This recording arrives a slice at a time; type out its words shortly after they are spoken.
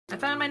I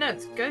found my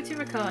notes. Go to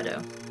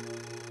Ricardo.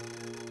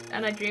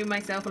 And I drew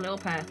myself a little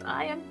path.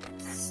 I am...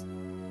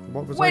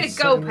 What was Way I to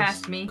go setting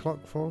past this me.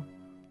 clock for?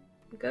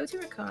 Go to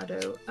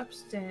Ricardo,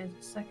 upstairs,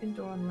 second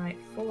door on right,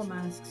 4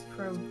 masks,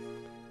 pro...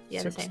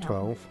 Yeah, this ain't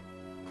 6:12.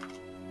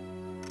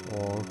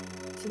 Or...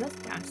 So that's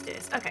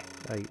downstairs. Okay.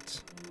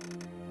 8:12.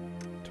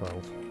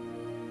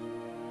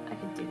 I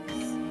can do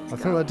this. I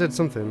think that did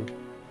something.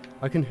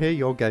 I can hear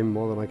your game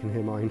more than I can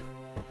hear mine.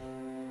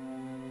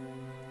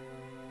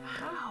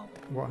 How?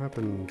 What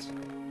happened?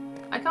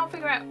 I can't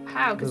figure out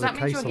how, because There's that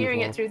a means case you're on the hearing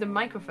floor. it through the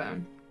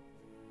microphone.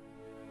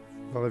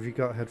 Well, have you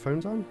got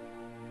headphones on?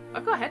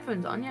 I've got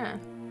headphones on, yeah.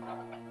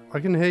 I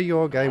can hear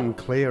your game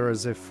clear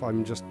as if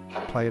I'm just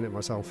playing it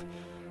myself.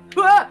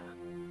 Ah!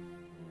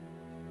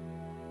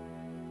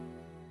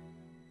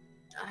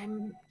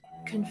 I'm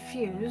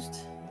confused.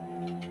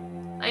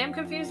 I am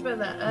confused about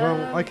that.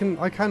 Well, I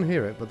can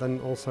hear it, but then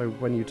also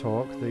when you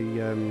talk,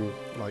 the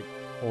like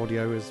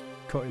audio is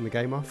cutting the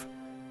game off,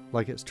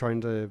 like it's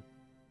trying to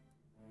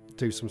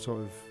do some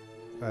sort of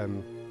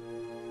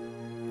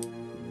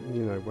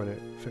you know, when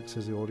it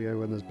fixes the audio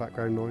when there's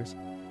background noise.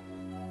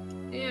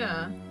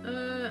 Yeah.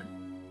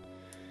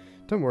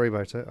 Don't worry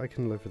about it. I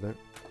can live with it.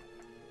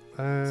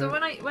 So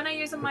when I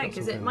use a mic,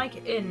 is it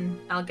mic in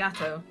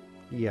Elgato?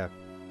 Yeah.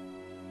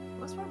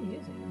 What's wrong with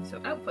using?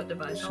 So output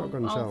device.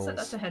 Shotgun I'll shells. set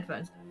that to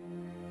headphones.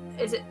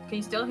 Is it? Can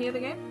you still hear the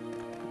game?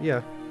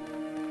 Yeah.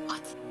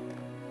 What?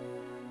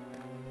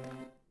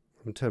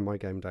 I'm gonna turn my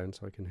game down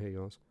so I can hear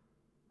yours.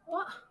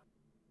 What?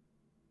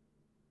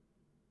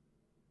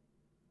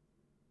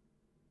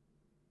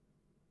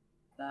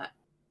 That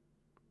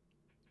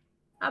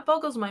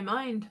boggles my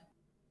mind.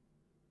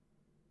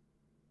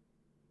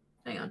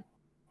 Hang on.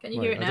 Can you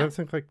hear it now? I don't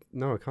think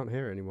no, I can't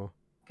hear it anymore.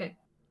 Okay.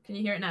 Can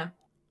you hear it now?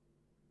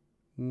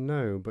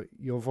 No, but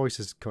your voice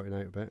is cutting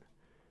out a bit.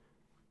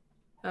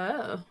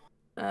 Oh.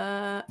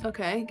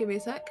 Okay. Give me a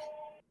sec.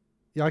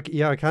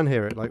 Yeah, I can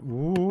hear it. Like,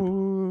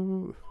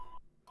 woo,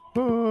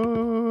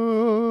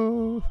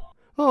 oh,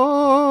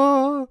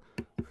 oh.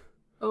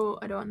 Oh,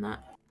 I don't want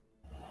that.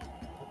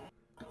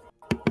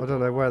 I don't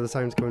know where the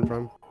sound's coming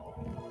from.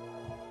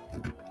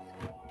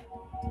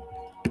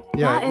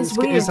 Yeah, That is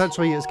weird.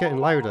 It's getting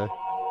louder.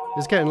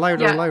 It's getting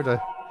louder and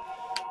louder.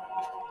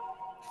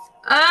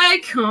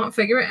 I can't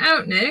figure it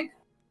out, Nick.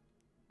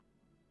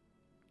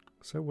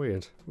 So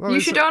weird. Well, You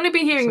should only be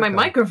hearing my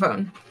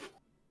microphone.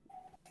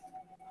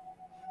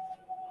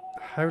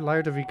 How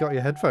loud have you got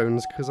your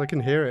headphones? Because I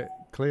can hear it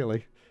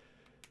clearly.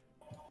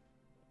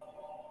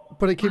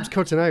 But it keeps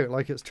cutting out,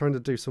 like it's trying to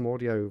do some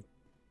audio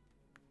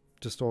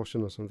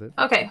distortion or something.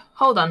 Okay,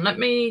 hold on. Let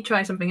me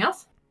try something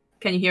else.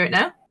 Can you hear it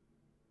now?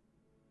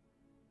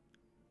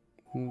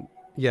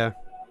 Yeah.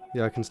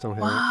 Yeah, I can still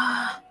hear it.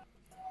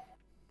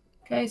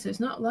 Okay, so it's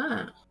not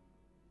that.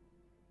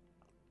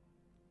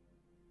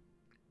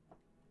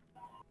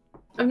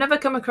 I've never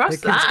come across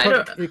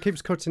that. It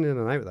keeps cutting in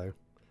and out though.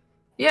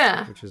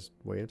 Yeah. Which is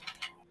weird.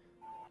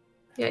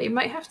 Yeah, you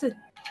might have to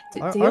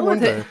I deal with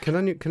wonder, it.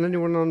 can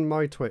anyone on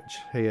my Twitch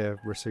hear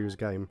Risu's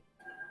game?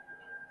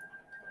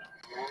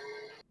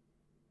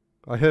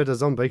 I heard a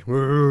zombie.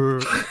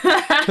 It's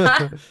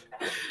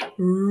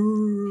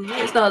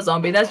not a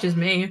zombie, that's just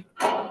me.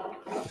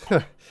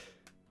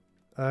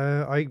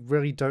 I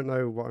really don't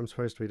know what I'm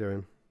supposed to be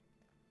doing.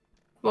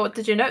 What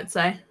did your note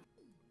say?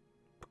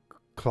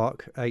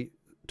 Clock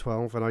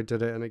 8:12, and I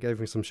did it, and it gave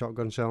me some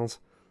shotgun shells.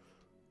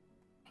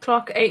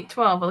 Clock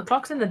 8:12. Well, the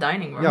clock's in the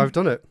dining room. Yeah, I've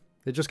done it.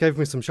 It just gave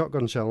me some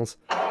shotgun shells.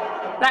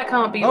 That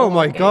can't be. Oh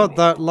my god,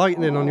 that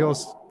lightning on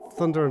yours,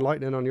 thunder and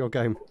lightning on your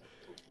game.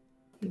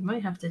 You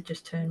might have to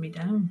just turn me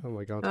down. Oh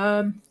my god.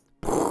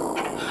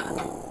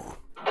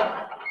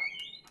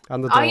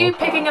 And the door. Are you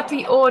picking up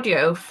the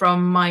audio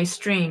from my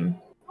stream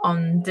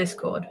on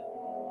Discord?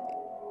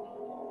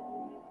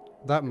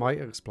 That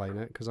might explain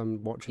it, because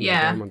I'm watching the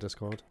game on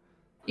Discord.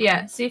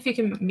 Yeah, see if you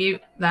can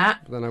mute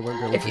that. But then I won't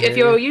be able to If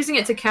you're using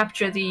it to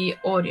capture the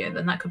audio,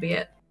 then that could be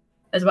it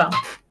as well.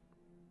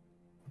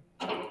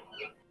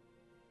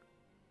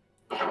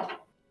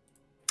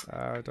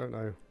 I don't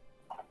know.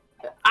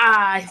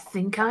 I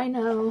think I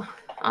know.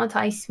 Aren't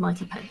I,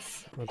 smarty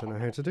pants? I don't know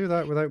how to do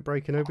that without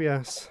breaking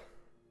OBS.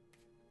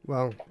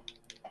 Well...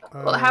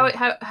 Well,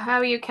 how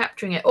are you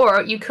capturing it?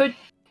 Or you could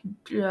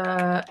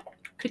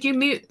you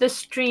mute the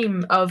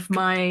stream of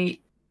the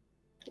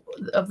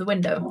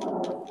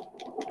window?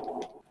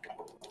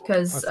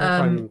 Because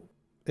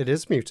it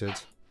is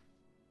muted.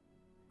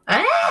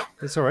 Ah!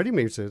 It's already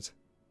muted.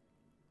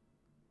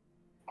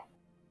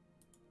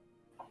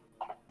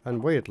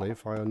 And weirdly,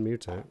 if I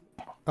unmute it...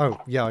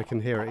 Oh, yeah, I can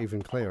hear it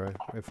even clearer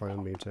if I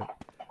unmute it.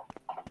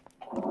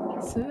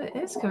 So it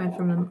is coming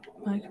from the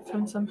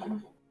microphone somehow.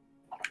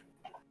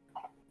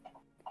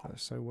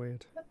 That's so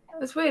weird.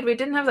 It's weird, we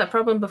didn't have that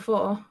problem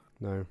before.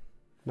 No,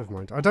 never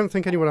mind. I don't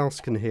think anyone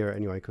else can hear it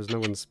anyway, because no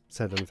one's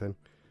said anything.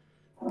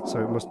 So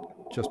it must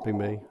just be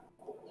me.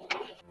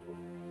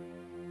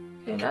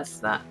 Okay, that's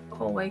that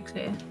hallway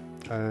clear.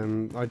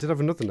 I did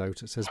have another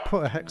note. It says,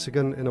 put a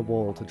hexagon in a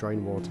wall to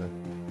drain water.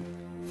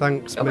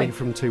 Thanks, me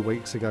from 2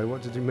 weeks ago.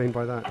 What did you mean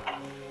by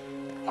that?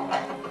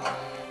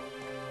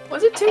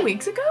 Was it 2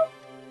 weeks ago?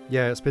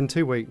 Yeah, it's been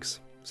 2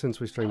 weeks since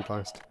we streamed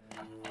last.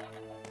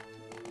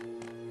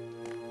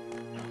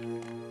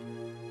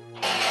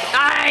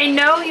 I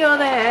know you're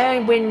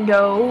there,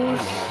 Windows.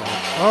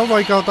 Oh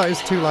my god, that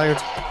is too loud.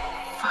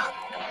 Fuck.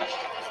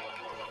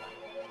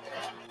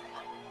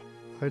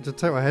 I had to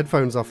take my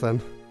headphones off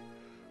then.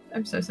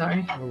 I'm so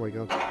sorry. Oh my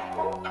god.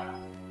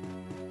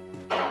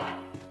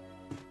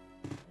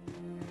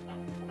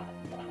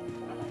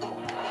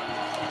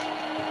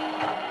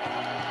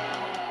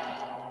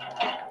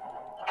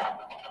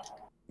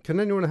 Can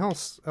anyone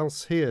else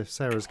hear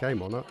Sarah's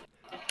game or not?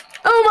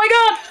 Oh my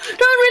god!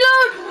 Don't reload!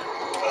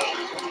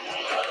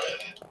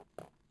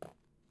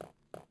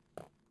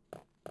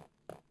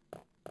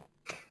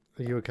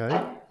 Are you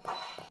okay?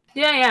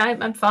 Yeah,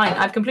 I'm fine.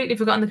 I've completely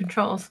forgotten the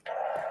controls.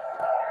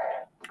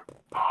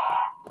 I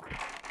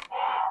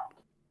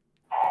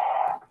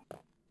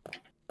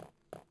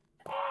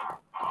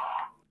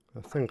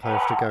think I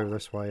have to go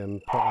this way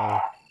and put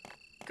a...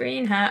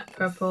 Green hat,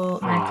 purple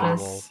Thing on the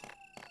necklace,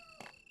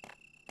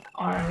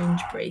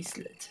 orange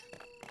bracelet.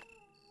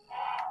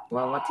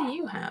 Well, what do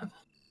you have?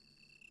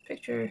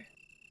 Picture.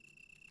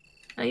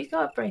 Oh, you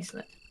got a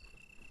bracelet.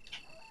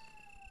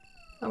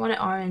 I want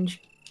it orange.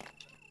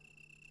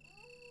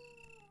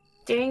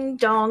 Ding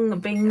dong,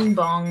 bing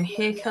bong.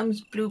 Here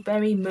comes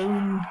Blueberry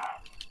Moon.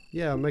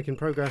 Yeah, I'm making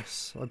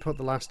progress. I put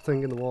the last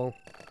thing in the wall.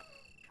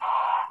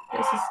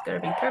 This is gonna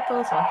be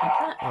purple, so I'll keep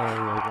that. Oh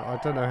my god, I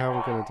don't know how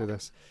we're going to do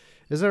this.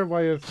 Is there a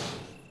way of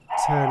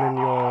turning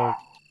your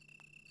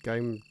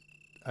game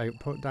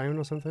output down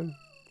or something?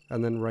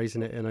 And then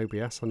raising it in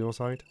OBS on your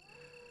side?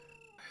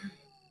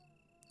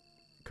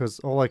 Because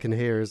all I can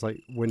hear is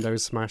like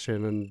windows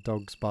smashing and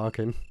dogs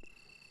barking.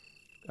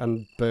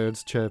 And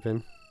birds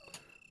chirping.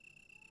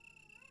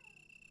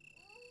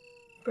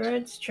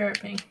 Birds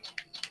chirping.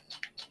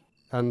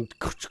 And...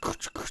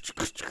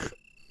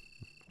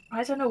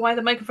 I don't know why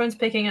the microphone's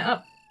picking it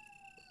up.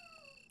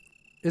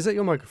 Is it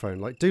your microphone?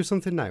 Like, do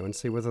something now and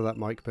see whether that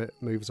mic bit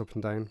moves up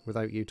and down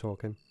without you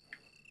talking.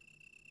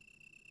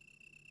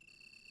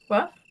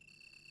 What?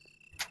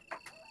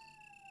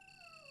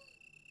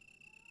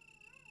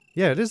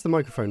 Yeah, it is the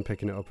microphone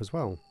picking it up as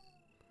well.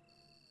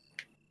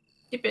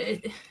 Yeah,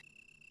 but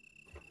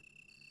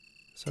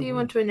So do you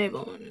want to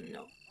enable?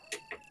 No.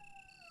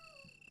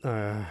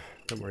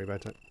 Don't worry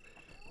about it.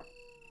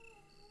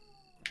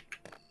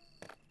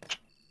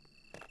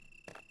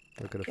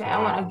 Okay,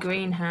 I want a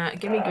green hat.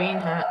 Give me green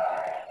hat.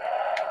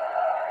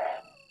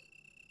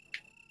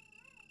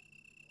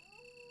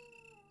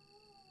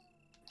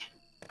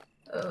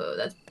 Oh,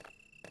 that's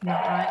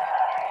not right.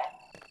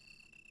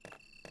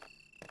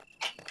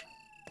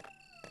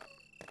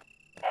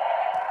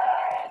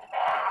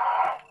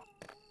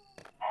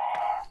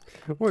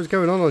 What is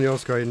going on your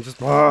screen?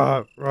 Just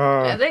rah,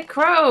 rah. Yeah, they're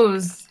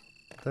crows.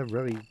 They're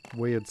really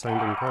weird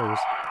sounding crows.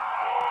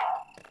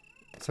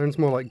 Sounds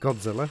more like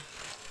Godzilla.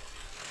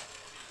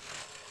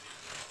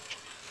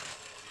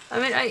 I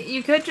mean,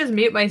 you could just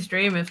mute my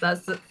stream if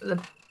that's the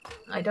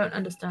I don't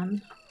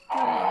understand.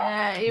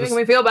 Yeah, you make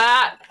me feel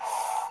bad.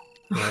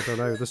 I don't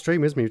know. The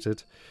stream is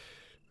muted.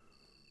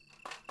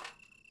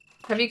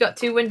 Have you got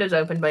 2 windows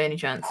open by any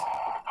chance?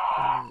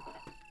 I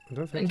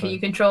don't think And so. can you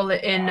control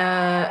it in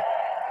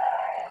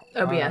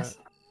OBS?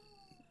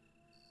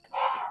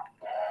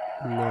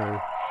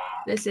 No.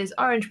 This is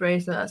orange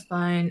bracelet, that's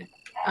fine.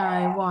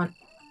 I want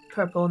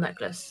purple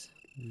necklace.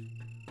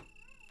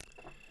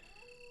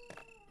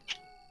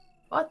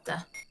 What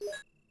the?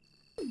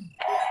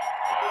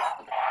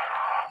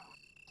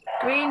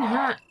 Green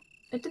hat.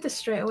 I did this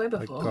straight away I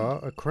before.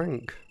 got a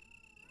crank.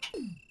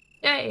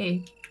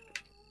 Yay!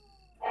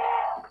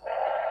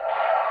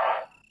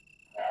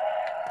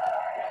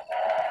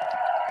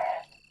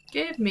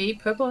 Give me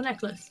purple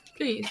necklace,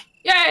 please.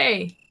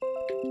 Yay!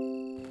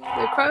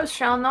 The crows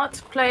shall not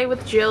play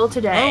with Jill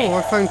today. Oh,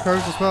 I found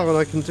crows as well, and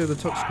I can do the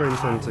touchscreen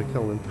thing to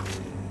kill them.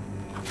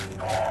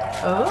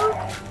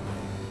 Oh?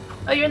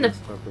 Oh, you're in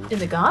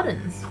the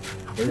gardens.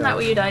 Isn't that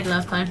where you died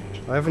last time?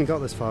 I haven't got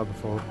this far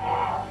before.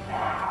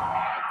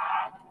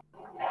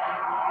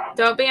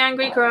 Don't be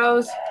angry,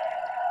 crows.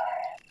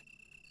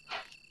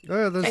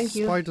 Oh, there's Thank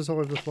you. spiders all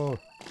over the floor.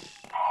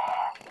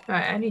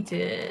 Alright, I need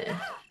to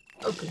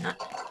open that.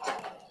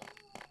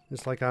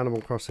 It's like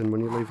Animal Crossing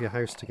when you leave your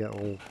house to get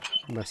all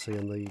messy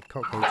and the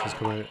cockroaches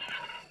come out.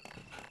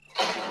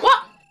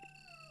 What?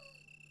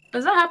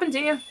 Does that happen to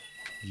you?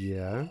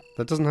 Yeah.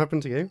 That doesn't happen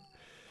to you?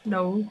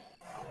 No.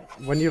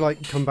 When you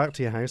like come back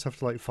to your house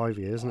after like 5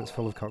 years and it's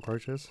full of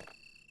cockroaches?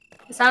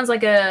 It sounds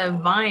like a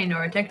Vine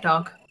or a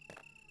TikTok.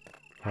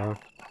 Oh.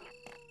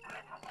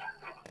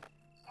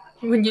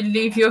 When you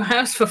leave your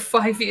house for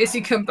 5 years,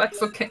 you come back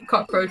for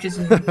cockroaches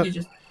and you're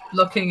just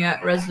looking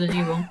at Resident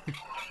Evil.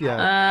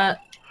 Yeah.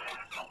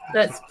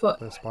 Let's put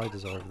There's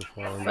spiders all over the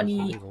floor and funny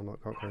Resident Evil, not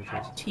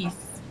cockroaches.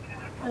 teeth.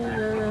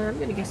 I'm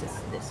gonna guess it's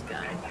this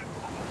guy.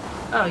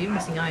 Oh, you're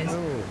missing eyes.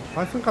 Oh,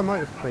 I think I might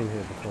have been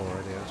here before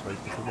already actually,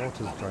 because the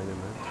water's draining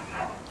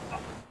now.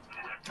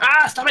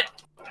 Ah, stop it!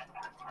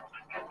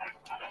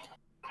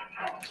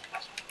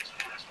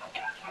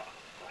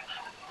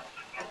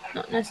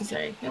 Not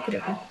necessary. Okay,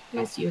 okay.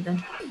 Here's you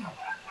then.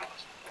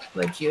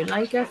 Would you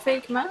like a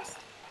fake mask?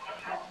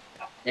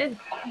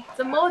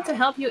 The more to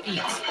help you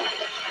eat.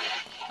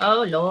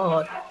 Oh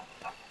lord.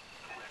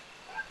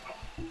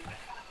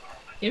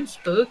 You're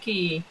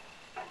spooky.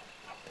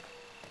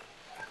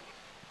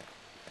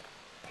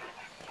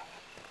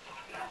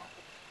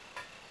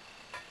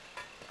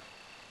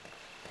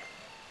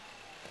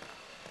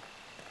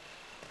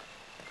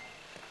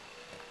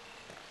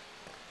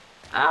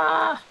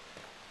 Ah!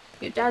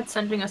 Your dad's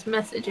sending us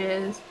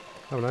messages.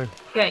 Oh no.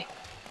 Okay.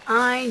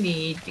 I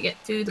need to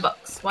get to the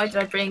box. Why did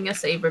I bring a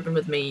save ribbon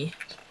with me?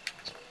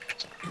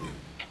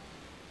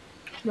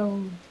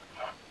 No.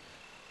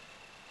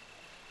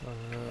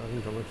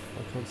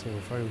 I can't see my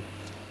phone.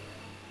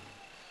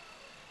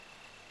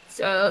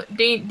 So,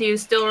 do you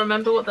still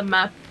remember what the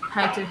map,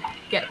 how to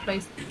get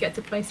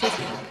to places?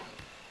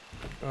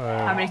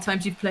 How many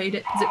times you've played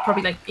it? Is it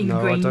probably like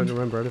ingrained? No, I don't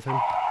remember anything.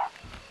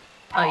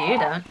 Oh, you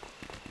don't?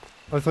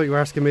 I thought you were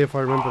asking me if I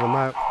remember the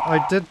map.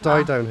 I did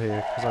die down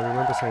here, because I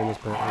remember saying this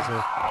bit. There's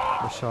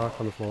a shark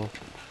on the floor.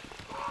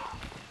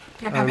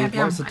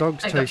 Why's the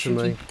dogs chasing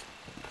me?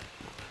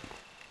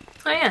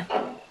 Oh yeah.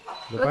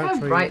 Look how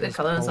bright the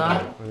colours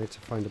are. I need to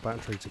find a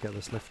battery to get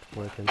this lift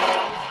working.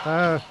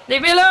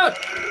 Leave me alone!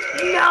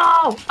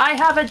 No! I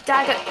have a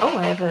dagger. Oh,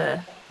 I have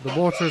a... The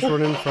water's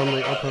running from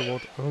the upper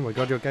water. Oh my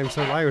god, your game's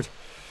so loud.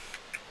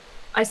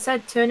 I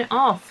said turn it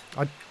off.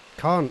 I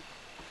can't.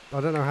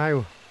 I don't know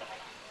how.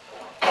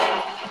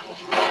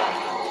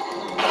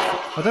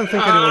 I don't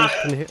think anyone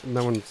can hear...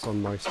 No one's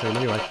on my stream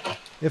anyway.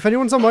 If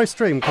anyone's on my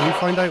stream, can you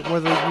find out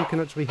whether you can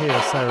actually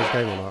hear Sarah's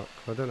game or not?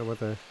 I don't know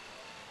whether...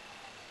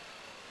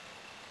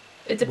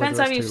 It depends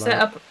how you've set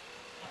up...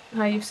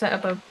 How you've set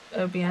up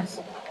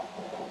OBS.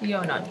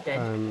 You're not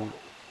dead.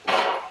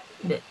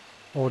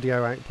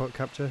 Audio output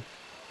capture.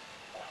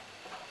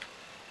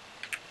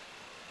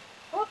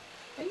 What?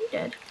 Are you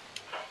dead?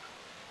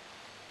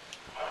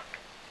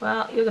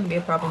 Well, you're going to be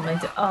a problem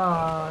later.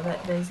 Oh,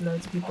 there's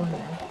loads of people in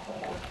there.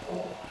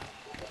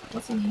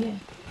 What's in here?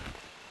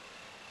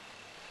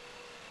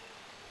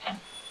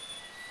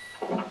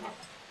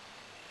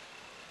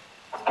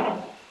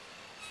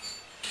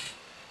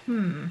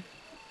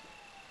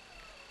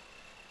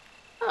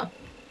 Oh.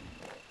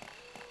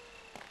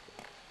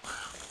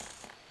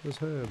 There's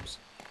herbs.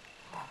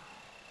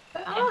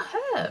 There are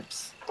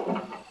herbs.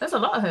 There's a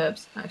lot of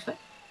herbs, actually.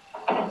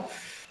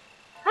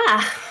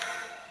 Ah.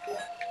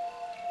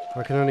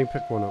 I can only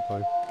pick one up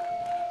though.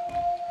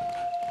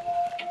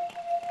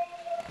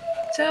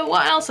 So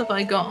what else have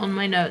I got on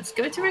my notes?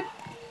 Go to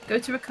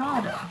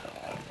Ricardo.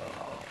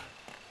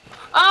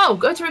 Oh,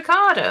 go to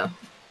Ricardo.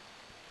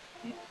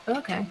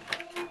 Okay.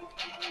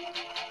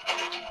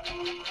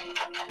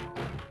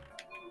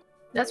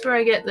 That's where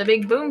I get the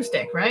big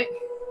boomstick, right?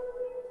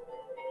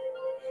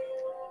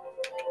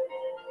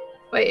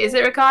 Wait, is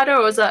it Ricardo,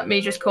 or was that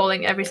me just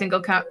calling every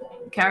single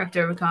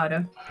character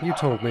Ricardo? You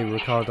told me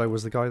Ricardo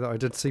was the guy that I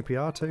did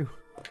CPR to.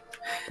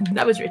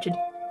 That was Richard.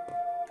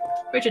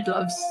 Richard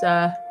loves,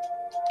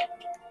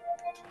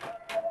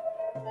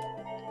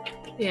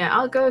 Yeah,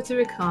 I'll go to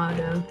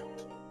Ricardo.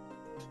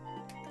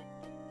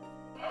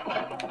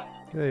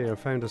 Yeah, I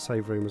found a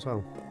save room as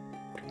well.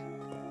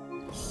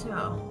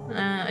 So,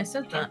 I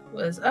said that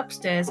was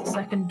upstairs,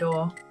 second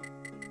door.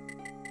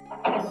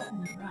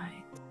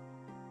 Right.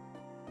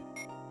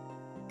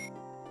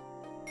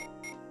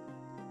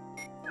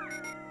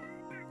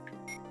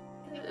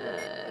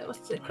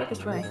 What's the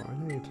quickest way? What I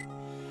need.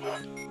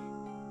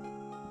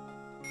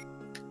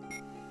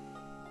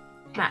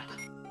 Map.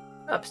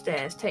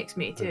 Upstairs takes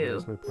me to...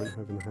 There's no point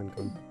having the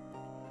handgun.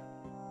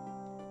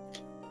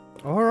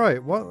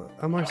 Alright, what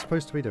am I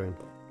supposed to be doing?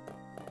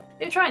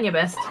 You're trying your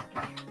best.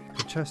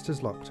 The chest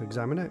is locked.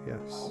 Examine it?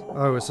 Yes.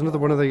 Oh, it's another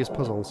one of these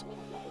puzzles.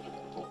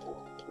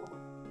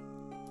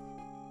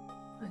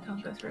 I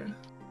can't go through.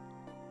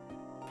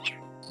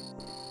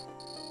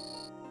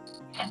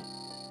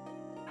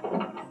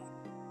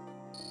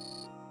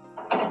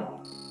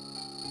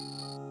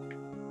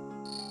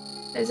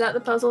 Is that the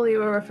puzzle you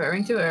were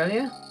referring to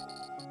earlier?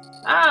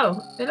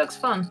 Oh, it looks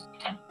fun.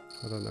 I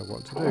don't know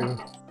what to do.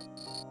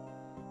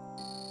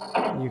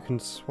 You can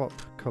swap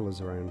colours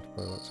around,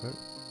 by the looks of it.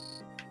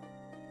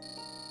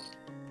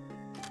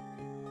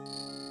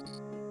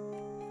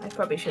 I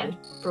probably should have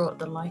brought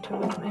the lighter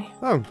with me.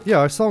 Oh,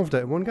 yeah, I solved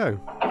it in one go.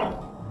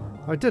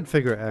 I did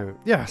figure it out.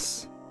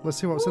 Yes! Let's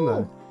see what's in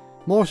there.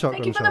 More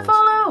shotgun shells. Thank you for the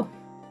follow!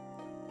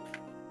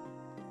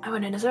 I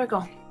went in a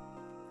circle.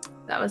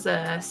 That was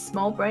a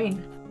small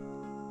brain.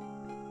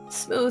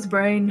 Smooth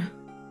brain.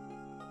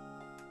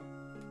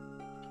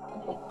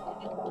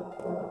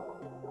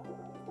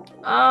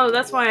 Oh,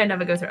 that's why I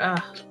never go through.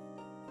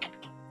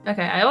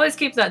 Okay, I always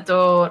keep that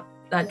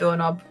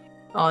doorknob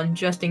on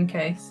just in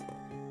case.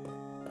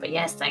 But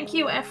yes, thank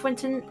you, F.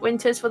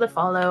 Winters, for the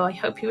follow. I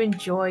hope you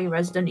enjoy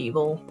Resident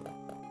Evil.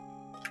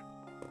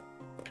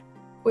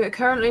 We're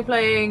currently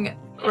playing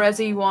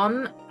Resi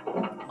 1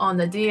 on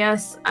the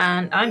DS,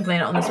 and I'm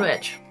playing it on the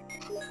Switch.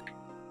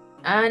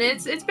 And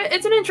it's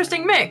an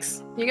interesting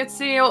mix. You get to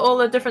see all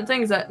the different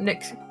things that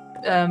Nick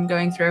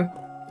going through.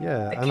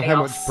 Yeah, The and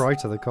how much chaos.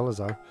 brighter the colours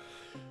are.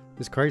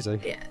 It's crazy.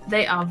 Yeah,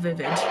 they are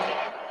vivid.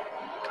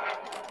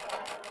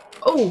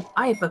 Oh,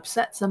 I've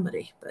upset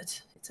somebody,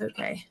 but it's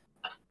okay.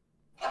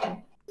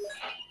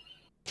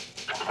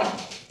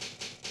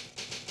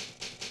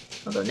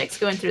 Although Nick's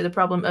going through the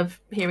problem of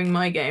hearing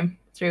my game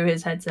through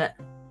his headset.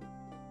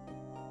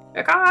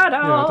 Ricardo!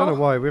 Yeah, I don't know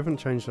why. We haven't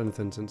changed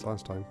anything since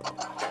last time.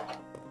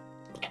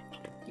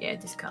 Yeah,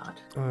 discard.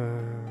 What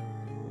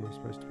am I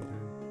supposed to be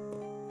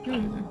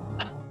doing?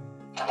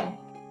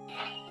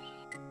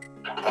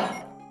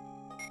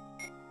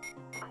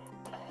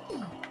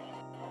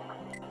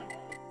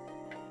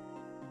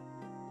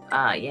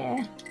 Ah,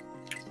 yeah.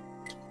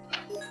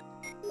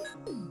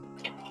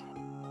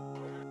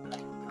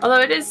 Although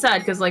it is sad,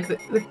 because like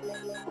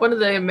one of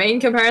the main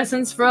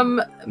comparisons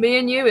from me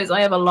and you is I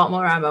have a lot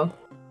more ammo.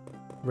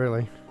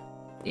 Really?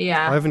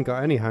 Yeah. I haven't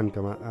got any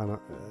handgun ammo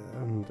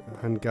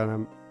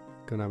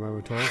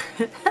at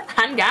all.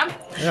 Handgun?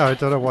 Yeah, I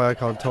don't know why I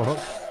can't talk.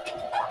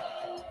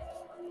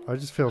 I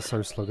just feel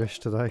so sluggish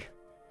today.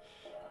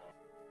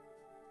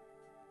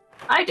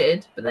 I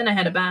did, but then I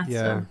had a bath.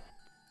 Yeah. So.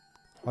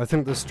 I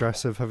think the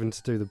stress of having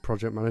to do the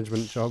project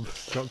management job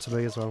got to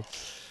me as well.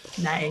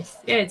 Nice.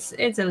 Yeah,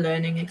 it's a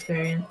learning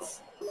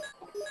experience.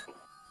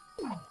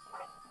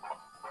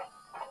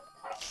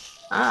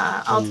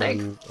 Ah, I'll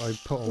take. I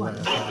put all that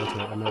effort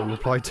into it and no one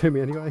replied to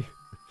me anyway.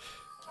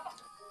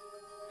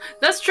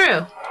 That's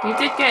true. You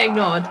did get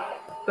ignored,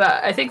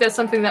 but I think that's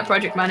something that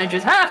project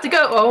managers have to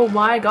go. Oh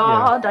my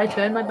god! Yeah. I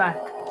turned my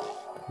back.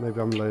 Maybe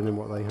I'm learning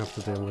what they have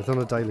to deal with on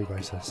a daily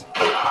basis.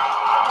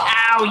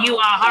 Ow! You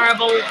are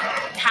horrible.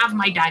 Have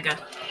my dagger.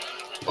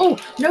 Oh,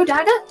 no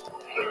dagger?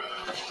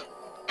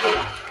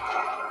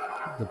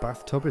 The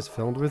bathtub is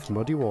filled with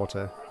muddy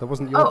water. That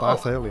wasn't your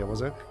bath earlier,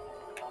 was it?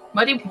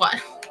 Muddy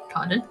what?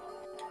 Pardon?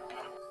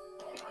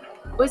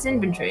 Where's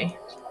inventory?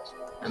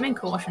 I'm in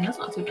caution, that's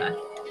not too bad.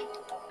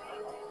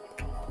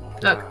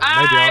 Look,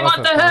 I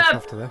want the herb!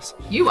 After this.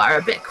 You are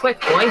a bit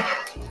quick, boy.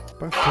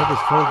 Bathtub is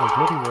filled with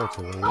muddy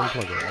water when you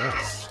unplug it,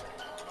 yes.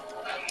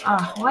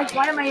 Ah, why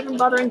am I even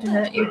bothering to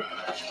hurt you?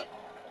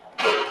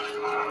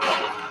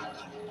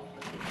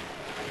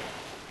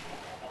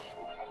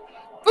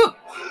 Ooh!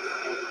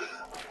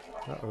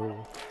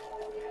 Uh-oh.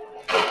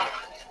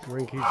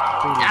 Rinky's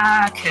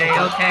Okay.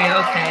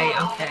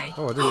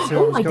 Oh, I didn't see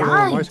what was going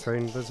on my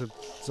screen. There's a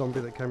zombie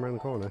that came around the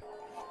corner.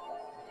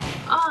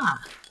 Ah,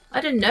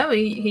 I didn't know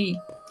he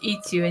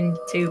eats you in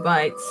 2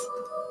 bites.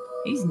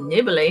 He's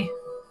nibbly.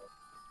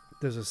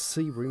 There's a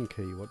C room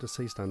key. What does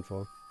C stand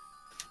for?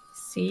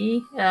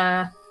 C?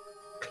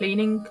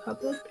 Cleaning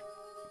cupboard?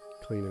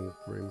 Cleaning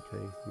room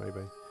key,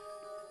 maybe.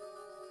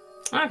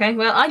 Okay,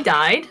 well, I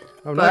died.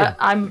 Oh, but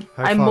no.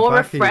 I'm more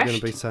refreshed. How far back are you going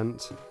to be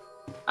sent?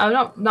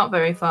 Oh, not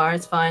very far.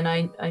 It's fine.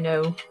 I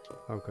know.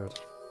 Oh, good.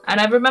 And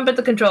I've remembered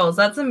the controls.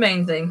 That's the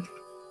main thing.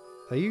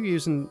 Are you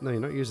using... No,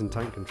 you're not using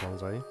tank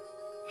controls, are you?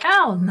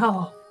 Hell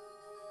no.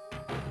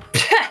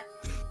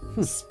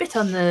 Spit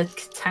on the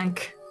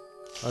tank.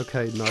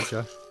 Okay,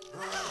 Nodger.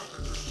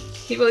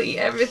 He will eat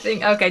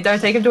everything. Okay, don't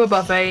take him to a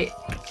buffet.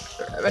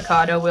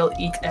 Ricardo will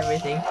eat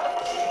everything.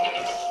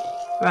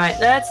 Right,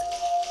 let's...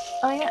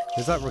 Oh, yeah.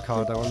 Is that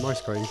Ricardo on my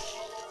screen?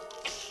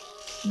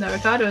 No,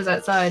 Ricardo is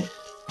outside.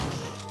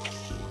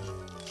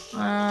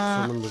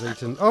 Someone was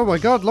eating... Oh my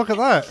god, look at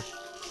that!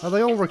 Are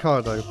they all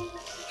Ricardo?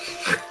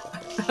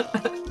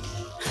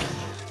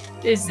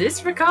 Is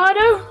this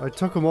Ricardo? I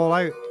took them all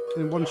out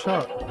in one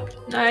shot.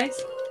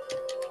 Nice.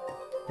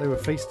 They were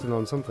feasting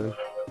on something.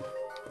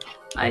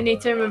 I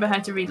need to remember how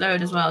to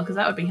reload as well, because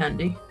that would be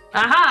handy.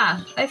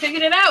 Aha! I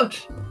figured it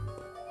out!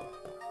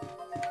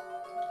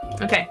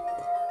 Okay.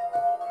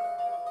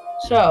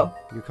 So,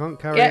 you can't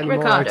carry any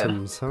more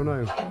items. Oh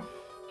no.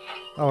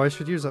 Oh, I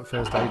should use that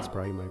first aid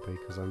spray maybe,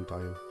 because I'm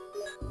dying.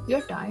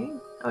 You're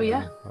dying? Oh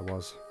yeah? I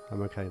was.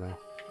 I'm okay now.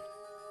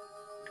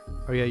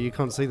 Oh yeah, you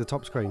can't see the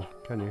top screen,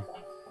 can you?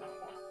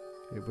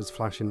 It was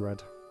flashing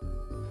red.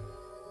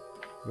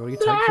 Will you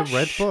take the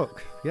red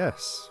book?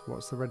 Yes.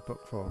 What's the red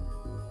book for?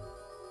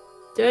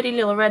 Dirty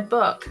little red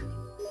book.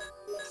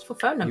 It's for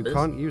phone numbers. You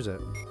can't use it.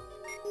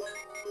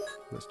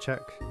 Let's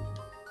check.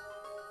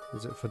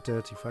 Is it for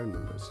dirty phone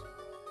numbers?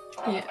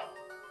 Yeah.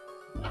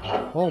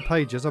 All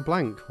pages are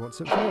blank.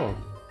 What's it for?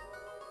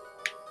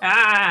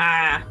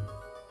 Ah!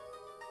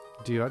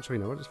 Do you actually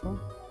know what it's for?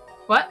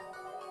 What?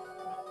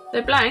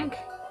 They're blank?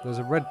 There's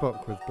a red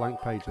book with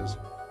blank pages.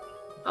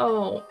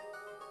 Oh.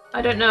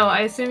 I don't know.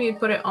 I assume you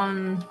put it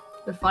on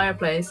the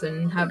fireplace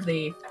and have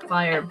the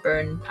fire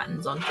burn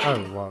patterns on. Oh,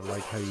 what,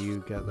 like how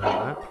you get that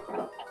map?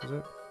 Is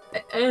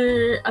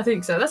it? I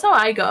think so. That's how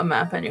I got a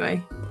map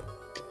anyway.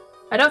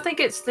 I don't think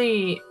it's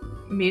the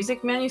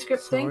music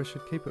manuscript thing. I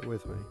should keep it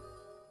with me.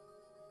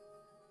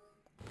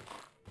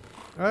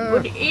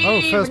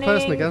 Oh, first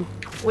person again.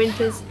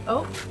 Winters.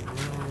 Oh.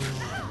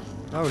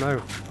 Oh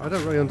no, I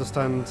don't really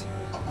understand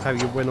how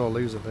you win or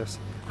lose at this.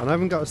 And I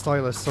haven't got a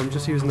stylus, so I'm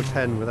just using the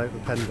pen without the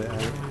pen bit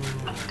out.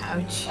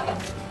 Ouch.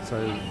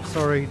 So,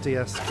 sorry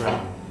DS screen.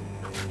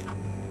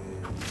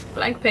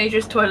 Blank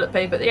pages, toilet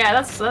paper. Yeah,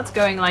 that's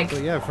going like.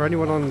 But yeah, for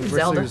anyone on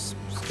Zelda. Risu's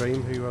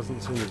stream who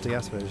hasn't seen the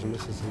DS version,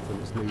 this is something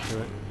that's new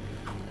to it.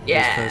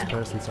 Yeah. These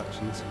first-person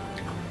sections.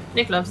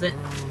 Nick loves it.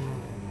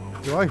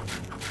 Do I?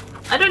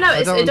 I don't know.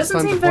 It doesn't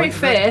seem very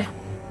fair.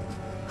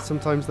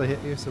 Sometimes they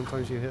hit you,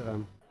 sometimes you hit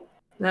them.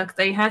 Look,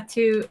 they had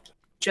to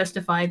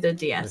justify the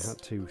DS. They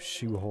had to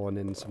shoehorn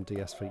in some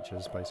DS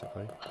features,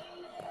 basically.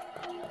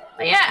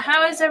 But yeah,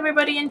 how is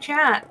everybody in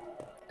chat?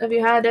 Have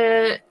you had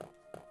a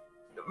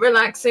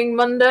relaxing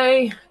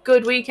Monday?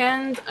 Good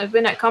weekend? I've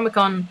been at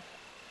Comic-Con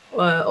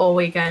all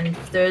weekend,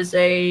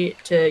 Thursday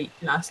to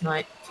last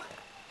night.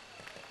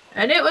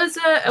 And it was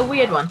a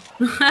weird one.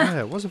 Yeah,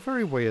 it was a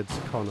very weird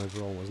con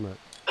overall, wasn't it?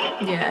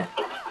 Yeah.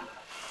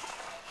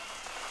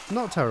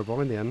 Not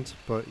terrible in the end,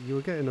 but you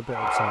were getting a bit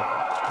upset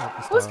at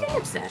the start. I was getting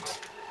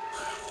upset.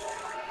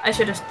 I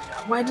should have...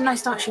 Why didn't I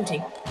start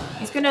shooting?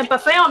 He's gonna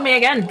buffet on me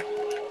again.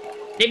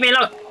 Leave me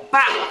alone.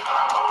 Bah!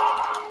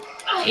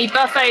 He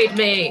buffeted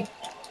me.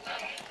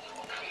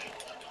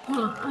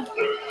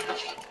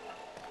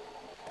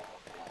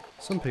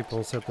 Some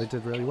people said they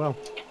did really well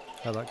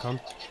at that con.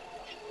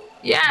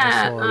 Yeah.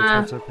 I saw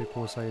on Twitter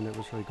people were saying it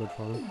was really good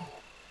for them.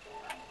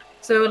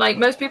 So, like,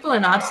 most people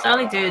in Artist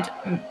Alley did,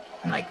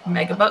 like,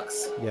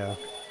 megabucks. Yeah.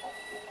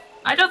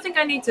 I don't think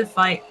I need to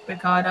fight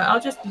Ricardo. I'll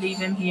just leave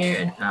him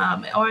here,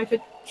 and or I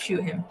could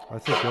shoot him. I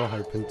think you're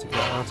hoping to get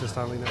Artist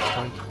Alley next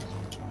time.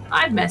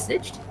 I've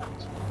messaged.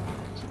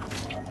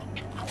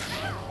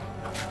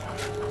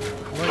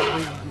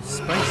 Like, the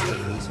space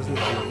difference isn't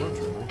very much,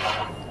 really.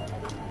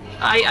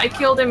 I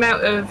killed him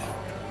out of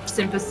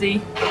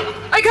sympathy.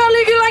 I can't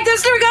leave you like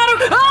this,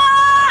 Ricardo!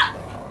 Ah!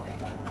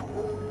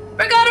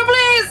 Ricardo,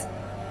 please!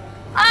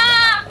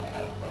 Ah!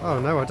 Oh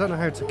no, I don't know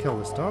how to kill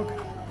this dog.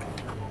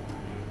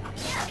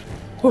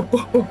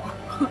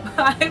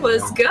 I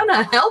was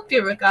gonna help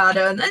you,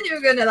 Ricardo, and then you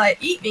were gonna, like,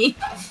 eat me.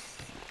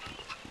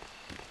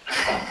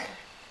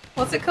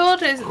 What's it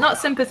called? Is it not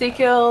sympathy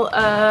kill?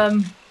 Help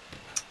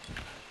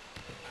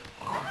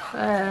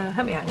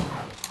me out.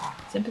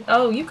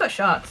 Oh, you've got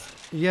sharks.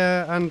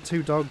 Yeah, and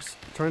two dogs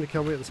trying to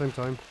kill me at the same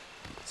time.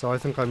 So I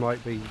think I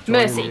might be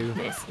joining you.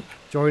 Mercy.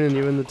 Joining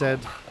you in the dead.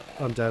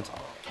 I'm dead.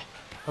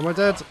 Am I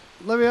dead?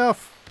 Let me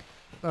off!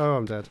 Oh,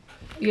 I'm dead.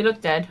 You look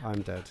dead.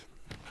 I'm dead.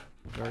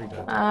 Very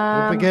dead.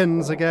 It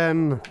begins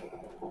again.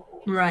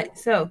 Right,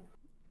 so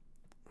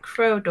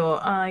crow door.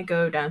 I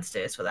go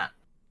downstairs for that.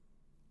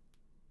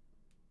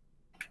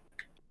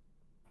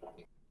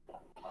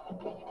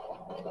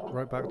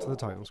 Right back to the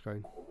title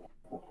screen.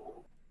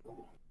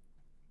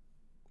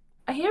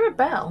 I hear a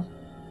bell.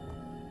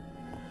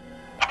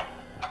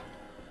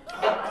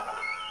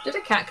 Did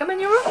a cat come in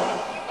your room?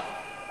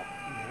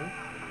 No.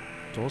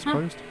 Door's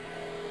closed.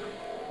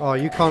 Oh,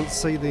 you can't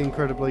see the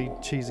incredibly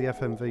cheesy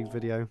FMV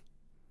video.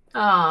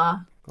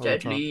 Ah,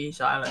 deadly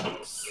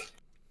silence.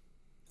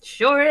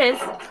 Sure is.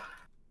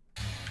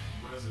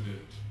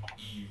 Resident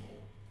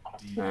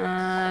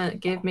Evil.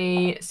 Give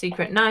me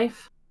secret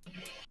knife.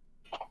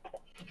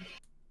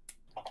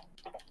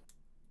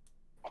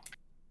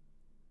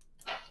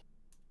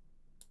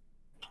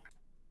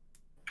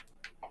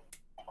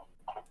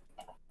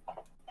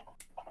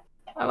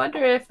 I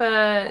wonder if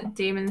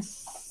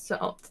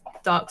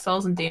Dark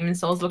Souls and Demon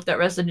Souls looked at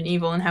Resident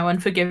Evil and how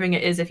unforgiving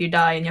it is if you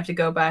die and you have to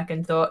go back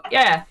and thought,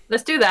 yeah,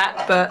 let's do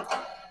that, but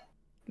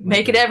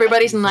make it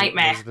everybody's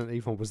nightmare. Resident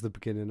Evil was the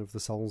beginning of the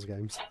Souls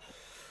games.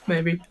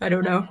 Maybe. I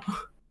don't know.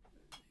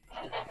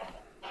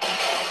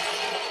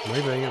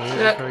 Maybe.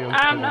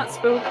 I'm not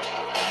spooked.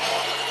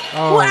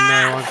 Oh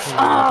no!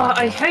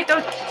 I hate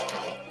those.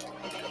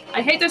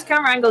 I hate those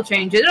camera angle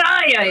changes.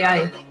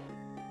 Ay.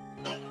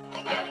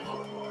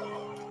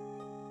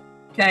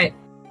 Okay.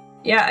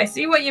 Yeah, I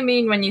see what you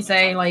mean when you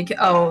say, like,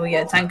 oh,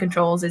 yeah, tank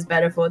controls is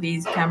better for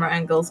these camera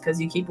angles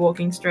because you keep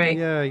walking straight.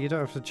 Yeah, you don't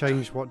have to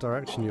change what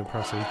direction you're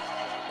pressing.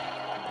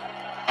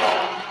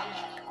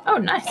 Oh,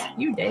 nice.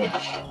 You did.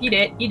 You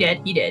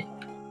did.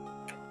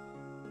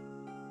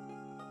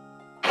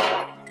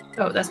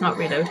 Oh, that's not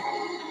reload.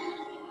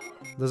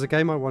 There's a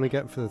game I want to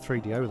get for the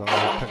 3DO that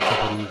I picked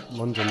up in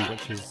London,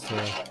 which is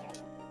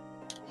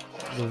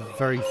the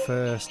very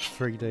first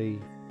 3D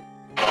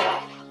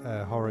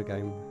horror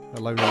game,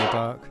 Alone in the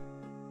Dark.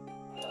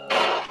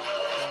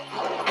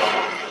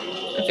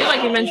 I feel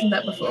like you mentioned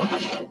that before.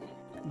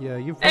 Yeah,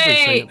 you've probably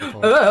seen it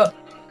before.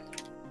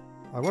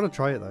 I want to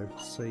try it though,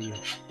 see,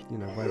 you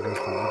know, where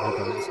Resident Evil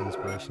got its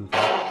inspiration from.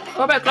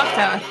 What about Clock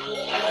Tower?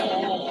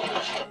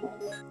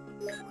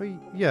 Well,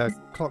 yeah,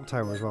 Clock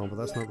Tower as well, but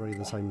that's not really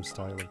the same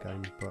style of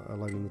game, but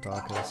Alone in the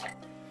Dark is.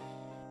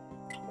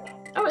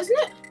 Oh, isn't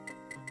it?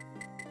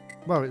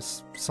 Well,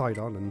 it's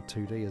side-on and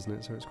 2D, isn't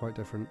it? So it's quite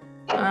different.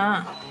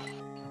 Ah.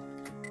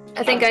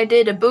 I think I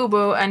did a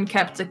boo-boo and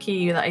kept a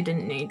key that I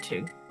didn't need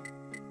to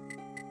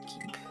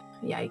keep.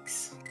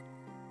 Yikes.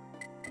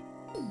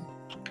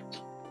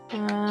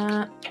 What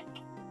am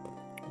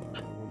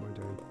I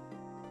doing?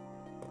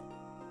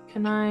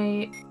 Can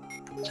I...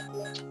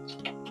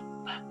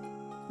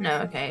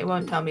 No, okay, it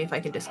won't tell me if I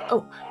can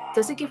Oh,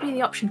 does it give me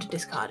the option to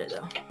discard it,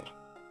 though?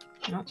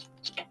 No.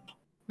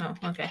 No,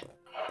 okay.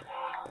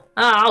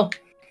 Ow!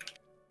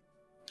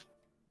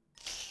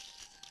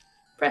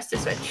 Press the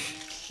switch.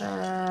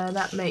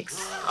 That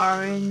makes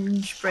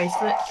orange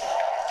bracelet.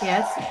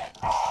 Yes.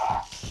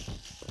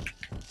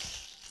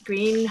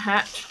 Green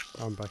hat.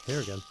 I'm back here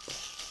again.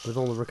 With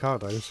all the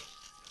Ricardos.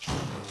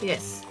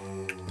 Yes.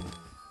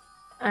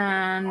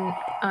 And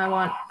I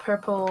want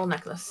purple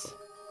necklace.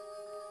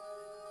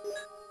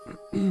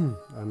 And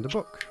a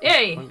book.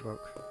 Yay! Blank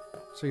book.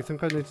 So you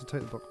think I need to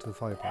take the book to the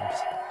fireplace?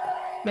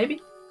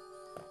 Maybe.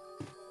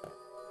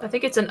 I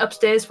think it's an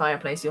upstairs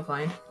fireplace you'll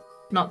find.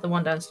 Not the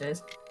one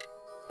downstairs.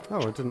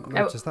 Oh, I didn't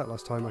notice that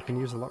last time. I can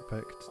use the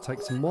lockpick to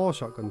take some more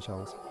shotgun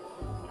shells.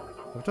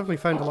 I've definitely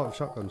found a lot of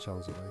shotgun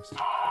shells at least.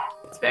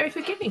 It's very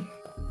forgiving.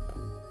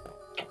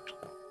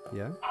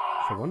 Yeah,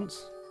 for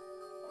once.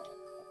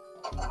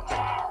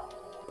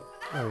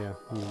 Oh yeah,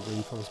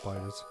 room full of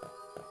spiders.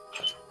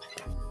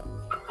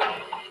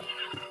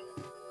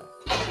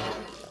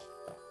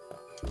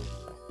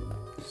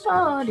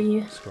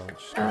 Sorry.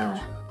 Squelch.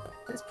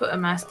 Let's put a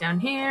mask down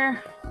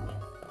here.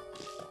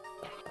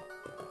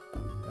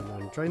 And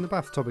then drain the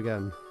bathtub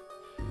again.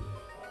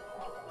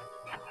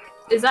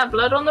 Is that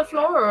blood on the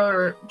floor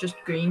or just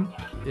green?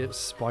 It's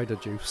spider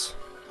juice.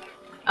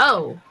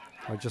 Oh.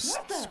 I just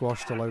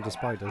squashed a load of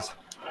spiders.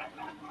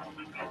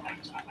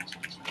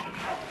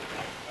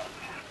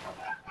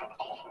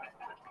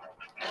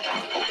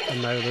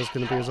 And now there's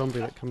going to be a zombie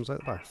that comes out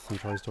the bath and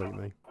tries to eat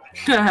me.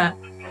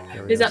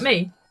 Is that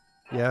me?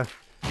 Yeah.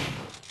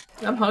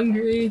 I'm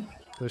hungry.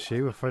 There's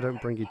you if I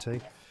don't bring you tea.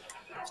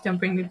 Just don't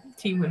bring the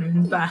tea when I'm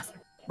in the bath.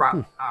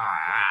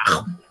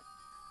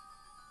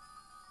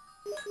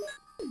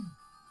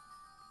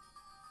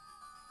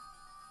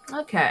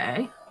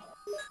 Okay.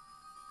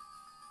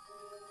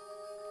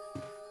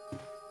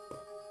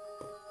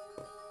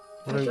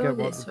 I don't get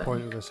what the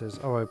point of this is.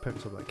 Oh, I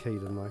picked up that key,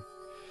 didn't I?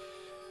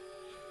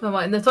 Oh,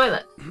 what, in the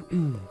toilet?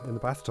 In the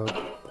bathtub.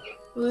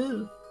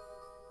 Ooh.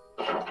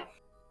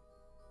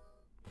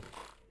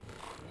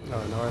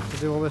 Oh, now I have to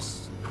do all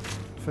this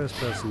first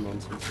person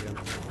nonsense again.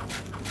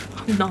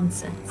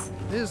 Nonsense.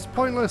 It's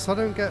pointless, I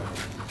don't get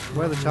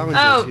where the challenge is.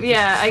 Oh,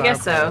 yeah, I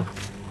guess so.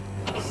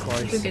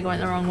 Slice. I think I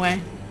went the wrong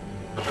way.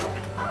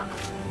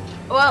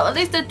 Well, at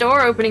least the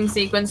door opening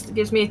sequence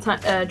gives me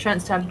a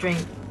chance to have a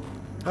drink.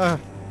 I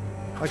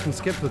can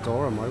skip the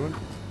door on my one.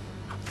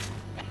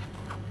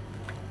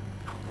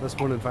 That's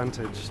one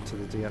advantage to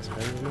the DS game,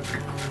 isn't it?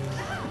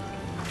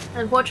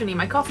 Unfortunately,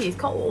 my coffee is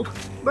cold.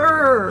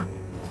 Brrr!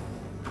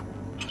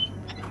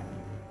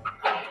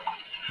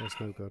 That's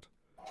no good.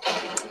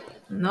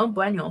 No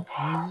bueno.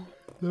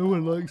 No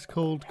one likes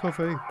cold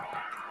coffee.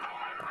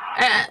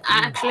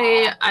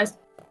 Actually, iced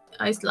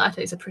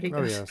lattes are pretty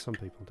good. Oh yeah, some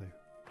people do.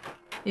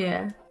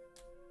 Yeah.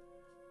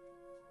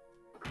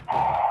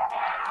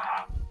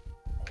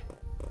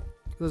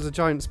 There's a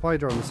giant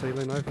spider on the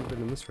ceiling. I haven't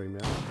been in this room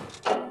yet.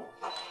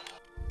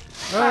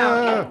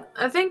 Wow.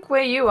 I think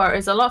where you are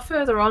is a lot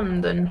further on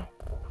than...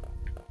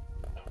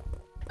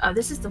 Oh,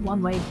 this is the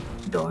one-way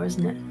door,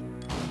 isn't it?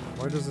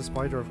 Why does the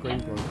spider have green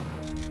blood?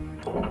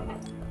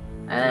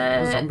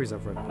 The zombies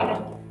have red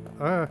blood.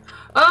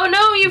 Oh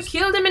no, you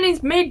killed him and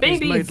he's made babies!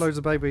 He's made loads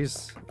of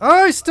babies.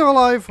 Oh, he's still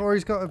alive! Or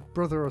he's got a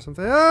brother or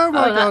something. Oh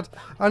my god!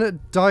 And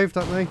it dived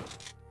at me.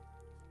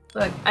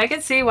 Look, I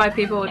can see why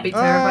people would be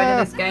terrified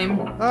of this game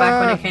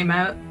back when it came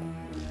out.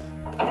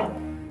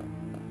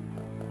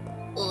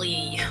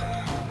 Oy.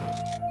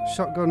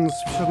 Shotguns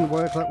shouldn't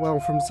work that well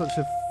from such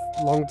a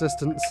long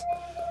distance.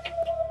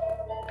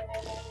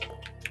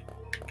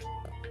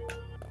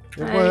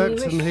 It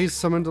worked, and he's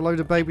summoned a load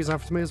of babies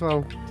after me as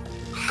well.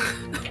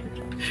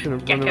 Gonna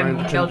Get run him,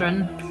 around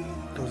children.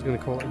 I was going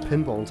to call it a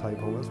pinball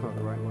table. That's not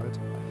the right word.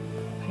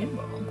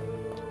 Pinball?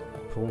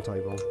 Pool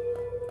table.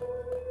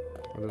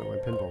 I don't know where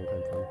pinball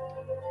came from.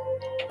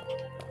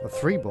 A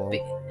 3-ball?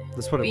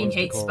 That's what it Bean wants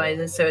to hates call.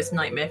 spiders, so it's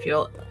nightmare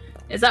fuel.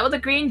 Is that what the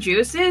green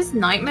juice is?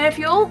 Nightmare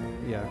fuel?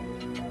 Yeah.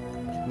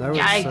 No,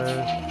 it's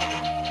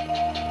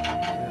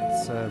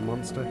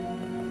monster.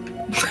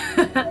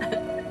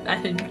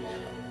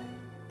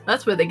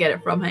 That's where they get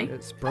it from, hey?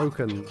 It's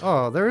broken.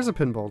 Oh, there is a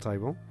pinball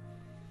table.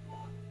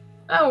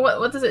 Oh,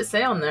 what does it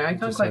say on there? I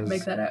can't quite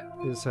make that out.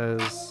 It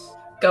says...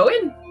 Go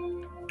in?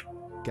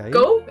 Gain?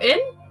 Go in?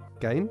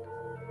 Gain?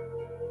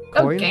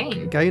 Oh, Coin?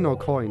 gain. Gain or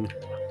coin?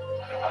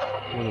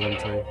 One of them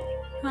two.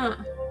 Huh.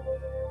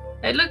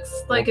 It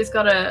looks like it's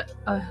got a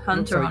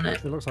hunter on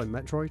it. It looks like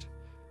Metroid.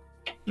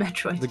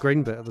 Metroid. The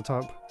green bit at the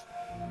top.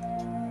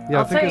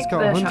 Yeah, I think it's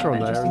got a hunter on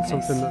there and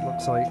something that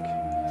looks like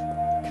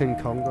King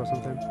Kong or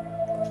something.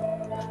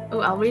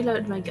 Oh, I'll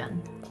reload my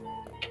gun.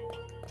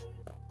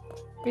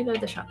 Reload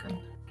the shotgun.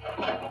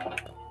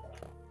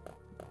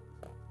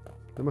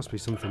 There must be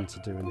something to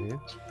do in here.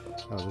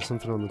 Oh, there's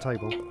something on the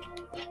table.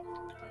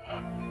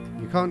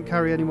 You can't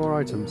carry any more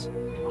items.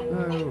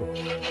 No.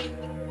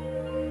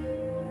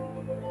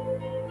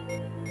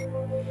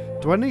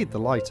 Do I need the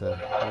lighter?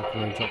 Or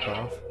can I drop that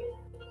off?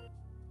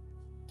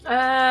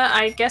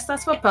 I guess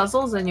that's for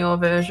puzzles in your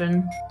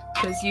version.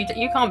 Because you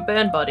can't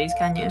burn bodies,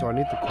 can you? Do I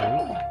need the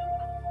crank?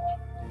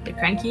 The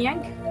cranky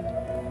yank?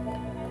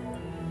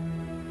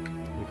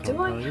 can't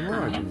Do I carry any more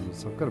have?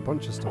 items. I've got a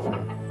bunch of stuff here.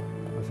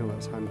 I think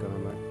that's handgun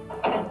ammo.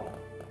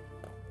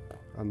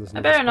 And there's I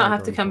another better not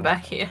have spider to on come top.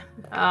 back here.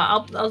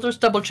 I'll just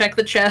double check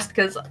the chest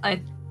because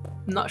I'm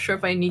not sure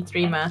if I need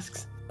 3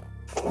 masks.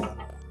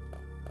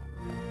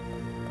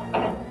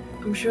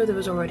 I'm sure there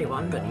was already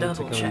one, but I need to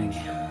double go check. and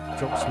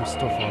drop some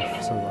stuff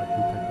off so that I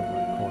can pick up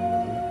that coin, I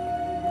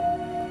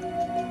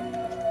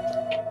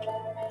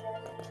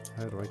think.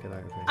 How do I get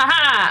out of here?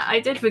 Aha! I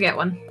did forget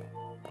one.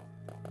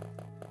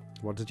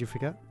 What did you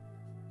forget?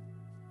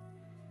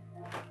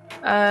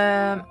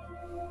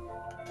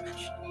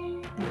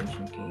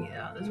 Mention key.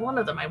 Yeah, there's one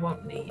of them I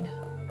won't need.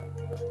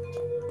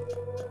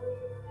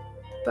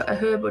 But a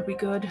herb would be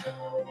good.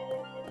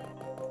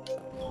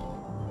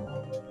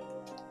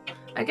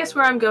 I guess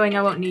where I'm going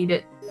I won't need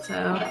it, so...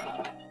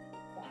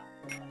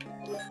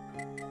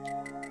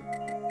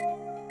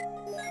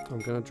 I'm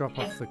going to drop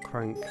off the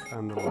crank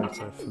and the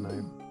lighter for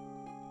now.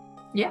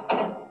 Yeah.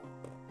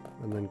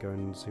 And then go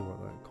and see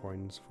what that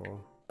coin's for.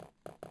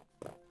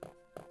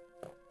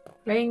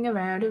 Ring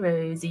around a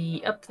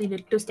rosy, up the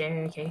little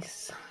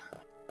staircase.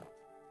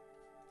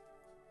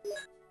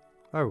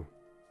 Oh.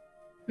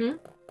 Hmm?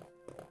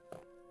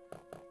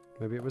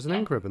 Maybe it was an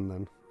ink ribbon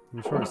then.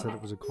 I'm sure it said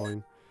it was a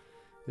coin.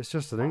 It's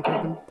just an ink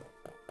ribbon.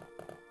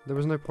 There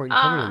was no point in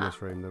coming in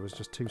this room. There was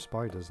just 2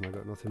 spiders and I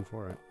got nothing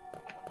for it.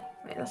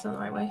 Wait, that's not the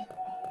right way.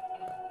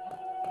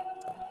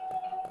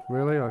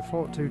 Really? I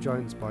fought 2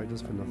 giant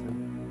spiders for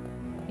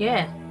nothing.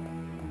 Yeah.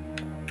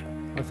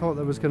 I thought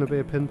there was going to be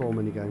a pinball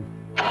minigame.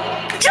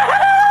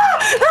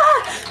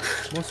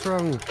 What's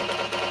wrong?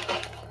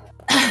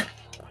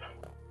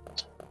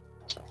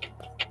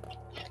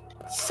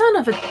 Son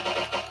of a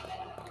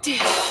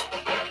dish.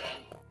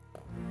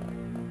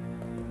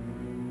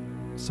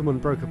 Someone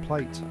broke a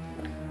plate.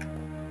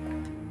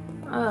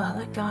 Oh,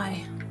 that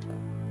guy.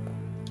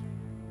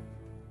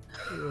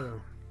 Yeah.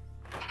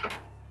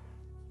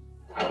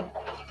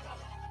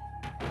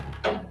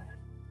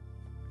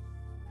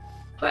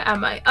 Where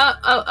am I?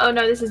 Oh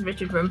no, this is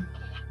Richard Room.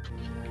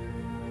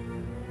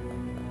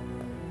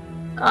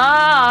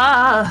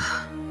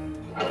 Ah!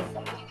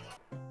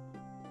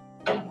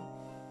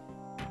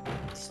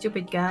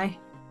 Stupid guy.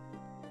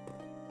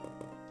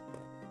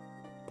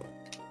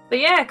 But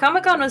yeah,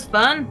 Comic-Con was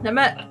fun. I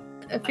met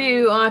a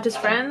few artist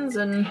friends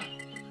and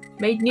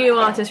made new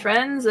artist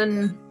friends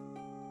and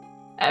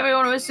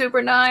everyone was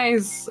super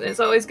nice. It's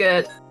always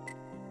good.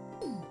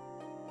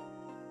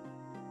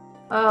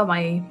 Oh,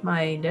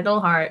 my little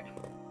heart.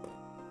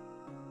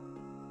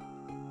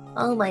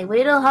 Oh, my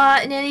little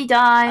heart nearly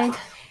died.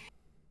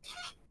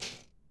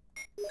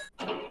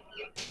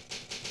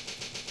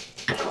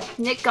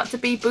 Nick got to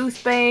be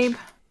Booth Babe.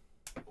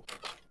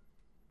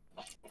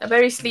 A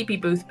very sleepy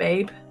Booth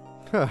Babe.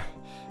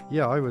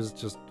 Yeah, I was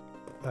just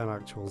an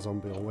actual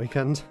zombie all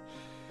weekend.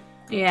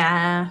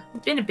 Yeah,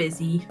 it's been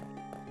busy.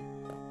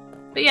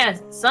 But yeah,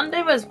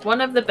 Sunday was one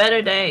of the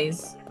better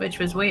days, which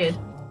was weird.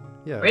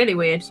 Yeah. Really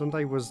weird.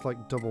 Sunday was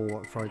like double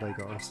what Friday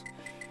got us.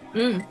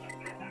 Mm.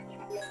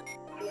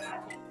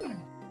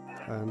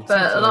 And But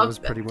Saturday a lot was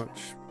pretty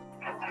much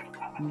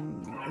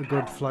a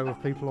good flow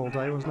of people all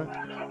day, wasn't it?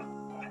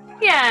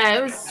 Yeah,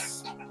 it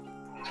was.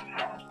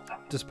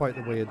 Despite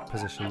the weird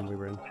position we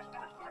were in.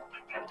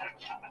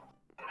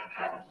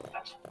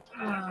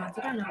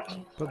 Did I not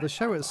do? But the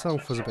show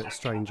itself was a bit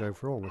strange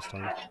overall this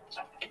time.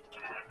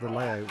 The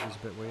layout was a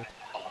bit weird.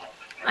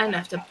 I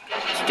left a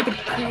stupid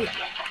crate.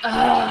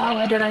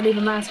 Why did I leave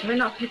a mask? Have I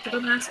not picked up a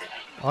mask?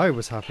 I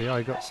was happy.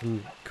 I got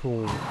some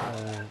cool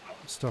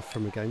stuff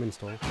from a gaming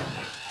store.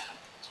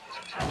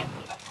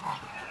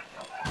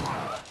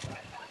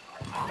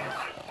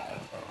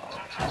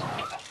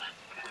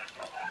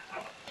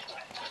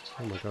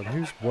 Oh my god,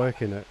 who's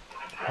working at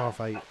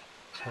 8:30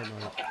 at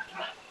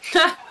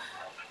night?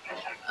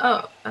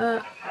 Oh,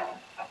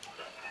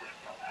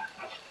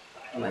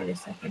 wait a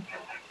second.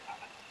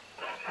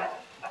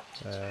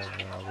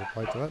 I'll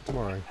reply to that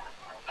tomorrow.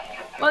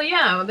 Well,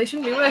 yeah, well, they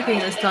shouldn't be working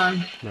this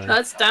time. No.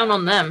 That's down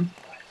on them.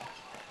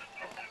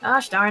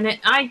 Gosh darn it.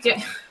 I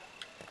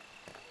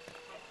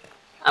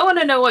want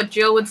to know what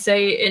Jill would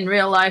say in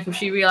real life if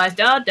she realized,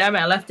 oh, damn it,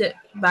 I left it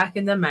back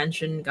in the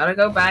mansion. Gotta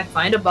go back,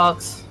 find a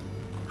box.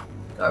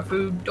 Go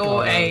through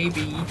door A,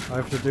 B. I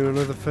have to do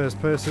another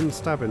first-person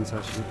stabbing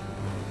session.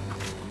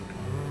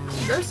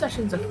 Those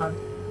sessions are fun.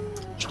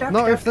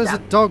 Not if there's a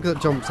dog that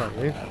jumps at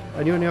you,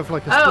 and you only have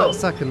like a split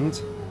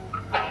second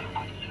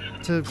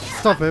to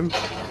stop him.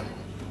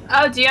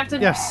 Oh, do you have to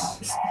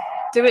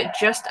do it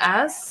just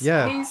as?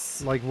 Yeah,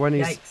 he's... like when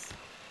he's Yikes.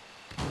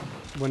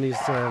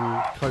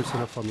 Close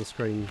enough on the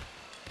screen.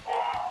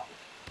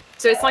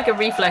 So it's like a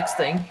reflex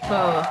thing.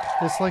 Oh.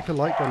 It's like a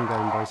light gun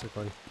game,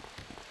 basically.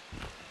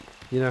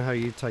 You know how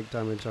you take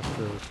damage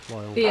after a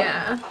while?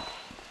 Yeah.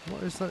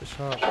 What is that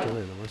shark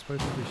doing? Am I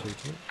supposed to be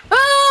shooting it?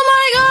 Oh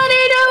my god,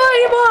 he don't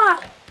anymore!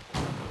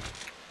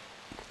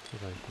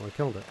 Okay, well, I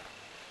killed it.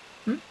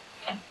 Hmm?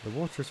 The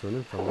water is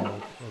running from the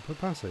upper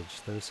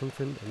passage. There's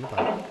something in the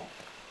back.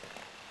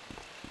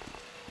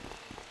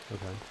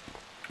 Okay.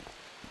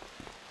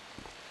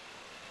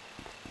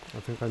 I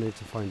think I need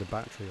to find a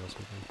battery or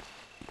something.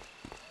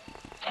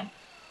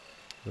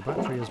 The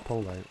battery is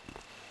pulled out.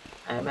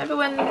 I remember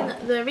when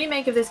the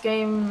remake of this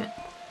came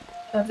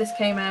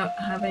out,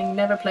 having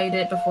never played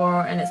it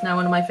before, and it's now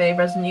one of my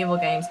favorite Resident Evil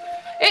games.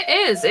 It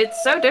is.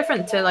 It's so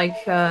different to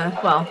like,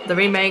 well, the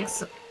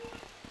remakes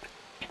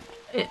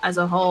as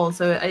a whole.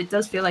 So it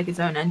does feel like its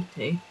own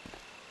entity.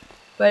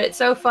 But it's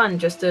so fun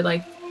just to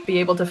like be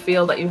able to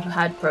feel that you've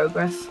had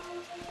progress.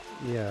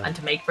 Yeah. And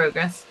to make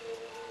progress.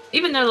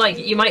 Even though like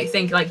you might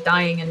think like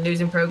dying and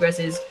losing progress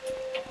is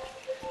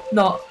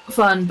not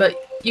fun, but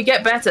you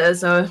get better,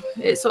 so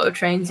it sort of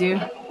trains you.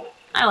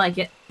 I like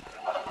it.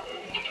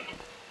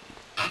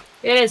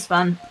 It is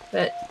fun,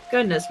 but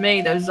goodness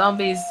me, those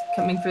zombies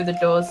coming through the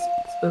doors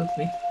spooked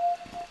me.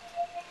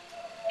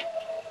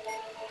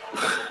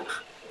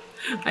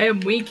 I am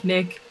weak,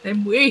 Nick.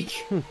 I'm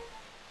weak.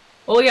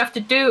 All you have to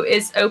do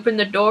is open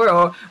the door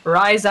or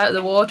rise out of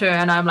the water,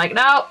 and I'm like,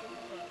 no,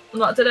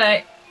 not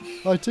today.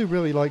 I do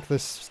really like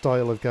this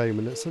style of game,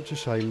 and it's such a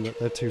shame that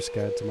they're too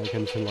scared to make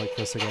anything like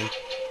this again.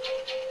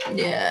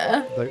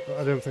 Yeah.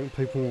 I don't think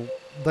people...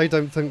 They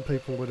don't think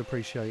people would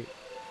appreciate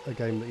a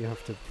game that you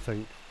have to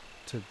think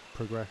to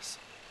progress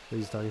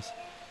these days.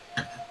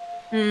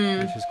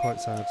 Which is quite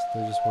sad.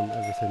 They just want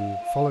everything...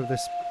 Follow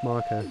this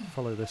marker,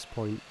 follow this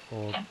point,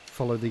 or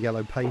follow the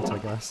yellow paint, I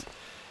guess.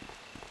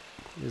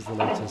 Is the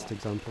latest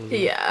example.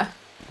 Yeah.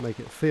 Make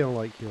it feel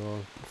like you're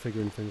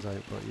figuring things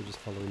out, but you're just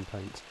following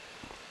paint.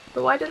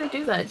 But why do they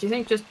do that? Do you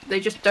think they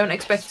just don't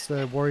expect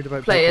they're worried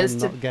about players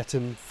people not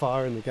getting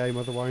far in the game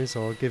otherwise,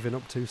 or giving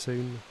up too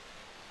soon?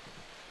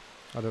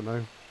 I don't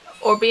know.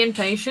 Or being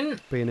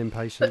patient? Being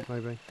impatient,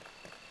 maybe.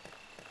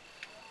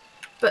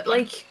 But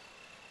like,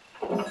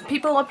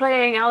 people are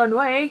playing Alan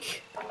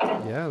Wake.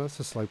 Yeah, that's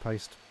a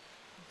slow-paced,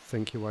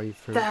 think your way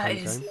through That the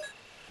is game.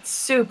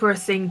 super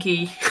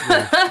thinky.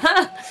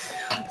 Yeah.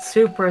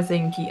 Super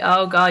thinky.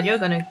 Oh god, you're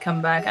gonna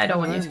come back. I don't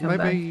want you to come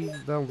back. Maybe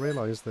they'll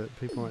realise that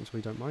people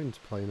actually don't mind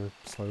playing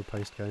a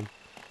slow-paced game.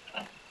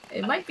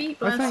 It might be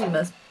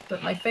blasphemous,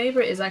 but my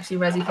favourite is actually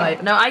Resi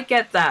 5. Now, I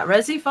get that.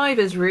 Resi 5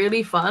 is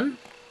really fun,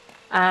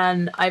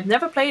 and I've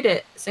never played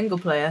it single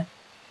player,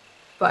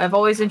 but I've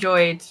always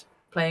enjoyed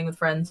playing with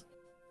friends.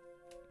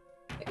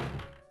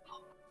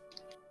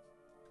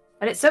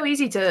 And it's so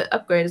easy to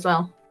upgrade as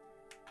well.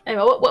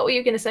 Anyway, what were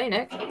you going to say,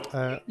 Nick?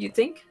 You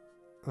think?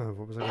 Oh,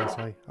 what was I going to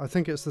say? I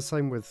think it's the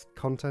same with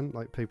content,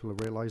 like people are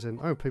realising,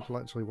 oh, people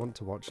actually want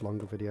to watch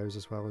longer videos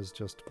as well as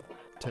just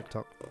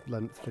TikTok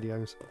length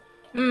videos.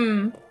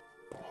 And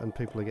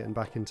people are getting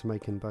back into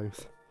making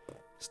both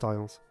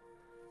styles.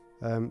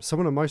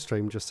 Someone on my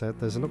stream just said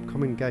there's an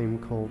upcoming game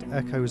called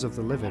Echoes of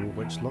the Living,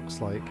 which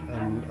looks like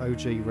an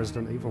OG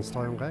Resident Evil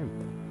style game.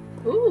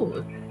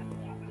 Ooh.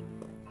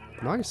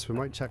 Nice, we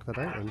might check that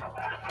out then.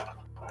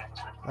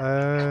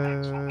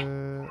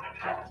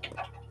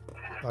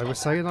 I was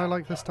saying I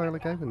like this style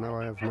of game, and now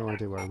I have no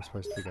idea where I'm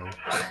supposed to be going.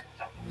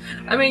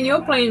 I mean,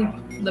 you're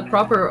playing the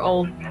proper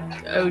old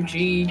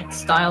OG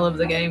style of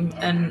the game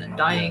and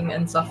dying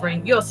and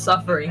suffering. You're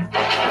suffering.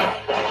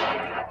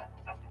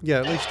 Yeah,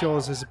 at least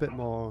yours is a bit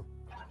more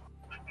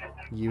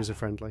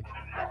user-friendly.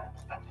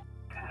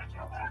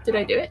 Did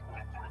I do it?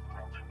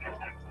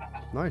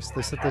 Nice,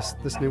 they said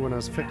this new one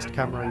has fixed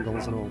camera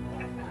angles and all.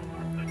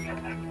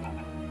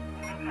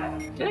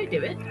 Did I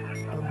do it?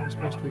 Oh, I'm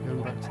supposed to be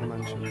going back to the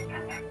mansion.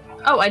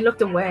 Oh, I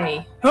looked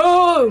away.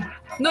 Oh!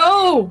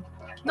 No!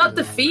 Not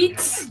the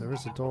feet! There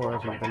is a door I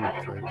haven't been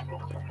through.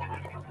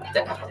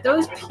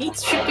 Those feet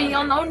should be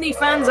on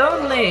OnlyFans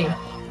only!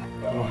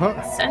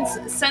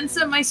 What?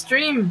 Censor my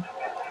stream!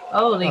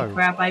 Holy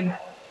crap, I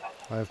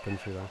have been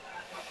through that.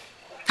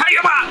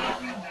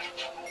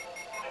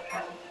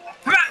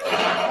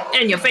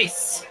 In your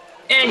face!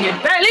 In your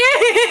belly!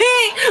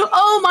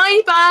 Oh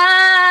my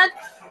bad!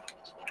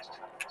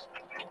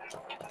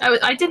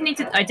 I didn't need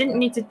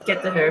to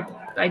get the herb.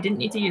 I didn't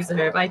need to use the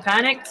herb. I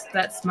panicked.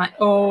 That's my...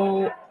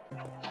 Oh.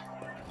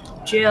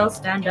 Jill,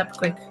 stand up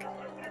quick.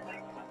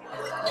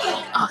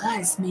 Oh,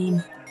 that is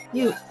mean.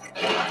 You...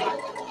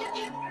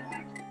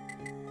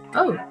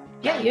 Oh,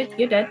 yeah,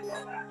 you're dead.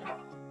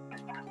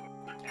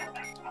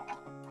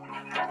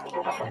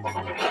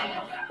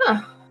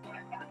 Huh.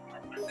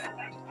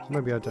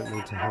 Maybe I don't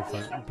need to have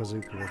that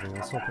bazooka with me.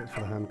 I'll swap it for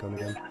the handgun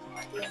again.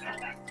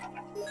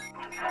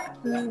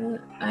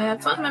 I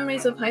have fond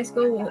memories of high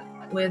school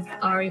with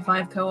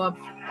RE5 co-op,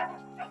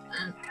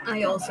 and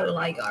I also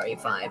like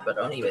RE5, but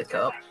only with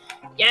co-op.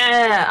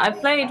 Yeah, I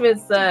played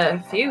with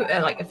a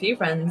few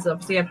friends.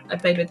 Obviously, I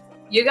played with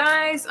you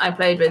guys. I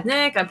played with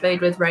Nick. I played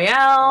with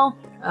Rael.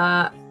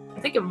 I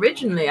think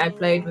originally I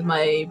played with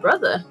my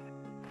brother.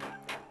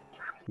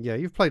 Yeah,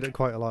 you've played it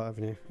quite a lot,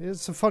 haven't you?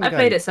 It's a fun game. I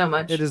played it so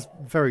much. It is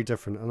very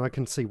different, and I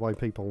can see why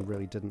people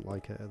really didn't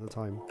like it at the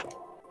time,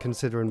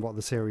 considering what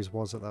the series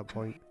was at that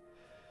point.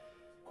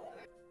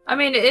 I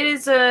mean, it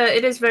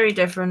is very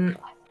different.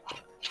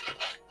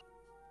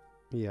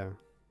 Yeah.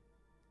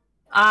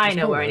 I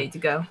know where I need to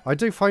go. I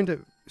do find it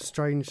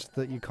strange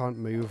that you can't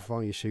move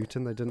while you're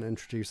shooting. They didn't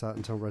introduce that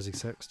until Resi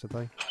 6, did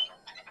they?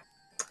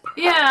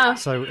 Yeah.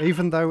 So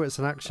even though it's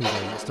an action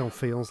game, it still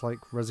feels like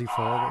Resi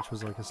 4, which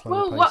was like a slower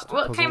Well, paced what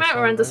puzzle came out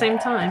style around the game. same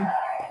time?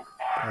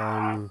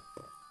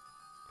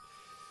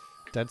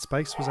 Dead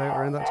Space was out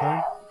around that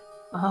time,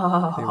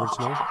 Oh. the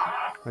original,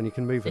 and you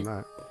can move in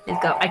that.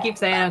 I keep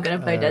saying I'm gonna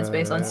play Dead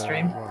Space on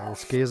stream. What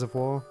else? Gears of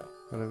War.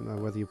 I don't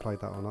know whether you played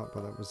that or not,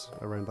 but that was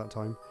around that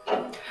time.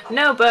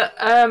 No, but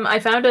I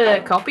found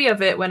a copy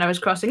of it when I was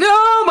crossing.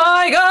 Oh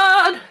my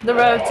God! The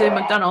road to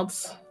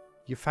McDonald's.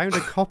 You found a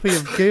copy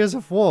of Gears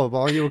of War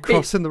while you were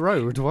crossing the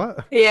road.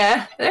 What?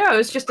 Yeah, there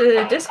was just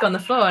a disc on the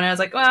floor, and I was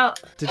like, well,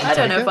 Did you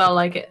don't know take if it? I'll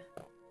like it.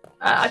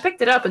 I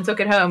picked it up and took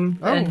it home.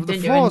 Oh, and the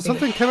didn't do floor! anything.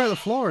 Something came out of the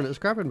floor and it's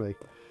grabbing me.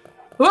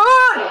 What?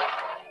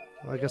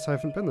 I guess I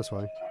haven't been this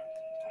way.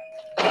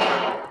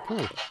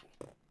 Cool.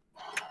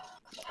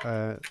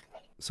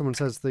 Someone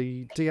says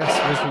the DS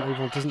Resident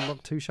Evil doesn't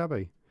look too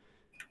shabby.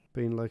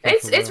 Being like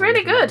It's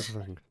really good.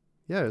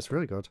 Yeah, it's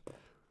really good.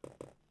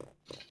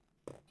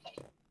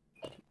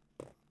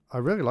 I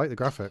really like the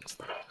graphics.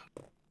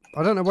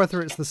 I don't know whether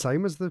it's the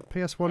same as the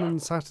PS1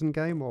 and Saturn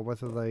game or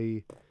whether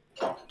they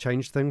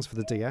changed things for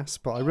the DS,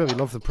 but I really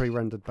love the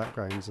pre-rendered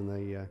backgrounds and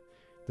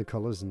the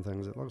colours and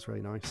things. It looks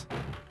really nice.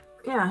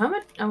 Yeah,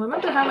 I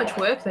remember how much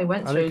work they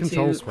went And through it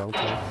controls well too.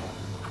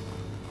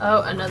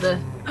 Oh, another.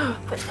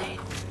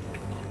 Potato.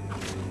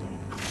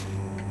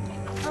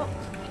 Oh.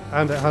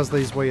 And it has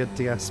these weird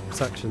DS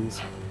sections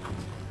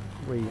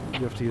where you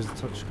have to use the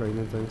touchscreen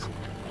and things.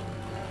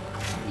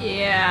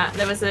 Yeah,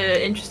 there was an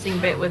interesting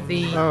bit with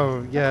the.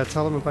 Oh, yeah,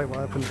 tell them about what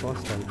happened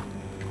last time.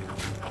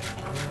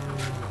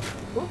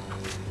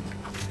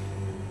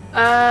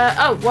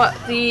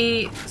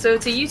 So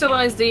to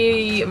utilize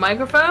the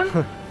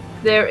microphone,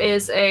 there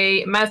is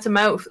a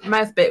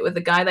mouth bit with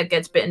the guy that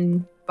gets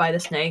bitten by the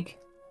snake.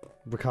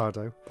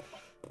 Ricardo.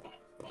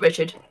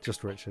 Richard.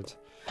 Just Richard.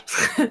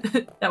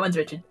 That one's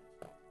Richard.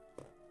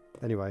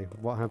 Anyway,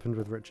 what happened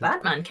with Richard?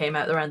 Batman came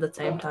out around the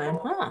same time.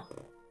 Huh.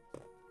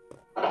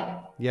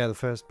 Yeah, the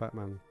first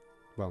Batman.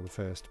 Well, the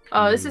first.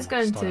 Oh, this is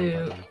going style to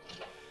Batman.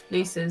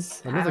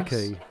 Lisa's Another house.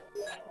 key.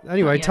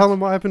 Anyway, yes. tell them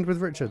what happened with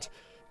Richard.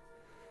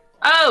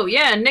 Oh,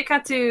 yeah, Nick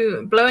had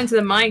to blow into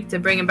the mic to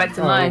bring him back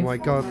to life. Oh my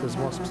god, there's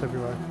wasps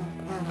everywhere.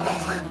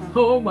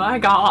 Oh my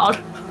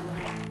god.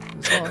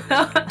 It's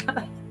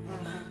hot.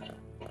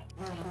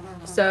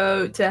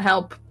 So, to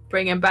help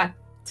bring him back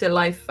to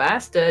life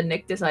faster,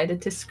 Nick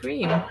decided to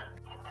scream.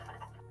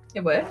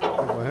 It worked. It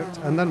worked.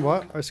 And then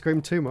what? I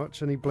screamed too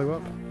much and he blew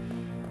up.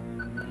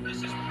 This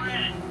is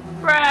Brad.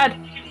 Brad!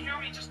 You can hear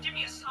me, just give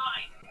me a sign.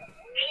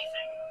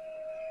 Anything.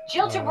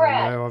 Jill to Oh,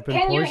 Brad. no, I've been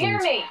Can you hear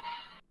poisoned. me?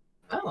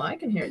 Oh, I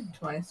can hear it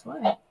twice.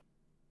 Why?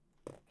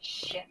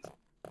 Shit.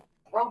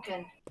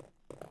 Broken.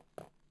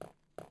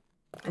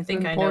 I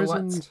think Been I know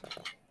poisoned. what's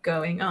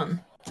going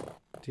on.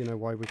 Do you know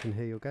why we can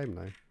hear your game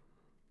now?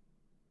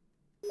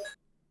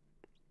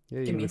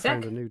 Yeah, Give me you a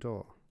found sec. a new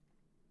door.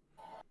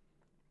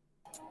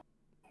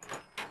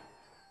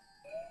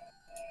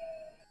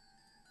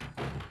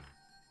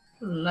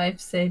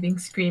 Life-saving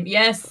scream.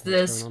 Yes, the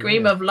going on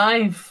scream here? of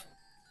life.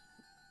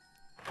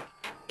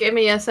 Give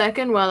me a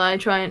second while I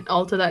try and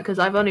alter that, because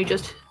I've only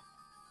just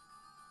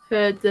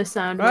heard the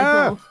sound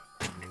myself.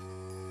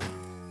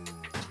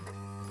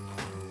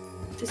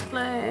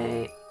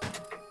 Display.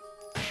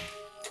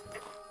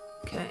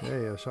 Okay.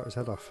 Yeah, shot his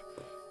head off.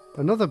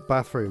 Another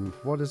bathroom.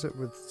 What is it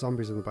with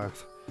zombies in the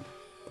bath?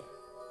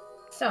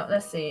 So,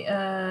 let's see.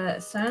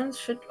 Sounds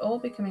should all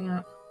be coming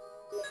out.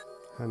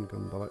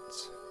 Handgun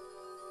bullets.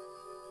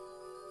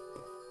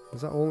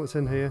 Is that all that's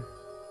in here?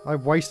 I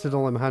wasted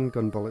all them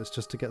handgun bullets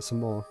just to get some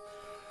more.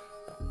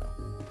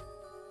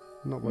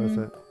 Not worth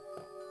it.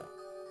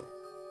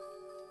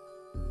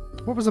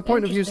 What was the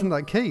point of using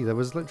that key? There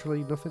was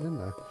literally nothing in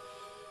there.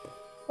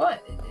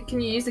 What? Can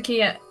you use the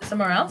key at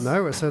somewhere else?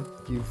 No, it said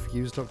you've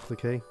used up the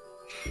key.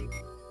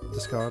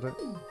 Discard it.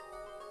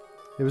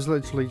 It was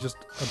literally just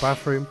a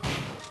bathroom.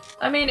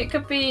 I mean, it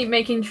could be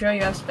making sure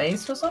you have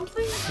space for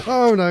something.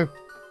 Oh no!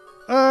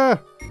 Ah!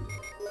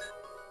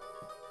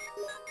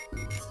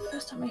 It's the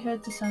first time I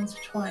heard the sounds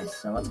twice,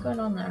 so what's going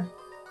on there?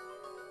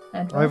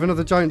 I have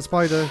another giant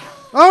spider.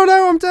 Oh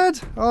no, I'm dead!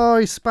 Oh,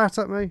 he spat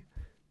at me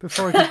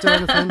before I could do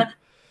anything.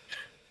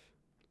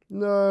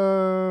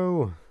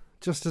 No!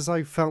 Just as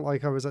I felt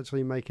like I was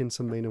actually making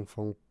some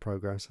meaningful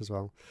progress as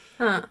well.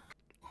 Huh.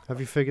 Have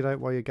you figured out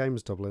why your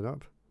game's doubling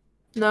up?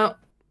 No.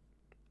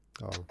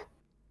 Oh.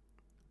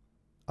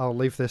 I'll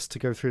leave this to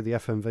go through the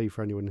FMV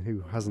for anyone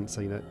who hasn't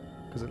seen it,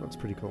 because it looks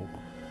pretty cool.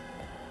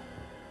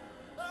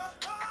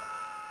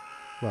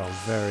 Well,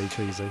 very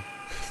cheesy.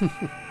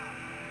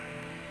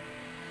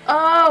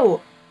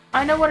 Oh!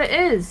 I know what it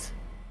is!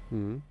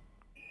 Hmm.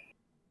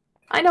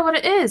 I know what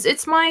it is.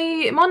 It's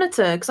my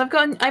monitor, because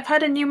I've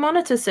had a new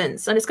monitor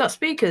since, and it's got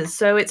speakers,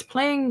 so it's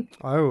playing.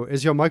 Oh,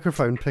 is your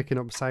microphone picking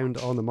up sound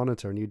on the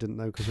monitor and you didn't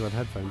know because you had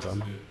headphones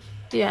on?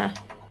 Yeah.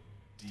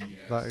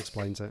 That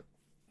explains it.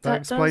 That That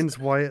explains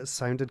why it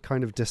sounded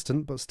kind of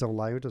distant but still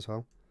loud as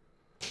well.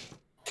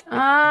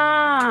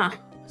 Ah.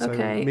 So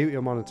Okay. mute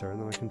your monitor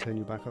and then I can turn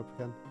you back up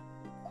again.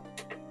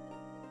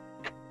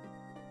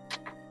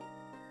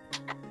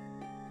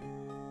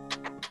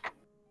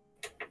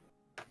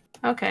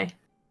 Okay.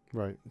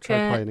 Right,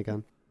 try playing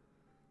again.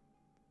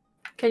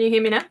 Can you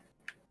hear me now?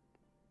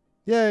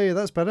 Yay,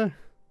 that's better.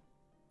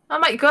 Oh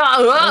my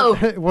god!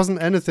 Whoa! It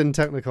wasn't anything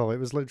technical. It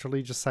was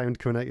literally just sound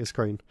coming out your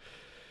screen.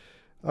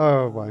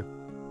 Oh, wow.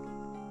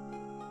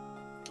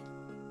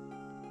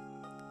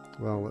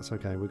 Well, that's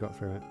okay. We got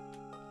through it.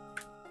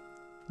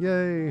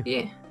 Yay!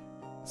 Yeah.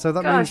 So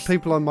that means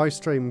people on my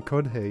stream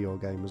could hear your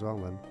game as well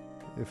then,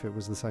 if it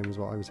was the same as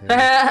what I was hearing.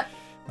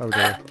 Oh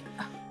dear.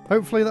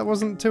 Hopefully that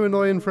wasn't too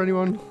annoying for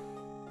anyone.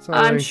 Sorry.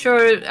 I'm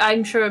sure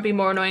it'd be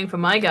more annoying for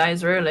my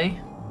guys, really.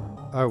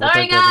 Oh, well,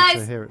 Sorry, they'd be able to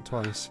guys! hear it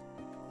twice.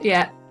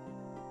 Yeah.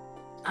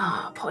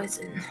 Ah,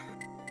 poison.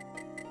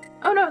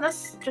 Oh no,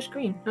 that's just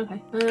green.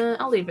 Okay.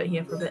 I'll leave it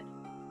here for a bit.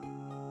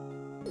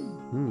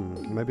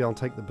 Maybe I'll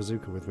take the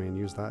bazooka with me and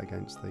use that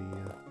against the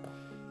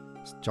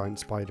giant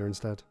spider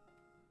instead.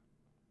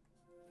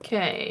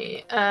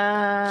 Okay.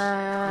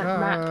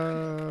 Map.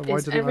 Why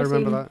didn't I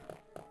remember that?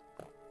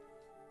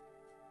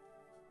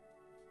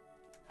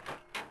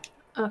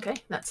 Okay,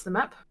 that's the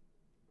map.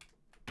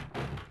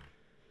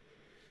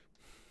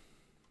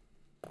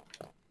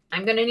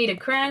 I'm gonna need a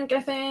crank,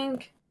 I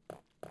think.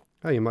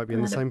 Oh, you might be in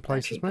the And a same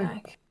place as battery me.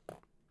 pack.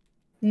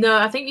 No,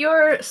 I think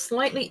you're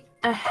slightly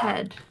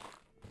ahead.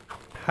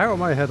 How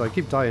am I ahead? I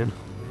keep dying.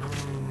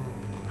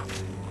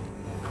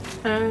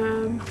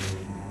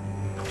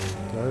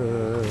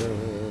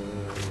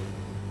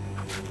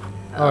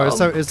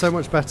 Oh, it's so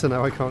much better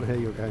now. I can't hear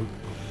your game.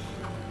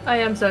 I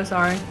am so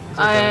sorry. Okay.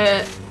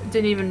 I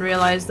didn't even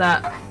realize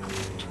that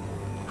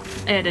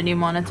I had a new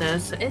monitor.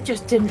 So it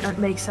just didn't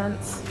make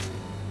sense.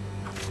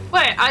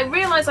 Wait, I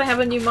realized I have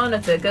a new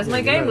monitor because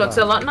my game looks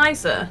a lot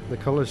nicer. The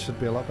colours should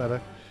be a lot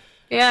better.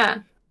 Yeah.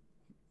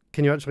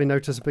 Can you actually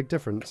notice a big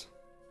difference?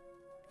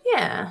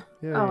 Yeah.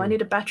 Yeah. Oh, I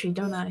need a battery,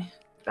 don't I?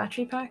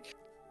 Battery pack?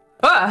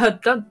 Oh,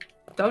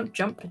 don't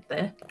jump it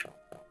there.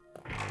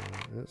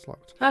 It's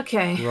locked.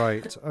 Okay.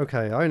 Right.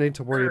 Okay. I need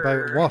to worry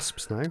about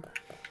wasps now.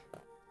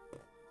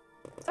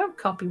 Don't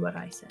copy what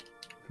I said.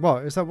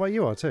 What? Is that what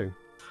you are too?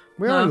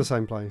 We are in the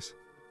same place.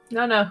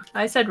 No.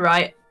 I said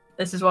right.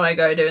 This is what I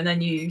gotta do, and then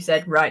you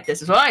said right.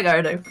 This is what I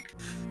gotta do.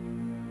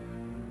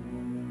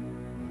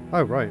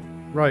 Oh right.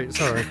 Right.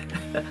 Sorry.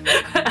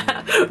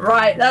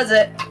 Right. That's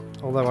it.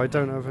 Although I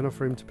don't have enough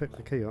room to pick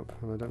the key up,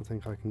 and I don't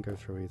think I can go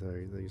through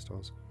either of these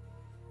doors.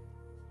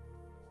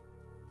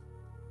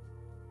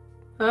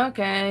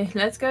 Okay,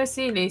 let's go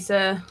see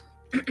Lisa.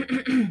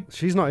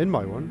 She's not in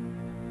my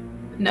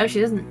one. No, she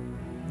isn't.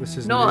 This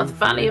is North, new for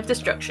Valley me. of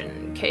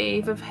Destruction.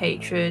 Cave of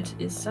Hatred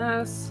is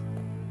south.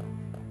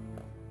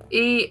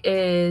 E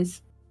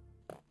is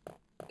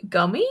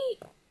Gummy?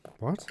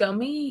 What?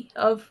 Gummy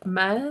of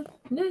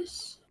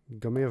Madness?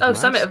 Gummy of Oh,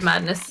 Mast? Summit of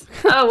Madness.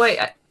 Oh, wait.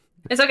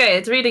 It's okay,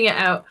 it's reading it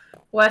out.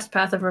 West,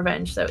 Path of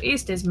Revenge. So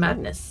east is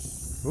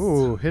Madness.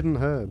 Ooh, hidden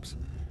herbs.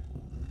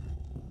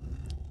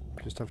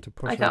 Just have to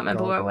push. I can't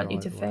remember where I want you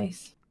to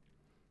face.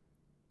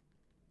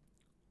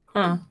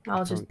 Huh,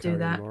 I'll just do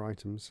that. More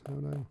items. Oh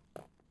no.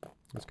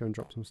 Let's go and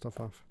drop some stuff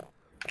off.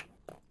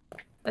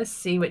 Let's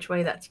see which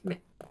way that's...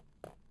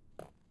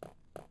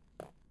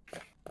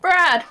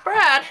 Brad!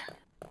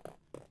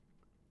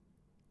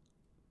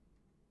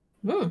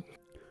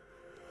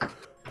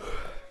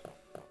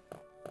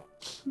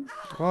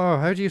 Oh,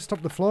 how do you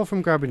stop the floor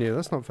from grabbing you?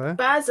 That's not fair.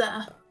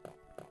 Baza!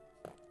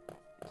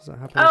 Does that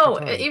happen Oh,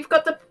 every time? you've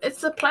got the...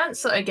 It's the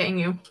plants that are getting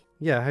you.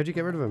 Yeah, how do you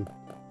get rid of them?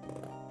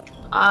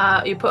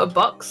 You put a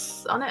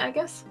box on it, I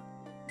guess?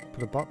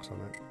 Put a box on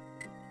it.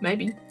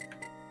 Maybe.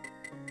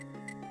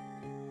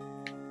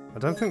 I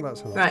don't think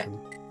that's an Right. option.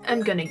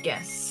 I'm gonna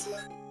guess.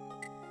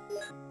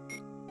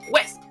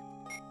 West!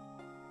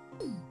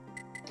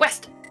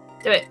 West!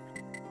 Do it.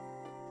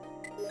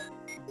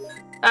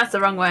 That's the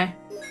wrong way.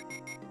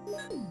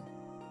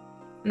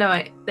 No,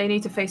 wait. They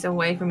need to face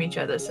away from each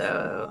other,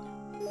 so...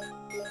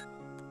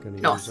 Gonna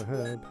North. use a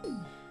herb.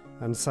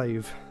 And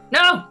save.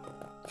 No!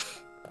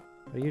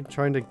 Are you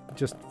trying to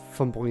just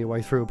fumble your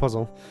way through a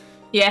puzzle?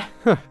 Yeah.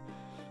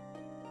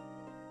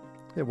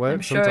 It works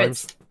I'm sure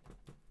sometimes. it's...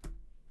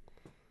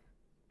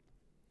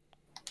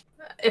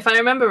 If I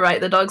remember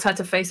right, the dogs had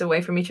to face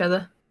away from each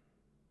other.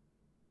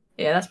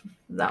 Yeah, that's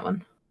that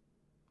one.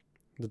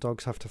 The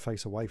dogs have to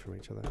face away from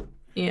each other.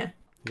 Yeah.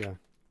 Yeah.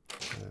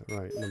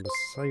 Right,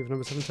 save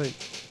number 17.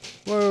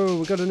 Whoa,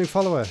 we got a new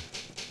follower.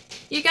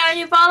 You got a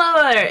new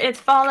follower! It's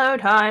follow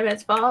time,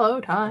 it's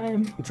follow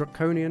time.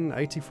 Draconian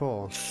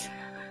 84.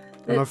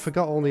 And I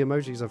forgot all the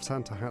emojis of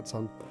Santa hats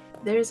on.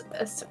 There's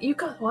a... You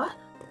got what?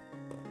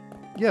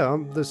 Yeah,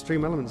 the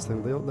Stream Elements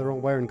thing. They're all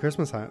wearing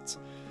Christmas hats.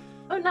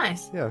 Oh,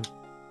 nice. Yeah,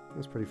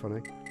 that's pretty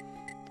funny.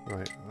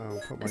 Right, I'll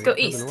put my Let's go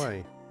ribbon east.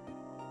 away.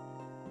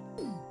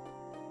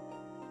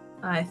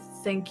 I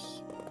think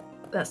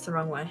that's the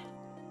wrong way.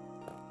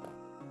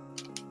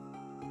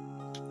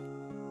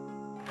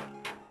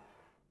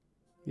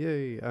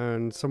 Yay,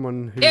 and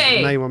someone whose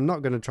Yay! name I'm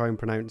not going to try and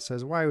pronounce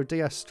says, wow,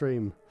 DS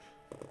stream.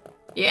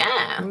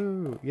 Yeah.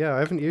 Ooh, yeah, I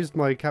haven't used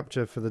my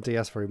capture for the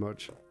DS very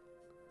much.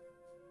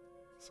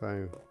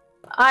 So,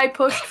 I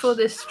pushed for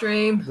this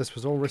stream. This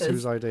was all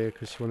Rissu's idea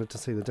because she wanted to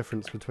see the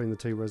difference between the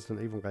two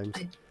Resident Evil games.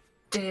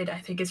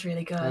 I think it's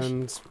really good.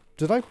 And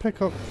did I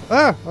pick up...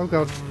 Ah! Oh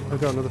god, I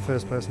got another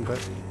first person bit.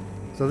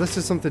 So this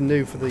is something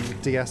new for the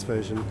DS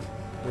version.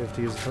 We have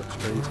to use a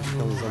touchscreen to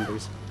kill the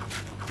zombies.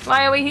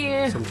 Why are we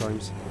here?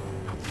 Sometimes.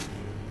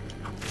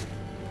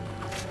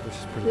 Which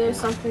is pretty There's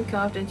cool. something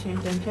carved into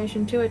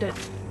indentation to it.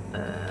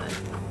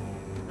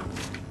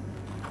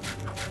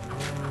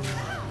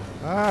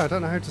 Ah, I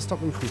don't know how to stop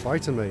them from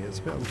biting me. It's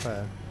a bit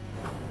unfair.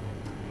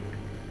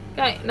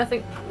 Okay,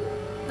 nothing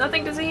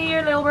to see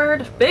here, little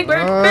bird. Big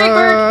bird, big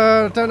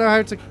bird! I don't know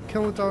how to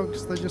kill the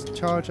dogs. They just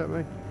charge at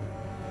me.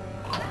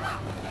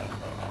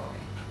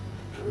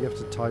 You have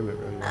to time it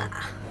really well.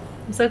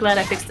 I'm so glad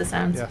I fixed the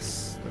sounds.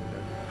 Yes. There we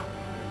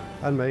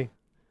go. And me.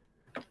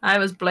 I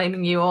was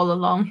blaming you all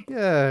along.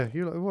 Yeah,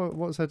 you like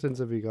what settings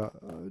have you got?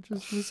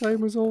 Just the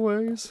same as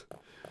always.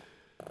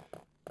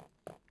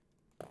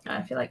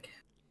 I feel like...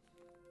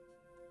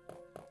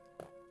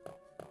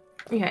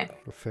 Okay.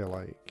 I feel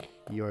like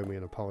you owe me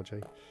an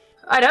apology.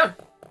 I don't.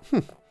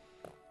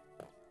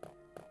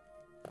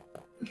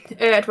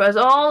 It was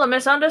all a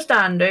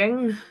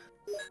misunderstanding.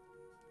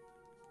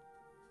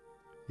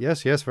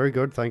 Yes, yes, very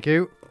good, thank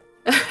you.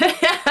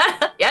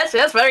 Yes,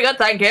 very good,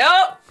 thank you.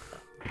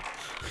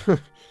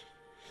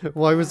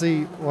 Why was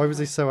he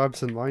so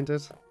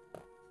absent-minded?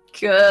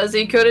 Because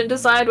he couldn't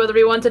decide whether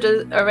he wanted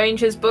to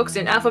arrange his books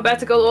in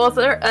alphabetical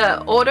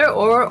order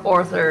or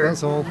author.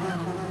 That's all.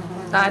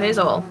 That is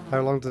all. How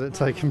long did it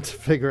take him to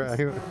figure it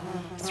out?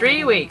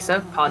 3 weeks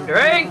of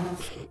pondering.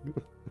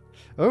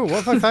 Oh,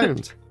 what have I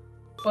found?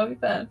 What have you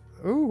found?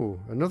 Oh,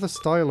 another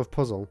style of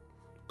puzzle.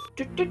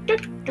 How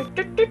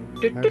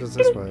does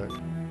this work?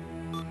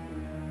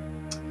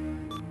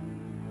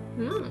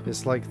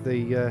 It's like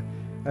the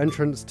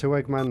entrance to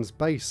Eggman's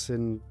base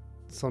in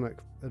Sonic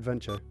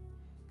Adventure.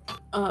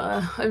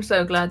 I'm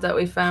so glad that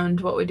we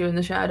found what we do in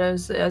the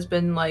shadows. It has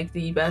been like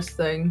the best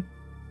thing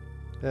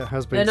It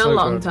has been in so a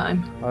long good.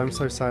 time. I'm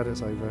so sad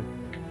it's over.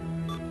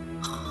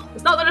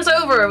 It's not that it's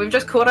over, we've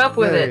just caught up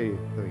with Yay.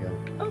 it. There we go.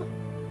 Oh.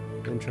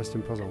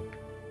 Interesting puzzle.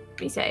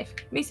 Me save.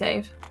 Me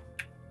save.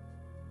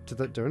 Did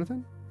that do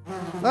anything?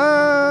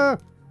 Ah!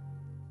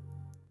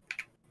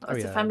 Oh,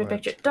 it's yeah, a family it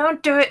worked. picture.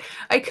 Don't do it!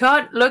 I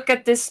can't look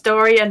at this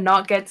story and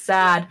not get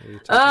sad. You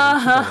took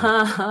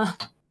it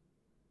today.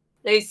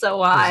 Lisa,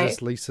 why? Is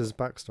this Lisa's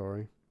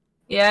backstory?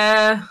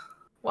 Yeah.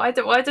 Why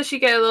does she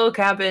get a little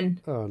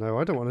cabin? Oh no,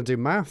 I don't want to do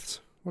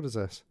maths. What is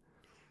this?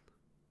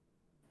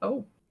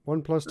 Oh.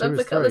 1 plus 2 Love is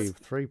the 3. colours.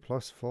 3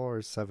 plus 4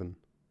 is 7.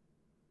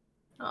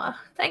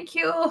 Thank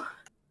you.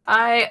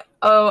 I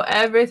owe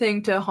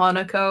everything to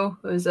Hanako,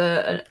 who's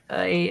a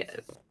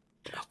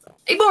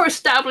more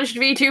established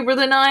VTuber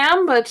than I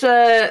am, but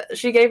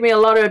she gave me a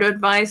lot of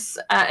advice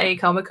at a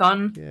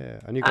Comic-Con. Yeah,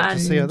 and you got to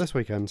see her this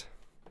weekend.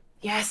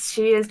 Yes,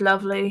 she is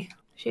lovely.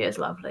 She is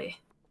lovely.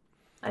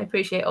 I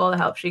appreciate all the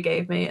help she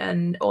gave me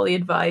and all the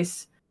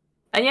advice.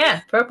 And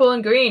yeah, purple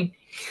and green.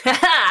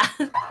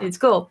 It's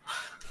cool.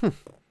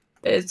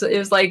 It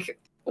was like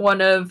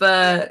one of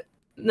it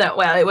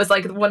was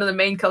like one of the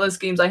main color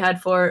schemes I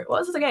had for what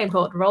was the game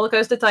called? Roller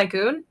Coaster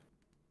Tycoon.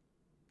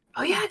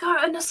 Oh yeah, I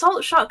got an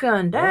assault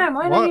shotgun. Damn,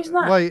 why didn't I use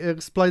that? Wait,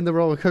 explain the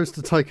Roller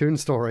Coaster Tycoon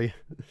story.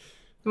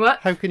 What?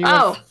 How can you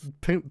have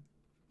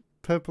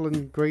purple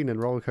and green in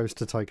Roller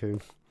Coaster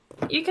Tycoon?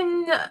 You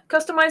can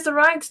customize the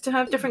rides to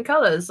have different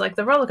colors, like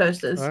the roller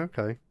coasters.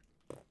 Okay.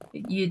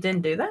 You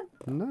didn't do that?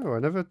 No, I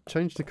never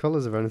changed the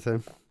colours of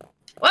anything.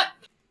 What?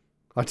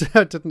 I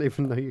didn't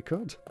even know you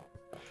could.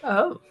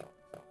 Oh.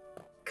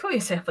 Call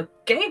yourself a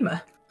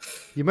gamer.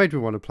 You made me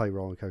want to play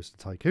Roller Coaster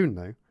Tycoon,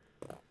 though.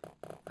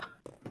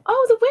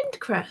 Oh, the Wind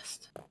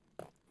Crest.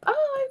 Oh,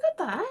 I got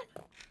that.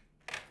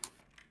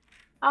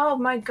 Oh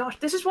my gosh,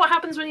 this is what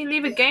happens when you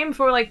leave a game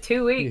for like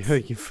 2 weeks.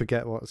 You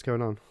forget what's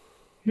going on.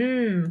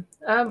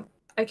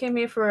 I came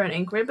here for an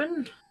ink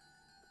ribbon.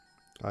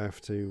 I have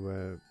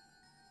to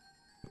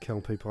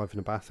kill people having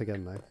a bath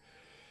again now.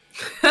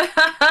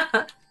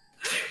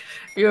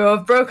 You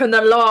have broken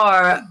the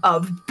law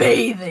of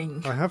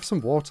bathing. I have some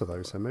water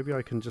though, so maybe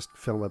I can just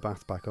fill the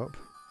bath back up.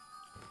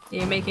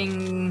 You're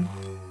making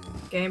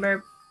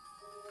gamer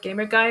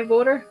guy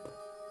water?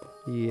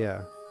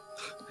 Yeah.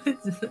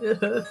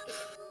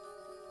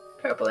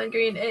 Purple and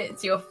green,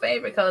 it's your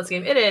favorite color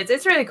scheme. It is.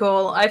 It's really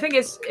cool. I think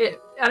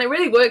and it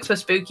really works for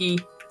spooky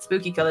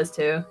colors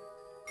too.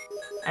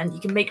 And you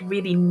can make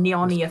really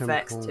neon-y This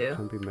effects chemical too.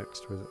 can be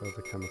mixed with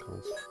other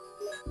chemicals.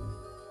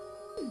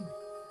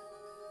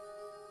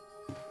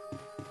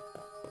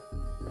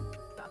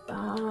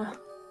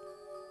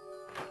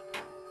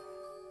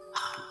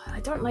 I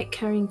don't like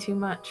carrying too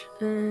much.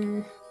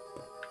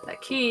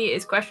 That key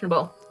is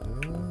questionable.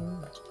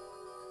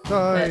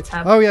 Die. Let's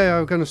have- Oh yeah,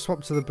 I'm going to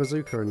swap to the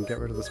bazooka and get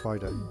rid of the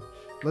spider.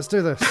 Let's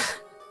do this.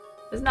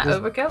 Isn't that This-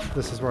 overkill?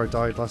 This is where I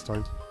died last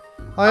time.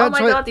 Oh my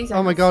god, these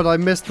Oh my ants. god, I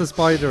missed the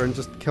spider and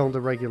just killed a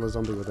regular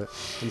zombie with it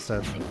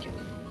instead.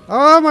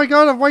 Oh my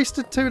god, I've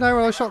wasted 2 now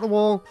and I shot the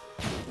wall.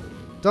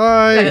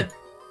 Die!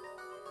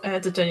 I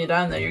had to turn you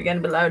down there. You're getting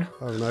a bit loud.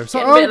 Oh no!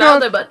 Getting a bit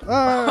louder,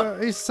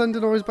 but He's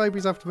sending all his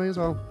babies after me as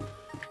well.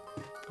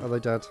 Are they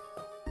dead?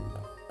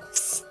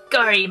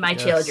 Scurry, my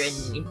children.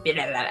 Blah, blah,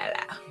 blah,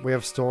 blah. We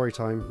have story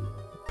time.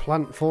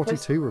 Plant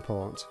 42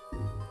 report.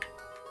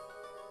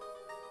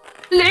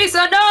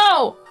 Lisa,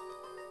 no!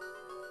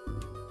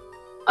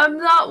 I'm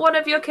not one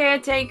of your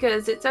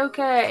caretakers. It's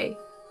okay.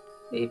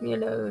 Leave me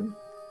alone.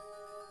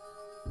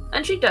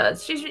 And she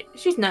does.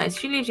 She's nice.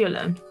 She leaves you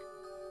alone.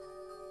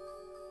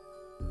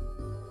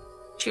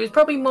 She was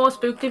probably more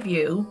spooked of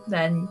you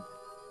than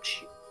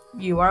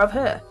you are of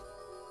her.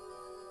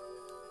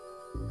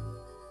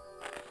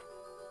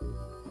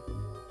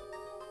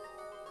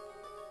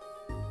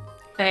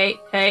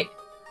 Hey.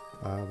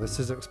 This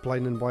is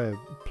explaining why a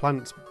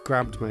plant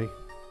grabbed me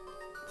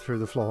through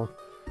the floor.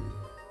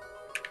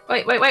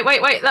 Wait.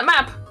 That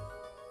map.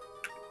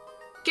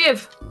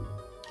 Give.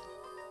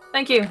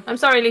 Thank you. I'm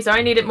sorry, Lisa.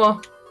 I need it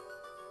more.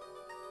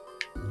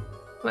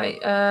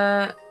 Wait,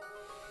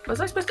 was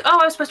I supposed to... Oh,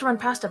 I was supposed to run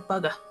past a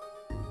bugger.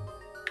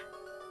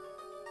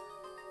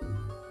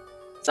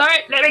 Sorry,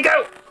 let me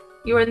go!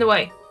 You were in the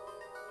way.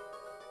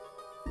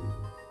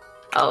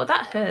 Oh,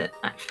 that hurt,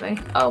 actually.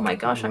 Oh my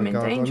gosh, I'm in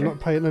danger. I'm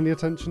not paying any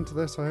attention to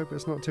this. I hope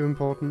it's not too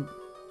important.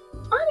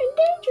 I'm in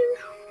danger.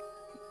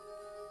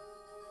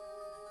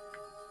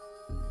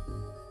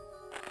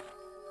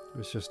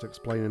 It's just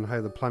explaining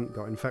how the plant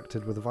got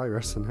infected with a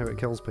virus and how it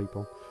kills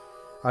people.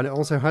 And it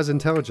also has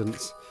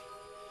intelligence.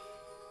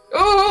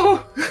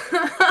 Oh!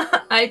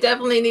 I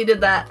definitely needed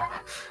that.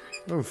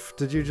 Oof,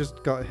 did you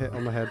just got hit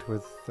on the head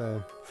with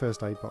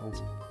first aid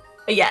bottles?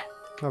 Yeah.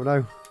 Oh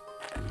no.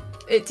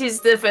 It is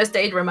the first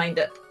aid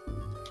reminder.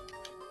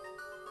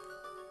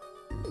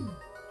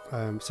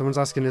 Someone's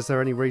asking, is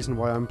there any reason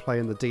why I'm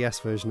playing the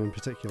DS version in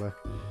particular?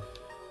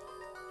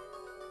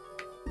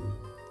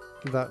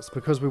 That's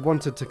because we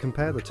wanted to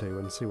compare the two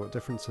and see what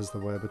differences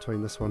there were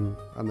between this one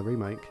and the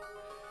remake.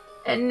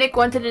 And Nick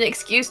wanted an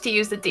excuse to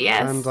use the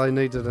DS. And I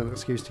needed an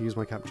excuse to use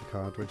my capture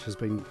card, which has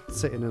been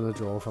sitting in a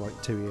drawer for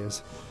like 2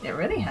 years. It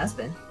really has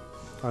been.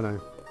 I know.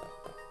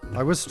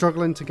 I was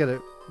struggling to get it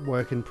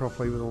working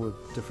properly with all the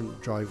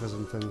different drivers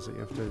and things that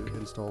you have to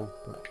install.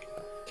 But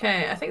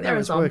okay, I think there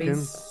are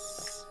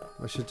zombies.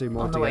 I should do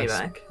more on the way DS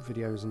back.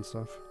 videos and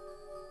stuff.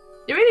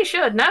 You really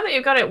should, now that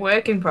you've got it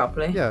working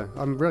properly. Yeah,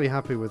 I'm really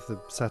happy with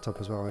the setup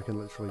as well. I can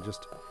literally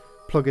just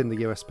plug in the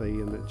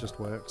USB and it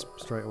just works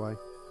straight away.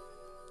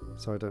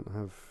 So I don't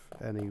have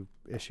any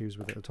issues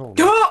with it at all.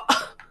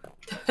 Oh,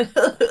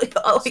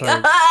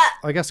 So,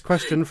 I guess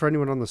question for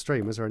anyone on the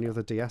stream, is there any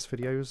other DS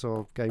videos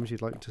or games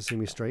you'd like to see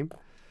me stream?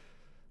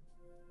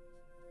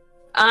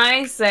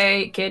 I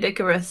say Kid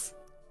Icarus.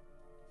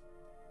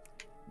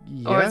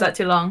 Yeah. Or is that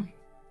too long?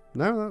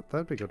 No,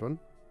 that'd be a good one.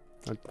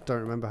 I don't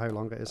remember how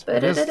long it is.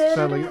 It is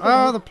fairly...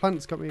 Oh, the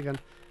plant's got me again.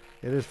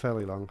 It is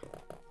fairly long.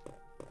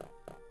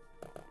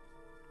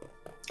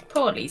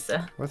 Poor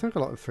Lisa. Well, I think a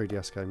lot of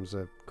 3DS games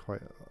are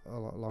quite a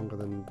lot longer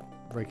than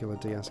regular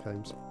DS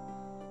games.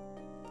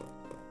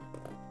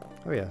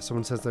 Oh yeah,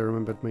 someone says they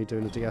remembered me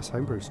doing a DS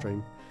homebrew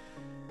stream.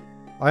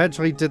 I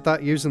actually did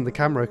that using the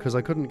camera because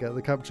I couldn't get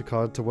the capture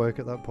card to work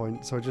at that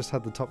point, so I just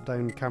had the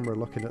top-down camera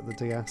looking at the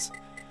DS.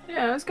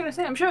 Yeah, I was going to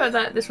say, I'm sure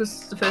that this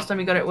was the first time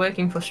you got it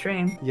working for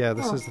stream. Yeah,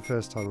 this is the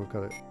first time I've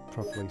got it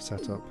properly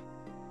set up.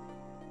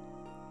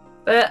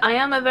 But I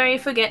am a very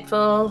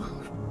forgetful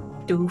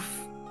doof.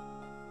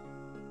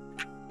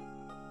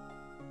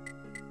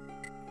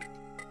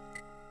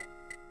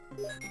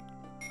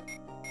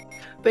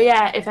 But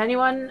yeah, if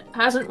anyone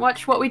hasn't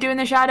watched What We Do in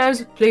the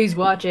Shadows, please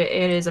watch it.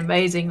 It is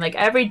amazing. Like,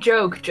 every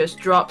joke just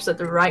drops at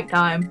the right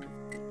time.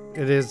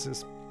 It is.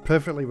 It's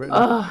perfectly written.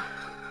 Oh.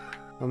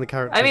 And the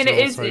characters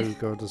are also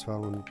good as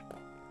well, and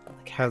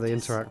how they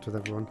interact with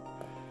everyone.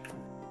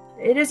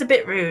 It is a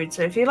bit rude,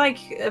 so if you like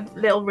a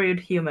little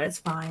rude humour, it's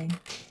fine.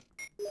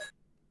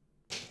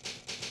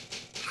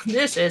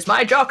 This is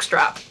my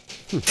jockstrap.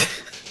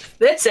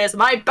 This is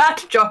my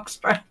bat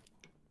jockstrap.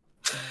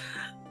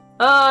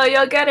 Oh,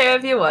 you'll get it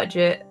if you watch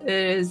it.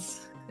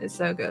 It's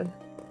so good.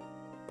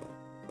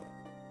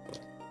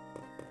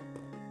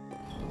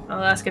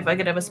 I'll ask if I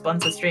could have a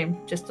sponsor stream,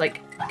 just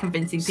like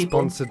convincing people.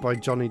 Sponsored by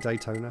Johnny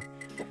Daytona.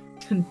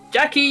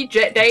 Jackie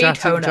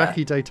Daytona.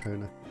 Jackie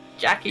Daytona.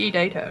 Jackie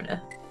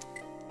Daytona.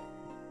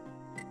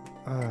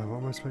 What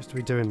am I supposed to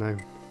be doing now?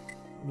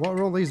 What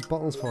are all these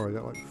bottles for? I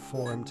got like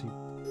 4 empty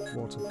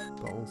water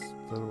bottles.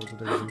 Don't know what to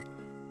do with them.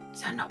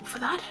 Is that not for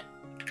that?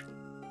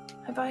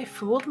 Have I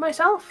fooled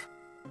myself?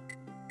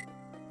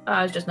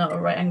 It's just not a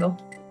right angle.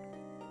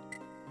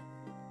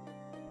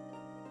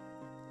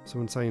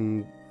 Someone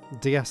saying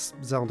DS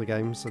Zelda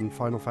games and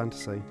Final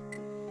Fantasy.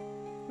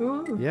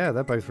 Ooh. Yeah,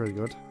 they're both really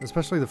good.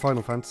 Especially the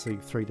Final Fantasy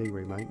 3D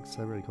remakes.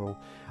 They're really cool.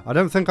 I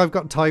don't think I've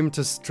got time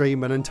to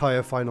stream an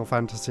entire Final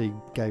Fantasy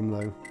game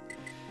though.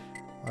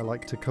 I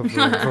like to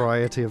cover a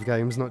variety of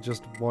games, not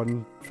just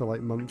one for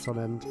like months on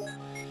end.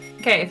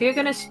 Okay, if you're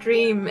gonna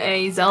stream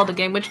a Zelda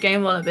game, which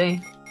game will it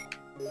be?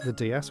 The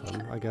DS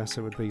one, I guess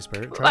it would be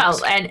Spirit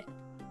Tracks. Well,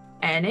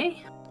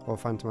 any? Or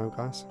Phantom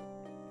Hourglass.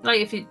 Like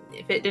if it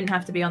didn't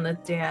have to be on the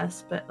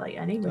DS, but like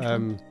any which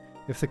one.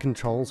 If the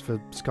controls for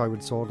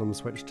Skyward Sword on the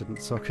Switch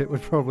didn't suck, it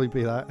would probably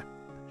be that.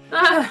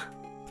 Ah,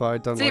 But I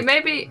don't see, like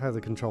maybe how the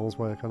controls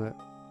work on it.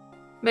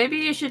 maybe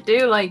you should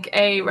do like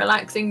a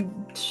relaxing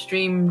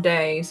stream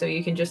day, so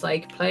you can just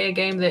like play a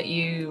game that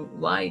you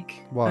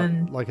like. What,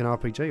 And like an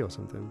RPG or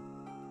something?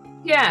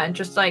 yeah, and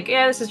just like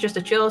this is just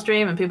a chill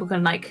stream, and people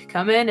can like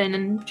come in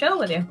and chill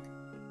with you.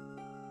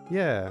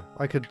 Yeah,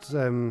 I could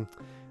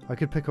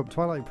pick up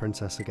Twilight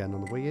Princess again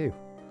on the Wii U.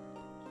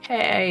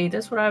 Hey,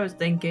 that's what I was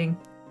thinking.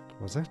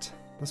 Was it?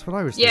 That's what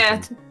I was Yeah,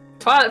 thinking.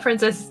 Twilight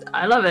Princess,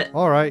 I love it.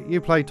 Alright,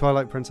 you play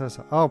Twilight Princess,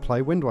 I'll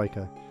play Wind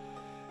Waker.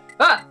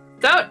 Ah,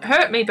 don't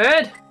hurt me,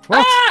 bird.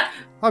 What? Ah!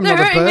 I'm They're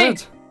not a hurting me.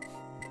 bird!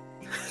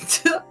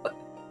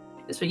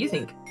 That's what you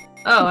think.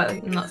 Oh,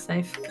 I'm not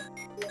safe.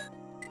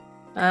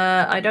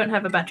 I don't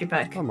have a battery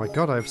pack. Oh my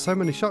god, I have so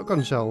many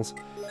shotgun shells.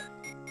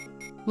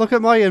 Look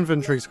at my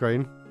inventory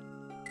screen.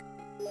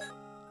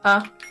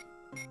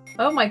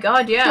 Oh my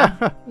god,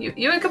 yeah.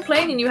 you were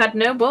complaining you had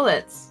no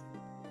bullets.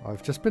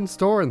 I've just been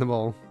storing them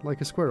all,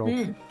 like a squirrel.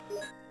 Mm.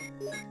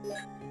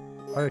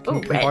 I can Oh,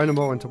 combine red. them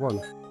all into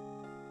one.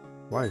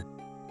 Wow.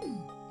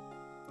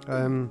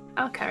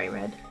 I'll carry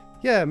red.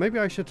 Yeah, maybe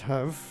I should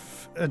have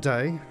a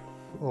day,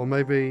 or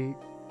maybe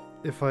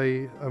if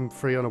I am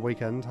free on a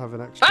weekend, have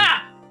an extra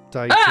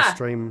day to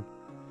stream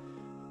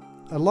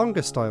a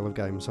longer style of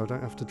game, so I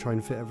don't have to try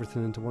and fit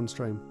everything into one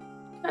stream.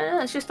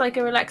 It's just like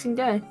a relaxing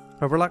day.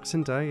 A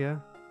relaxing day, yeah.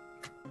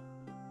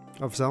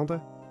 Of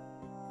Zelda.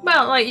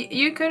 Well, like,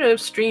 you could have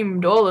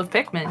streamed all of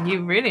Pikmin.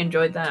 You really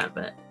enjoyed that,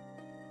 but...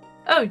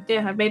 Oh,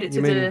 yeah, I made it to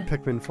You mean the...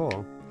 Pikmin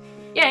 4?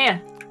 Yeah.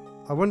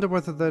 I wonder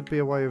whether there'd be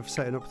a way of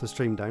setting up the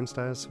stream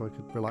downstairs so I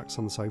could relax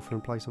on the sofa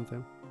and play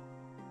something.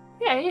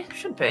 Yeah,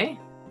 should be.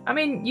 I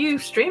mean, you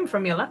stream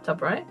from your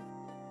laptop, right?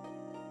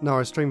 No,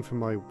 I stream from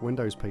my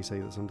Windows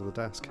PC that's under the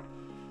desk.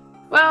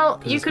 Well,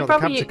 'Cause you it's could got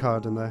probably... the capture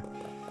card in there.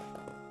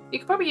 You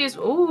could probably use...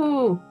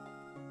 Ooh!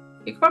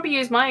 You could probably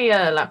use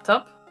my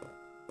laptop.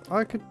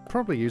 I could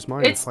probably use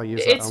mine if I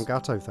use that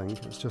Elgato thing.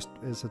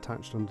 It's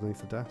attached underneath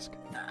the desk.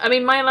 I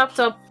mean, my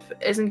laptop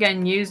isn't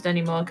getting used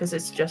anymore because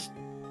it's just...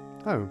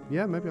 Oh,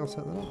 yeah, maybe I'll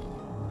set that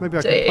up. Maybe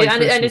I So- can play and-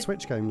 through and some it-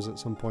 Switch games at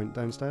some point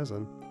downstairs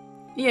then.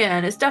 Yeah,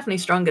 and it's definitely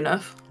strong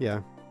enough. Yeah.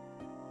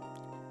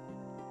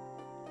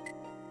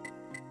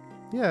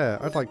 Yeah,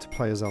 I'd like to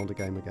play a Zelda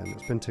game again.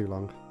 It's been too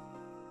long.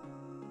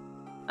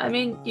 I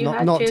mean, you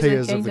Not had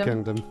Tears of the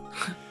Kingdom.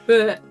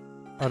 But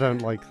I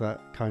don't like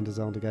that kind of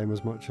Zelda game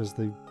as much as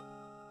the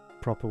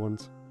proper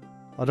ones.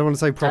 I don't want to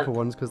say proper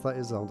ones because that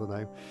is Zelda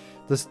now.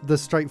 The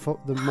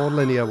straightforward, the more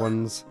linear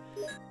ones,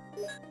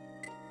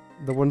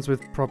 the ones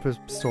with proper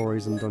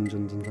stories and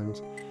dungeons and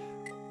things,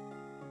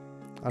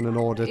 and an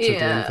order to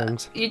doing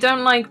things. You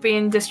don't like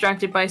being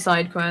distracted by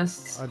side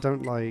quests. I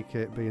don't like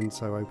it being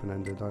so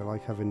open-ended. I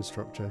like having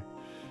structure.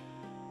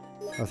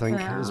 I think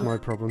is my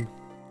problem.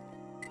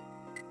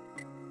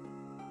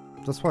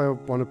 That's why I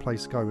want to play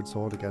Skyward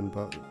Sword again,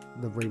 but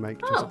the remake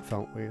just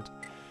felt weird.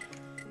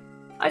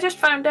 I just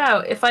found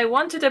out if I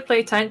wanted to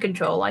play tank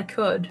control, I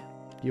could.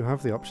 You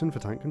have the option for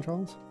tank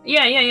controls?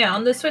 Yeah.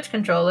 On the Switch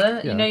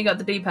controller, Yeah. you know you got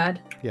the D-pad.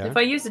 Yeah. If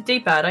I use the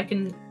D-pad, I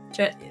can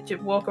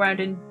walk around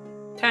in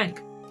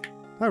tank.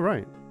 Oh,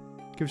 right.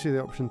 Gives you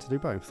the option to do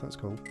both. That's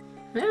cool.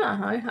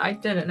 Yeah, I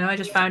didn't know. I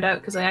just found out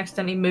because I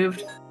accidentally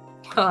moved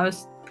while I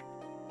was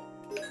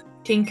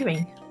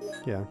tinkering.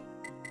 Yeah.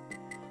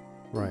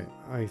 Right.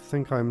 I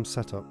think I'm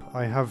set up.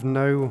 I have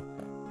no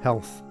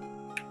health.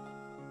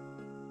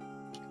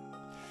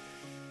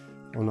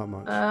 Well, not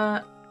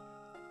much.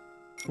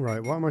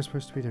 Right, what am I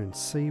supposed to be doing?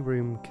 C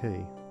room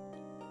key.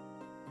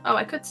 Oh,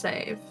 I could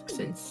save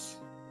since...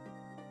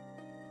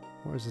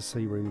 What is a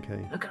C room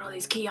key? Look at all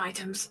these key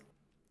items.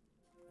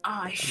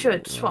 I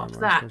should swap am I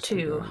that supposed to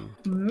be to doing?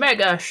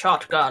 Mega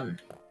Shotgun.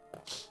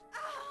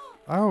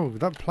 Oh,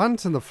 that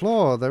plant in the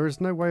floor! There is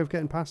no way of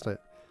getting past it.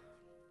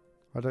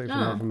 I don't even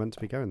know if I'm meant to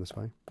be going this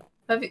way.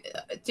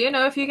 Do you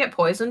know if you get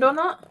poisoned or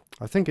not?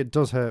 I think it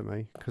does hurt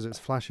me, because it's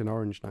flashing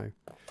orange now.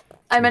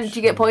 I meant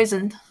you get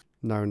poisoned.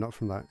 No, not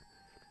from that.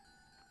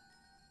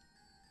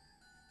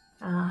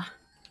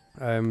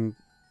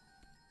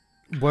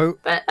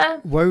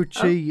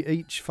 Wochi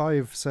Each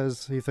 5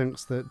 says he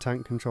thinks that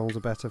tank controls are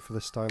better for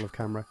this style of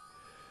camera.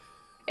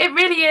 It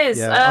really is.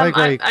 Yeah, I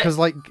agree, because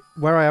like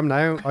where I am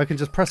now, I can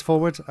just press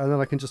forward and then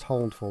I can just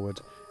hold forward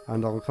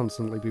and I'll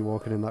constantly be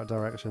walking in that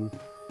direction.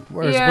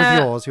 Whereas with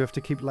yours, you have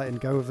to keep letting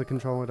go of the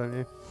controller, don't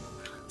you?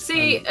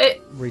 See,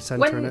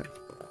 recentering it.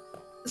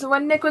 So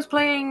when Nick was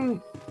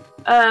playing,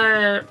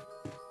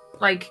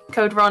 like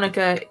Code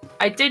Veronica,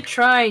 I did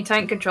try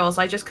tank controls.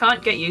 I just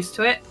can't get used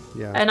to it.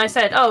 Yeah. And I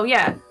said, oh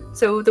yeah.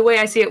 So the way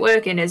I see it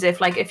working is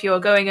if you're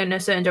going in a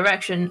certain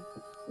direction,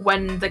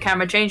 when the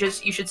camera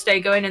changes, you should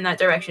stay going in that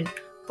direction.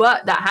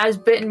 But that has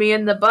bitten me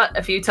in the butt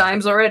a few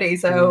times already,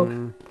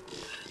 so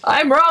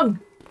I'm wrong.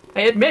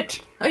 I admit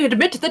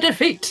the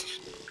defeat.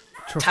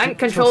 Tank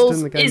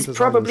controls is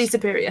probably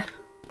superior.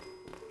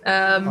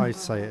 I'd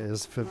say it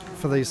is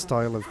for these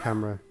style of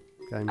camera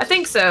games. I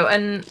think so,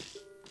 and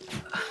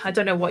I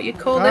don't know what you'd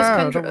call this I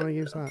don't controller. want to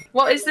use that.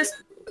 What is this?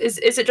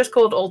 Is it just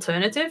called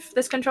alternative?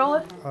 This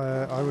controller?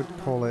 I would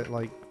call it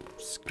like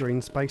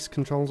screen space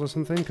controls or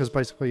something, because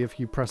basically if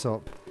you press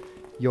up,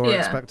 you're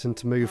expecting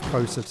to move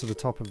closer to the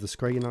top of the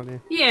screen, aren't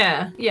you?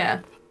 Yeah,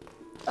 yeah.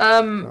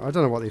 I don't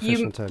know what the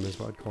official term is,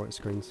 but I'd call it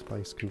screen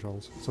space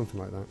controls, something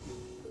like that.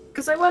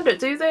 Because I wonder,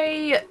 do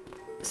they...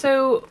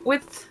 So,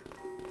 with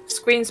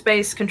screen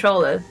space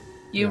controller,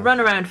 you run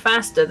around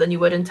faster than you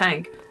would in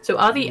tank. So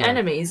are the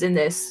enemies in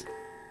this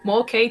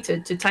more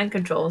catered to tank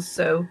controls?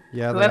 So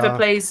whoever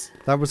plays...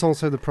 That was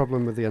also the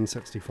problem with the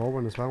N64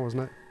 one as well,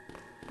 wasn't it?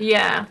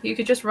 Yeah, you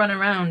could just run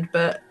around,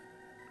 but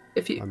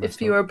if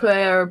you were a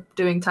player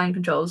doing tank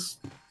controls,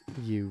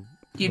 you'd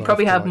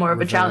probably have more of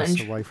a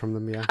challenge. Away from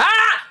them, yeah.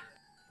 Ah!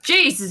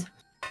 Jeez!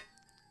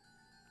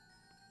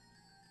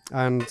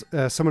 And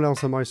someone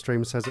else on my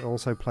stream says it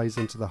also plays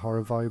into the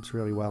horror vibes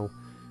really well.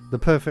 The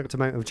perfect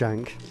amount of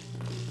jank.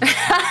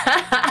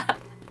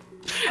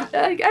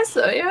 I guess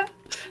so, yeah.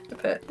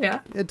 But, yeah.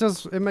 It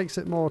does. It makes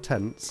it more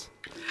tense.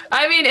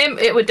 I mean,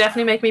 it would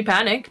definitely make me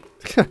panic.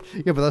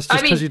 Yeah, but that's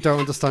just because you don't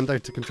understand how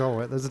to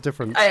control it. There's a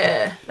difference.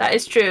 That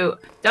is true.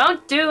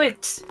 Don't do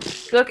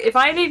it. Look, if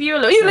I leave you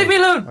alone, you leave me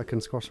alone. I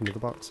can squash them with the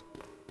box.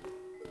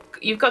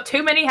 You've got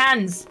too many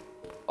hands.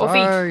 Or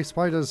feet. Hi,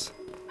 spiders.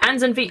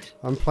 Hands and feet.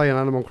 I'm playing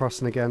Animal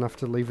Crossing again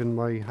after leaving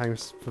my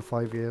house for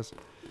 5 years.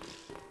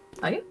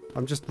 Are you?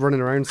 I'm just running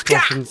around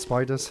squashing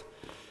spiders.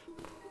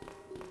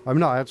 I'm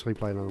not actually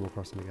playing Animal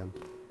Crossing again.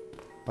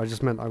 I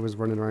just meant I was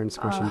running around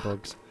squishing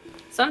bugs.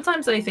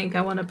 Sometimes I think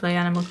I want to play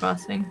Animal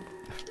Crossing.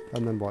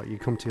 And then what? You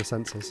come to your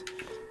senses.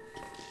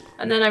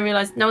 And then I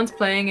realise no one's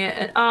playing it,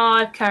 and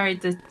I've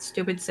carried the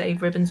stupid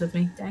save ribbons with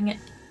me. Dang it.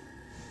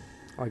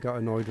 I got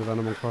annoyed with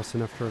Animal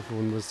Crossing after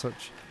everyone was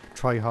such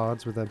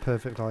tryhards with their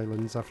perfect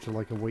islands after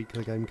like a week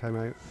the game came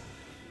out.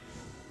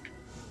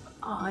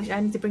 Oh, I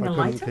need to bring a I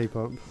lighter. couldn't keep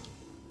up.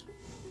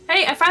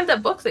 Hey, I found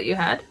that book that you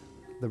had.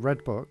 The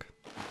red book?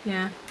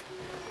 Yeah.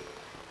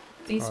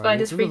 These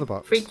Alright, spiders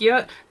what's freak you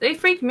out. They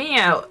freak me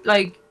out.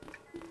 Like,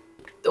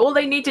 all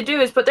they need to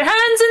do is put their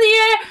hands in the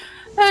air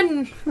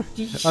and...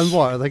 And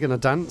what? Are they going to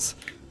dance?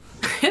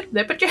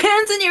 They put your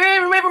hands in your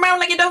air and wave around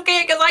like you don't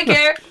care, because I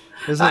care.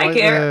 Is it like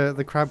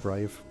the crab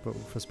rave, but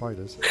for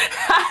spiders?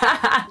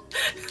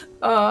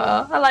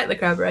 Oh, I like the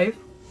crab rave.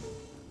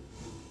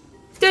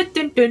 I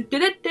think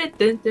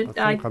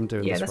I'm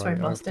doing this that's right.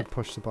 where I I lost have it. to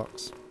push the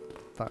box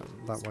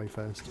that way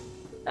first.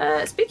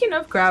 Speaking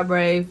of crab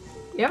rave,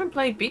 you haven't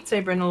played Beat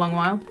Saber in a long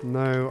while.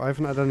 No, I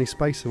haven't had any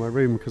space in my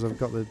room because I've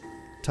got the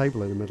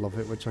table in the middle of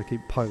it, which I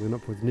keep piling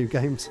up with new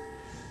games.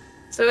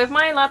 So if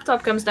my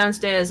laptop comes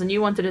downstairs and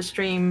you wanted to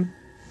stream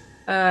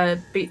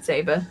Beat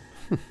Saber,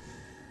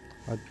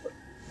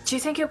 do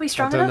you think it'll be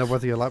strong enough? I don't know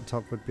whether your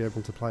laptop would be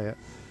able to play it.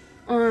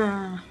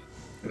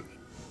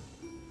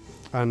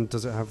 And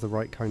does it have the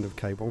right kind of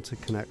cable to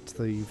connect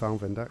the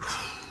Valve Index?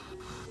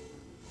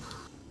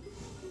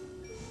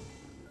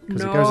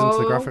 Because it goes into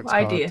the graphics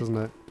card, doesn't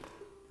it?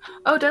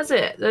 Oh, does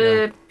it?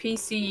 The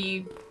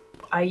PCIe?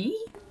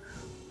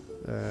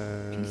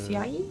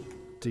 PCIe?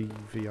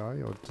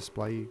 DVI or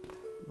display?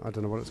 I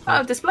don't know what it's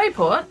called. Oh,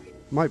 DisplayPort?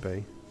 Might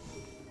be.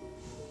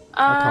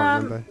 I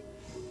can't remember.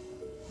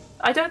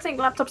 I don't think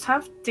laptops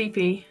have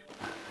DP.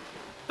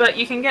 But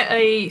you can get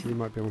a... You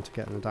might be able to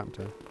get an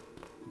adapter.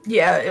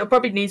 Yeah, it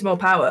probably needs more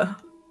power.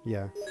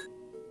 Yeah.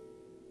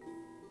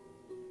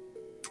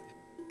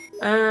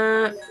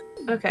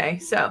 Okay,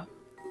 so...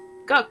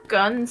 Got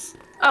guns.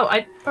 Oh,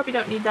 I probably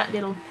don't need that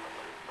little...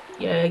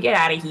 Yeah, get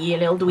out of here,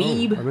 little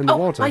dweeb. Oh, I'm in the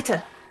water.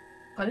 Lighter.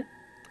 Pardon?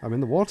 I'm in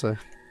the water.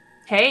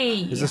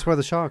 Hey! Is this where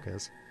the shark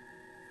is?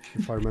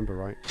 If I remember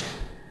right.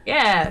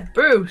 Yeah,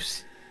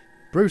 Bruce.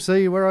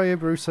 Brucey, where are you,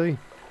 Brucey?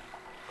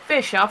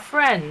 Fish are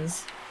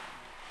friends.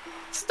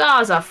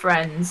 Stars are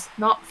friends,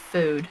 not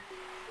food.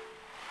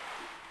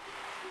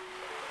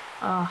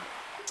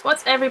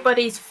 What's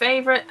everybody's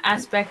favourite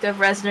aspect of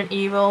Resident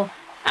Evil,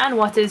 and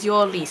what is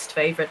your least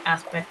favourite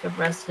aspect of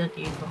Resident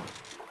Evil?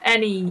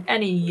 Any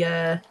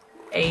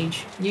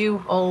age,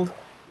 new, old,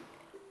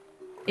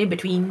 in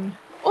between,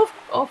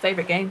 or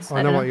favourite games.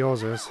 I know what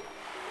yours is.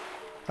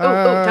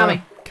 Tell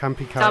me.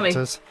 Campy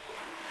characters.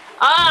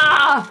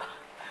 Ah!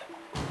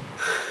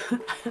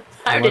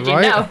 How did you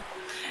know?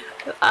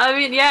 I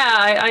mean,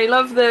 yeah, I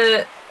love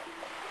the...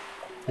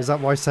 Is that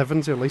why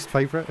 7's your least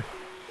favourite?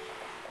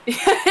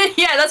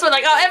 Yeah, that's what,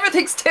 like, oh,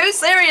 everything's too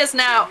serious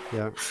now.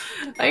 Yeah.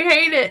 I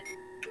hate it.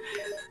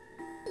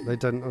 They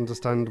don't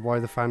understand why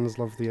the fans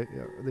love the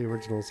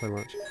original so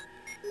much.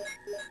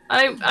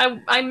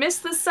 I miss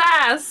the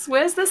sass.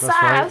 Where's the That's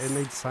sass? right, it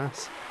needs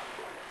sass.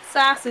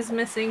 Sass is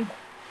missing.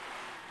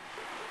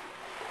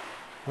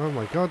 Oh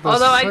my god,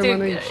 there's Although so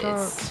many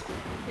sharks.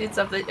 It's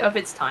of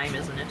its time,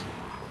 isn't it?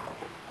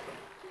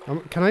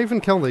 Can I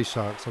even kill these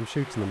sharks? I'm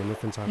shooting them and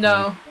nothing's happening.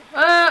 No.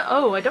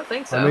 Oh, I don't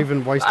think so. I'm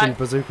even wasting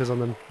bazookas on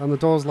them. And the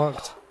door's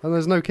locked. And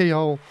there's no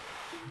keyhole.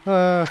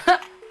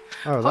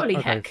 Holy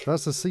heck.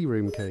 That's the sea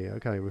room key.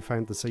 Okay, we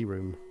found the sea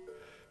room.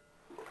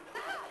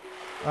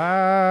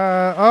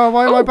 Why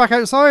am I back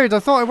outside? I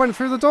thought I went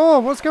through the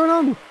door. What's going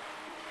on?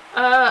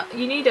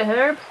 You need a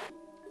herb?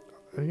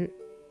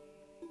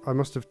 I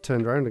must have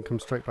turned around and come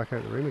straight back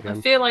out the room I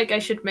again. feel like I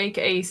should make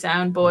a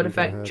soundboard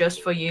effect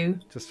just for you.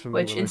 Just for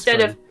Which when I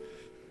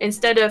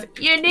instead of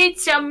you need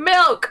some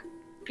milk,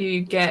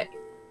 you get.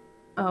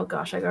 Oh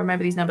gosh, I gotta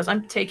remember these numbers.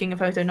 I'm taking a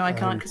photo. No, I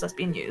can't because that's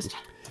being used.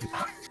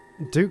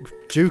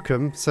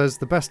 Dukem says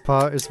the best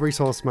part is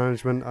resource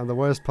management and the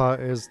worst part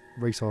is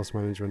resource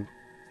management.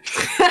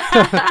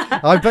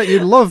 I bet you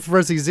love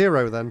Resi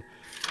Zero then.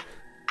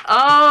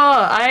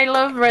 Oh, I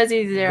love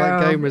Resi Zero.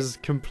 That game is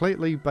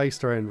completely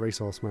based around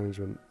resource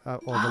management, or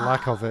the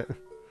lack of it.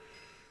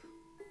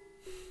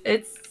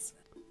 It's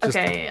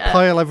okay. Just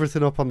pile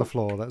everything up on the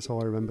floor. That's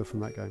all I remember from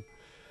that game.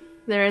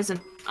 There is an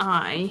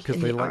eye Because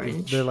in they the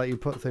orange. let you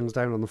put things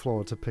down on the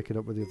floor to pick it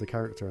up with the other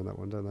character in that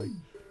one, don't they?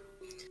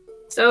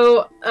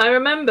 So I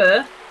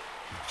remember,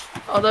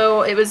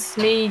 although it was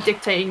me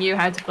dictating you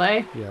how to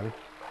play, Yeah.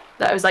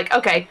 that I was like,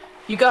 okay,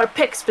 you gotta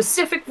pick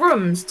specific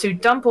rooms to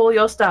dump all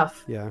your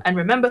stuff. Yeah. And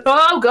remember,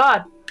 oh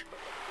god,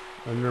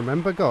 And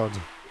remember God.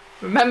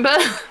 remember,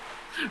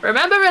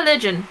 remember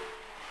religion.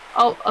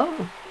 Oh,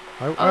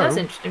 that's oh.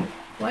 interesting.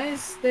 Why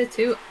is there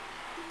two?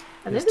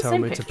 And they're It's the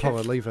telling same me to picture. pull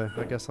a lever.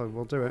 I guess I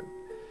will do it.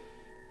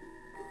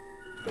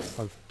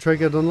 I've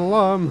triggered an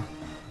alarm.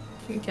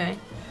 Okay.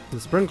 The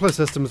sprinkler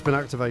system's been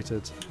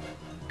activated.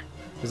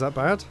 Is that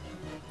bad?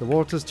 The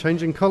water's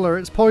changing colour.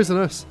 It's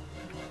poisonous.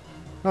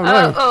 Oh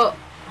no. Oh.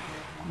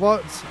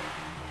 What?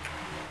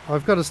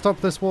 I've got to stop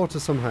this water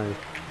somehow.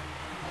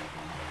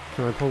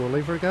 Can I pull the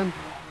lever again?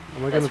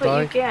 Am I going That's to what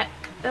die? you get.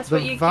 That's The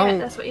what you get.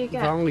 That's what you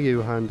get.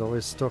 value handle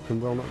is stuck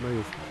and will not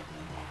move.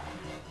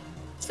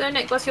 So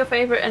Nick, what's your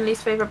favourite and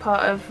least favourite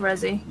part of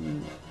Resi?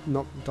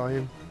 Not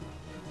dying.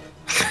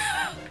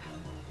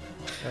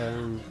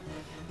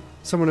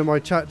 Someone in my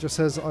chat just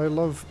says, I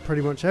love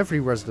pretty much every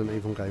Resident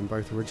Evil game,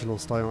 both original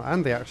style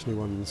and the actiony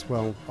ones.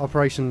 Well,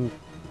 Operation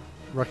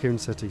Raccoon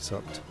City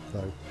sucked,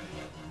 though.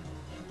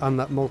 And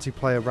that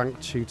multiplayer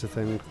ranked shooter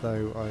thing,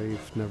 though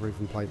I've never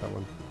even played that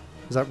one.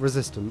 Is that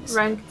Resistance?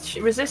 Ranked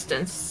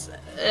Resistance.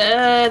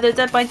 The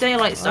Dead by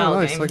Daylight style oh,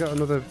 nice. game. I got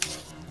another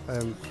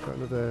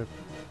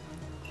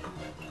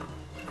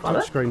What?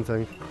 touchscreen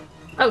thing.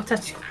 Oh,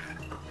 touch.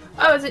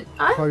 Oh, is it?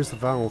 Close the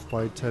valve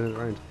by turning it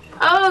around.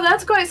 Oh,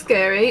 that's quite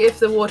scary if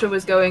the water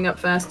was going up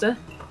faster.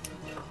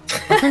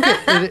 I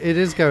think it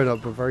is going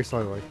up, but very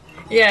slowly.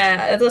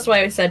 Yeah, that's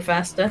why I said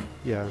faster.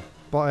 Yeah,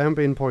 but I am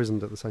being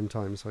poisoned at the same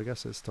time, so I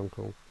guess it's still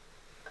cool.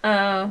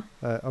 Oh.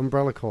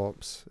 Umbrella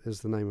Corps is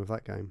the name of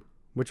that game.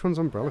 Which one's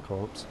Umbrella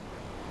Corps?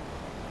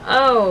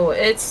 Oh,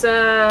 it's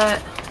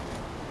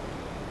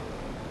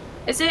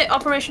is it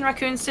Operation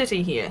Raccoon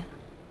City here?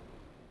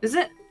 Is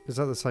it? Is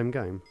that the same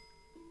game?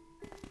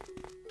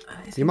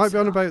 I You think might be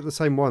on so. about the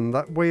same one.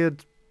 That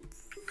weird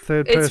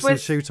third-person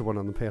shooter one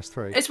on the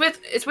PS3.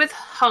 It's with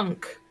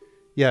Hunk.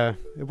 Yeah,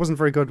 it wasn't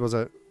very good, was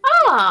it?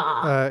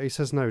 Ah. He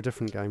says no,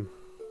 different game.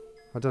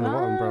 I don't know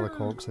what Umbrella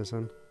Corps is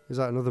then. Is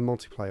that another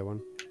multiplayer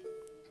one?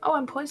 Oh,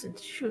 I'm poisoned.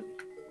 Shoot.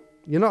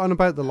 You're not on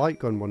about the light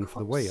gun one for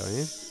the Wii, are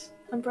you?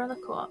 Umbrella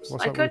Corps. What's I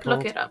that one could look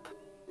called? it up.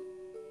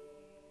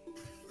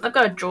 I've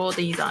got to draw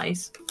these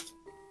eyes.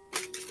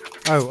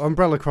 Oh,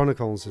 Umbrella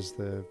Chronicles is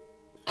the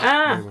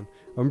Ah. new one.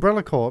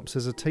 Umbrella Corps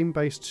is a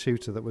team-based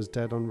shooter that was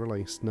dead on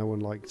release. No one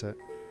liked it.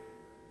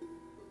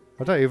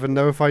 I don't even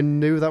know if I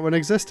knew that one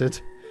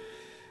existed.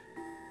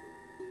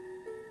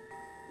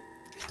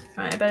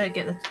 Right, I better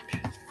get the.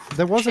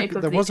 There was Shape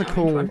of a the orange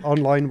cool one.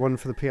 online one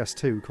for the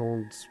PS2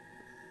 called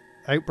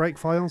Outbreak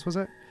Files, was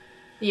it?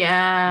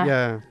 Yeah.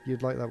 Yeah,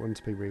 you'd like that one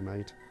to be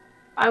remade.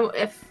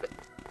 Obviously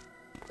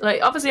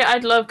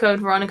I'd love Code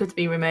Veronica to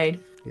be remade.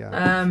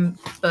 Yeah.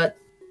 But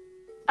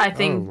I Oh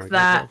think my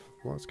that God,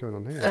 what's going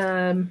on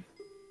here?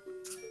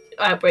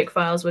 Outbreak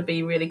Files would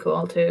be really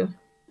cool too.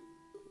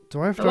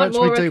 Do I have I to want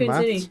more actually do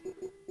Raccoon maths? City.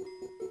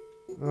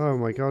 Oh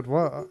my God,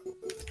 what?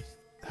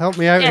 Help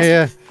me out Yes.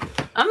 here.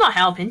 I'm not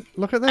helping.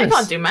 Look at this. I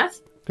can't do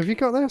math. Have you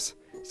got this?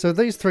 So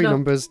these three No.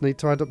 numbers need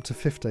to add up to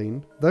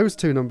 15. Those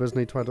two numbers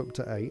need to add up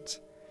to 8.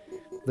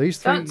 These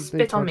three Don't need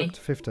spit to on add me. up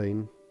to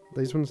 15.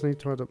 These ones need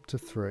to add up to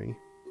 3.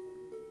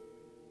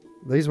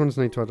 These ones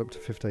need to add up to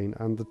 15,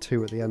 and the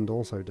 2 at the end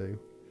also do.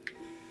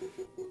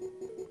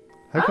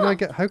 How can I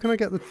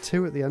get the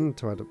 2 at the end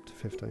to add up to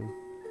 15?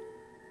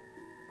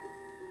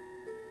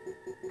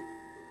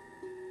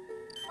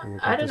 Oh my God,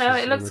 I don't this know,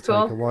 is it gonna looks take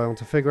cool. a while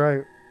to figure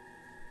out.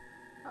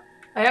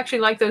 I actually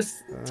like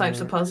those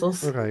types of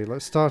puzzles. Okay,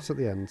 let's start at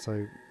the end.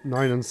 So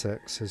 9 and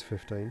 6 is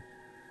 15.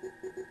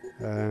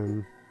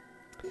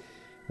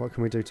 What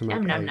can we do to make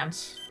Nom, nom, 8? nom.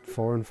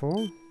 4 and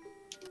 4?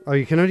 Oh,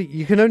 you can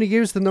only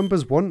use the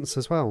numbers once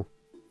as well.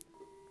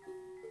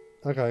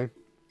 Okay.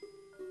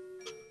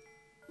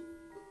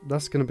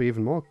 That's going to be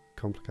even more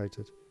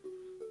complicated.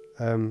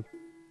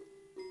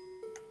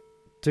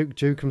 Duke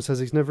Jukum says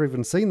he's never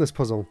even seen this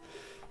puzzle.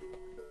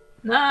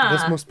 Nah.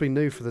 This must be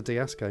new for the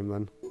DS game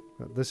then.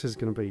 This is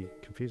going to be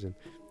confusing.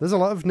 There's a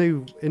lot of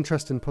new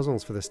interesting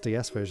puzzles for this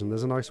DS version.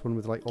 There's a nice one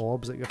with like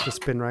orbs that you have to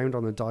spin round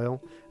on the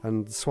dial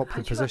and swap the How'd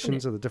you open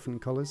positions it? of the different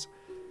colours.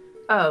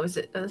 Oh, is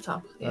it at the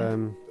top? Yeah.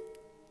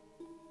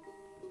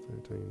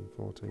 13,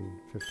 14,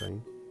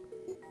 15.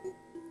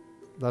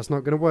 That's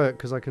not going to work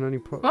because I can only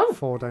put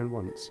 4 down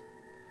once.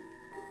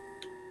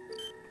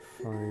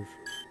 5,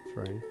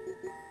 3,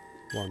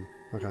 1.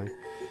 Okay.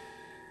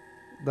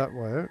 That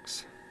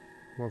works.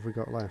 What have we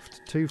got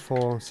left? 2,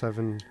 4,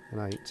 7,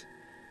 and 8.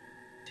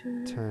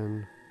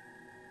 10,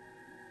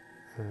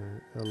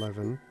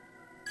 11,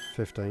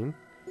 15.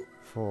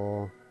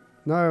 4.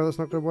 No, that's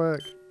not going to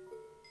work.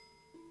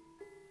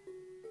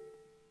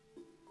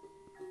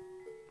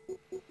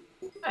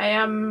 I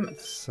am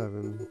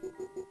 7.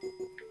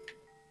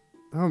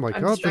 Oh my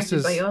I'm god,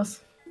 distracted by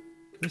yours.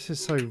 this is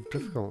so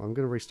difficult. I'm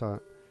going to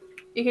restart.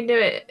 You can do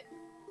it.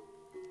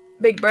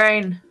 Big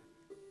brain.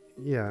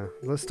 Yeah,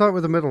 let's start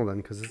with the middle then,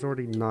 because there's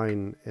already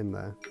 9 in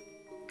there.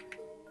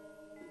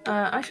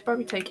 I should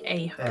probably take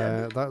a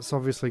herb. That's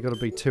obviously got to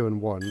be 2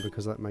 and 1,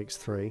 because that makes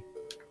 3.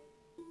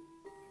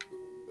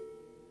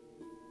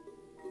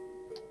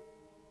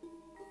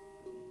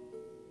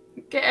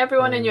 Get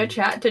everyone in your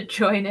chat to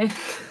join in.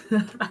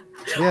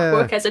 Yeah.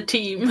 Work as a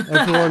team.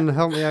 Everyone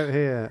help me out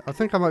here. I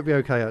think I might be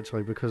okay,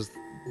 actually, because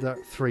that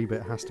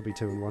 3-bit has to be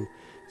 2 and 1.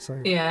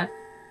 So Yeah.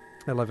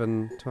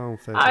 11, 12,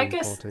 13, I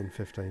guess... 14,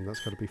 15. That's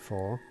got to be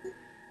 4.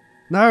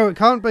 No, it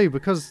can't be,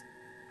 because...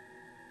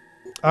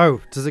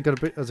 Oh, has it got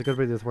to be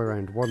the other way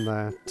around? 1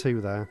 there,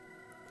 2 there.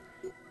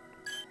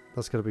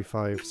 That's got to be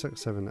 5, 6,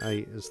 7,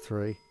 8 is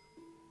 3.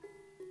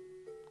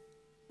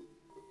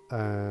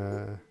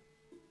 9,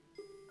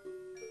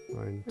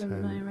 10,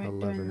 Am I right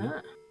doing 11,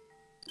 that?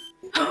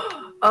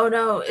 Oh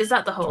no, is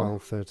that the hole?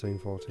 12, 13,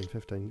 14,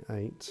 15,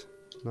 8,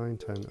 9,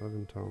 10,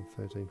 11, 12,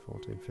 13,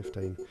 14,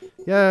 15.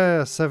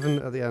 Yeah, 7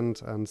 at the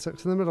end and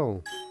 6 in the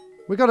middle.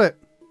 We got it!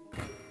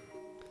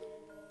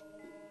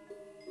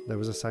 There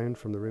was a sound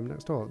from the room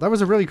next door. That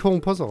was a really cool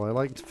puzzle. I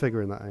liked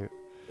figuring that out.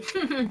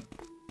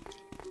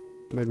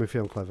 Made me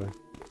feel clever.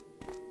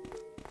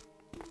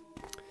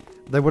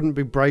 They wouldn't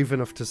be brave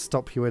enough to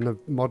stop you in a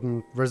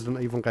modern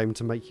Resident Evil game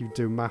to make you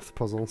do math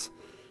puzzles.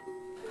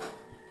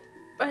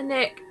 But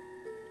Nick,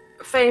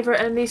 favourite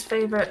and least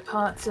favourite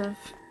parts of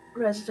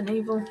Resident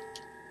Evil?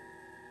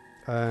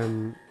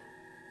 I'm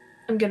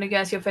gonna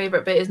guess your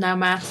favourite bit is now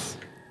maths.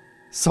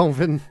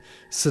 Solving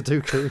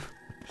Sudoku.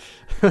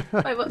 Wait,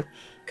 what?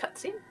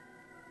 Cutscene?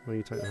 Well,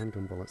 you take the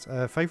handgun bullets.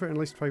 Favourite and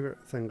least favourite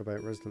thing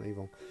about Resident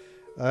Evil?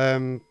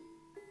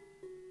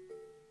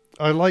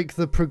 I like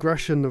the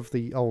progression of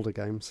the older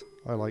games.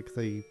 I like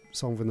the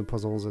solving the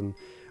puzzles and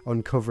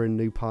uncovering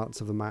new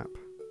parts of the map.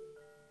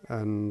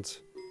 And,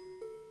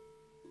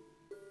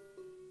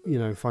 you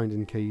know,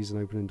 finding keys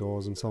and opening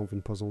doors and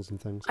solving puzzles and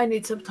things. I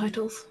need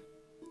subtitles.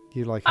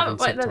 You like having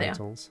wait, there they are.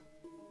 subtitles.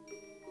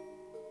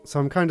 So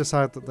I'm kind of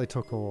sad that they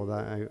took all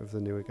that out of the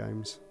newer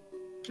games.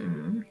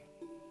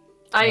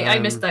 I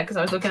missed that because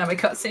I was looking at my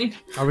cutscene.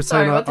 I was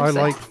saying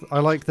I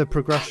like the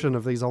progression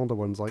of these older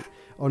ones, like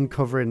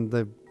uncovering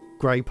the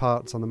grey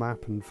parts on the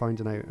map and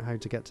finding out how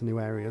to get to new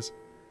areas.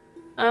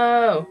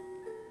 Oh.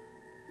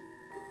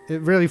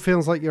 It really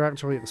feels like you're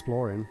actually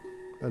exploring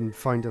and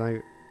finding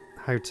out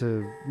how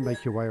to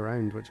make your way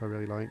around, which I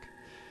really like.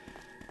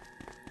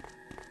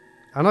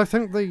 And I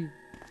think the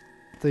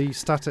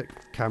static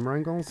camera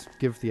angles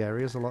give the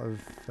areas a lot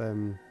of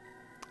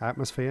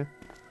atmosphere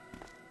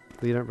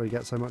that you don't really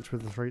get so much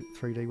with the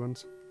 3D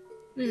ones.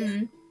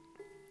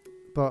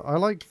 But I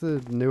like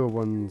the newer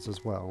ones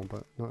as well,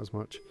 but not as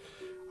much.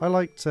 I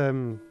like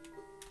the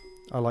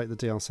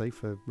DLC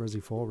for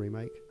Resi 4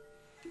 Remake.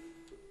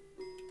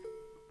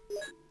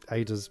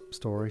 Ada's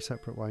story,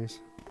 separate ways.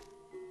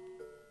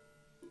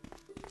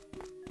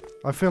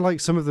 I feel like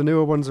some of the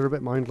newer ones are a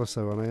bit mindless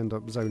though, and I end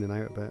up zoning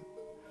out a bit.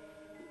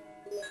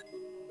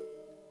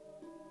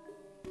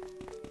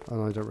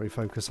 And I don't really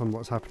focus on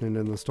what's happening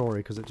in the story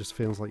because it just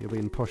feels like you're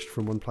being pushed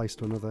from one place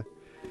to another.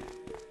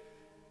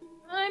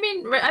 I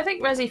mean, I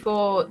think Resi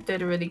 4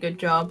 did a really good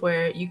job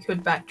where you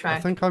could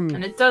backtrack.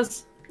 And it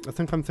does. I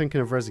think I'm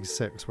thinking of Resi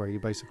 6 where you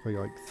basically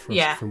like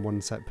thrust from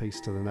one set piece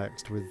to the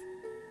next with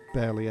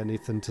barely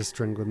anything to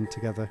string them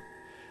together.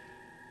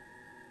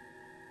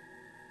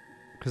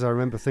 Because I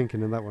remember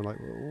thinking in that one, like,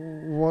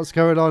 what's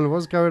going on?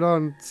 What's going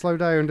on? Slow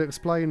down,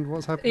 explain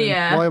what's happening.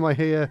 Yeah. Why am I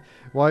here?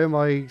 Why am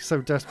I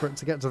so desperate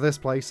to get to this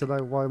place? And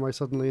now why am I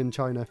suddenly in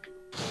China?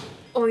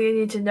 All you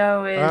need to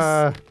know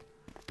is...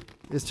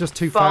 it's just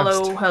too fast.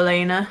 Follow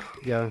Helena.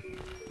 Yeah.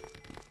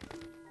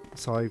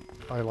 So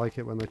I like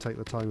it when they take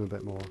the time a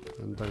bit more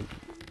and don't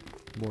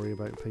worry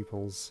about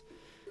people's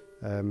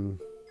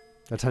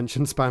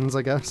attention spans,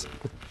 I guess.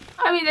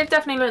 I mean, they've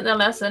definitely learnt their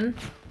lesson.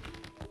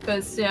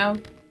 Because, you know...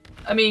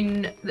 I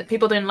mean,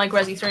 people didn't like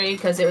Resi 3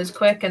 because it was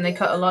quick and they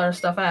cut a lot of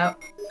stuff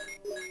out.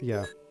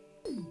 Yeah.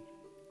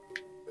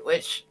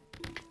 Which...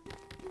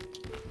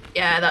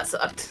 yeah, that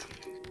sucked.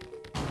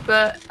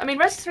 But, I mean,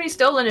 Resi 3 is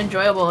still an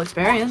enjoyable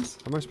experience.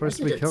 Am I supposed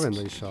to be killing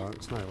these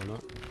sharks now or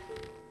not?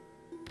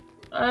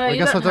 I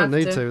guess I don't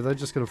need to. They're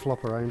just going to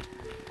flop around.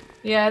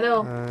 Yeah,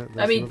 they'll...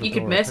 I mean, you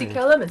could mercy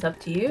kill them. It's up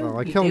to you. Well,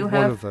 I killed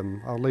one of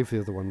them. I'll leave the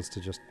other ones to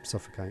just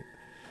suffocate.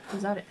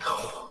 Is that it?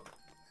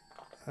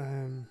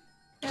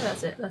 Yeah,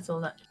 that's it. That's all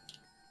that.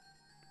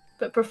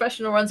 But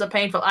professional runs are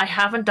painful. I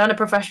haven't done a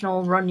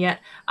professional run yet.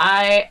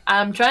 I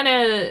am trying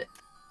to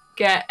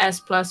get S+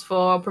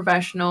 for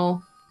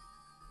professional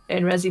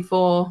in Resi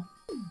 4.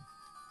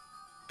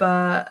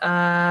 But,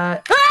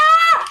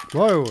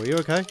 Whoa, are you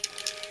okay?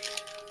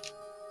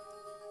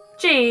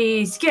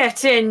 Jeez,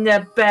 get in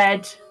the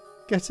bed.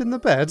 Get in the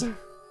bed?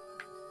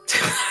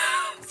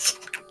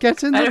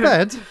 Get in the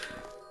bed?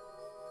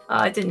 Oh,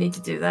 I didn't need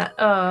to do that.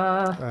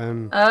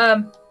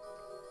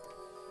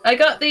 I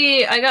got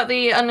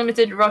the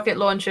unlimited rocket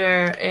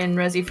launcher in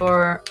Resi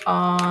 4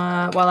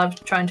 while I'm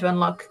trying to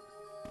unlock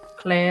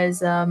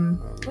Claire's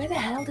where the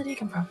hell did he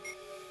come from?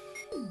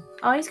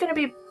 Oh, he's gonna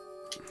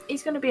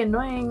be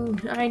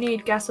annoying. I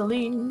need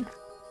gasoline.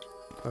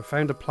 I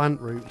found a plant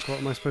root. What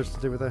am I supposed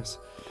to do with this?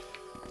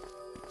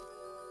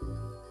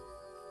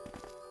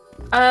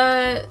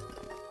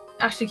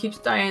 Ashley keeps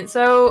dying.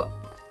 So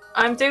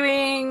I'm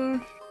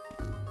doing.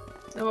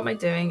 So what am I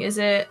doing? Is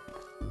it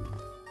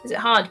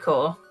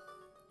hardcore?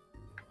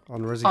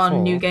 On Resi 4?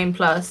 On New Game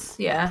Plus,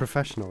 yeah.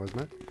 Professional, isn't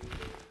it?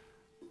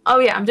 Oh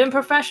yeah, I'm doing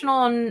professional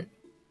on.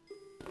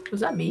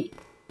 Was that me?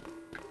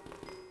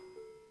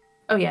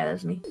 Oh yeah,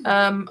 that's me.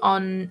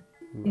 On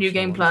New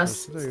Game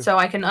Plus, so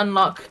I can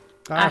unlock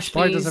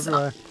spiders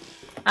everywhere.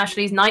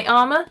 Ashley's night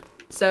armor,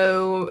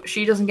 so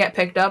she doesn't get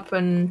picked up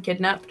and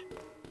kidnapped.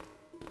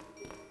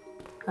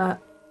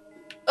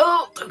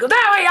 Oh, that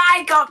way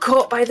I got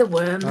caught by the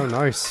worm. Oh,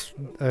 nice.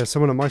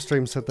 Someone on my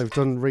stream said they've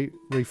done Re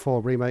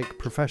 4 Remake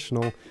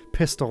Professional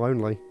Pistol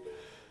only.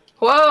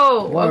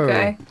 Whoa, Whoa.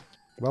 okay.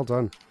 Well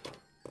done.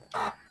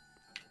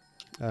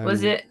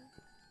 Was it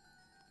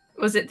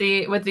with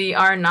the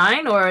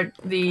R9 or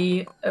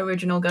the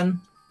original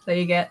gun that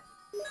you get?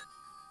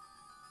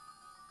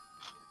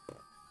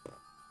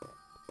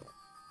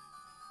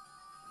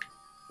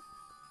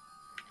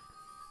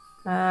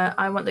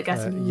 I want the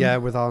gasoline. Yeah,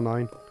 with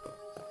R9.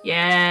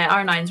 Yeah,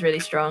 R9's really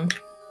strong.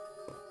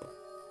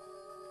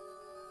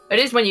 It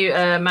is when you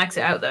max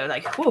it out though,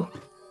 like, whoa.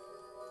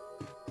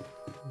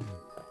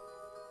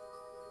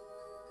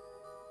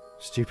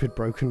 Stupid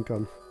broken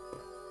gun.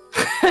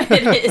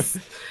 It is.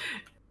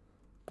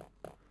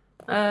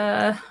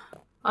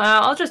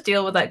 I'll just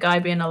deal with that guy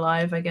being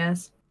alive, I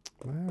guess.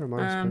 Where am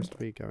I supposed to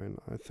be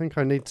going? I think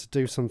I need to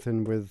do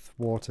something with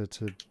water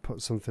to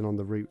put something on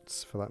the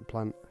roots for that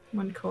plant.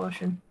 One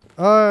caution.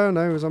 Oh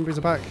no, zombies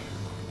are back.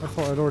 I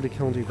thought I'd already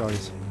killed you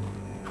guys.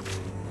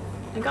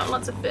 I got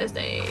lots of first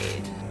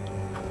aid.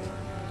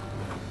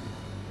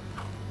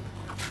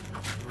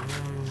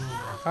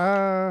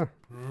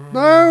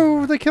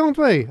 No, they killed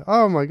me.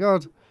 Oh my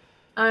god.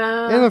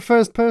 In a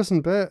first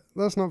person bit.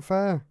 That's not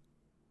fair.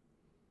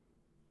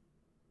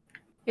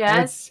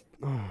 Yeah, it's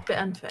a bit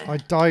unfair. I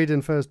died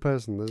in first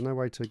person. There's no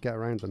way to get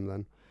around them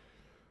then.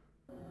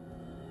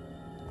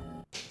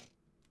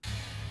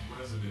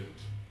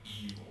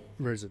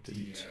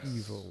 Resident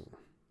Evil.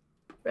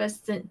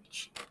 Resident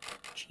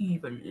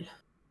Evil.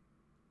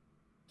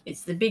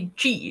 It's the big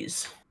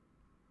cheese.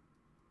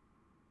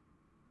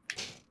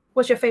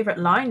 What's your favourite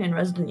line in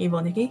Resident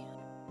Evil, Nikki?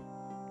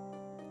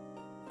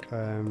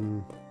 I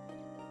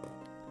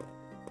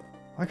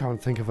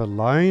can't think of a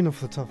line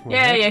off the top of my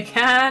head. Yeah, you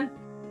can.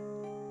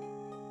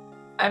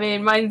 I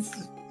mean, mine's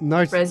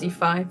Resi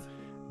 5.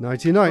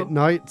 Nighty night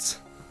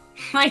nights.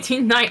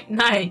 99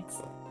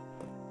 nights.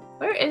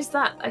 Where is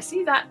that? I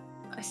see that.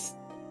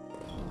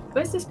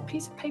 Where's this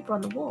piece of paper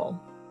on the wall?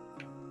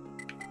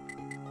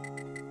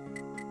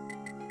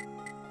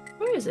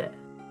 Where is it?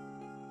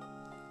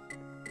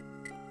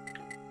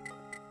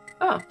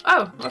 Oh,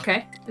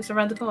 okay. It's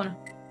around the corner.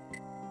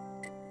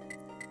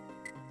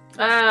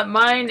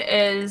 Mine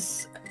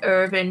is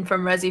Irvin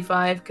from Resi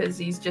 5 because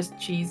he's just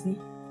cheesy.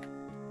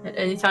 At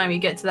any time you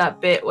get to that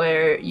bit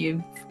where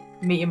you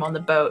meet him on the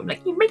boat, I'm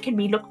like, you're making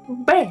me look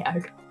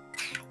bad.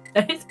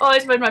 It's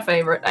always been my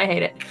favourite. I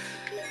hate it.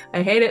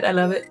 I hate it. I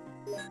love it.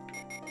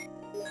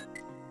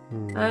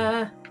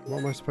 What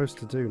am I supposed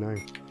to do now?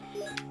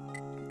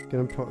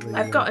 Gonna put the.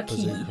 I've got a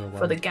key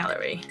for the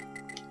gallery.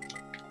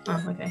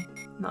 Oh, okay.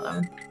 Not that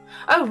one.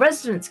 Oh,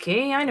 residence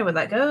key. I know where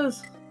that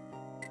goes.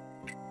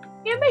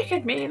 You're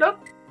making me look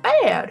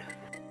bad.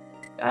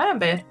 I am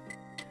bad.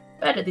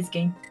 Bad at this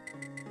game.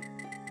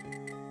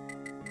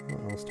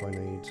 What else do I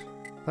need?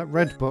 That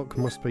red book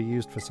must be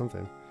used for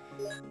something.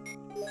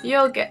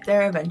 You'll get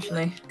there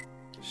eventually.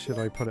 Should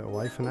I put it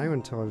away for now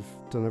until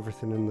I've done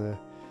everything in the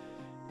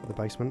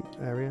basement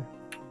area?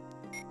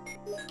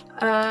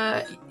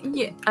 Yeah.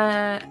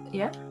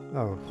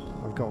 Oh,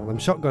 I've got all them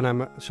shotgun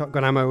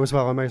ammo as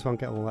well. I may as well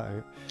get all that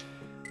out.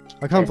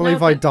 I can't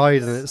believe I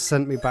died and it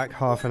sent me back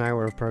half an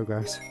hour of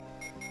progress.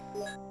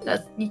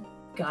 You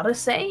gotta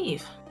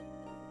save.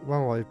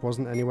 Well, I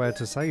wasn't anywhere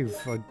to save.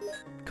 I'd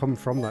come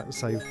from that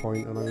save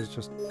point and I was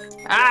just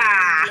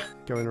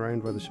going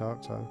around where the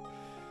sharks are.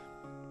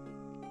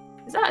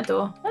 Is that a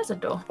door? There's a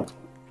door.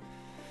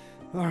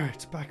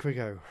 Alright, back we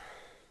go.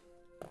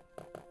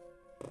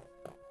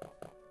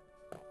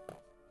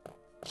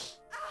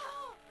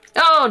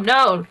 Oh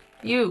no!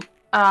 You,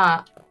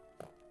 oh,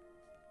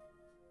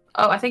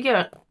 I think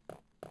you're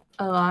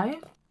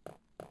alive?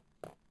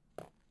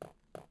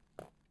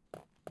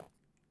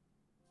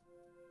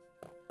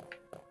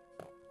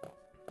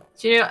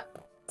 Do you know,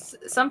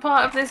 some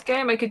part of this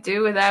game I could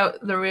do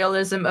without the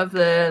realism of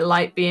the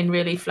light being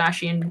really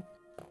flashy and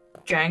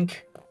jank.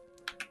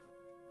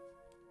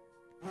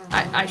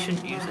 I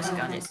shouldn't use this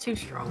gun, it's too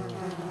strong.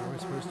 Am I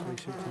supposed to be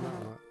shooting that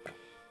or not?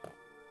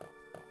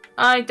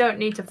 I don't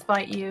need to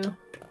fight you.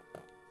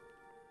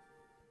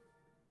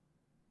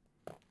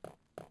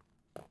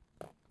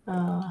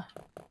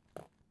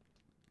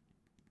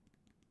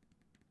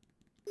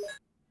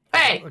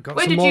 Hey, I got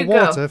where some did more you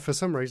water go? for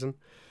some reason.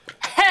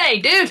 Hey,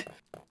 dude!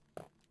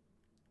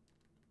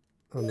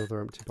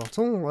 Another empty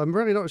bottle. I'm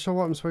really not sure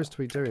what I'm supposed to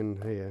be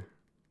doing here.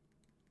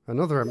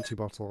 Another empty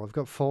bottle. I've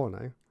got 4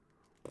 now.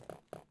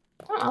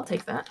 Oh, I'll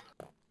take that.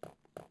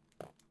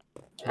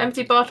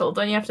 Empty bottle.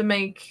 Don't you have to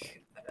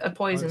make a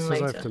poison It says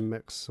later? I have to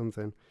mix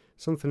something.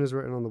 Something is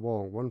written on the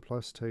wall. 1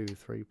 + 2,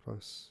 3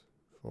 +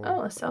 4.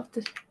 Oh, a self.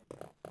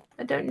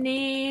 I don't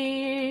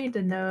need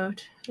a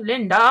note.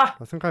 Linda!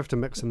 I think I have to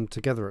mix them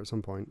together at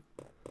some point.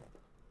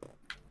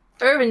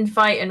 Urban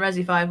fight in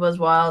Resi 5 was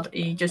wild.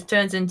 He just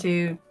turns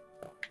into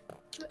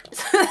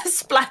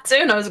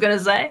Splatoon, I was gonna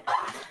say.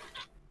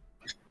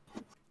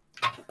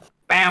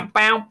 Bam,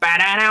 bam,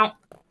 ba-da-dow.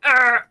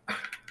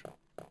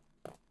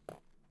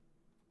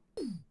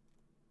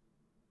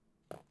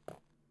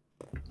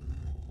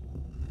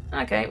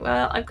 Okay,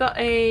 well, I've got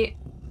a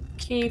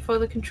key for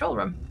the control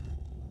room.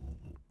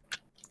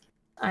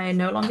 I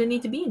no longer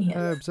need to be in here.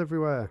 Herbs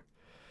everywhere.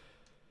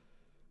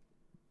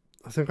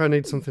 I think I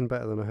need something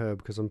better than a herb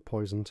because I'm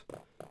poisoned.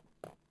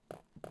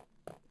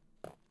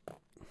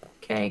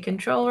 Okay,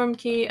 control room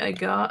key I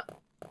got.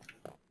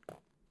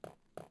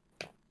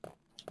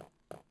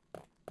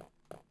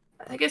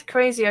 I think it's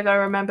crazy I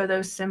gotta remember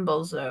those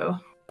symbols though.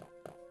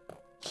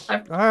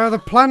 Ah, the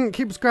plant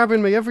keeps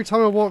grabbing me every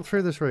time I walk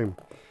through this room.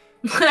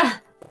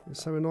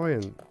 It's so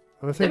annoying. And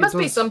I think There must it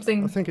does, be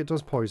something. I think it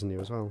does poison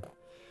you as well.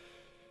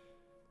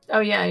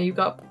 Oh yeah, you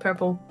got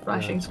purple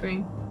flashing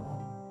screen.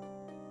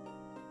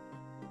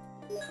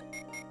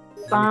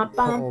 Put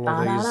all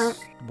of these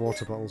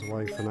water bottles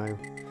away for now.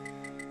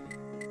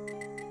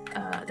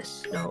 The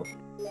snow.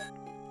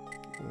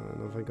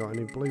 And have I got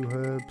any blue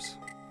herbs?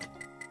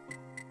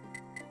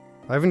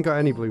 I haven't got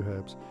any blue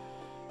herbs.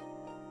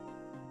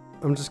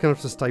 I'm just gonna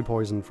have to stay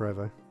poisoned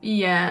forever.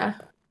 Yeah.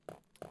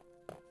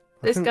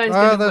 This think... guy's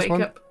gonna there's wake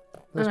one. up,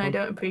 There's and I one.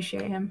 don't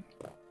appreciate him.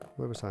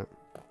 Where was that?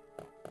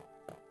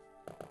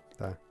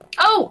 There.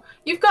 Oh,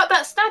 you've got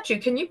that statue.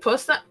 Can you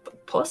push that?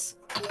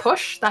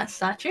 Push that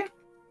statue?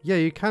 Yeah,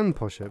 you can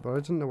push it, but I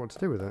didn't know what to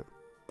do with it.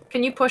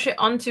 Can you push it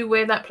onto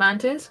where that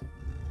plant is?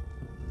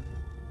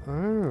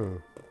 Oh.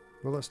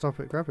 Will that stop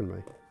it grabbing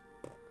me?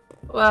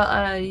 Well,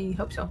 I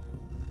hope so.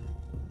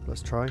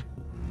 Let's try.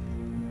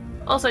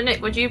 Also,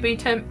 Nick, would you be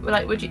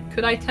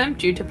could I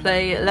tempt you to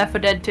play Left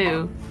 4 Dead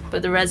 2,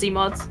 but the Resi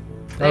mods?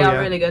 They are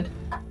really good.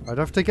 I'd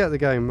have to get the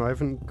game. I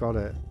haven't got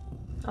it.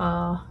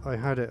 Ah. I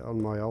had it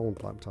on my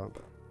old laptop.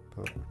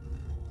 But...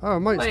 Oh, I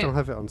might still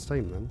have it on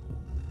Steam then.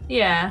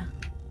 Yeah.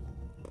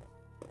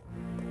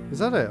 Is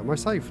that it? Am I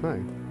safe now?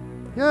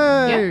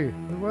 Yay!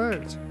 It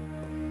worked.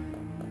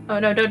 Oh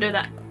no, don't do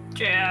that.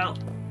 Jill.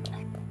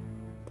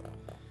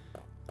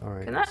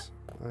 Alright. Can that?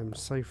 I'm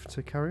safe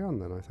to carry on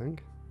then, I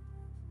think.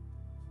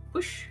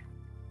 Push.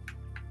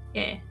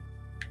 Yeah.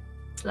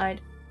 Slide.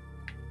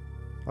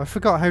 I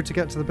forgot how to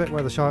get to the bit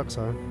where the sharks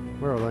are.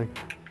 Where are they?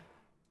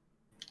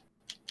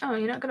 Oh,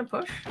 you're not gonna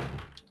push?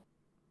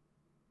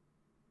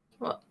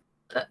 What?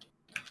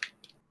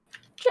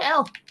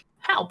 Jill!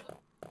 Help!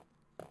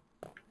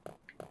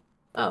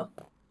 Oh.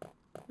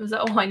 Was that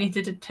all I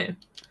needed to do?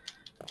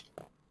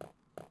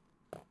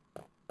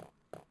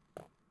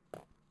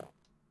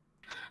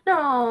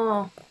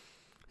 No!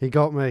 He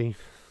got me.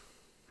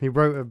 He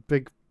wrote a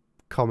big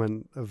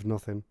comment of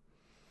nothing.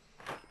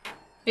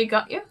 He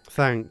got you?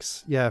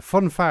 Thanks. Yeah,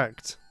 fun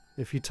fact.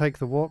 If you take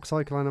the walk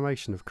cycle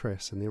animation of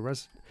Chris in the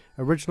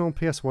original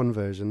PS1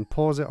 version,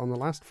 pause it on the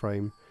last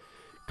frame,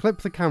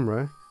 clip the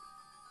camera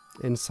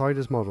inside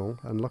his model,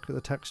 and look at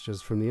the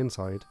textures from the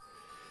inside,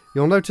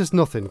 you'll notice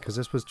nothing, because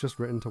this was just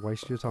written to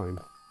waste your time.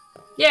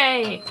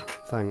 Yay!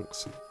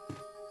 Thanks.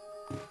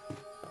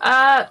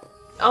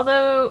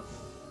 Although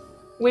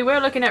we were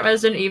looking at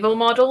Resident Evil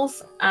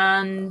models,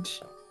 and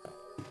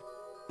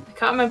I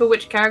can't remember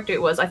which character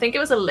it was. I think it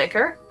was a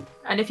liquor.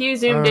 And if you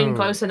zoomed in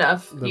close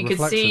enough, you could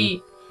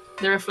see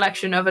the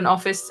reflection of an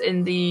office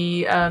in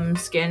the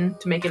skin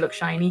to make it look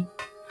shiny.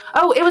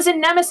 Oh, it was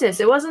in Nemesis.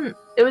 It wasn't.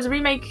 It was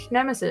Remake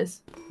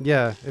Nemesis.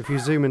 Yeah, if you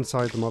zoom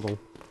inside the model.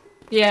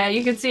 Yeah,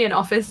 you can see an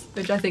office,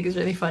 which I think is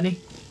really funny.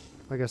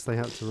 I guess they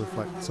had to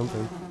reflect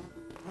something.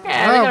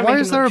 Yeah. Why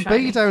is there a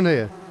bee down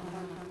here?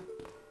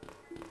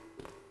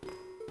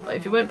 Well,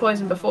 if you weren't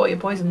poisoned before, you're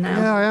poisoned now.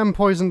 Yeah, I am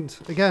poisoned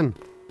again,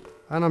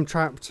 and I'm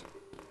trapped.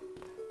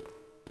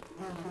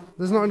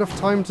 There's not enough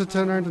time to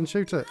turn around and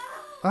shoot it.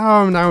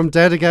 Oh, now I'm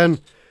dead again.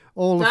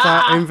 All of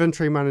that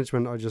inventory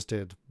management I just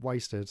did.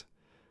 Wasted.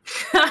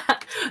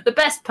 The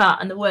best part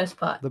and the worst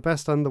part. The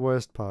best and the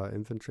worst part.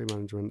 Inventory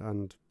management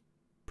and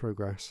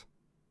progress.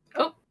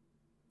 Oh,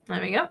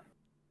 there we go.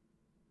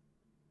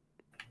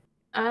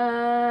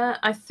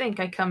 I think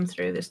I come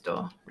through this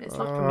door. It's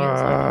locked from the other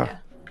side. Yeah.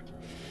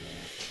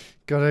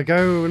 Gotta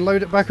go and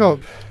load it back up.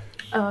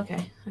 Oh,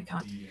 okay. I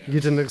can't. You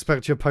didn't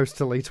expect your post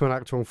to lead to an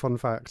actual fun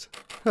fact.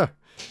 Huh.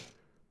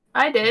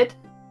 I did.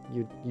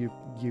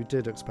 You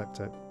did expect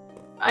it.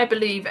 I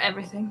believe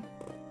everything.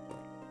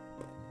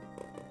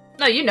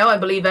 No, you know I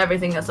believe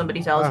everything that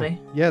somebody tells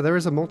me. Yeah, there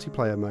is a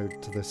multiplayer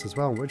mode to this as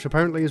well, which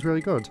apparently is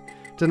really good.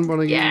 Didn't one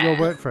of your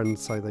work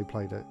friends say they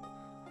played it?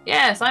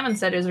 Yeah, Simon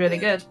said it was really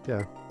good.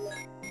 Yeah.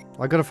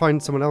 I gotta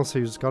find someone else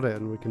who's got it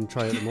and we can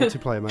try it in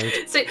multiplayer mode.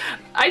 See,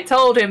 I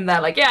told him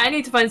that, like, yeah, I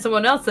need to find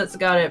someone else that's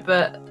got it,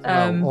 but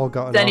or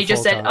got an then R4 he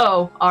just said, card.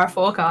 oh,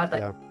 R4 card.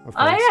 Like, Yeah, of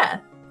course. oh, yeah,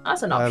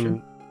 that's an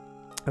option.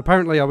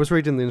 Apparently, I was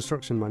reading the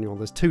instruction manual.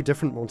 There's 2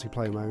 different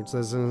multiplayer modes.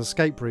 There's an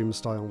escape room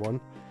style one,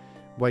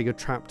 where you're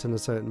trapped in a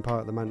certain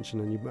part of the mansion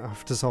and you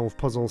have to solve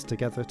puzzles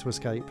together to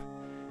escape.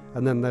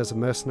 And then there's a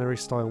mercenary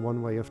style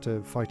one where you have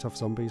to fight off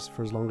zombies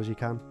for as long as you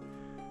can.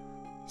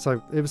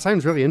 So it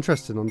sounds really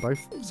interesting on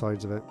both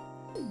sides of it.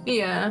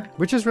 Yeah.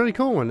 Which is really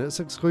cool, and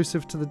it's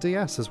exclusive to the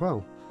DS as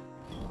well.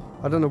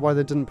 I don't know why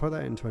they didn't put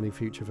that into any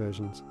future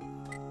versions.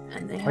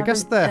 And they I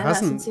guess there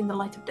hasn't seen the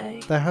light of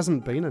day. There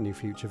hasn't been any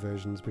future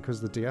versions because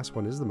the DS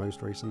one is the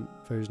most recent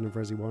version of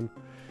Resi 1.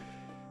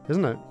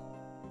 Isn't it?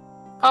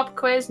 Pop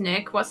quiz,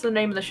 Nick. What's the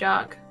name of the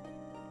shark?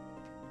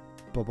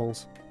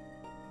 Bubbles.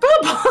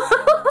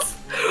 Bubbles!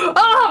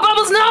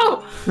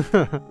 Oh,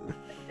 Bubbles, no!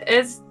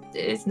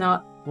 It's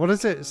not. What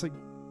is it? It's like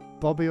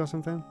Bobby or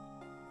something?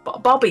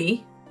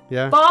 Bobby?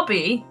 Yeah.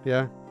 Bobby?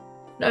 Yeah.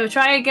 No,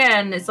 try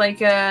again. It's like,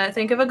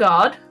 think of a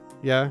god.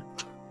 Yeah.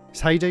 It's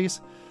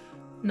Hades?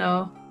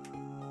 No.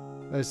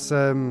 It's,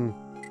 oh,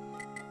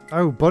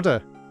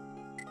 Buddha.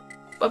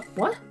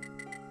 What?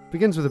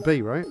 Begins with a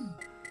B, right?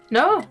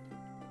 No.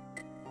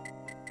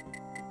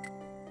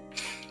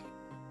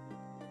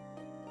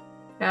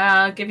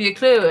 I'll give you a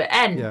clue.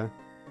 N. Yeah.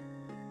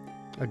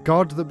 A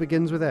god that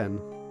begins with N?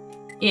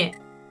 Yeah.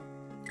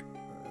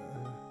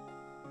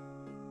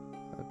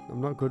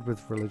 I'm not good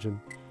with religion.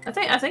 I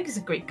think it's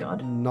a Greek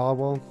god.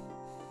 Narwhal?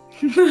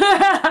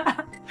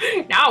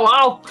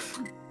 Narwhal!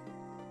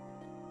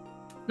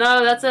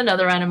 No, that's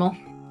another animal.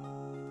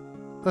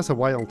 That's a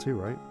whale too,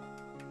 right?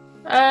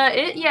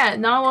 Yeah,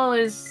 narwhal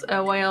is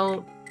a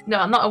whale.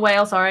 No, not a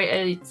whale, sorry.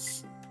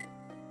 It's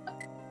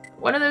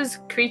one of those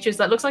creatures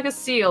that looks like a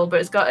seal, but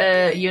it's got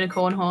a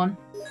unicorn horn.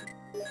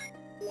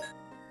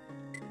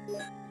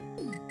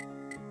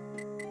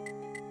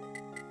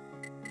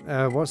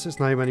 What's its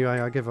name anyway?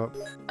 I give up.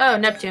 Oh,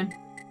 Neptune.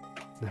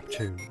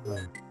 Neptune. Oh.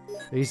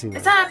 Easy now.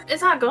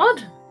 Is that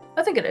God?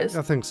 I think it is.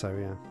 I think so,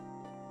 yeah.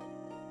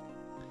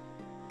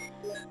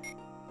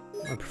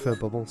 I prefer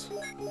bubbles.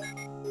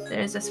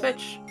 There's a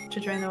switch to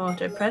drain the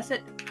water. Press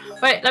it.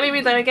 Wait, let me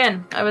read that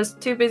again. I was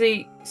too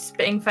busy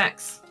spitting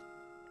facts.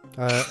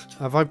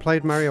 Have I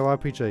played Mario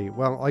RPG?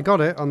 Well, I got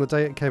it on the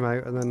day it came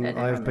out, and then I don't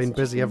I have remember been such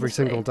busy a every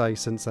thing to single say. day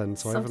since then,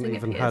 so I haven't Something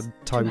even appears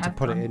had time to have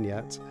put it gone. in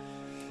yet.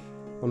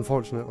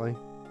 Unfortunately.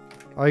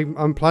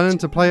 I'm planning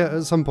to play it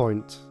at some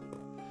point,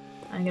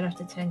 I'm gonna have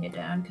to turn you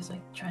down because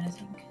I'm trying to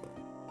think.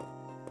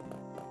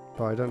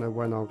 but I don't know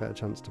when I'll get a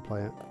chance to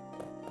play it.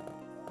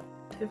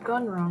 To have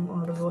gone wrong,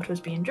 all the water is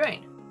being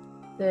drained.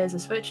 There's a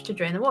switch to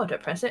drain the water.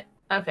 Press it.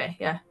 Okay,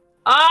 yeah.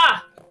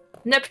 Ah!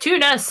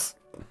 Neptunus!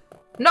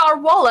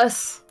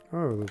 Narwhalus!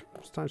 Oh, the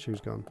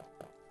statue's gone.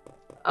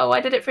 Oh,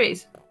 why did it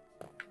freeze?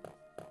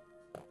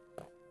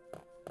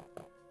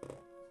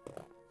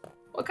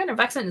 What kind of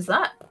accent is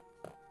that?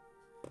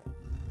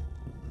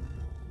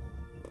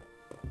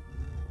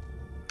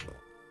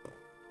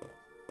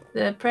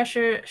 The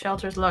pressure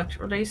shelter is locked.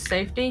 Release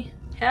safety.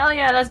 Hell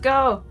yeah, let's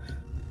go!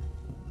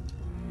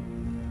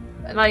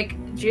 Like,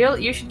 Jill,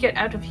 you should get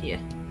out of here.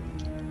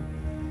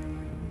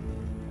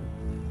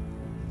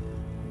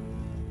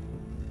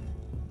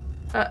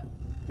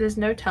 There's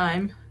no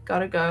time.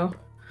 Gotta go.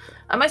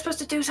 Am I supposed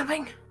to do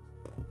something?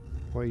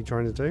 What are you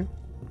trying to do?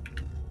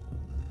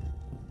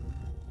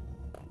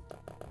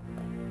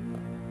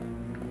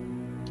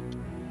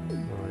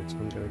 Right,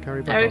 I'm going to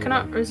carry back Area on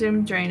cannot again.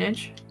 resume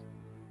drainage.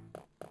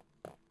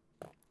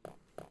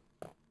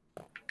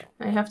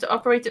 I have to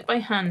operate it by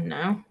hand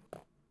now.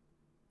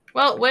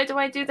 Well, where do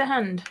I do the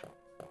hand?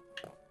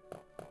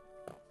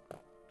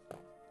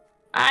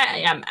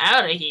 I am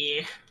out of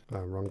here. Oh,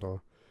 wrong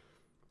door.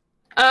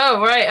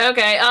 Oh, right,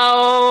 okay.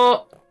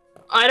 Oh,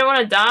 I don't want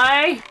to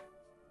die.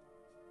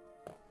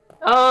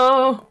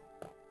 Oh.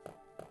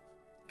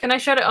 Can I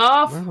shut it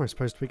off? Where am I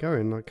supposed to be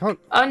going? I can't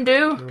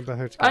Undo. remember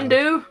how to get there.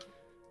 Undo.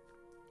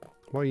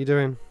 What are you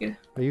doing? Yeah.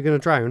 Are you going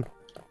to drown?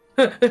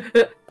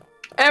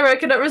 Error,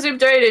 cannot resume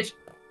drainage.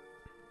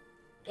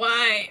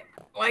 Why?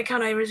 Why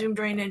can't I resume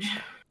drainage?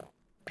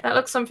 That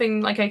looks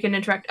something like I can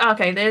interact. Ah,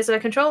 okay, there's a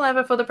control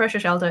lever for the pressure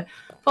shelter.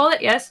 Pull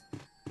it, yes.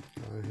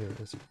 Oh, here it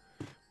is.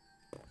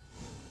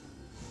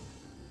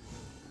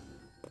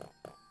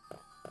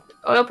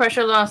 Oil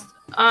pressure lost.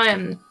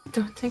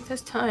 Don't take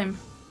this time.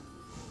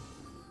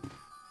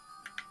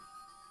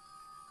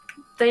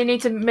 They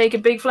need to make a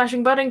big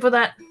flashing button for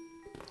that.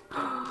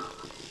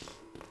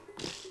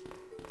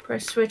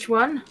 Press switch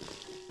 1.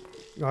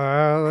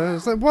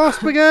 There's the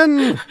wasp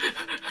again!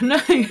 No.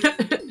 90%!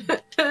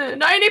 No,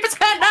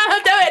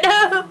 do it,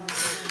 no!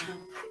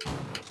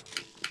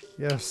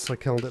 Yes, I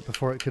killed it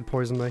before it could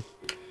poison me.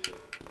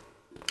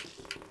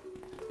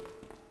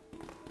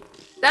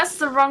 That's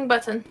the wrong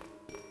button.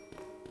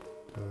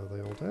 Are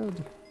they all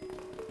dead?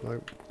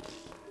 No.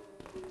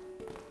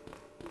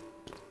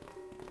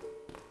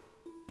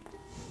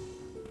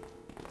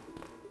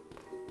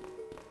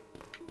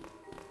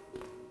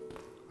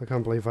 I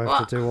can't believe I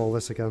have to do all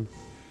this again.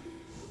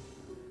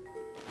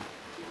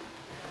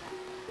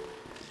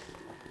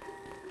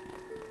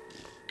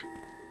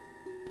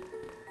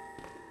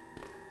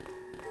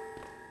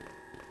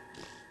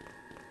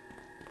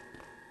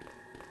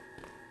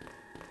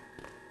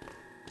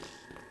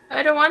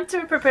 I don't want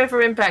to prepare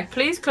for impact.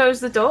 Please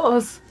close the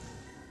doors.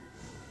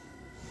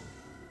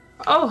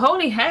 Oh,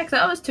 holy heck,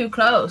 that was too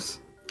close.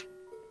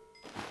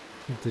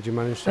 Did you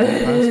manage to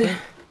get past it?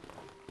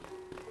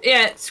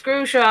 Yeah,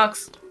 screw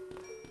sharks.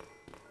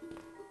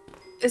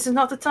 This is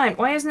not the time.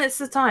 Why isn't it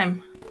the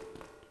time?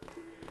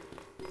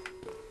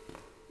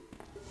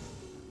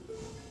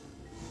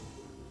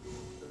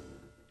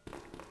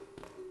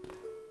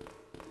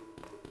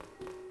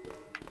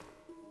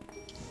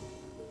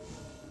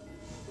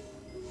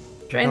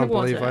 I can't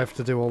believe I have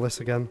to do all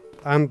this again.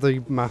 And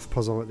the math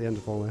puzzle at the end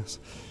of all this.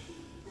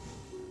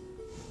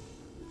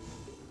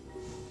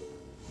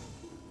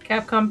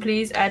 Capcom,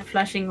 please add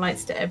flashing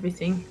lights to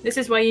everything. This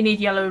is why you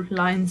need yellow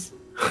lines.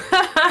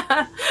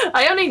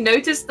 I only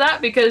noticed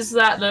that because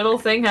that little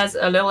thing has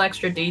a little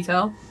extra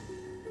detail.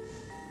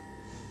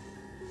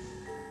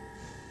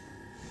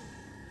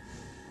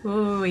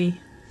 Ooh.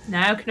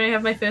 Now can I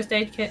have my first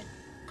aid kit?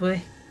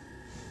 Boy.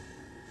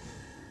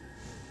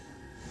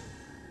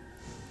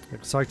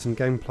 Exciting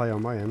gameplay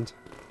on my end.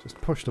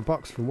 Just pushed a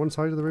box from one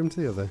side of the room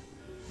to the other.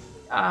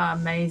 Ah,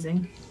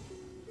 amazing.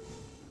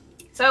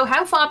 So,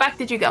 how far back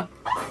did you go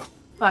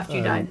after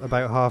you died?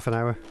 About half an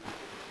hour.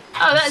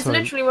 Oh, that's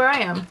literally where I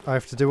am. I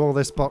have to do all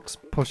this box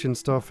pushing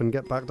stuff and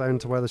get back down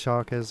to where the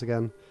shark is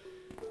again.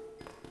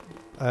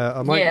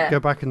 I might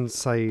go back and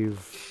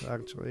save,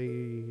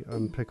 actually,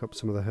 and pick up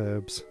some of the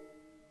herbs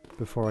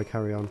before I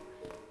carry on.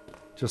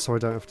 Just so I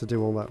don't have to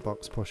do all that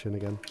box pushing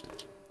again.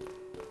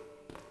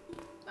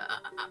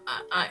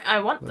 I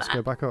want Let's that.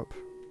 go back up.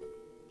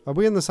 Are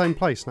we in the same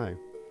place now?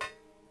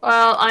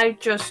 Well, I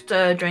just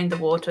drained the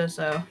water,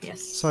 so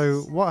yes.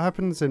 So, what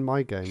happens in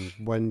my game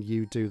when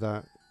you do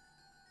that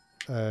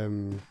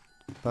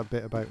that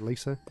bit about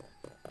Lisa?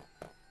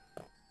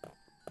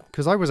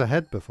 Because I was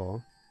ahead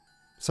before.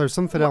 So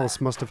something else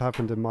must have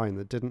happened in mine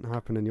that didn't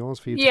happen in yours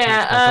for you to catch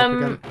back up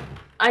again?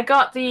 I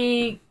got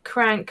the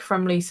crank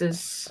from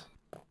Lisa's.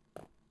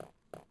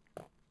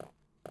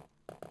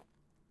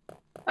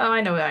 Oh,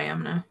 I know where I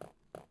am now.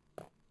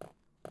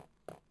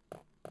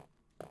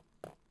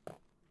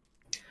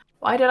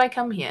 Why did I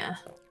come here?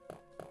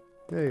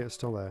 Yeah, it's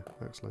still there.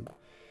 Excellent.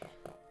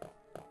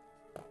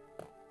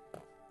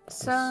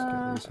 So...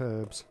 Let's get these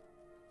herbs.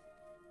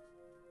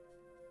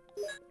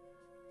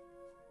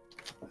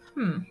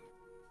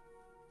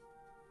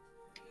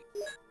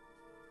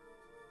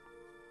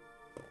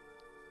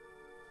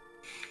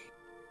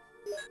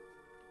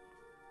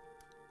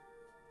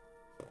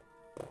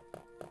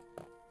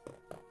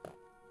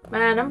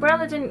 Man,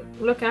 Umbrella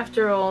didn't look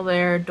after all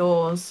their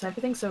doors.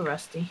 Everything's so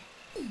rusty.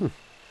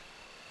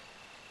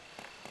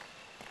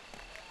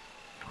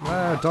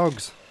 Ah,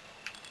 dogs.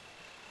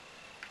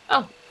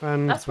 Oh,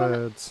 and that's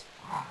birds.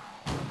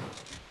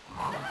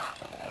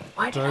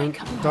 Why did I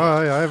come here?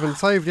 Die, I haven't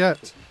saved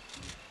yet.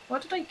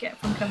 What did I get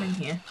from coming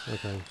here?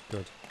 Okay,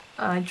 good.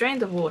 I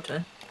drained the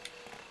water.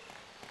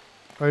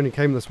 I only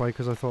came this way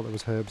because I thought there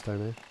was herbs down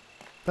here.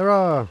 There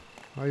are!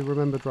 I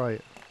remembered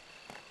right.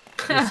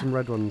 There's some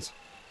red ones.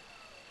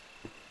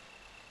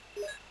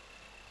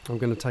 I'm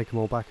going to take them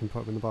all back and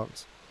put them in the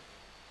box.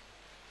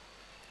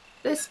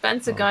 This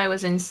Spencer guy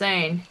was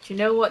insane. Do you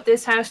know what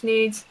this house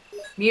needs?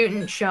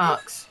 Mutant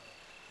sharks.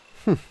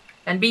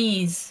 And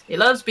bees. He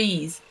loves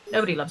bees.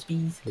 Nobody loves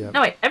bees. Yep.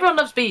 No, wait. Everyone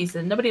loves bees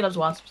and nobody loves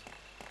wasps.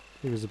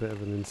 He was a bit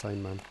of an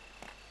insane man.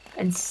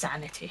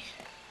 Insanity.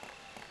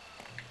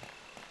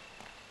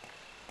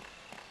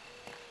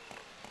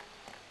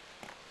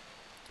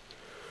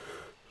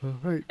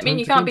 Right, I mean,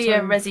 you can't be a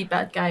resi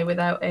bad guy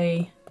without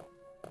a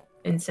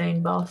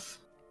insane boss.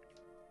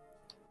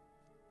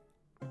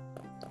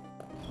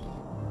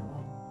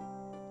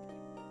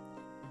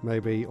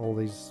 Maybe all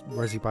these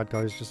resi bad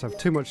guys just have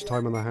too much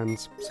time on their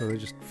hands, so they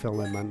just fill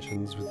their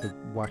mansions with the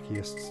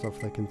wackiest stuff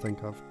they can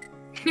think of.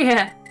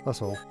 Yeah. That's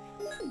all.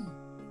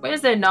 Where's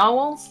their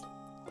narwhals?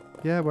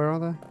 Yeah, where are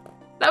they?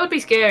 That would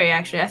be scary,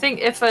 actually. I think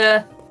if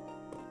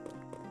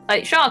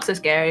like, sharks are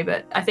scary,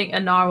 but I think a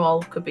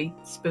narwhal could be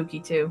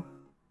spooky too.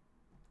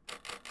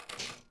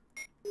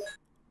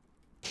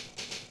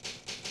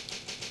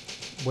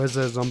 Where's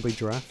their zombie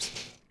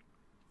giraffes?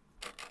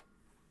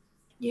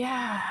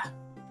 Yeah.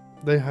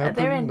 They have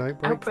They're in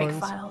Outbreak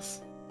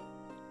Files.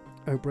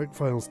 Outbreak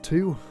Files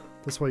 2.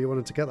 That's why you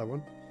wanted to get that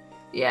one.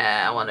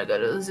 Yeah, I want to go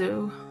to the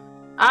zoo.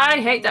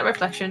 I hate that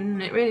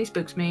reflection. It really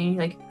spooks me.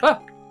 Like,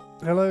 oh!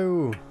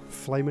 Hello,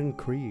 Flaming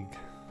Krieg.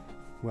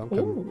 Welcome.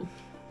 Ooh.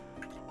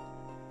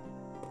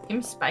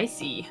 I'm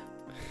spicy.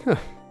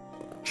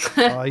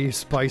 Are you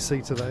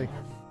spicy today?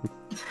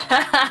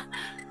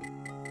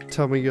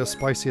 Tell me your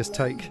spiciest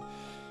take.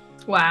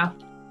 Wow.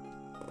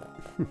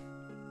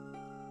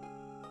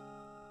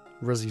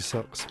 Rizzy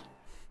sucks.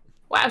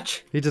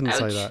 Ouch. He didn't Ouch.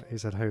 say that. He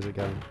said, "How's it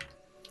going?"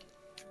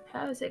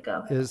 How's it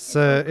go?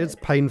 It's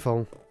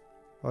painful.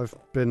 I've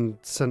been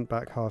sent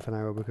back half an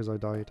hour because I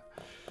died.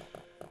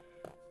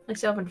 I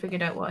still haven't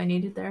figured out what I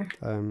needed there.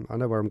 I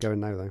know where I'm going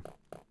now, though.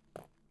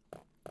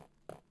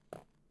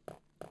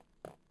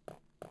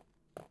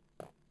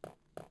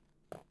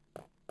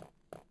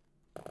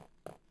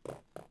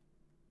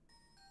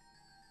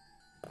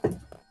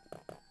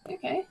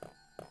 Okay.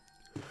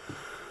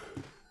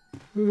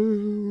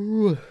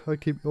 Ooh, I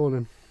keep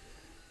yawning.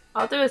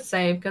 I'll do a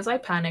save because I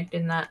panicked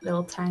in that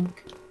little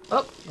tank.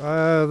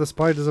 Oh, The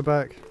spiders are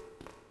back.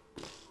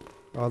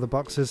 Are the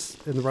boxes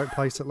in the right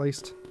place at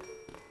least?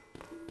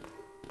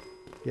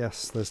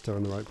 Yes, they're still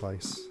in the right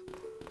place.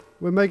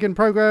 We're making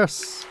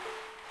progress!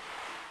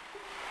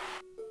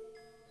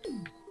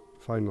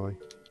 Finally.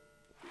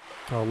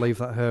 I'll leave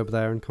that herb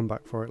there and come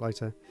back for it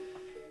later.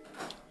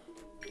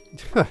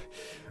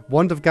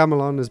 Wand of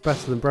Gamelon is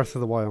better than Breath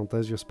of the Wild.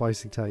 There's your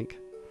spicy take.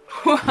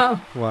 wow.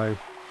 Wow.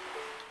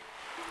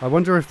 I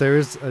wonder if there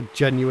is a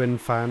genuine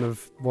fan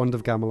of Wand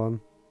of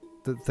Gamelon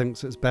that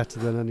thinks it's better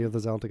than any other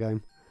Zelda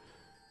game.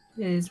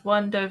 Is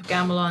Wand of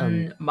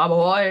Gamelon my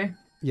boy?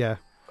 Yeah.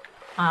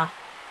 Ah.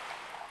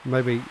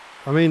 Maybe.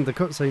 I mean, the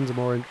cutscenes are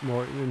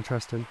more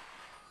interesting.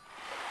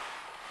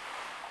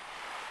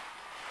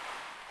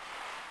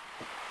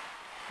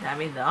 I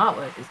mean, the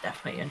artwork is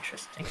definitely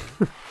interesting.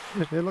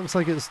 It looks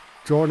like it's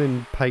drawn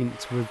in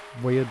paint with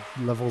weird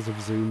levels of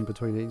zoom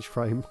between each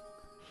frame.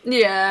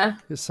 Yeah.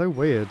 It's so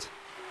weird.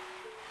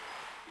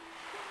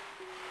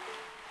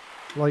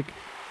 Like,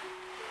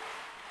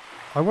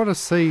 I want to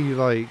see,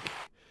 like,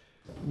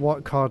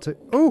 what cartoon...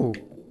 Oh!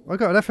 I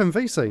got an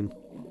FMV scene.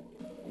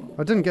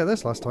 I didn't get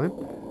this last time.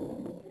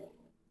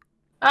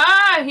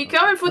 Ah! He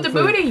coming for the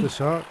booty! The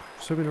shark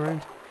swimming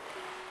around.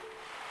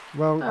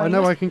 Well, Oh, I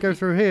know I can go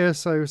through here,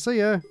 so see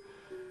ya.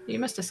 You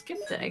must have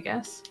skipped it, I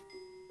guess.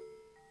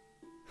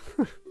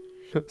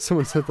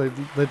 Someone said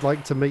they'd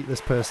like to meet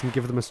this person,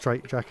 give them a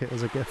straitjacket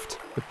as a gift.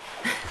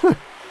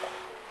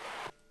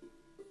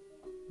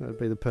 That'd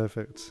be the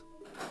perfect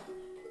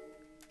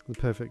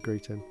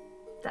greeting.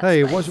 That's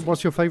hey, spicy.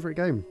 what's your favourite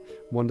game?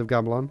 Wand of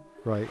Gamelon?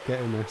 Right,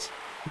 get in this.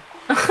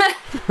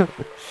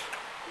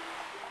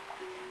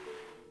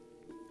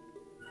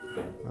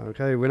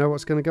 Okay, we know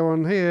what's going to go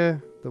on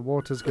here. The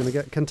water's going to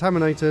get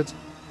contaminated,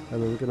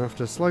 and then we're going to have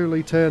to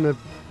slowly turn a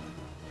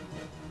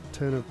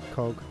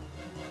cog.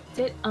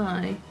 Did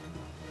I?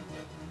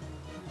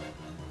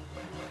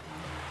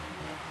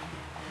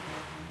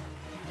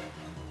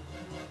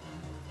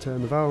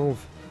 Turn the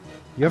valve.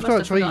 You have to must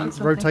have actually forgotten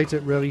something. rotate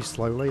it really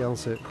slowly,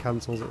 else it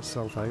cancels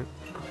itself out.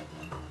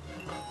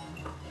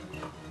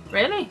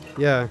 Really?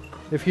 Yeah,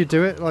 if you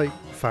do it like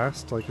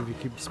fast, like if you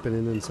keep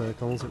spinning in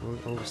circles,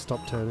 it'll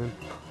stop turning.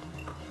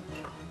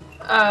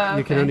 Okay.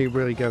 You can only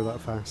really go that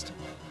fast.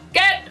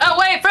 Get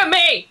away from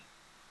me!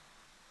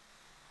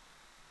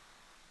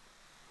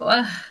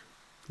 What? Are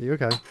you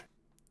okay?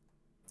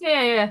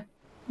 Yeah.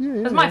 Yeah,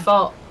 It's my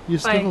fault. You're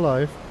still Bye.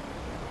 alive.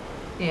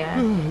 Yeah.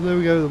 There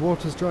we go, the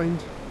water's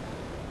drained.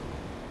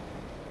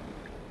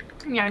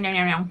 Meow, meow,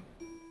 meow, meow.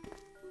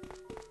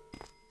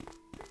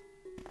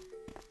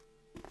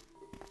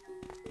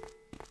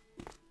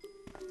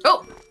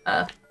 Oh!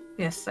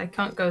 Yes, I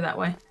can't go that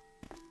way.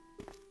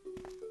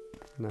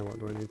 Now what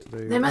do I need to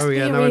do? There must oh be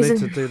yeah, a now reason.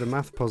 I need to do the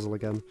math puzzle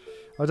again.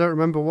 I don't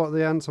remember what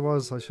the answer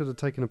was. I should have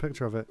taken a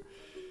picture of it.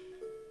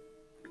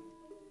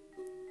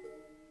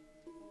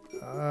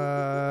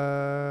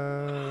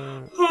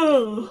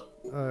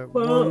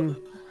 1,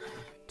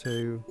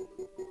 2,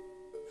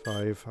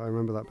 5. I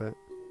remember that bit.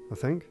 I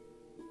think.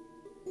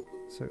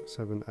 6,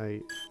 7,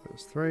 8.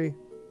 That's 3.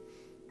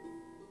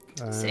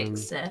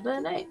 6,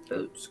 7, 8.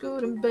 Boot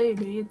scooting,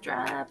 baby, you're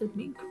driving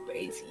me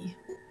crazy.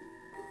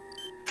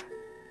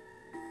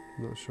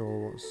 Not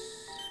sure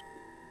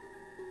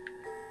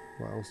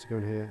what else to go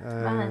in here.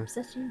 My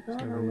obsession, but I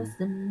 7,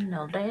 wasn't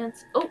no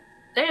dance. Oh,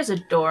 there's a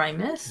door I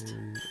missed.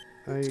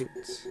 8,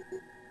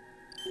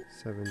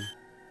 7.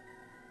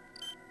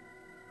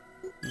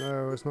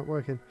 No, it's not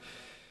working.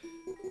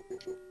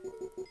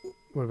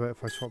 What about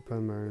if I swap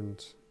them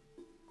around?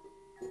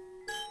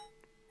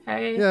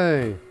 Hey.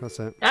 Yay! That's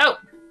it. No!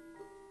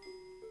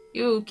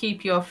 You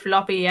keep your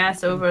floppy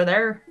ass over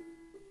there.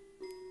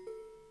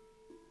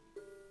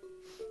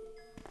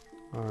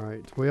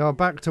 Alright, we are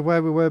back to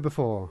where we were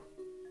before.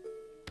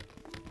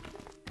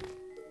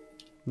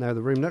 Now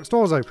the room next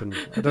door's open.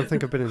 I don't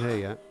think I've been in here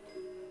yet.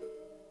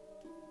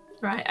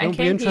 Right, I It'll be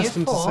came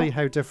interesting here to for... see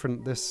how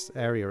different this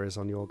area is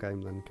on your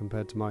game then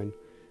compared to mine.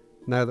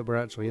 Now that we're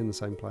actually in the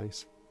same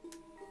place.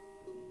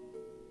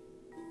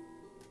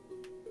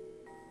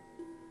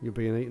 You're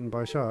being eaten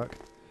by a shark.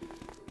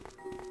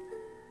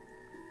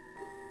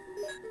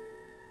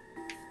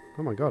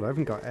 Oh my god, I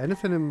haven't got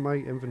anything in my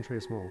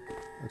inventory small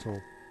at all.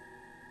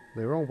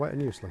 They're all wet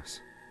and useless.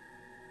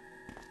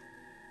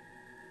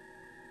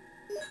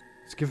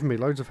 It's given me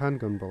loads of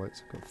handgun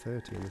bullets. I've got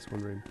 30 in this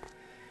one room.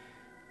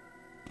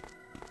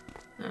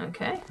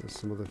 Okay. There's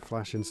some other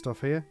flashing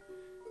stuff here.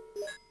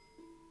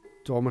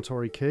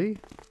 Dormitory key.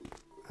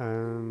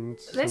 And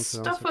This something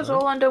stuff else was I've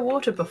got. all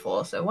underwater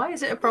before, so why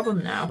is it a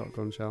problem now?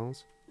 Shotgun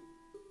shells.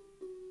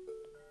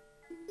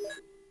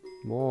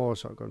 More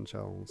shotgun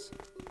shells.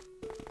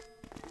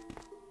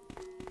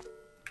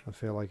 I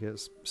feel like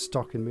it's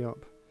stocking me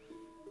up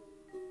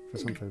for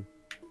something.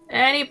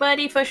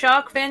 Anybody for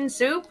shark fin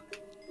soup?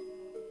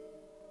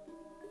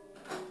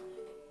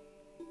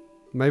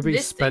 Maybe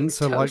This thing's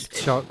Spencer liked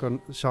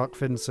toasted. shark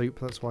fin soup,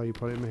 that's why you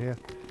put it in here.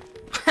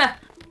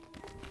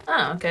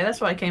 Oh, okay, that's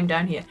why I came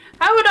down here.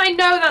 How would I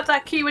know that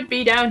that key would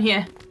be down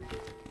here?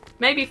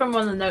 Maybe from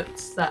one of the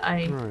notes that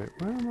I... Right,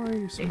 where am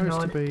I supposed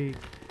ignored. to be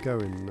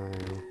going now?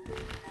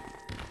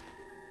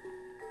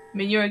 I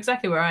mean, you're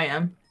exactly where I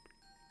am.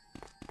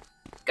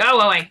 Go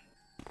away!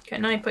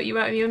 Can I put you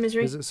out of your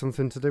misery? Is it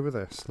something to do with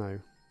this? No.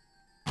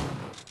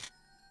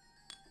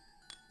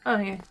 Oh,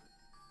 yeah.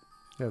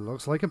 Yeah, it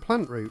looks like a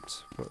plant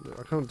root, but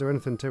I can't do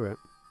anything to it.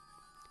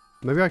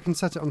 Maybe I can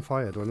set it on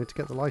fire. Do I need to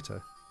get the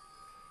lighter?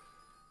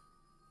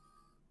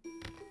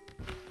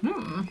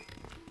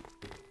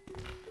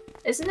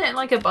 Isn't it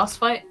like a boss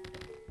fight?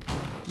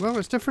 Well,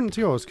 it's different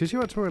to yours, because you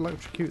had to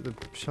electrocute the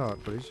shark,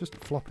 but he's just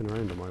flopping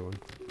around on my one.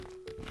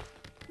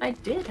 I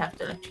did have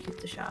to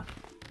electrocute the shark.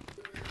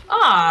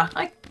 Ah,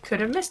 I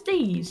could have missed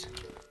these.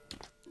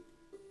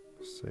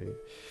 Let's see.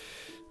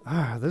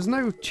 Ah, there's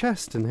no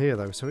chest in here,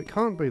 though, so it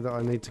can't be that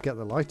I need to get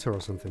the lighter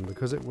or something,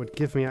 because it would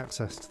give me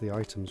access to the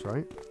items,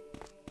 right?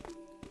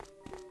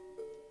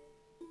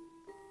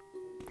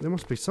 There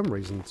must be some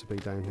reason to be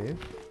down here.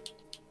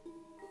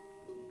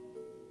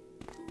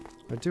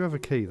 I do have a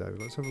key, though.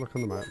 Let's have a look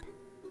on the map.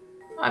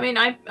 I mean,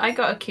 I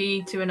got a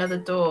key to another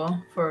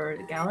door for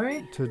the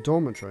gallery. To a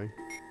dormitory.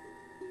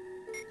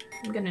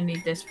 I'm gonna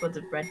need this for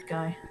the red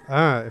guy.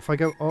 Ah, if I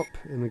go up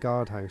in the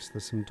guardhouse,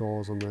 there's some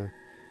doors on the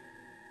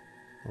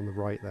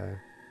right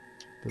there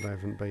that I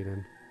haven't been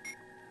in.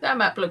 That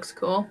map looks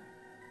cool.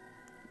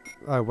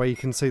 Oh, where you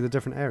can see the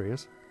different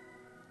areas?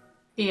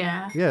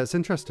 Yeah. Yeah, it's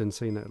interesting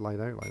seeing it laid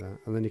out like that.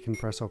 And then you can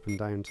press up and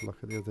down to look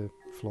at the other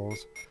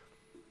floors.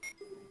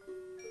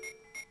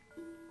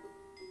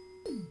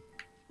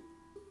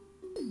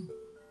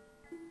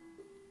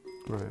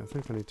 Right, I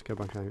think I need to go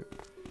back out.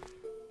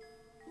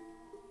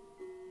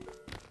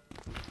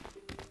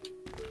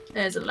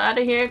 There's a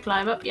ladder here,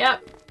 climb up,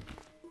 yep.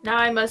 Now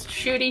I must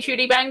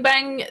shooty bang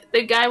bang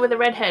the guy with the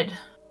red head.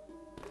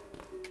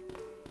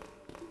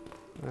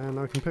 And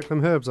I can pick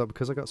them herbs up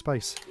because I got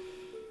space.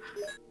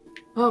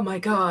 Oh my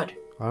god.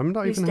 I'm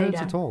not You even stay herbs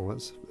down. at all.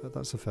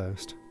 That's a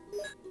first.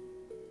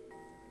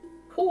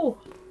 Oh,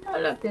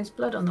 look, there's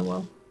blood on the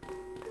wall.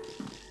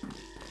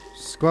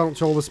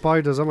 Squelch all the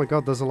spiders. Oh my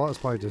god, there's a lot of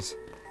spiders.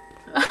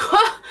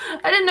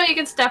 I didn't know you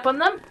could step on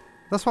them.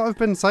 That's what I've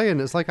been saying.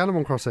 It's like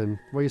Animal Crossing,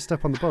 where you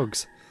step on the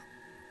bugs.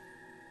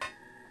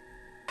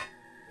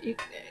 You,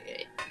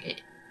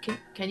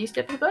 can you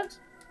step on the bugs?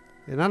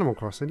 In Animal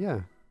Crossing,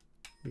 yeah.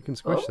 You can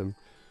squish Oh. them.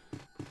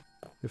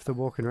 If they're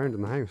walking around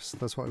in the house.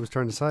 That's what I was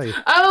trying to say.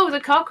 Oh, the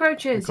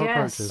cockroaches, The yes.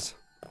 cockroaches.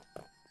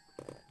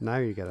 Now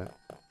you get it.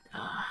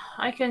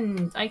 I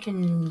can...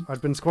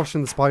 I'd been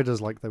squashing the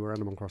spiders like they were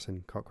Animal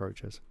Crossing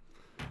cockroaches.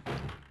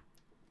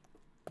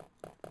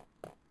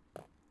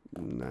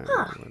 Now,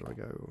 where do I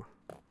go?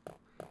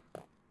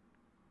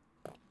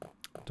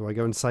 Do I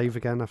go and save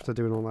again after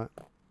doing all that?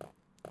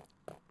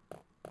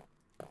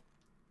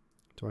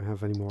 Do I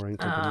have any more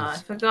ink I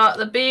openers? forgot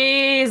the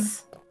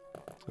bees.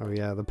 Oh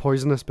yeah, the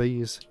poisonous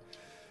bees.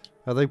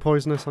 Are they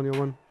poisonous on your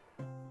one?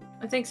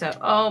 I think so.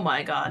 Oh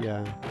my god.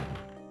 Yeah.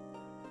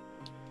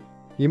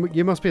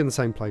 You must be in the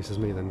same place as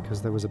me then,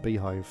 because there was a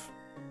beehive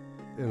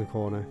in the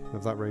corner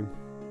of that room.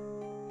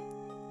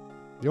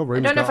 Your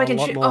room's don't know got if I a can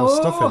lot shoot- more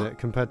stuff in Oh! it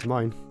compared to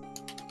mine.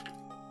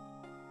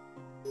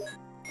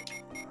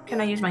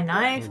 Can I use my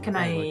knife? Oh, Can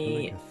I I...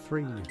 make a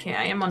 3. Okay,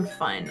 I am on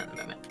fine at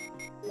the moment.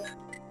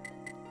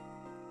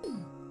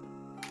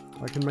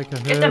 I can make a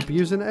Get herb the-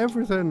 using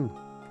everything.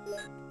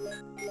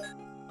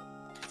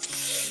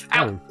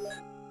 Ow. Oh.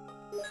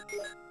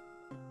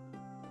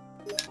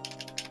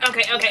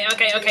 Okay. Ow.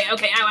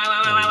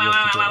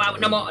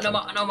 No more.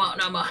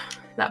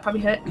 That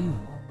probably hurt.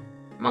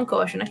 I'm on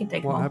caution, I can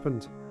take What more.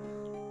 happened?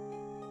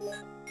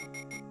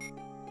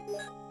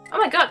 Oh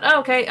my god, oh,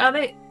 okay, are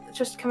they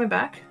just coming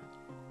back?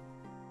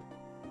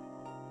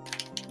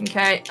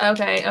 Okay,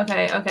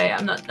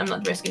 I'm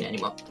not risking it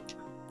anymore.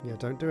 Yeah,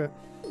 don't do it.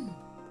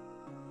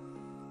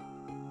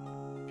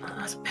 Oh,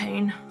 that's a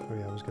pain. Oh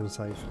yeah, I was going to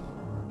save.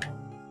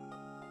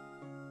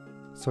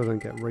 So I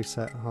don't get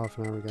reset half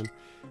an hour again.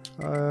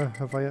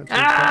 Have I actually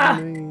got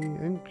any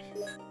ink?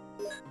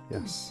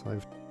 Yes, I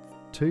have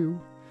 2.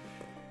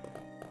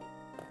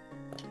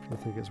 I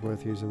think it's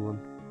worth using one.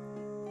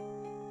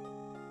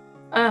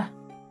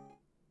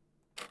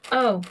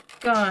 Oh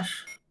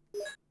gosh.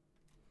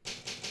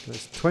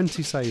 There's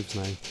 20 saves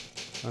now.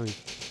 Oh.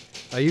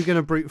 Are you going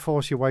to brute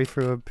force your way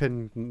through a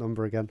pin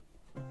number again?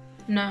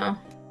 No.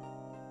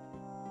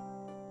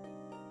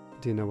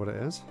 Do you know what it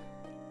is?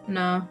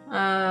 No.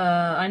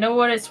 I know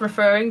what it's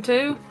referring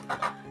to.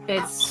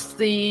 It's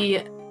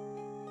the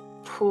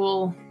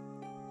pool.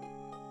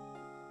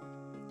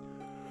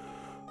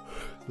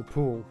 The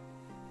pool.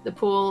 The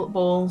pool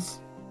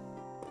balls.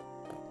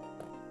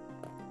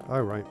 Oh,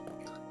 right.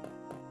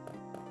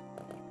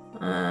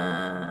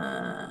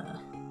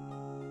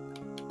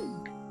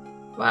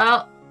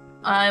 Well,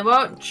 I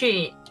won't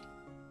cheat.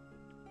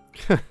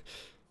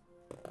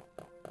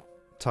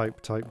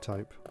 Type.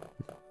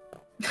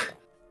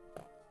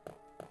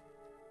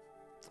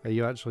 Are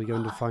you actually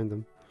going to find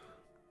them?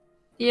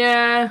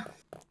 Yeah.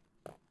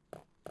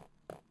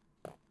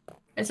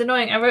 It's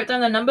annoying. I wrote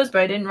down the numbers,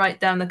 but I didn't write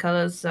down the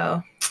colours,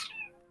 so...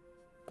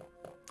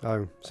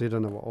 Oh, so you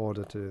don't know what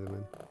order to do them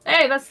in.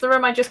 Hey, that's the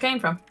room I just came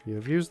from.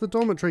 You've used the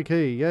dormitory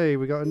key. Yay,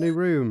 we got a new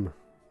room.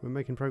 We're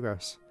making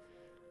progress.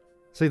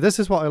 See, this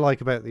is what I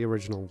like about the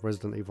original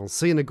Resident Evil.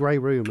 Seeing a grey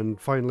room and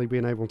finally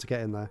being able to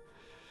get in there.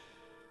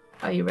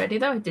 Are you ready,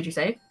 though? Did you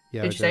save?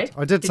 Yeah, Did you save?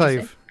 I did Did you save.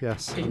 save?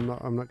 Yes. Did you?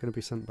 I'm not going to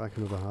be sent back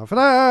another half.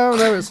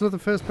 No, it's another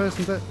first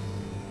person bit.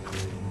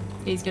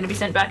 He's going to be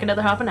sent back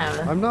another half an hour.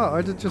 I'm not.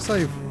 I did just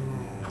save.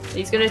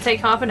 He's going to take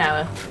half an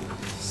hour.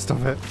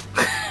 Stop it.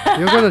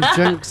 You're going to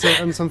jinx it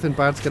and something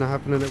bad's going to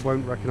happen and it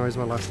won't recognise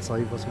my last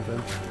save or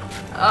something.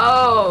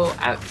 Oh,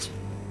 ouch.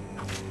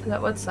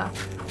 That would suck.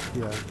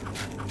 Yeah.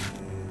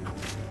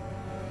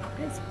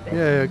 It's big.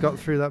 Yeah, I got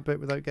through that bit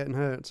without getting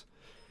hurt.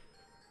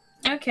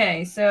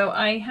 Okay, so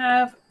I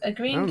have a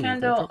green they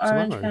candle, dropped some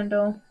orange ammo.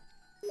 candle.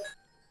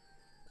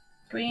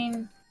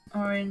 Green,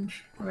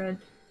 orange, red.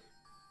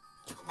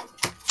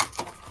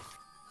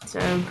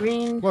 So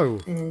green Whoa.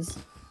 is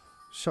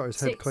Shot his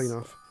head 6. clean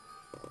off.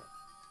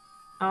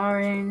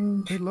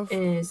 Orange They love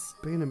is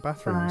being in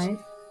bathrooms. 5.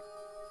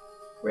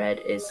 Red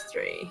is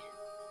 3.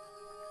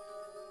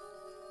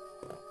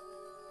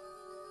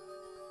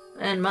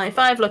 And my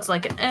 5 looks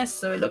like an S,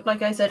 so it looked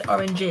like I said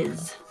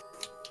oranges.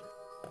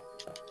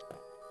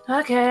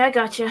 Okay, I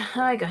gotcha.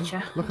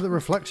 Look at the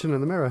reflection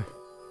in the mirror.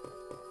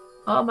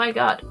 Oh my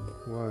god.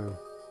 Wow.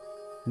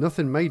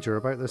 Nothing major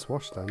about this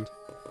washstand.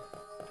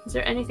 Is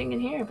there anything in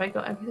here? Have I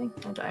got everything?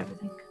 I got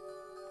everything.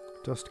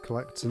 Dust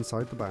collects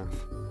inside the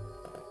bath.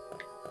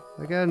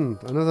 Again,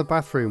 another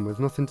bathroom with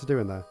nothing to do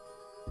in there.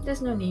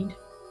 There's no need.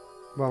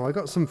 Well, I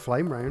got some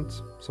flame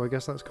rounds, so I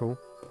guess that's cool.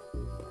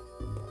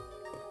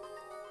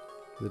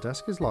 The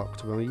desk is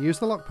locked. Will you use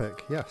the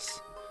lockpick?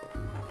 Yes.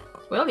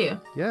 Will you?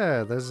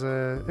 Yeah, there's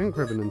a ink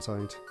ribbon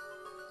inside.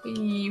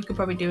 You could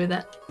probably do with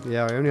that.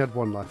 Yeah, I only had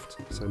one left,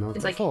 so now I've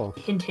It's got like 4.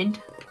 hint hint.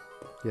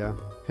 Yeah.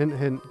 Hint,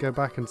 hint, go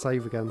back and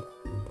save again.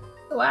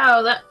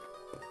 Wow, that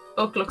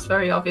book looks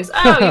very obvious.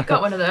 Oh, you've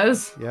got one of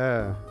those.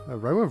 Yeah, a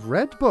row of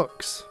red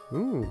books.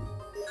 Ooh.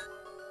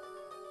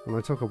 And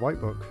I took a white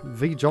book.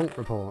 The Jolt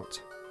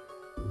Report.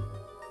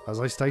 As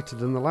I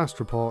stated in the last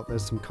report,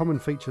 there's some common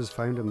features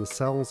found in the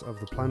cells of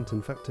the plant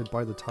infected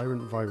by the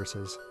tyrant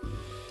viruses.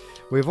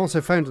 We have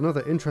also found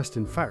another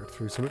interesting fact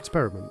through some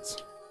experiments.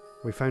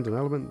 We found an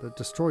element that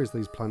destroys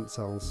these plant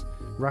cells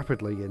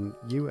rapidly in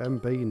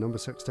UMB number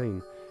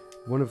 16,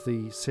 one of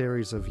the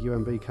series of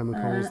UMB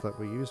chemicals that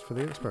were used for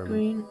the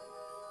experiment.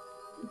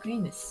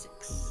 Green is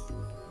 6.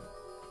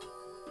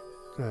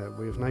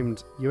 We have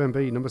named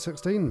UMB number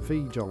 16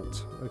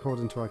 V-Jolt.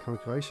 According to our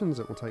calculations,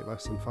 it will take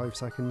less than 5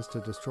 seconds to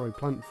destroy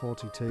plant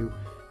 42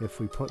 if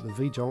we put the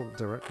V-Jolt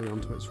directly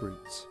onto its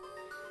roots.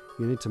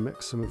 You need to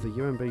mix some of the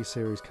UMB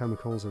series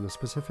chemicals in a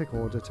specific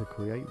order to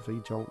create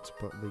V-Jolt,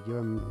 but the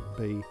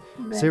UMB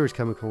series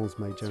chemicals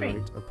may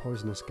generate a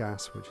poisonous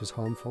gas which is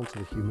harmful to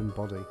the human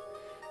body.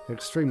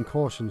 Extreme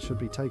caution should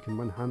be taken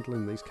when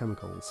handling these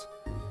chemicals.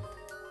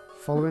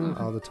 Following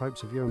are the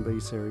types of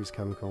UMB series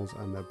chemicals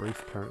and their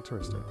brief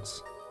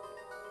characteristics.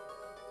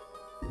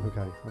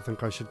 Okay, I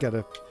think I should get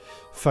a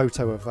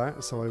photo of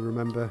that so I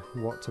remember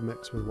what to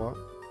mix with what.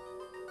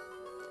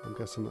 I'm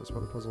guessing that's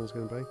what the puzzle's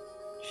going to be.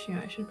 Sure,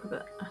 I should put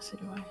that acid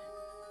away.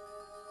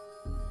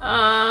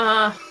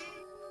 I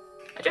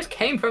just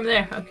came from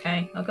there.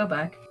 Okay, I'll go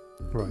back.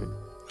 Right.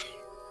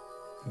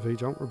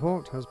 V-Jolt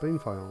report has been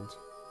filed.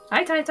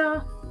 Hi,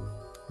 Taita.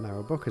 Now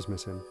a book is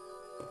missing.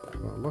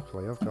 Well,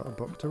 luckily I've got a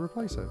book to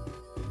replace it.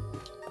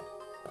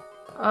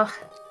 Ugh.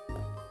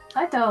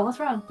 Taito, what's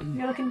wrong?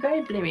 You're looking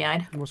very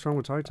bleary-eyed. What's wrong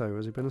with Taito?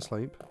 Has he been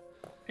asleep?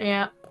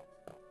 Yeah.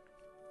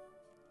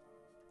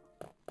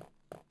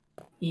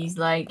 He's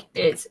like,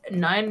 it's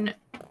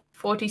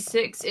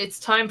 9:46. It's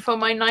time for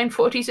my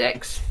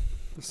 9:46.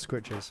 The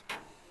Scritches.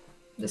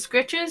 The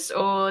Scritches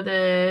or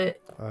the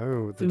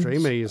Oh, the Oops.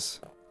 Dreamies.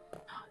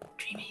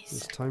 Dreamies?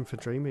 It's time for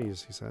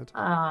Dreamies, he said.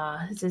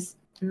 This is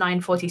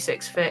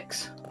 9:46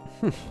 fix.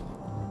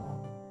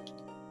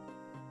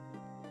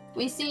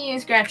 We see you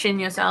scratching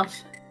yourself.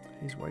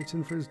 He's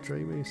waiting for his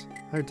Dreamies.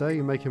 How dare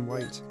you make him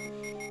wait?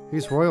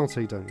 He's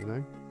royalty, don't you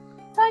know?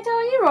 Taito,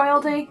 are you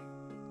royalty?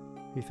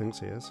 He thinks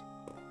he is.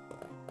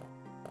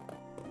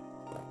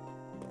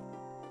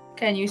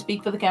 Can you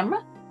speak for the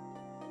camera?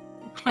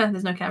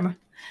 There's no camera.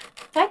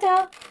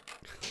 Ta-ta!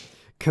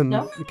 Can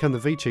No? the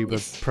VTuber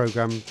Yes.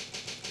 program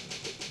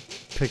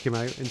pick him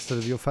out instead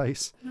of your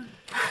face?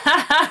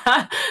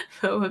 That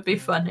would be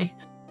funny.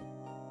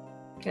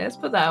 Okay, let's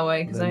put that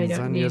away because I Then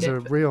don't need Zanya's a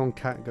it. real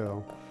cat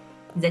girl.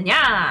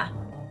 Zenya!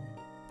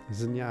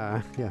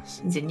 Zanya,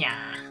 yes. Zenya!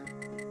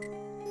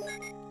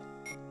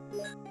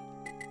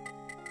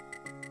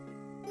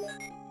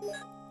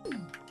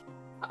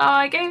 Oh,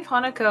 I gave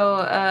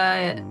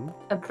Hanako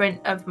a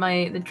print of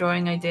the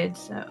drawing I did,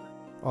 so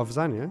Of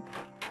Zanya?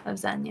 of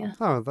Zanya.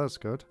 Oh, that's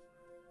good.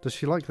 Does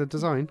she like the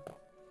design?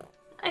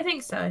 I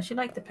think so. She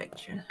liked the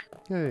picture.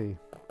 Yay.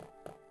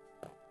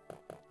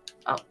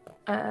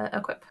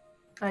 Equip.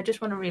 I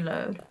just want to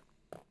reload.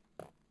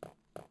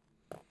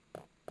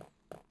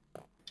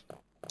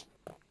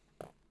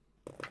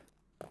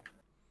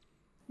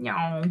 No.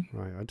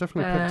 Right, I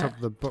definitely picked up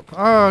the book.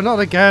 Oh, not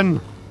again!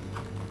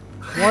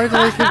 Why do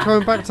they keep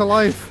coming back to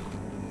life?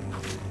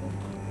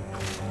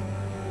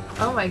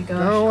 Oh my gosh.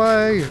 Go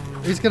away!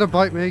 He's gonna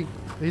bite me.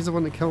 He's the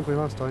one that killed me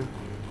last time.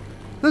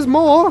 There's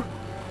more!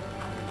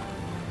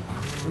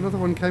 Another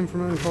one came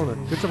from around the corner.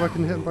 Good job I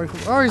can hit them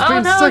both. Oh, he's Oh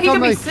being no, sick he on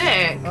can me! be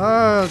sick.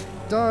 Ah,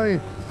 die!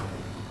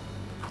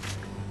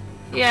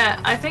 Yeah,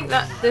 I think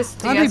that this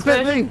And he DS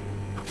bit version me!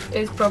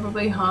 is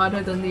probably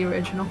harder than the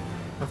original.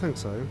 I think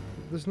so.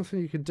 There's nothing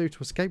you can do to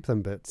escape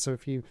them bits, so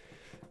if you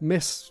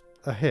miss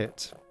a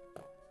hit,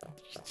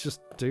 you're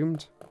just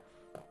doomed.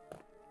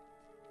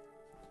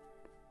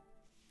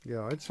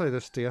 Yeah, I'd say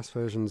this DS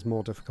version's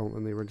more difficult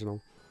than the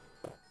original.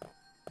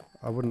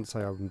 I wouldn't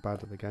say I'm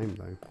bad at the game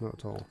though, not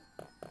at all.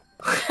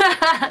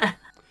 I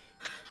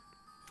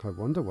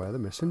wonder where the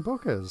missing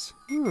book is.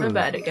 I'm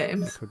bad at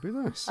games. Could be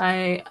this.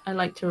 I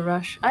like to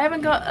rush. I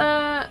haven't got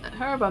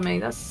herb on me.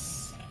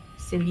 That's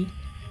silly.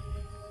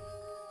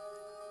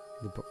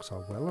 The books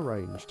are well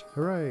arranged.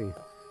 Hooray!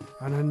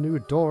 And a new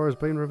door has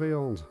been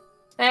revealed.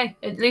 Hey,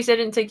 at least it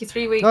didn't take you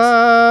 3 weeks.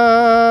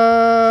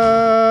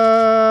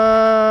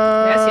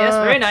 Ah! Yes,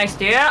 very nice,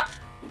 dear.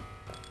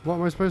 What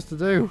am I supposed to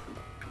do?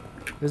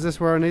 Is this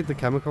where I need the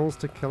chemicals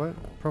to kill it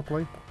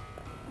properly?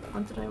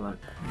 What did I want?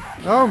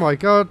 Oh my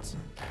god!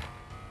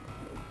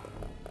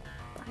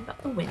 I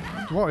got the wind.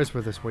 What is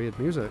with this weird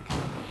music?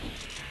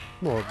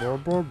 Blah, blah,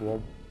 blah, blah,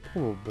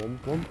 blah, blah,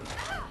 blah.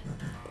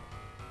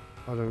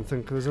 I don't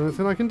think there's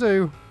anything I can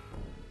do.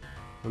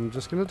 I'm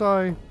just gonna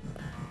die.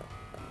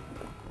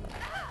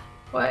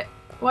 What?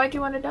 Why do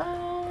you want to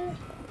die?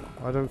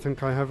 I don't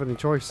think I have any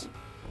choice.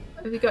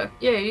 Have you got?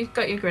 Yeah, you've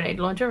got your grenade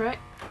launcher, right?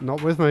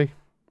 Not with me.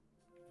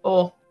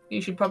 Or you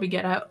should probably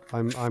get out.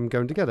 I'm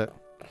going to get it.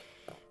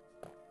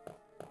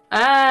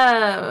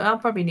 I'll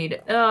probably need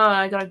it. Oh,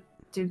 I gotta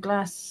do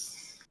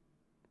glass.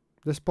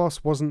 This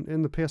boss wasn't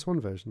in the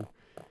PS1 version.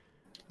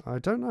 I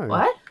don't know.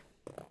 What?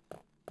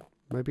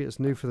 Maybe it's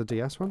new for the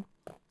DS one?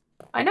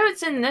 I know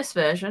it's in this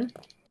version.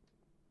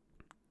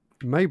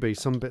 Maybe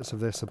some bits of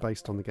this are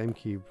based on the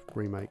GameCube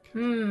remake.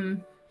 Hmm.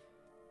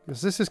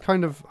 Because this is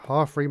kind of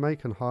half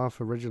remake and half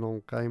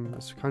original game.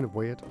 It's kind of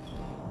weird.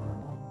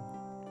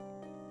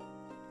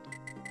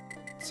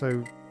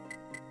 So,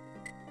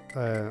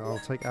 I'll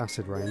take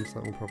acid rains.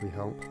 That will probably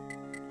help.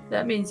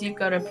 That means you've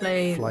got to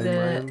play Flame the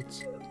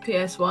rounds.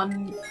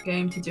 PS1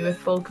 game to do a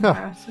full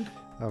comparison.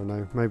 Oh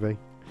no, maybe.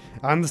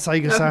 And the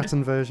Sega Okay.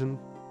 Saturn version.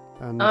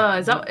 And Oh,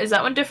 is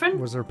that one different?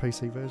 was there a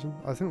PC version?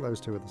 I think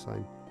those two are the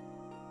same.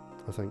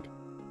 I think.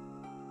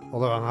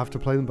 Although I'll have to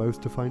play them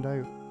both to find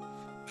out.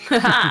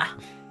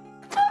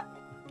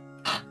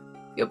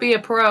 You'll be a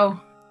pro.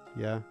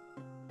 Yeah.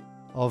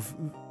 Of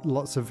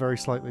lots of very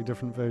slightly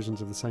different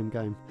versions of the same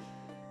game.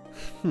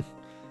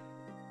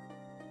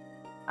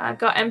 I've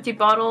got empty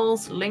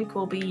bottles. Link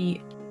will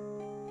be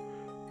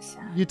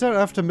sad. You don't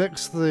have to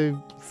mix the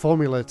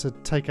formula to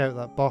take out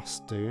that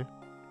boss, do you?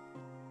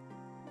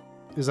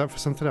 Is that for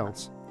something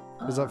else?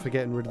 Is that for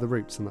getting rid of the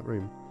roots in that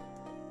room?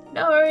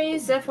 No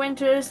worries, Zeph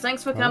Winters.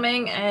 Thanks for Huh?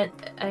 coming, and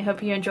I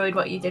hope you enjoyed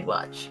what you did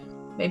watch.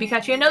 Maybe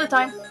catch you another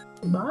time.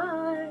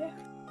 Bye.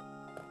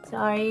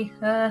 Sorry,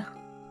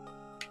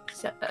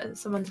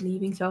 someone's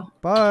leaving, so.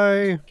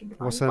 Bye!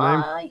 What's her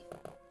name? Bye.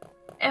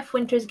 F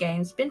Winters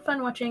Games. Been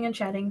fun watching and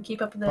chatting.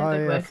 Keep up the Bye,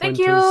 good work. F. Thank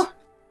Winters. you.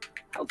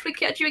 Hopefully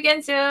catch you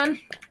again soon.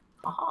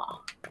 Haha.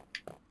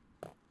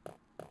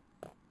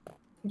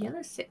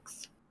 Yellow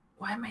 6.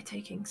 Why am I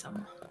taking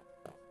some?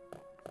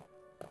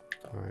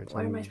 Alright,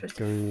 Where am I I'm supposed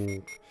to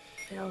going...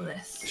 fill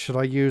this? Should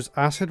I use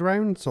acid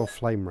rounds or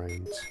flame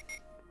rounds?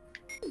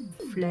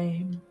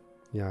 Flame.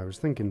 Yeah, I was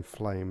thinking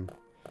flame.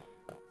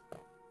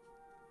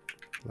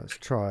 Let's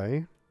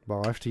try.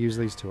 Well, I have to use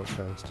these two up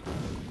first.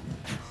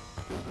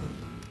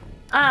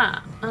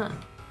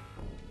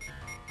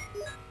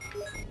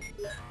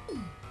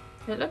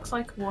 It looks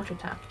like a water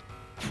tap.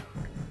 Do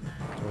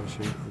I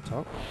shoot at the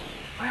top?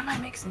 Why am I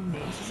mixing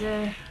these? Is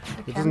there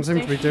a It doesn't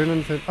seem to be doing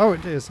anything. Oh,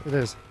 it is. It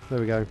is. There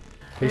we go.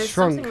 He's There's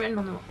shrunk. something written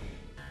on the wall.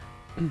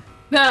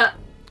 Ah,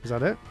 Is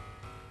that it?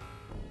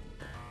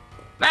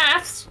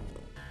 maths!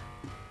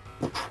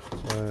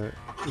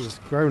 He's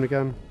grown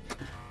again.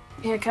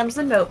 Here comes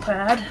the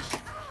notepad.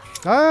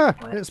 Ah!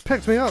 What? It's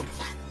picked me up.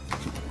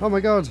 Oh my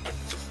god!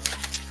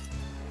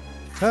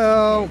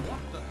 Help! What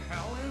the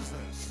hell is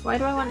this? Why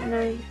do I want to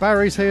know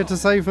Barry's here to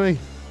save me!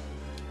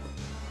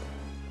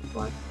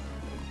 what?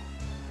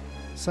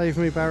 Save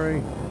me,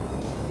 Barry.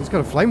 He's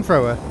got a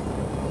flamethrower.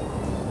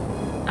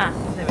 Ah,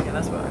 there we go,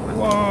 that's what I want.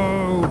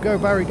 Whoa! Go,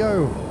 Barry,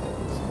 go!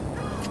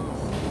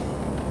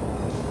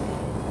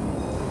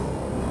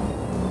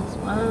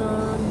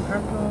 One,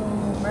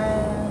 purple,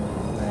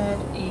 red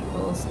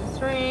equals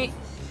 3,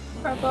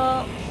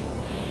 purple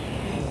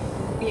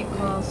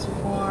equals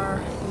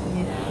 4,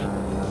 yeah,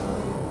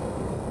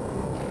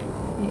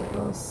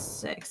 equals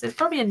 6. There's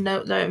probably a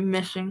note that I'm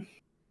missing.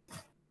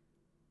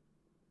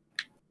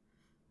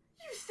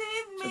 You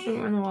saved Something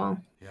me. on the wall.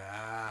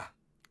 Yeah.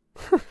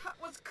 That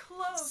was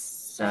close.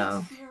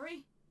 So, Thanks,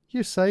 Barry.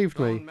 You saved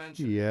me. Don't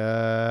mention it.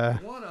 Yeah.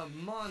 What a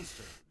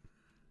monster.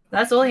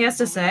 that's all he has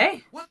to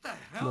say? What the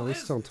hell No, he's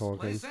is still this talking.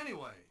 place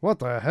anyway? What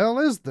the hell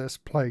is this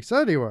place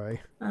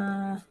anyway?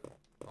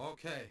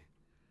 Okay.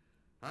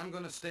 I'm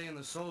gonna stay in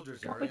the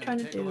soldiers What are we area trying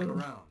and to take a look do?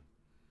 around.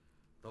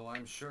 Though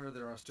I'm sure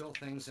there are still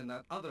things in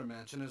that other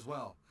mansion as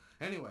well.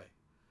 Anyway,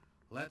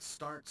 let's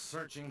start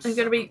searching I'm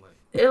gonna be separately.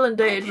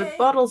 inundated with Okay.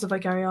 bottles if I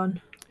carry on.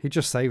 He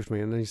just saved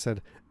me and then he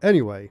said,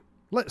 anyway,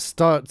 let's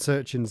start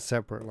searching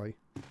separately.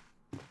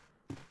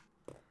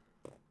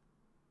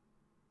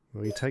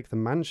 Well, you take the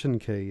mansion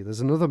key. There's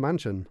another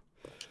mansion.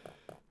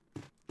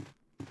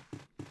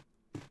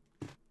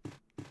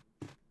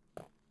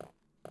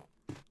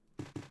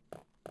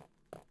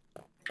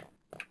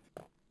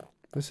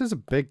 This is a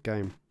big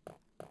game.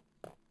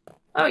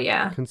 Oh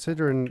yeah.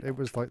 Considering it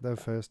was like their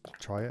first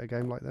try at a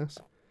game like this.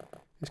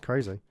 It's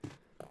crazy.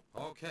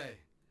 Okay.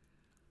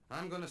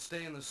 I'm gonna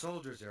stay in the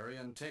soldiers area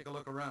and take a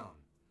look around.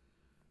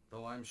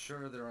 Though I'm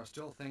sure there are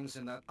still things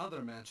in that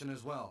other mansion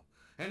as well.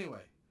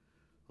 Anyway,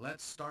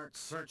 let's start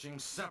searching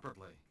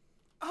separately.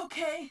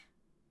 Okay.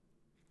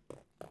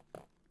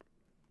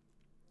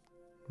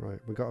 Right,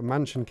 we got a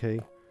mansion key.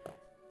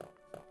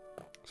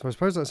 So I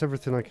suppose that's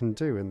everything I can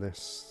do in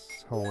this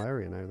whole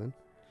area now then.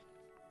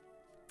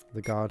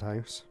 The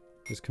guardhouse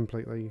is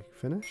completely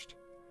finished.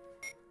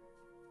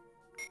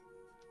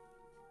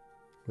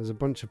 There's a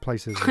bunch of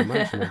places in the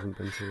mansion I haven't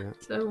been to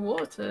yet. So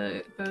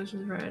water goes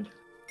with red.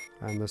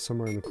 And there's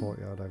somewhere in the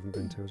courtyard I haven't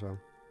been to as well.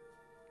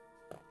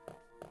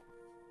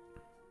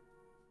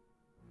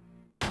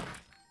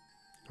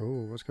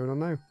 Oh, what's going on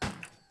now?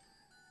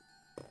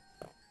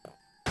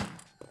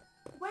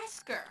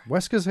 Wesker.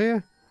 Wesker's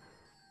here?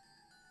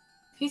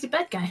 He's a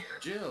bad guy.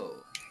 Jill,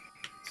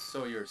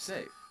 so you're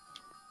safe.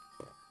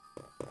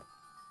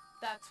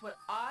 That's what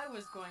I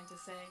was going to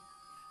say.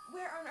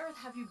 Where on earth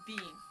have you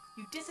been?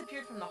 You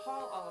disappeared from the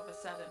hall all of a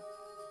sudden.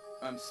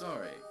 I'm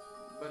sorry,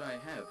 but I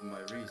have my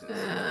reasons.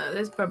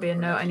 There's probably a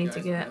note I Perhaps you need to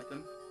guys get. met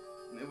them?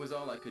 It was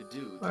all I could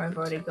do to Or I've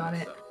already protect got it.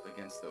 myself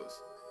against those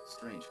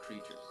strange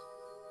creatures.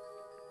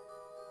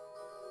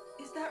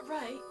 Is that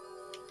right?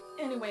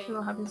 Anyway,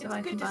 What happens it's if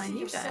I good to combine see you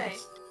you're guys?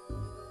 safe.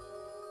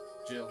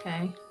 Jill,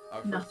 Okay. our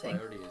first nothing.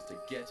 priority is to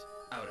get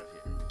out of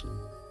here.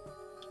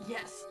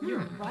 Yes, you're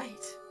Hmm.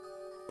 right.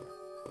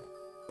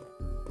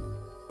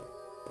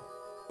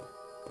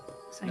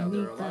 So Now I there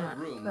need are a lot that. of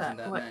rooms But in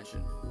that what?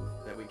 mansion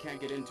that we can't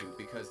get into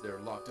because they're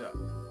locked up.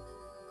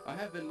 I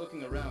have been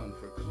looking around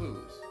for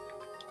clues.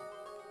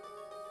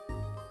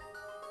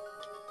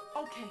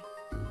 Okay,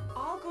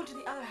 I'll go to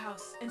the other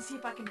house and see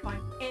if I can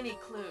find any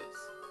clues.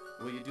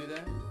 Will you do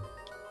that?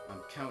 I'm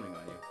counting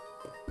on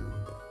you.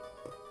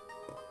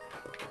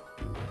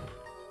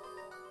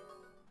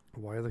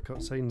 Why are the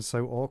cutscenes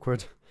so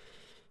awkward?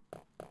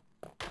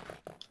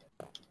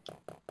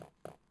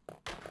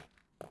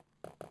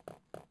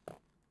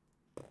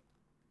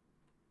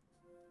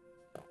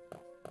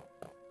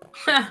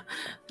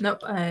 Nope,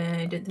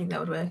 I didn't think that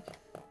would work.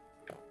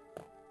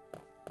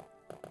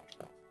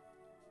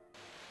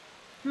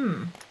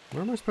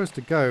 Where am I supposed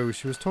to go?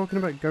 She was talking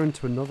about going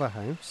to another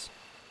house.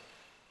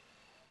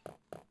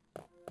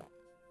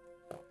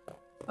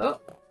 Oh,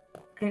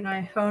 I think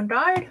my phone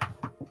died.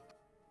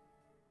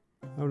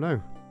 Oh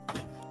no.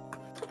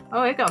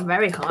 Oh, it got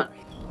very hot.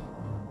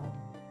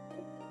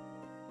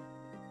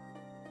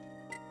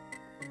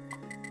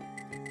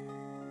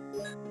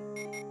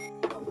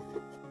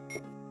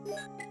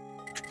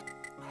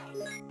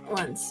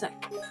 One sec.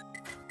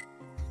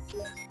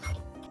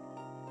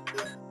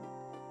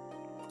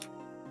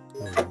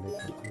 Oh, I need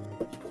that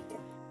now.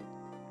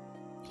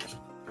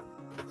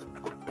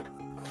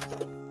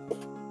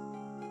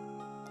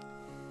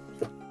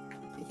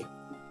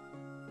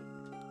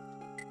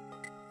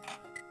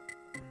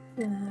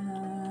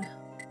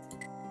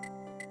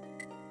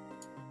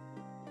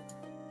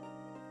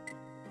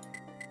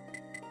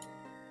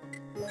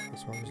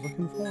 That's what I was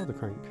looking for, the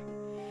crank.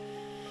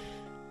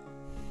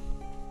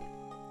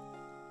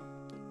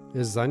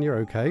 Is Zanya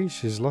okay?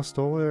 She's lost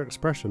all her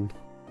expression.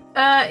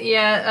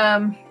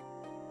 Yeah,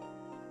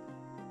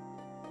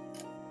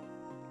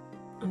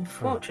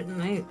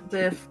 unfortunately,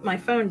 my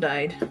phone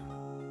died.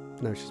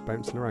 No, she's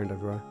bouncing around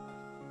everywhere.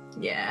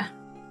 Yeah.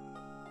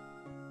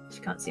 She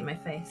can't see my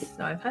face,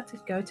 so I've had to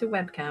go to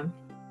webcam.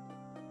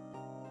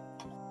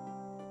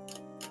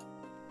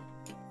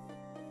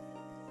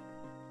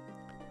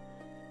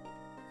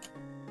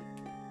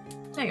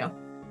 There you go.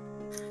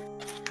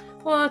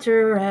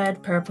 Water,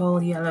 red,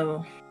 purple,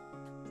 yellow.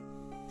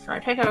 So I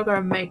think I'm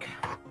gonna make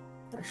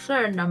a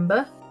certain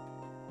number.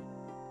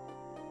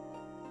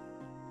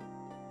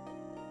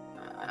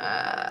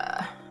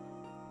 I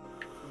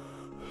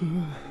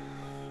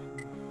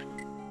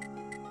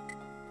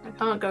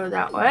can't go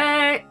that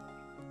way.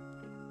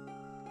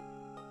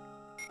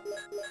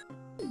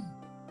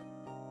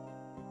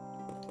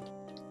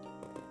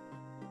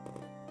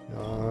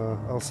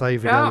 I'll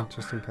save again,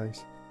 just in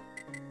case.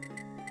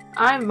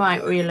 I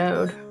might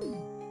reload.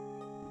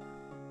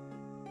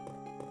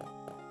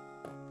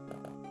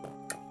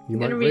 You I'm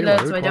might gonna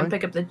reload so I why? don't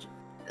pick up the,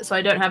 so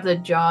I don't have the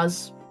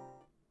jars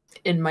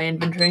in my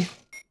inventory.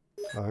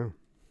 Oh.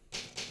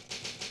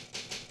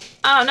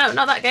 Oh no,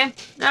 not that game.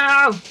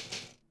 No.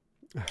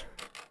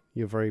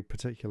 You're very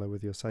particular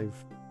with your save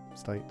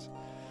states.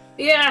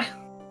 Yeah.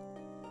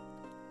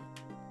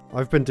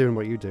 I've been doing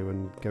what you do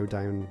and go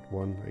down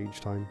one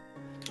each time.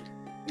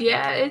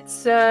 Yeah,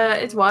 it's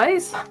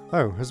wise.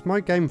 Oh, has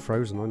my game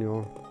frozen on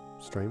your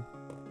stream?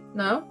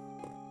 No.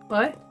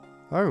 Why?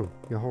 Oh,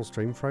 your whole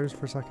stream froze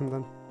for a second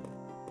then?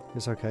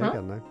 It's okay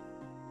again now.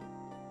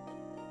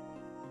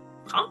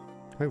 Huh?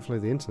 Hopefully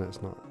the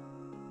internet's not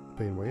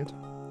being weird.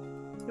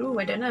 Ooh,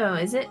 I don't know,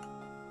 is it?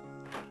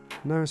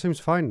 No, it seems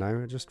fine now.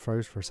 It just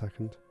froze for a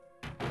second.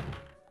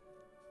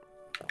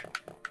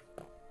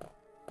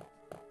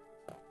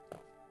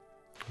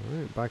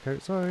 Alright, back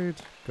outside.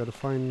 Gotta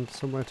find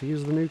somewhere to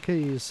use the new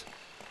keys.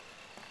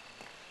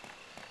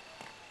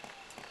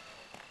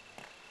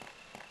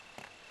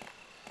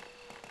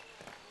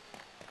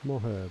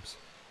 More herbs.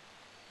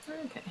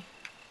 Okay.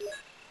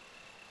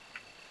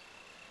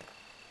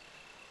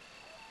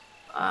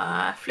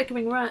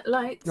 Flickering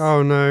lights.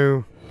 Oh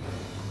no!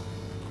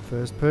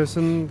 First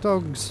person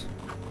dogs.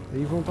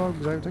 Evil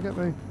dogs out to get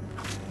me.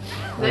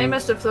 They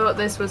must have thought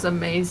this was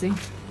amazing.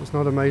 It's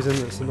not amazing,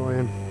 it's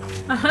annoying.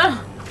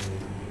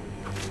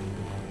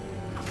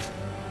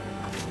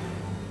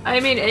 I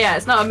mean, yeah,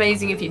 it's not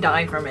amazing if you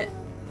die from it.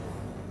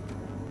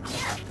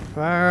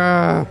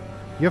 Ah!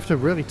 You have to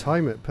really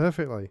time it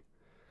perfectly.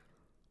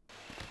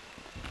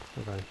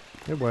 Okay,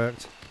 it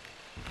worked.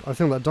 I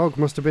think that dog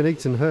must have been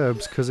eating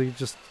herbs because he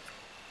just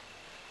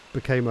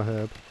became a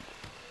herb.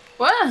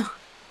 What?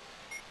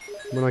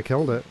 When I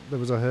killed it, there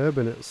was a herb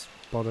in its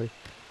body.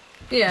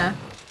 Yeah.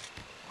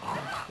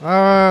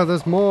 Ah,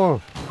 there's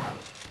more!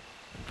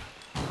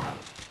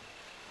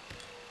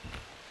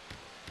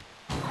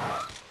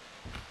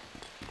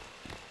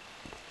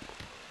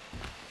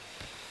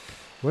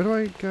 Where do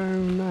I go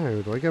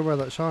now? Do I go where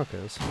that shark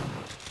is?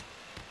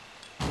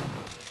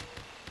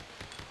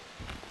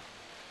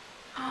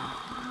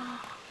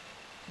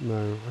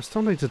 No, I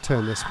still need to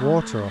turn this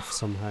water off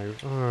somehow.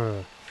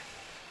 Ugh.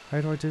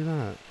 How do I do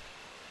that?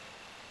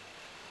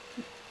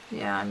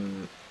 Yeah,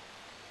 I'm...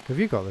 Have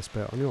you got this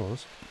bit on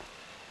yours?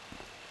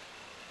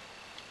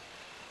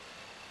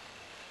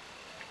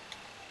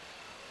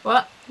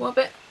 What? What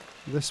bit?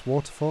 This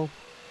waterfall?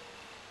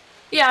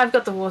 Yeah, I've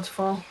got the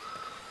waterfall.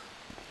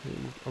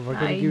 Have I got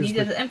to I use need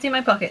the to empty my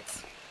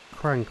pockets.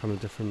 crank on a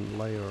different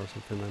layer or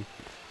something then?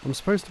 I'm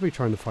supposed to be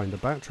trying to find a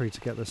battery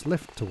to get this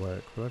lift to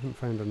work, but I haven't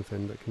found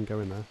anything that can go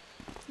in there.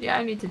 Yeah,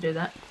 I need to do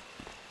that.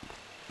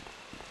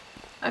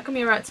 How come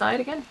you're outside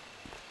again?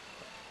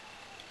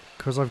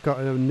 Because I've got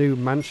a new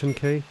mansion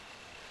key.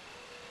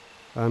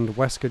 And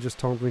Wesker just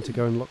told me to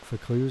go and look for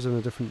clues in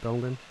a different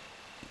building.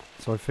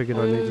 So I figured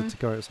I needed to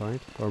go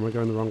outside. Or am I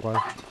going the wrong way?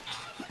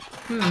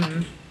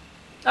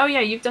 Oh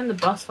yeah, you've done the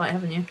boss fight,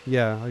 haven't you?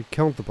 Yeah, I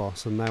killed the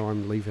boss and now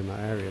I'm leaving that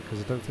area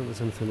because I don't think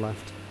there's anything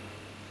left.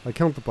 I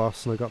killed the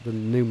boss and I got the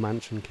new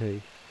mansion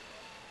key.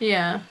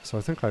 Yeah. So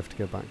I think I have to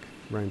go back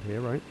round here,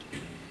 right?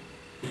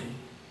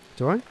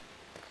 Do I?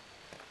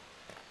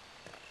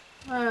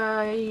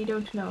 I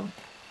don't know.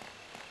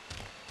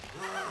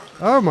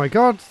 Oh my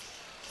god!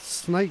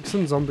 Snakes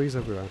and zombies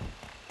everywhere.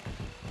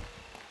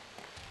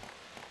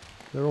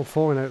 They're all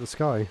falling out of the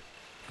sky.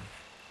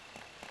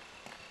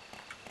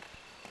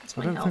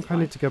 I don't think I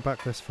need to go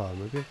back this far.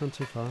 Maybe I've gone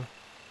too far.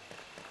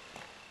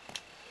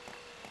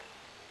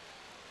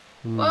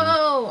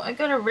 Whoa! I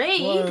got a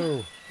raid!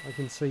 Whoa! I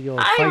can see your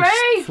Hi,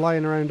 face Ray!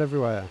 flying around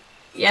everywhere.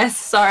 Yes,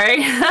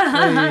 sorry.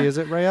 Hey, is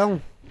it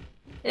Rael?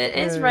 It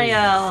is Hey.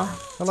 Rael.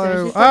 Hello.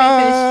 So she's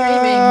probably finished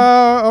streaming.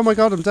 Oh my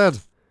god, I'm dead.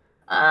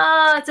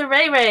 Ah, it's a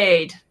Ray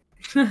raid.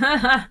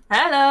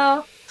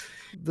 Hello.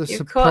 The You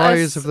surprise caught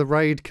us. of the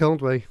raid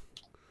killed me.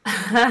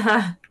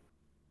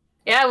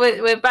 Yeah,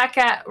 we're back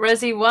at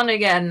Resi 1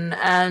 again,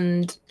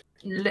 and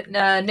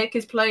Nick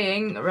is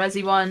playing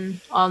Resi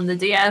 1 on the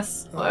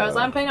DS, whereas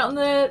I'm playing it on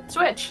the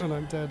Switch. And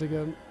I'm dead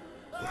again.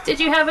 Did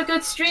you have a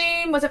good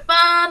stream? Was it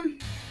fun?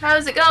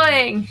 How's it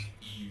going?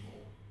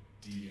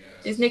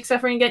 Is Nick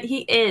suffering again?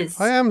 He is.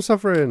 I am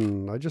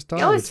suffering. I just died.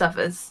 He always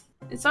suffers.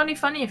 It's only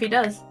funny if he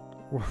does.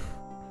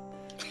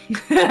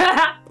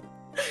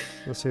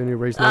 That's the only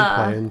reason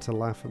I'm playing, to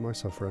laugh at my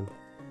suffering.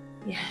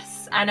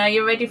 Yes. And are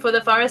you ready for the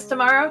forest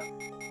tomorrow?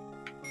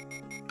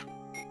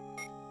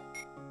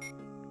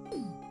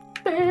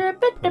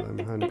 Put them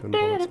handgun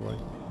bullets away.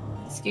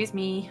 Excuse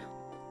me.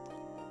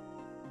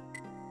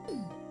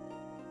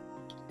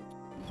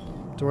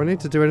 Do I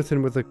need to do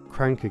anything with the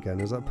crank again?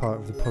 Is that part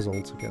of the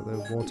puzzle to get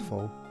the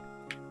waterfall?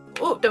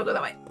 Oh, don't go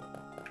that way.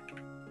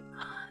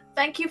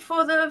 Thank you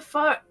for the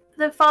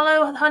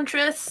follow,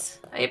 Huntress.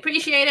 I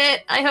appreciate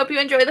it. I hope you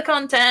enjoy the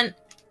content.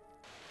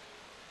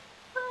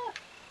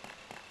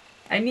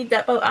 I need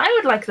that bow. I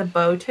would like the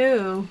bow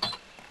too.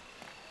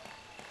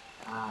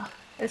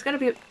 It's gonna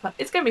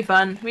be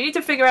fun. We need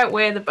to figure out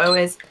where the bow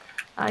is.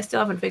 I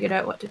still haven't figured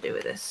out what to do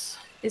with this.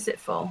 Is it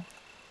full?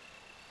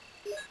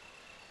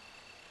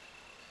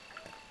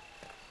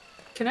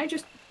 Can I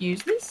just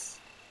use this?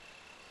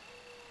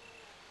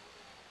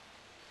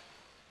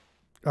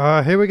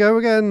 Here we go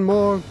again.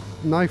 More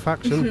knife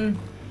action.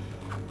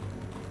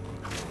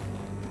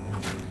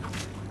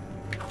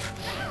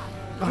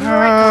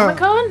 Alright,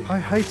 Comic-Con? I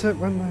hate it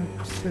when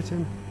they're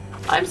spitting.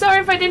 I'm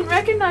sorry if I didn't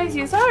recognize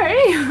you.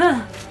 Sorry.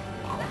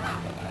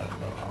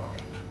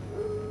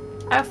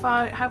 How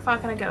far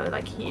can I go?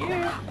 Like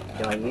here?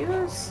 Do I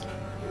use?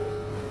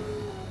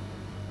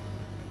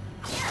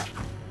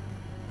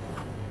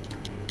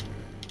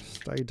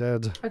 Stay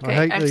dead. Okay, I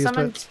hate I've these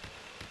summoned- bits.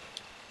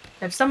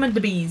 I've summoned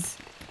the bees.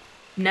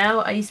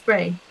 Now I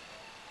spray.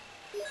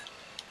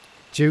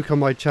 Duke on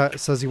my chat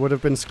says he would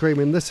have been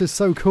screaming, "This is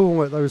so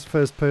cool!" at those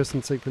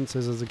first-person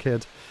sequences as a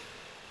kid.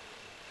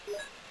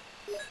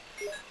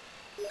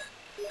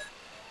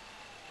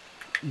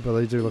 But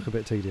they do look a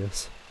bit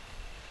tedious.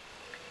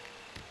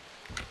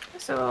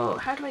 So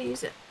how do I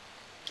use it?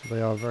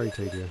 They are very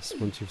tedious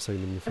once you've seen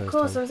them the first Of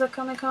course, time. there was a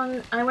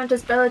Comic-Con. I went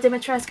as Bella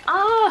Dimitrescu.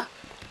 Ah,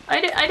 I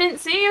didn't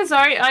see you.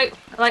 Sorry. I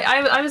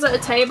was at a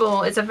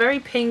table. It's a very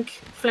pink,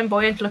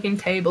 flamboyant-looking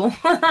table.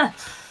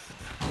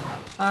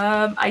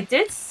 I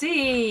did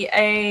see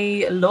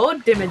a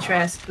Lord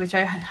Dimitrescu, which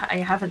I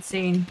haven't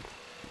seen.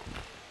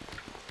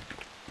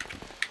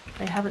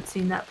 I haven't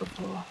seen that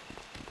before.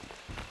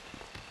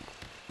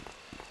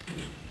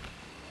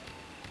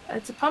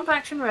 It's a pump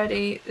action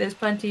ready. There's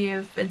plenty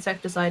of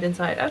insecticide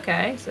inside.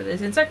 Okay, so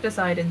there's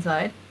insecticide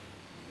inside.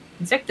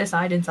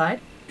 Insecticide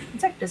inside.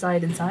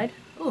 Insecticide inside.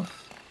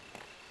 Oof.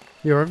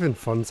 You're having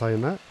fun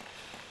saying that.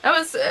 It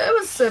was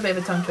a bit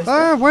of a tongue twister.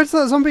 Ah, where does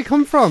that zombie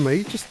come from?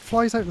 He just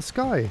flies out the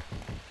sky.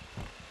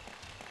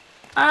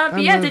 But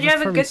and yeah, the did you have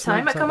a throwing good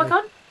time at snakes at me.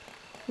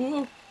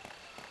 Comic-Con?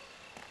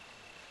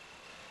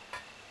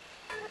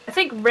 I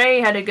think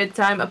Ray had a good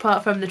time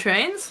apart from the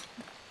trains.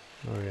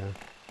 Oh yeah.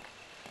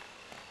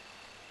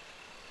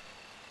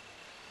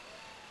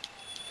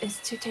 It's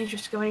too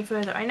dangerous to go any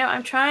further. I know,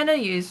 I'm trying to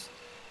use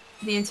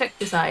the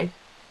insecticide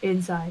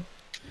inside.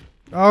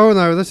 Oh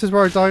no, this is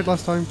where I died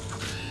last time.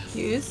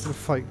 Use? I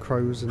fight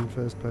crows in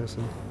first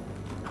person.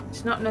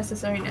 It's not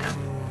necessary now.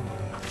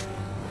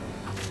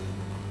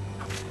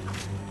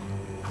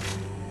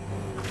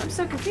 I'm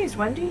so confused.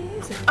 When do you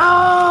use it?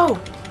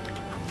 Oh!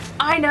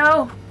 I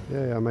know!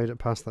 Yeah, I made it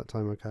past that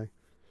time, okay.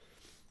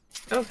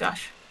 Oh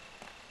gosh.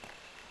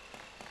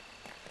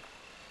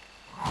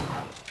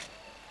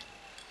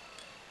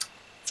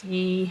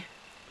 Yee.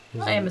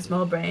 I am a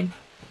small brain.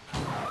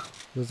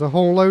 There's a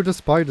whole load of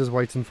spiders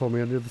waiting for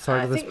me on the other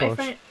side I of this think my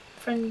bush.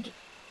 friend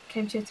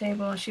came to your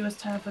table and she was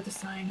tired with the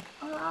sign.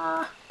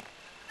 Ah.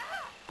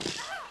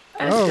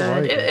 It was Oh, good.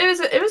 right.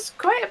 It was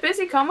quite a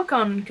busy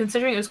Comic-Con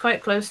considering it was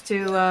quite close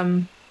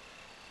to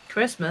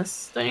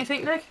Christmas. Don't you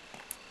think, Nick?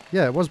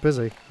 Yeah, it was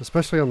busy,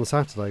 especially on the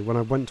Saturday when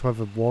I went to have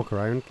a walk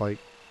around, like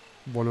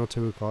 1 or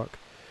 2 o'clock.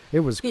 It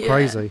was Yeah.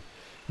 crazy,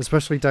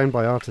 especially down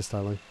by Artist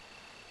Alley.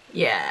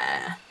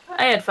 Yeah.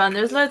 I had fun.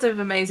 There was loads of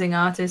amazing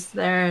artists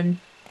there and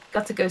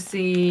got to go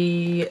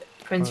see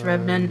Prince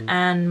Revenant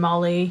and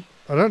Molly.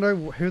 I don't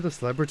know who the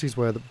celebrities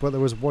were, but there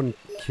was one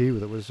queue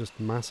that was just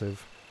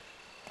massive.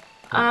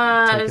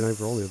 Taking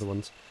over all the other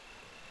ones.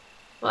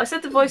 Well, I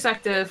said the voice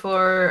actor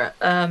for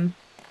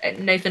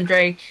Nathan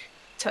Drake.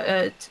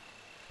 What's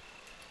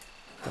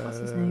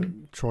his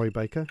name? Troy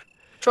Baker.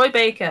 Troy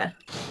Baker.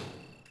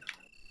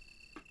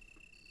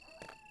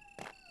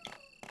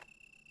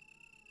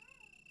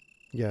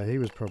 Yeah, he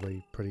was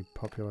probably pretty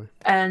popular.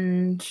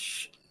 And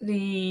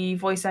the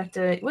voice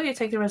actor. Will you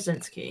take the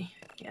residence key?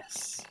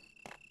 Yes.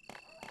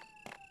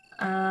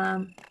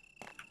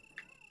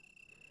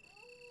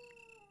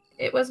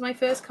 It was my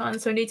first con,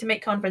 so I need to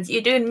make con friends.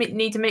 You do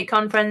need to make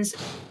con friends.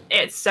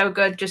 It's so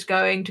good just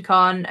going to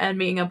con and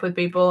meeting up with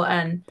people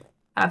and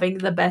having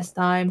the best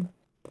time.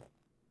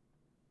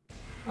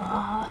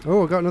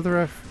 Oh, I got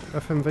another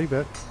FMV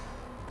bit.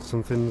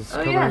 Something's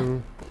Oh,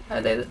 coming.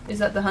 yeah. Is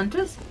that the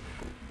hunters?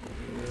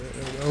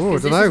 Oh, I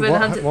Is don't this know. where the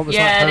hunter- What was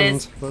Yeah, that it hand?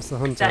 is. That's the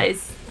hunter.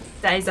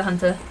 That is the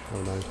hunter.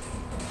 Oh no.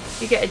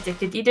 You get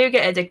addicted. You do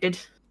get addicted.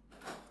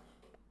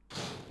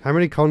 How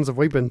many cons have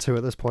we been to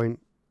at this point?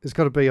 It's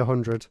got to be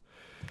 100.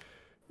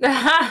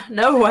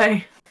 No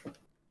way.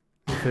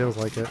 It feels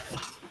like it.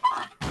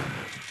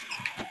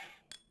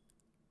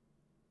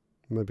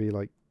 Maybe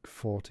like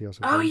 40 or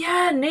something. Oh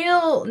yeah,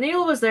 Neil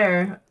was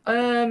there.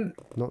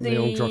 Not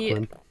Neil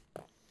Druckmann.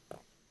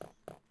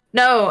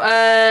 No,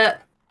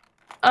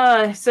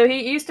 so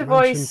he used to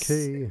Mansion voice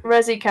Key.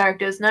 Resi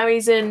characters. Now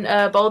he's in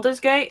Baldur's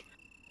Gate,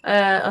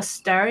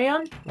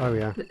 Astarion. Oh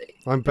yeah.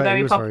 I bet Very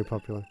he was pop- very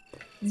popular.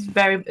 He's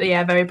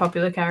very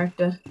popular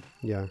character.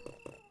 Yeah.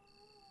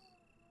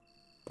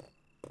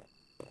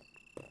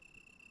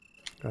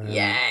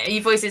 Yeah, he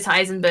voices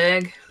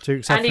Heisenberg.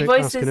 Duke's And he Epic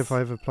voices... asking if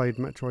I ever played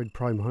Metroid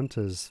Prime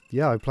Hunters.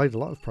 Yeah, I played a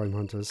lot of Prime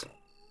Hunters.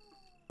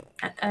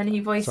 And he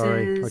voices...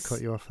 Sorry, I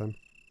cut you off then.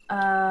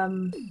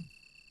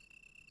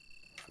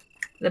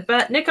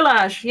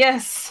 Nikolaj,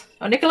 yes.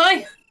 Oh,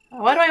 Nikolai?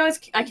 Why do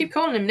I keep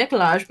calling him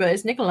Nikolaj, but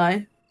it's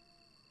Nikolai.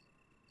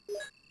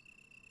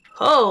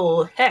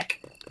 Oh, heck.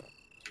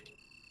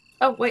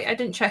 Oh, wait, I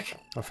didn't check.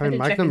 I found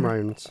Magnum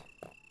rounds.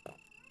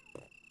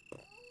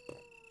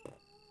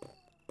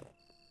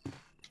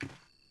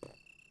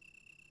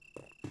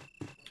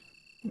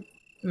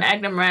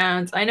 Magnum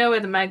rounds. I know where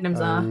the Magnums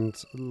are. And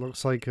it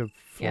looks like a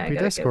Yeah, floppy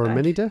disk or a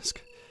mini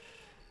disk.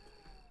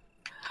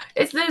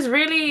 It's those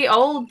really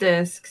old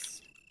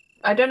discs.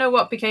 I don't know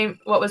what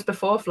was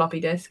before floppy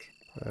disk.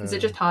 Is it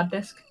just hard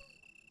disk?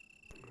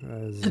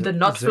 The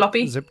not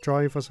floppy? Zip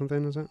drive or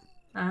something, is it?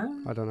 Ah.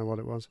 I don't know what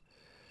it was.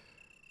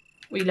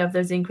 We love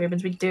those ink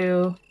ribbons. We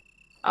do.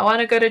 I want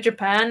to go to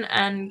Japan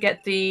and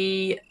get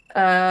the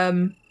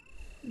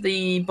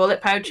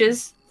bullet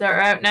pouches that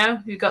are out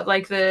now. You've got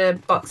like the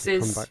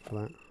boxes. Come back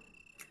for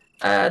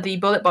that. The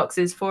bullet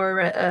boxes for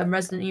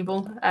Resident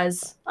Evil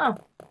as... Oh.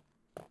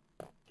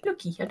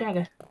 Looky, a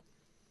dagger.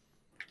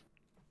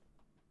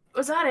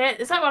 Was that it?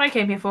 Is that what I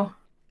came here for?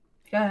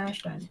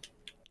 Gosh darn it.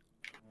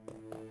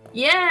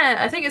 Yeah,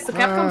 I think it's the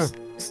Capcom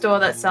store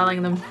that's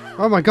selling them.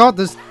 Oh my god,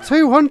 there's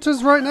 2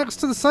 hunters right next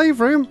to the save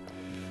room.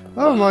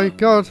 Oh my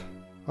god.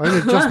 I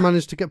only just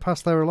managed to get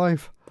past there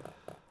alive.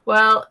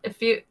 Well,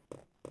 if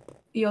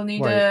you'll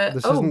need a...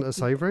 This isn't a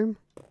save room?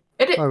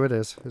 Oh, it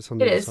is. It's on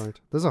the other side.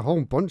 There's a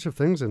whole bunch of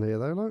things in here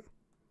though, look.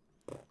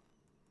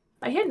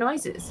 I hear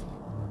noises.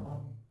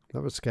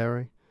 That was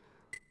scary.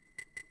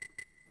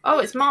 Oh,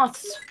 it's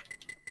moths.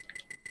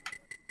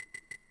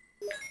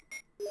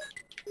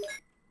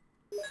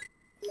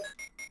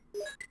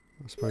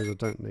 I suppose I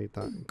don't need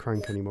that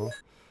crank anymore.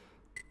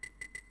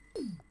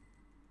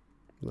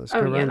 Let's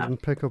go around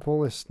and pick up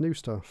all this new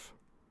stuff.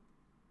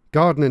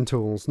 Gardening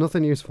tools,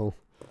 nothing useful.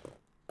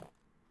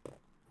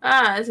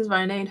 Ah, this is what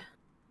I need.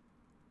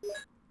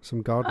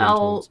 Some gardening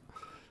tools.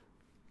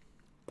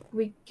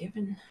 We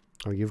given...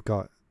 Oh, you've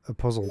got a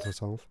puzzle to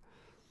solve.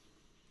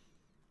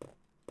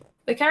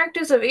 The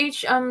characters of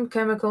each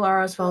chemical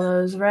are as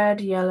follows: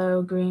 red,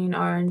 yellow, green,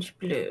 orange,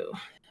 blue.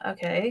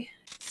 Okay,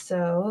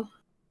 so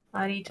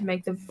I need to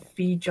make the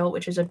V-Jolt,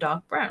 which is a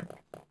dark brown.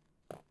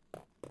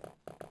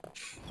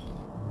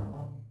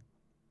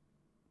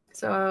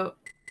 So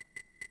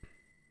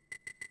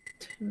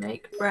to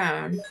make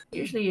brown,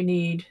 usually you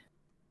need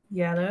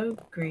yellow,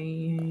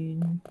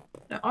 green...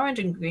 No, orange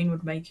and green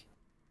would make...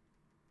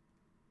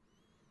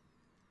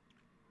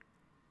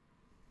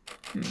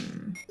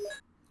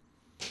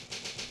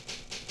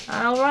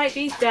 I'll write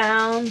these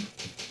down.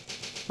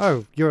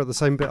 Oh, you're at the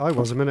same bit I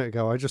was a minute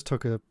ago. I just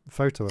took a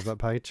photo of that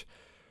page.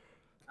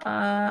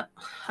 I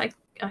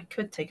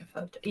could take a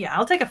photo. Yeah,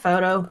 I'll take a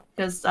photo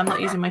because I'm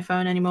not using my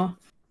phone anymore.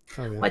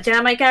 Oh, yeah. Watch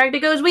out, my character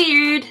goes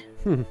weird.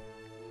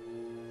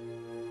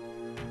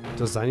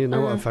 Does Zanya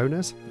know what a phone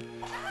is?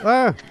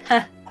 Ah!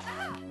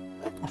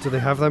 Do they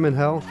have them in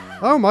hell?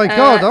 Oh my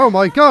god! Oh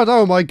my god!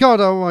 Oh my god!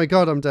 Oh my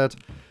god! I'm dead.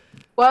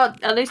 Well,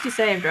 at least you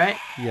saved, right?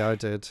 Yeah, I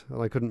did,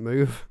 and I couldn't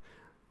move.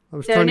 I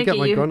was trying to get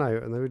my gun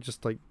out, and they were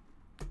just like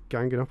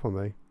ganging up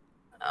on me.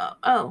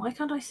 Oh, why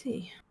can't I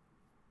see?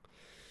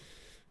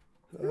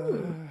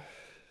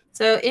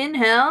 So in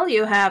hell,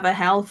 you have a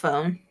hell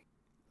phone.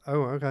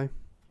 Oh, okay.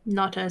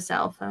 Not a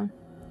cell phone.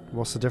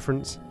 What's the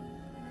difference?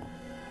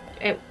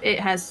 It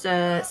has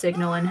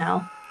signal in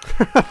hell.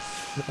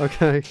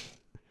 Okay.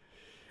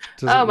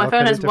 Oh, my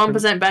phone has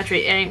 1%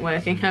 battery. It ain't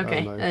working.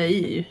 Okay. Oh, no.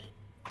 Yes.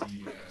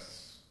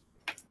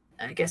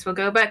 I guess we'll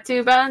go back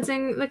to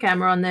balancing the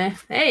camera on there.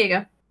 There you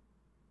go.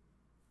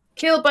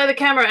 Killed by the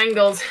camera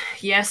angles.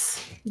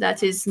 Yes,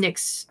 that is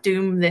Nick's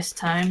doom this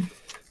time.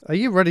 Are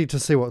you ready to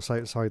see what's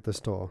outside this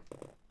door?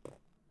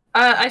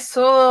 I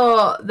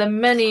saw the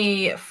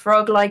many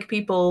frog-like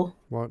people.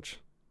 Watch.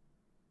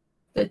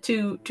 The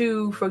two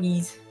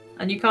froggies.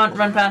 And you can't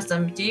run past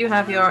them. Do you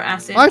have your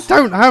acid? I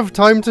don't have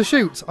time to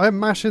shoot. I'm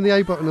mashing the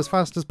A button as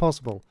fast as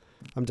possible.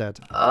 I'm dead.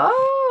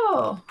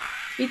 Oh.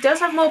 He does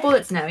have more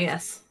bullets now,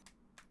 yes.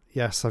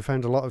 Yes, I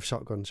found a lot of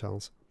shotgun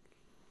shells.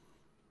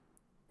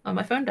 Oh,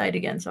 my phone died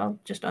again, so I'll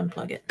just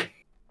unplug it.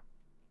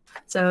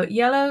 So,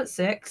 yellow,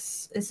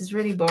 6. This is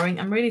really boring.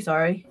 I'm really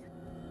sorry.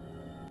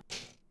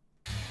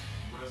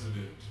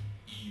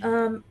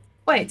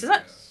 Wait, does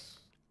that...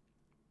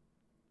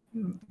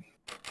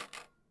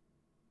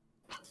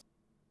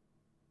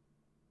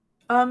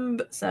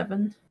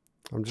 7.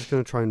 I'm just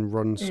going to try and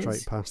run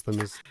straight past them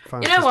as fast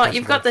as You know what? possible.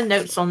 You've got the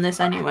notes on this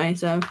anyway,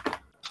 so...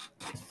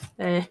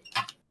 There.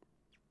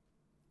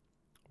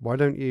 Why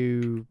don't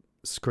you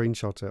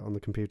screenshot it on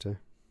the computer?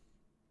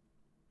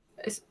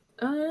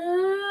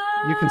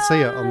 You can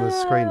see it on the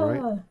screen,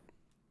 right?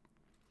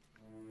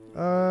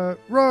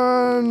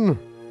 Run!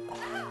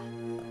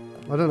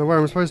 I don't know where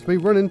I'm supposed to be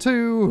running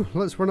to.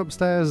 Let's run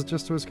upstairs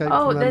just to escape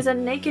Oh, from them. there's a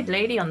naked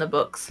lady on the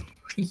books.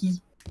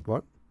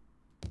 What?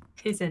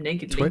 There's a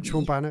naked lady. Twitch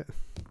will ban it.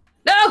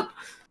 No!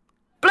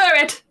 Blur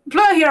it!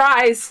 Blur your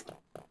eyes!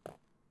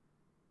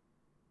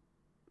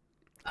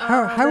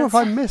 How have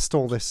I missed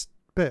all this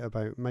bit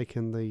about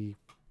making the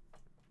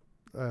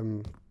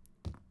Well,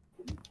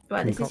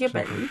 this is your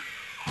concoction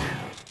belly.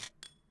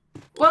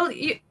 Well,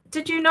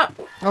 did you not?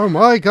 Oh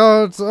my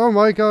god! Oh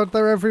my god!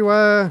 They're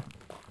everywhere.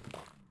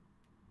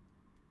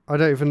 I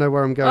don't even know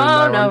where I'm going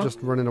now. No. I'm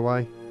just running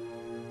away.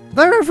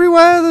 They're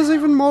everywhere. There's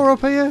even more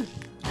up here.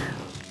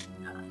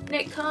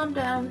 Nick, calm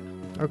down.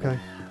 Okay.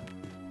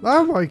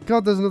 Oh my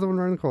god! There's another one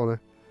around the corner.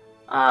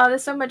 Ah,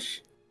 there's so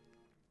much.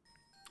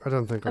 I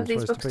don't think I'm Of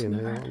these supposed to be in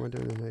books here. to What am I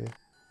doing in here?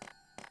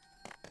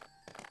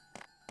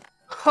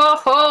 Ho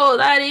ho!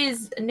 That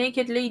is a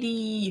naked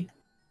lady.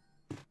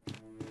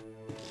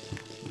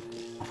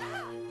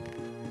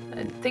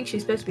 I think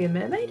she's supposed to be a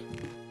mermaid.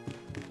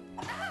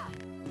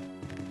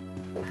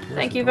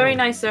 Thank you, very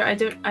nice, sir.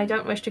 I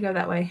don't wish to go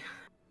that way.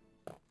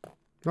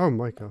 Oh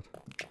my god.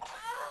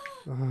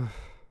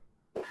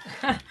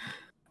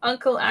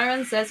 Uncle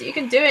Aaron says you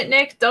can do it,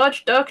 Nick.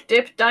 Dodge, duck,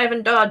 dip, dive,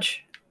 and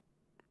dodge.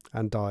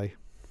 And die.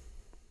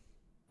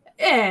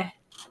 Eh.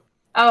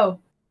 Oh.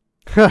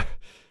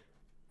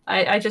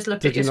 I just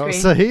looked at Did your you not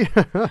screen.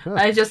 see?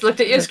 I just looked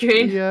at your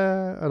screen.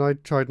 Yeah, and I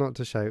tried not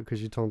to shout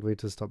because you told me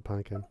to stop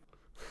panicking.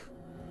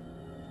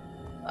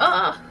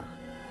 Ah.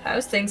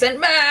 How's things? And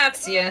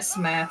maths! Yes,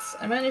 maths.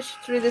 I managed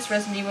through this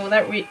Resident Evil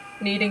without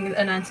needing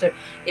an antidote.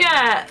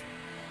 Yeah.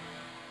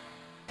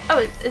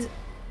 Oh,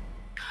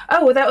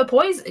 oh, without a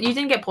poison? You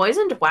didn't get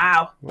poisoned?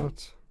 Wow.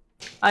 What?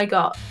 I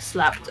got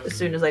slapped as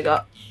soon as I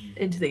got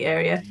into the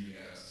area.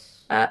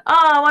 Why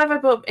have I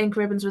put ink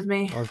ribbons with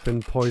me? I've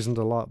been poisoned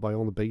a lot by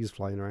all the bees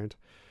flying around.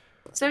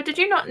 So did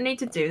you not need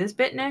to do this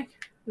bit, Nick?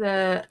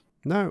 No,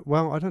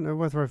 well, I don't know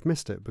whether I've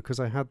missed it because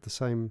I had the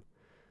same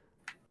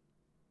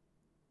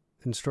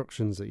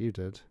instructions that you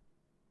did,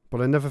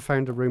 but I never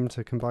found a room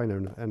to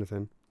combine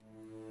anything.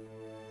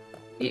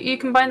 You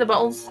combine the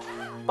bottles.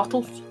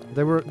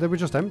 They were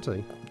just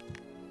empty.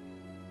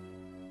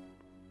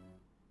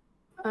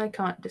 I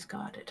can't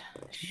discard it.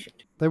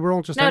 Shit. They were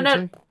all just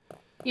empty. No.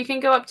 You can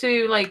go up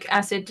to like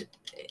acid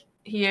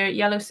here.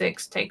 Yellow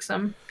 6. Take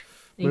some.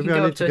 You Maybe can go I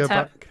up need to to a go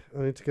tap. back.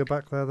 I need to go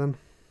back there then.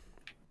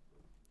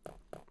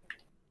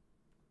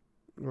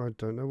 I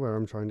don't know where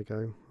I'm trying to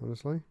go,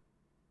 honestly.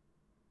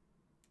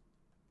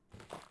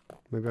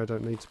 Maybe I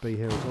don't need to be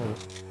here at all.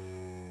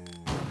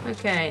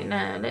 Okay,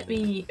 now let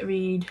me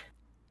read.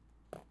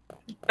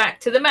 Back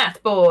to the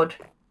math board.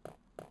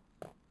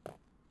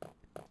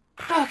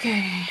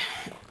 Okay.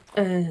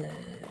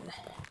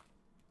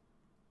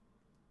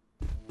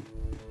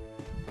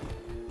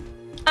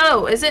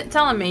 Oh, is it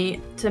telling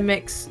me to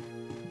mix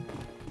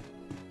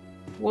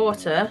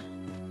water?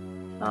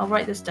 I'll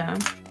write this down.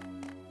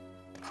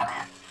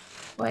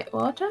 White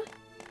water.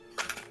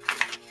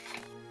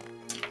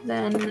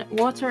 Then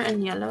water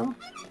and yellow.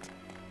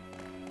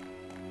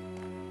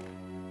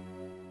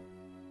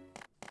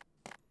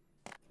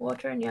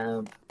 Water and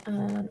yellow,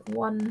 and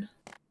one.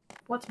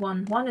 What's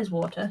one? One is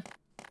water.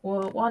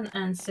 Or 1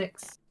 and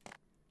 6.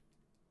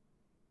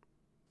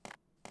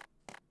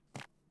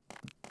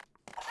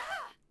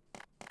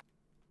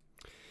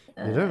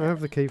 You don't have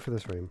the key for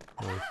this room.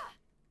 No.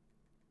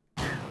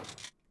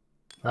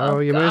 Oh,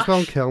 You may as well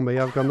gosh. kill me.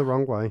 I've gone the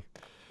wrong way.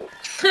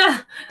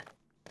 I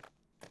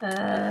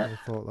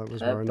thought that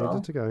was where I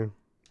needed to go.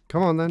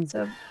 Come on then.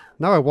 So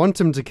Now I want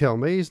him to kill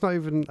me. He's not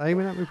even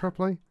aiming at me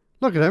properly.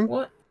 Look at him.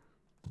 what?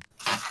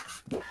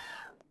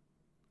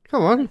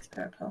 Come on. It's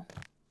purple.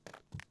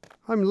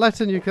 I'm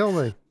letting you kill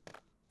me.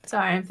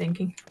 Sorry, I'm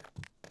thinking.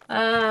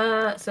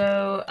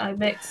 So I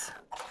mix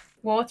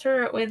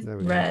water with There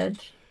we go. red,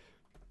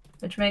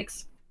 which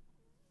makes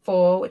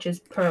 4, which is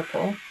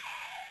purple.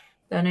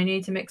 Then I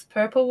need to mix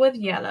purple with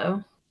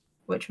yellow,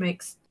 which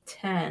makes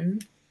 10.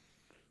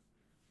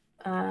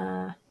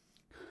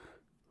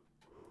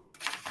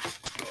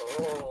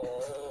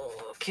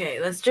 Okay,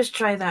 let's just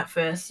try that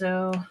first.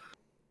 So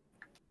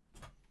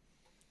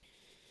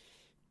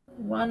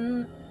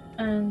 1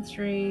 and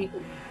 3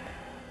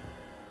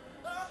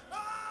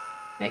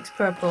 makes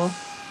purple.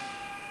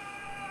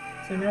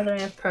 So now that I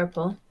have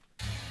purple.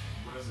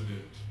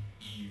 Resident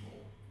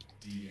Evil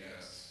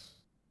DS.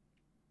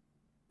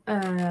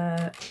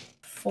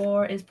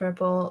 4 is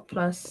purple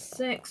plus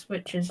 6,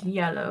 which is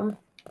yellow.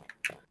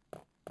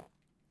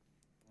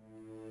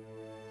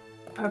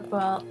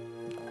 Purple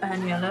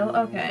and yellow.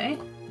 Okay.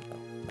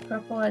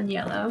 Purple and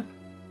yellow.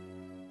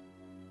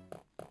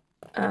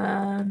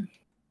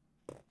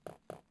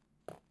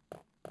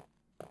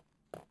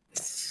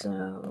 So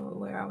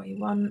where are we?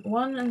 1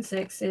 and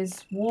 6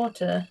 is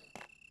water.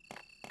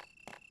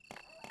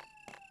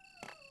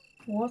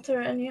 Water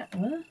and yellow.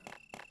 What?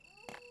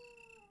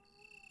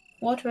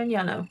 Water and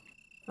yellow.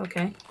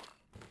 Okay.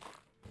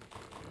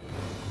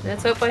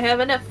 Let's hope I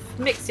have enough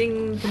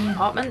mixing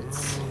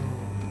compartments.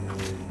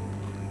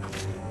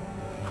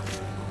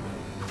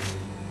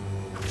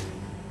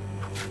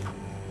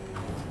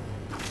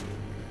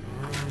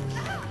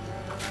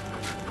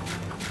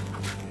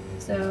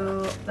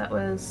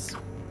 that was...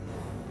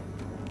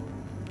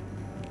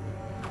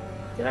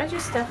 Did I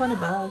just step on a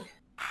bug?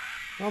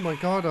 Oh my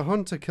god, a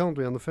hunter killed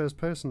me on the first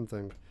person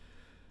thing.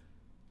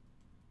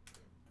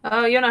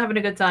 Oh, you're not having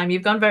a good time.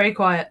 You've gone very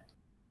quiet.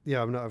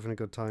 Yeah, I'm not having a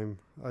good time.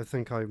 I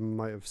think I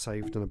might have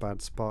saved in a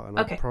bad spot, and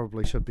Okay. I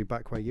probably should be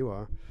back where you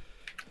are.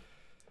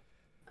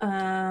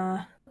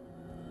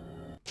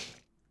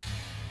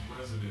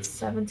 Resident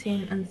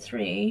 17 and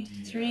 3.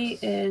 3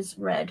 is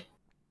red.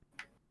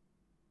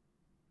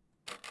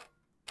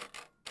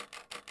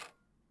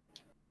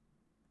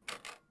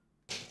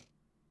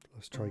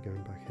 Let's try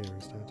going back here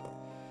instead.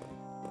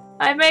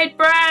 I made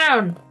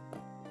brown!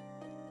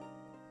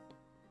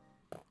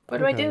 What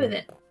do I do Okay. with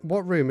it?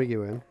 What room are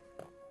you in?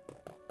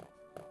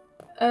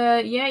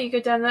 Yeah, you go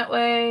down that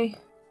way.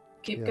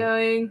 Keep Yeah.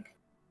 going.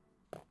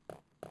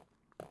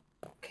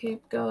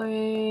 Keep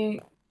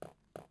going.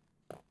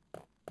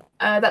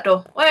 That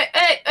door. Wait,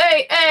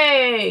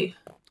 hey!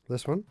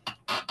 This one?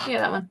 Yeah,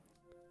 that one.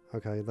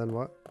 Okay, then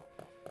what?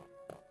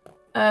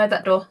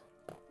 That door.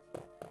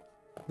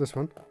 This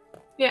one?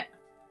 Yeah.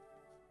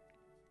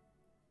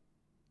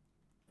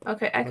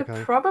 Okay, I could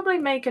Okay. probably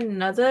make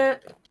another...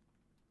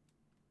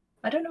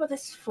 I don't know what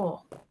this is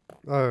for.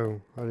 Oh,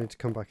 I need to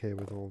come back here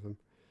with all of them.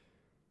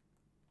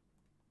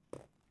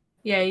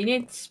 Yeah, you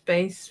need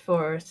space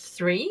for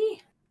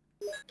 3.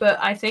 But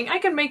I think I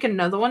can make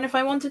another one if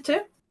I wanted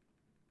to.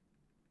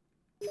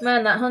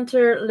 Man, that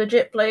hunter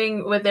legit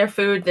playing with their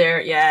food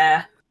there.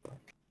 Yeah.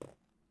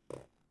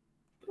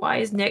 Why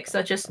is Nick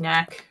such a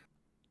snack?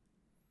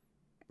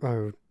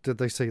 Oh, did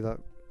they see that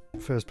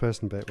first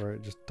person bit where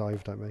it just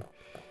dived at me?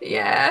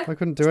 Yeah. I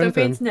couldn't do Still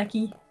being anything.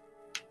 snacky.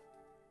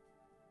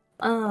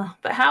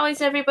 But how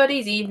is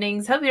everybody's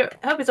evenings? Hope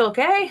it's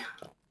okay.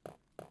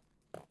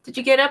 Did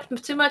you get up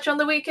too much on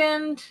the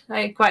weekend?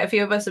 Quite a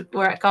few of us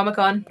were at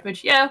Comic-Con,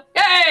 which, yeah,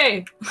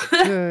 yay!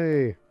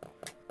 Yay!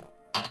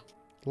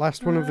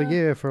 Last one of the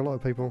year for a lot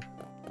of people.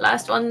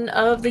 Last one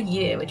of the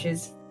year, which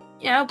is,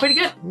 pretty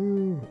good.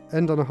 Ooh,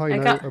 end on a high I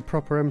note, can't- a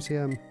proper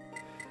MCM.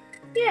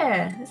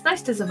 Yeah, it's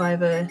nice to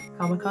survive a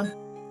Comic-Con.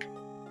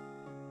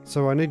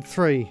 So I need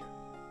three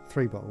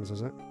bottles,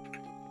 is it?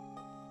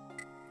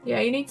 Yeah,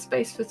 you need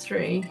space for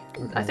 3.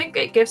 Okay. I think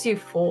it gives you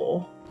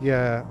 4.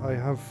 Yeah, I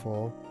have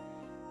 4,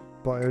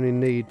 but I only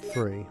need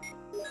 3.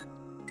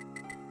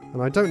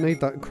 And I don't need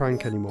that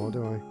crank anymore,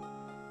 do I?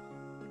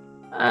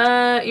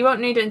 You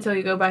won't need it until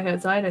you go back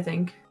outside, I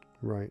think.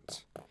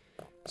 Right.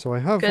 So I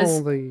have 'Cause-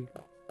 all the Oh,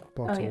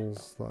 yeah.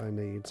 bottles that I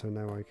need, so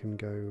now I can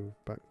go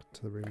back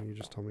to the room you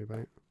just told me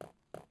about.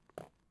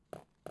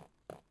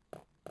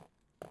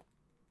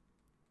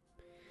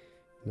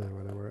 Now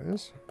I know where it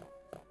is.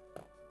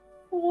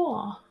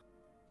 Whoa.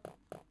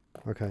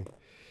 Okay.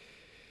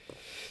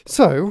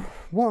 So,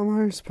 what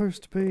am I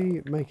supposed to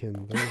be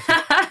making? There's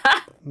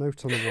a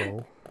note on the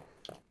wall.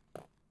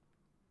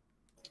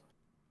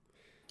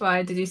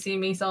 Why, did you see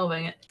me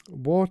solving it?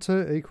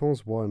 Water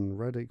equals 1,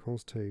 red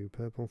equals 2,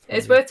 purple 3,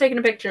 It's worth taking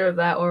a picture of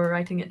that or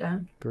writing it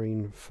down.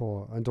 green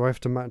 4. And do I have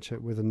to match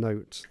it with a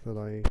note that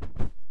I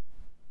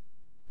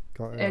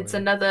got It's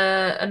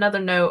earlier? another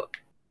note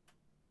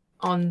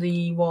on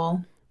the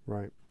wall.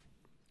 Right.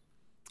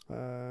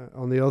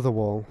 On the other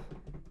wall.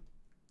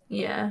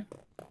 Yeah.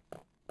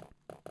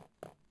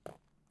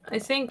 I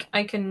think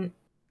I can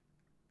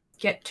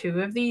get 2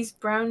 of these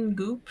brown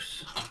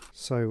goops.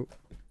 So,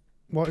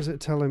 what is it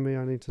telling me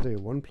I need to do?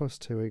 1 plus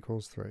 2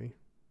 equals 3.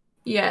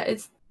 Yeah,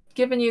 it's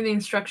giving you the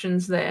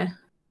instructions there.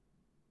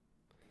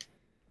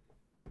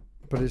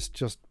 But it's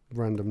just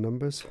random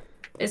numbers.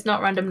 It's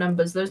not random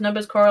numbers. Those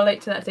numbers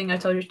correlate to that thing I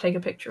told you to take a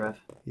picture of.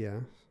 Yeah.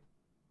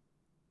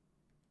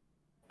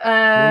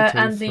 1, 2,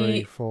 And 3,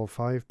 the 4,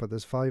 5, but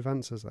there's 5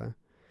 answers there.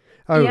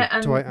 Oh, Yeah,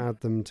 do I and-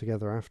 add them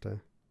together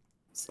after?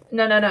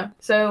 no.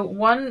 So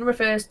 1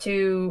 refers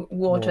to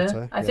water.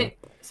 Water, I yeah. think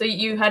so.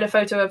 You had a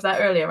photo of that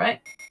earlier,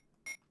 right?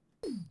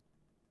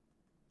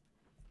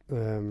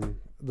 The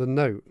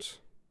note.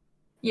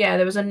 Yeah,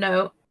 there was a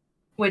note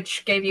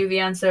which gave you the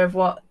answer of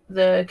what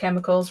the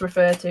chemicals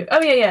refer to.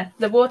 Oh yeah.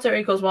 The water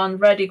equals 1,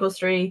 red equals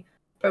 3,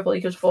 purple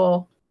equals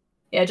 4.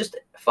 Yeah, just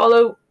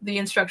follow the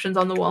instructions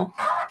on the wall.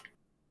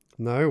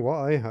 No, what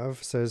I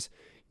have says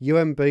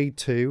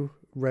UMB2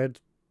 red,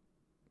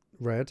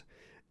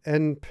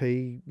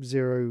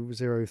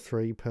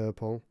 NP003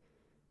 purple,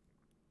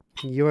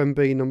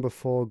 UMB number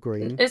 4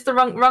 green, It's the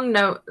wrong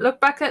note. Look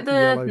back at the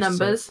yellow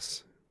numbers.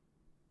 6,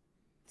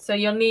 So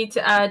you'll need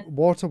to add.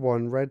 water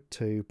 1, red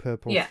 2,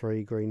 purple Yeah.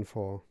 3, green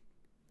 4.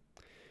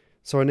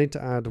 So I need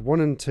to add 1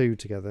 and 2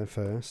 together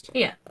first.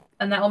 Yeah,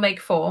 and that will make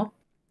 4.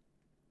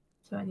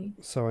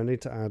 So I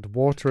need to add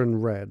water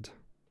and red.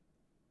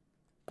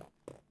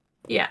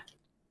 Yeah.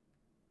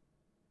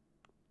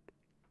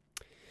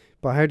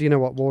 But how do you know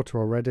what water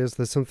or red is?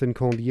 There's something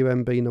called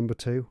UMB number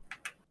 2.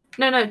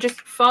 No,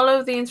 just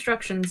follow the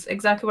instructions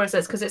exactly what it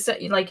says because it's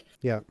like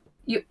Yeah.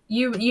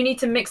 you need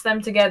to mix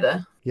them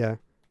together. Yeah.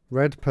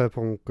 Red,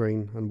 purple,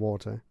 green, and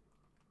water.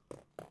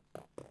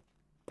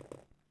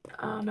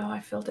 Oh no,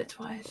 I filled it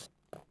twice.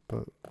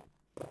 But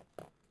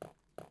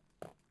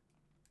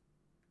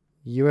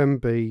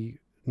UMB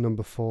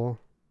number 4.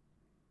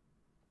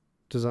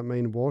 Does that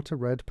mean water,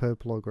 red,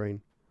 purple, or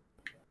green?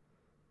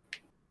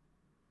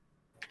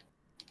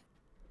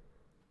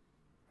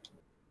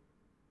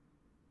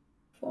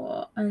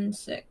 Four and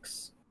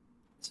 6.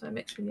 So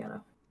mixed with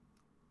yellow.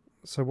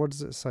 So what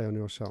does it say on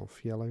your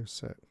shelf? Yellow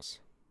 6.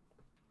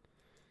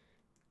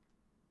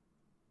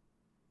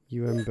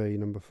 UMB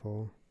number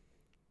 4.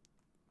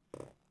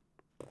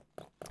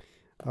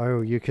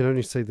 Oh, you can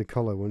only see the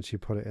colour once you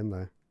put it in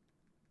there.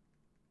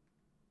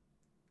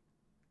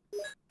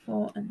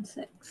 4 and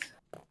 6.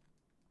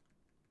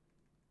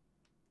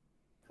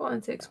 4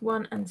 and 6.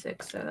 1 and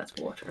 6. So that's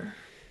water.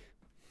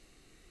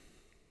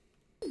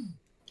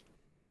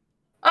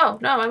 Oh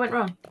no, I went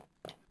wrong.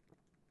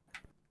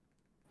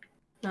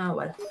 Oh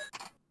well.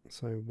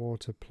 So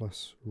water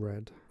plus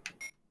red.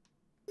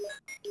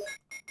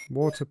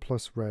 Water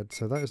plus red.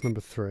 So that is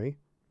number 3.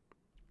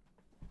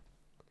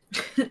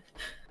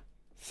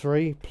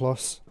 3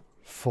 plus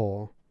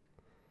 4.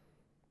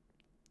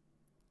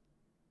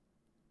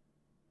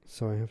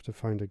 So I have to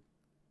find a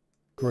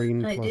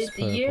green I plus did the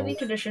purple. yearly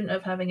tradition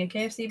of having a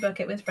KFC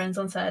bucket with friends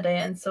on Saturday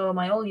and saw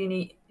my all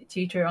uni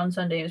tutor on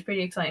Sunday. It was a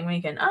pretty exciting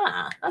weekend.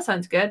 Ah, that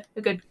sounds good.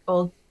 A good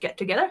old get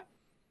together.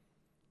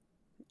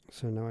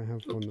 So now I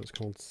have one that's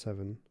called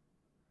 7.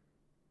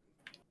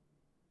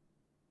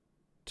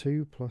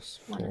 2 plus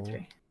 4. 1 and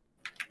 3.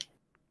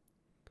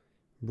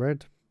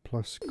 Red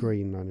plus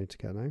green I need to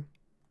get now.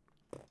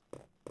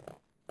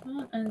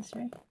 1 and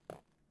 3.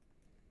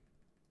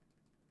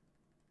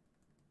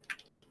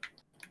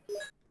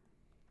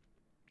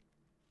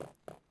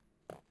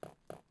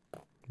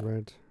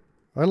 Red.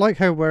 I like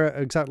how we're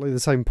at exactly the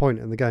same point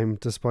in the game,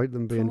 despite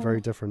them being very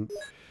different.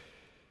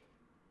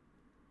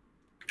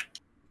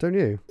 Don't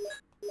you?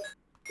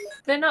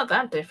 They're not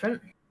that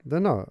different.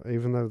 They're not,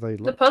 even though they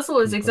The look puzzle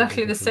is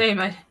incredibly exactly the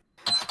different.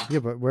 same. Yeah,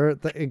 but we're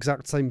at the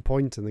exact same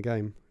point in the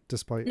game,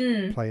 despite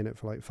Mm. playing it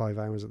for like 5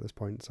 hours at this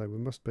point, so we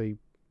must be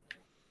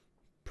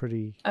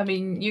pretty... I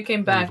mean, you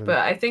came back, Even. but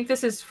I think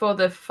this is for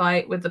the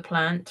fight with the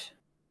plant.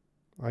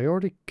 I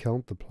already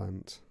killed the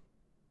plant.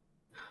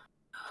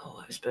 Oh,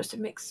 I was supposed to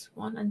mix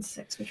 1 and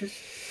 6, which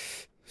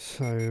was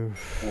So,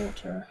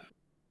 water.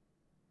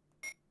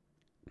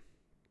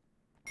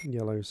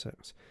 yellow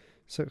 6.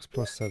 6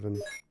 plus 7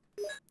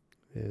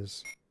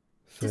 is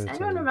Does 13.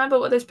 anyone remember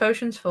what this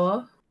potion's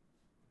for?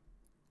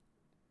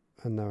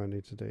 And now I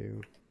need to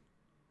do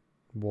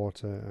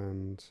water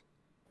and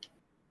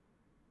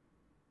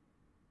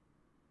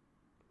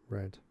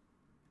red.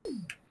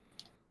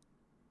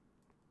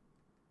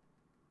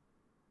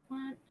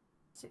 1,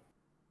 6,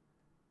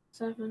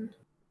 7.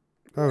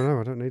 Oh no,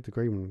 I don't need the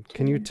green one.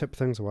 Can you tip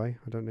things away?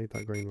 I don't need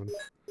that green one.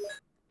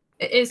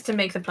 It is to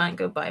make the plant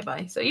go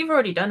bye-bye. So you've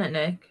already done it,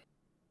 Nick.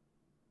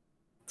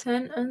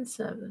 10 and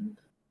 7.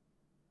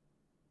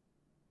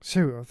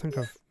 Shoot, I think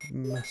I've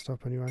messed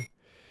up anyway.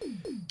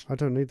 I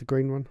don't need the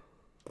green one.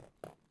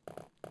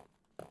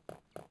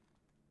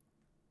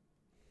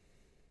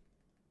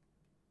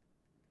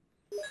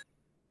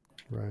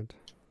 Red.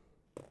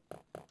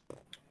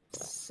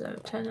 So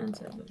 10 and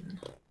 7.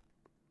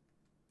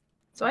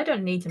 So I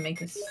don't need to make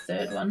this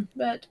third one,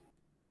 but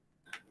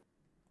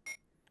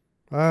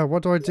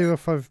What do I do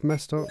if I've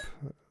messed up?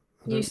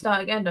 you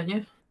start again, don't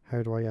you?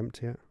 How do I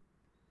empty it?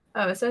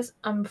 Oh, it says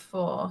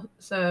 4.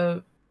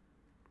 So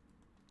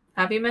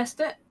have you messed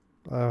it?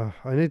 I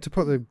need to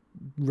put the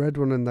red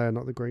one in there,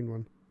 not the green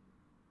one.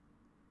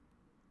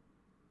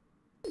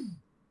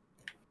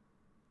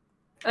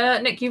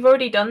 Nick, you've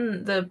already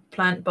done the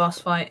plant boss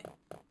fight.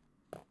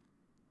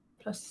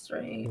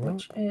 +3, What?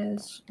 which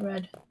is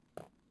red.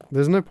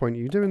 There's no point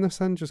you doing this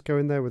then, just go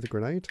in there with a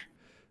grenade.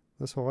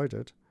 That's what I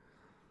did.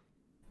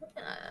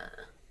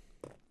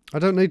 I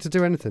don't need to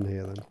do anything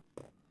here then.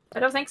 I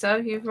don't think so.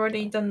 You've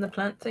already done the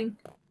plant thing.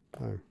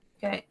 Oh.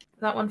 Okay,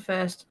 that one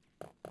first.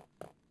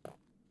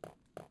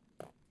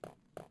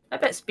 I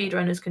bet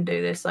speedrunners can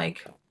do this,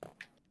 like,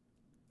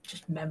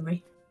 just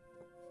memory.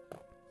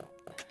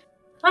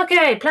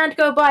 Okay, plant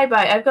go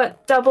bye-bye. I've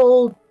got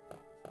double...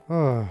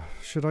 Oh,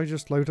 should I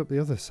just load up the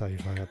other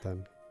save I had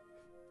then?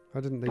 I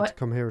didn't need to What?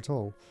 come here at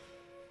all.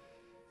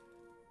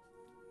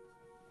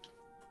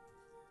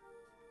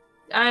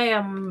 I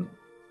am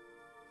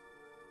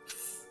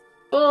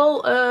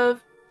full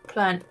of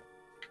plant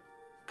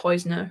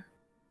poisoner.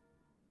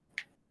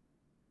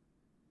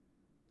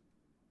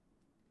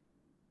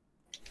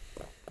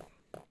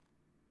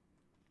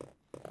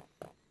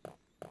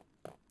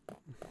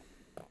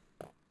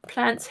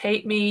 Plants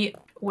hate me,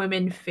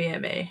 women fear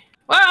me.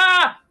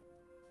 Ah!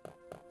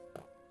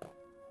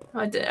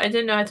 I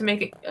didn't know how to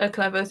make it a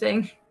clever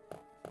thing.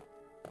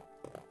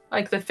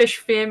 Like the fish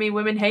fear me,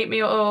 women hate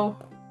me, or...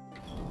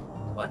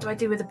 What do I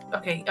do with the...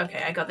 Okay,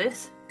 I got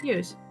this.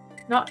 Use.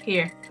 Not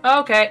here.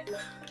 Okay.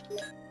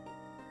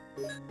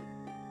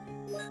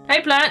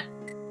 Hey, plant!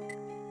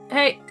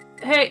 Hey,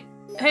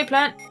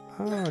 plant!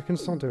 Ah, I can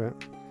still do it.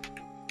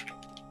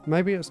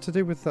 Maybe it's to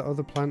do with the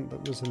other plant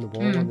that was in the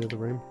wall in the other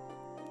room.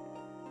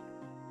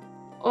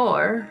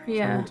 Or, So I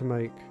yeah. want to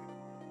make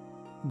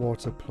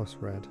water plus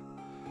red.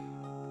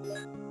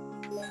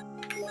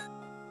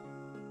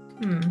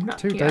 Not,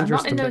 Too yeah,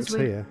 dangerous not to in mix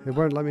those here. It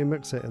won't let me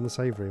mix it in the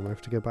save room. I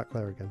have to go back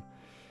there again.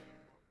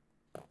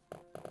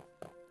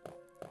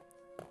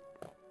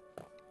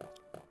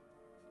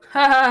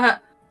 Haha.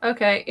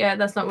 Okay, yeah,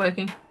 that's not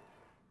working.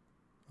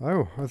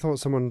 Oh, I thought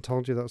someone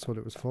told you that's what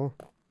it was for.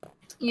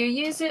 You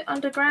use it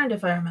underground,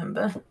 if I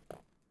remember.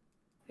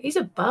 He's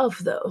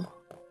above, though.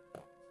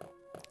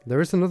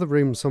 There is another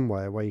room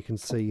somewhere where you can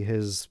see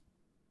his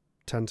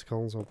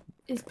tentacles or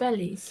His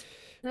bellies.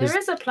 His There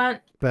is a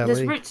plant. belly.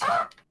 There's roots.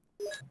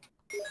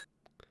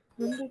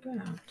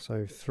 Underground.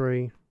 So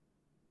 3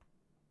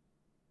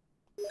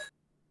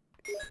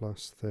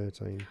 plus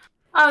 13.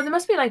 Oh, there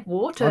must be like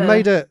water. I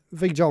made it!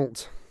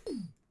 V-Jolt.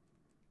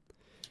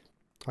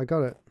 I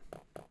got it.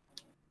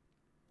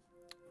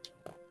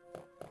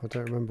 I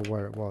don't remember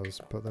where it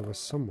was, but there was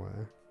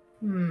somewhere.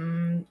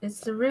 It's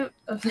the root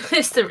of it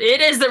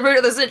is the root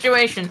of the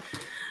situation.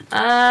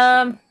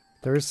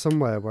 There is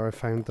somewhere where I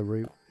found the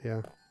root,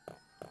 yeah.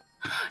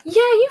 Yeah,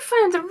 you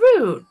found the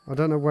root. I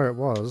don't know where it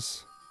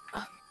was.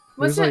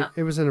 Was it it was like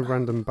it was in a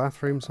random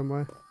bathroom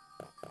somewhere.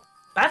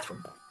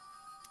 bathroom?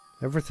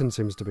 Everything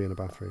seems to be in a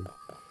bathroom.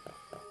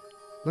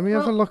 Let me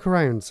have a look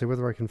around, see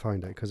whether I can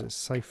find it, because it's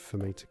safe for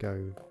me to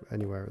go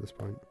anywhere at this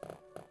point.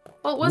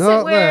 Well, was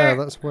Not it where? there.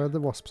 That's where the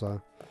wasps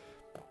are.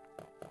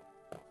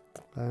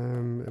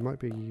 It might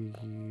be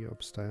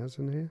upstairs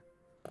in here.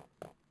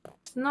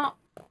 It's not.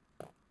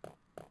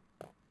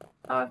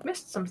 Oh, I've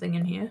missed something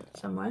in here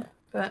somewhere,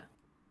 but.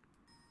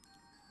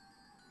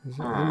 Is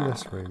it in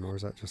this room, or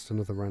is that just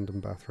another random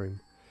bathroom?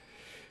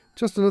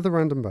 Just another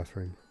random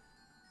bathroom.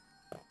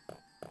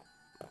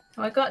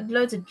 Oh, I got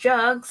loads of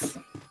jugs.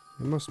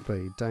 It must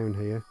be down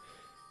here,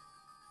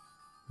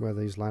 where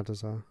these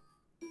ladders are.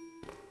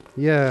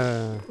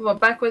 Yeah, What,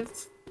 back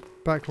with?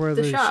 back where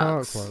The the shark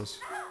sharks. was.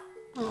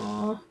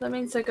 Oh, that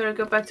means I gotta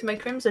go back to my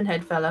Crimson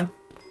Head fellow.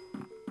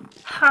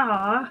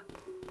 Ha!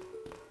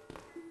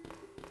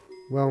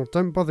 Well,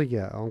 don't bother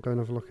yet. I'll go and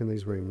have a look in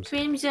these rooms.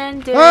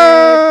 Crimson Head.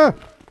 Ah!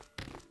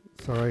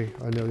 Sorry,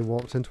 I nearly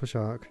walked into a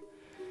shark.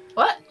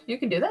 What? You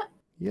can do that?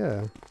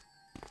 Yeah.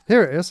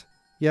 Here it is.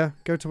 Yeah,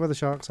 go to where the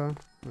sharks are.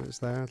 It's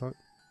there, look.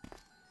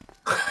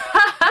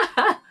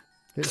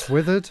 It's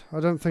withered. I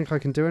don't think I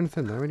can do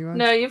anything there anyway.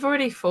 No, you've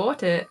already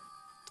fought it.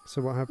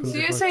 So what happens So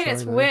if you're I saying try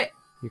it's now? where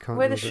You can't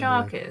the use it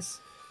shark here. is?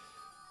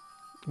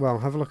 Well,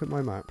 have a look at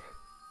my map.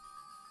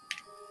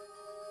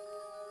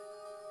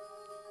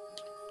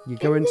 You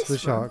go In into the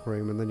this room? shark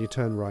room and then you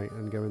turn right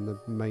and go in the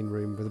main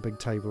room with a big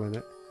table in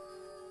it.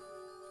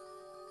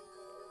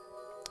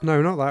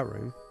 No, not that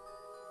room.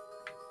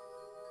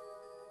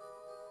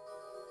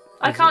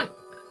 I Is can't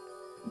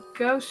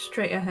go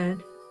straight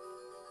ahead.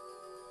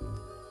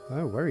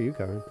 Oh, where are you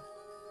going?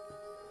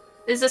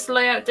 Is this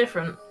layout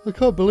different? I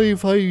can't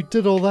believe I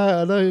did all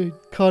that and I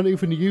can't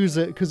even use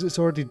it because it's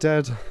already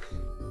dead.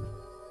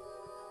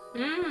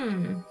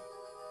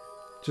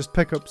 Just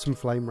pick up some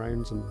flame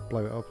rounds and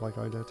blow it up like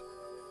I did.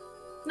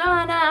 No,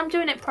 I'm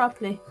doing it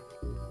properly.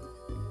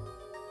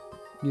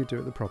 You do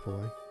it the proper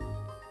way.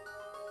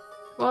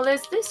 Well,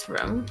 there's this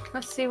room.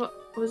 Let's see what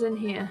was in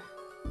here.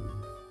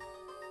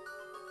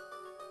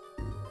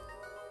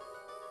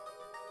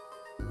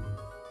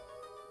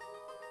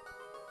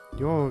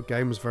 Your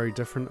game's very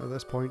different at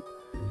this point.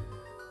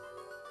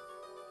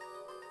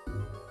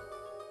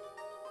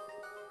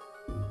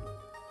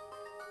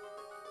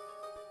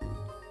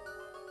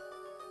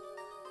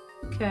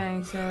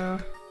 Okay, so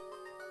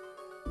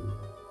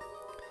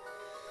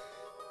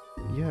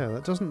Yeah,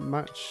 that doesn't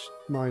match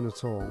mine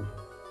at all.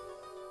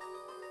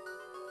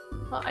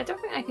 well, I don't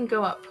think I can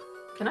go up.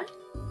 Can I?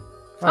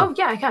 Oh,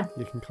 yeah, I can.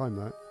 You can climb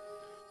that.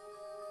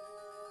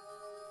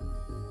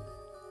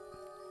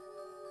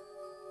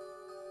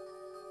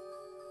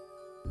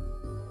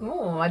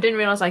 Oh, I didn't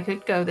realize I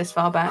could go this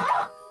far back.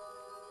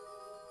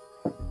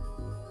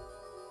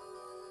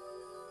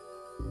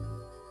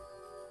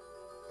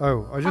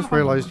 Oh, I just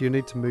realised you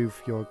need to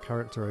move your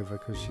character over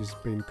because she's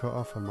been cut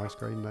off on my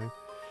screen now.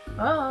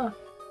 Oh,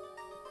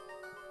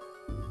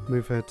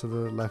 Move her to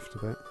the left a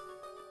bit.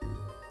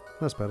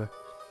 That's better.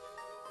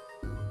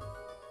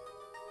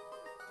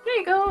 there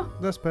you go.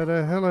 That's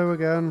better. Hello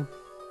again.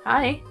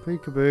 Hi.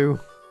 Peekaboo.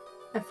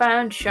 I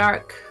found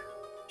shark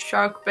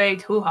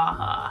bait. Hoo ha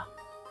ha.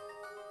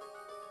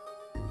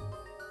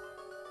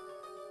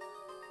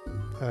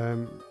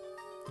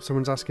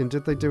 Someone's asking,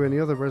 did they do any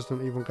other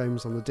Resident Evil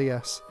games on the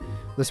DS?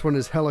 This one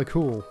is hella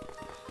cool.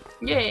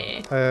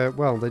 Yeah.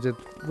 Well, they did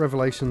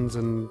Revelations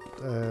and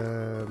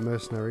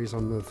Mercenaries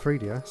on the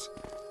 3DS,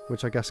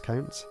 which I guess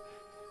counts.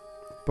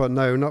 But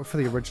no, not for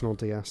the original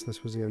DS.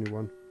 This was the only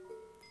one.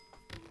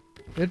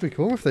 It'd be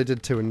cool if they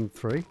did 2 and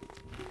 3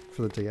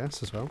 for the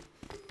DS as well.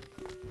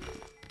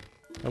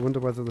 I wonder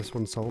whether this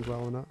one sold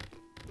well or not.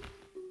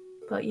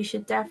 But you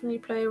should definitely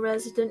play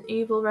Resident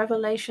Evil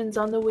Revelations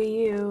on the Wii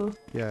U.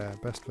 Yeah,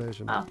 best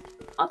version. Oh,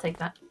 I'll take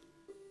that.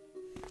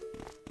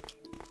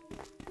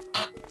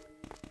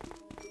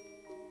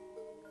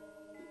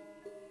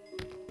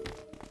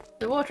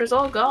 The water's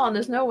all gone.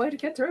 There's no way to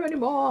get through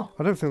anymore.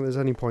 I don't think there's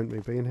any point me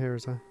being here,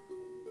 is there?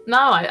 No,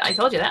 I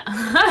told you that.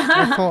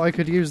 I thought I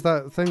could use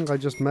that thing I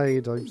just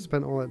made. I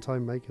spent all that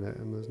time making it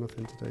and there's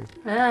nothing to do.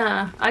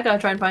 Yeah, I gotta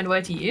try and find a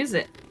way to use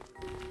it.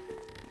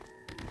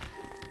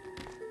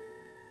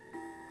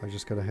 I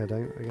just gotta head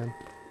out again.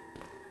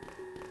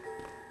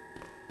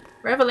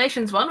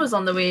 Revelations 1 was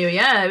on the Wii U,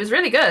 yeah, it was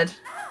really good.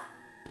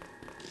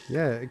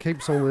 Yeah, it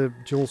keeps all the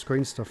dual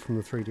screen stuff from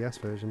the 3DS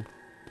version.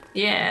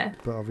 Yeah.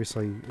 But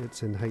obviously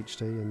it's in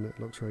HD and it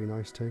looks really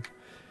nice too.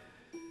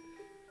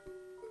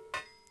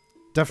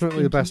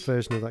 Definitely the best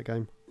version of that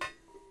game.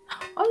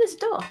 Oh, there's a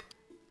door.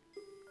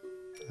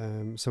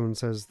 Someone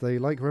says they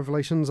like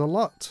Revelations a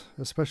lot,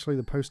 especially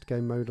the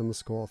post-game mode and the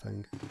score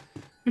thing.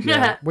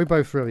 Yeah, we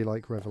both really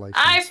like Revelations.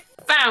 I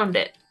found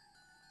it.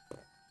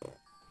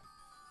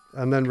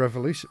 And then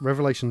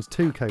Revelations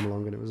 2 came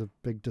along and it was a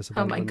big Oh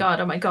disappointment. my god,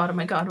 oh my god, oh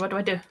my god, what do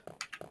I do?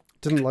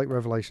 Didn't like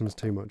Revelations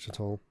too much at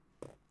all.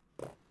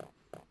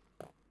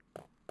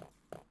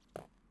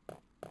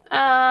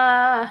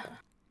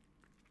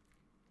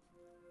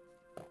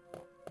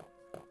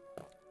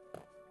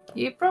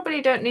 You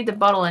probably don't need the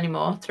bottle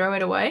anymore. Throw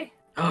it away.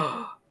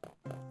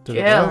 Did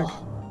it work?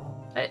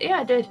 Yeah,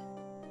 I did.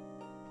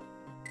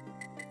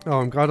 Oh,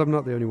 I'm glad I'm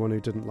not the only one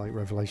who didn't like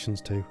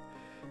Revelations 2.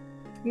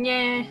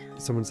 Yeah.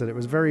 Someone said it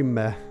was very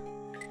meh.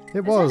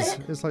 It was.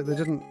 It's like they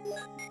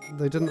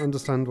didn't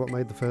understand what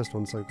made the first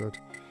one so good.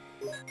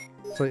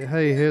 It's like,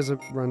 hey, here's a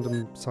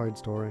random side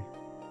story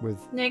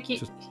with Nick,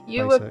 just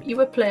you basic.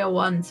 were player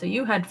 1, so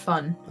you had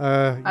fun.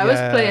 I was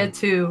player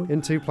 2.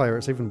 In 2-player,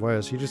 it's even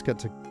worse. You just get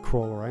to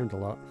crawl around a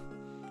lot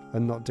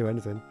and not do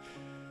anything.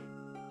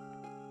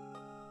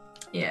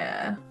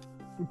 Yeah.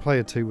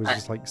 Player 2 was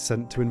just like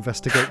sent to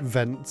investigate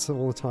vents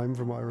all the time,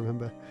 from what I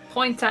remember.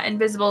 Point at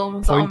invisible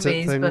Point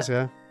zombies, at things, but...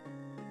 yeah,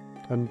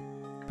 and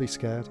be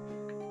scared.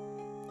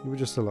 You were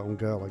just a little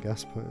girl, I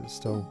guess, but it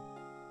still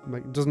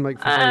doesn't make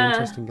for very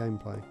interesting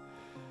gameplay.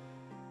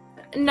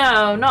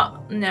 No.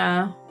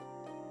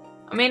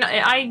 I mean,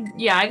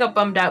 I got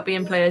bummed out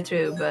being player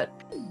 2, but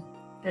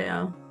you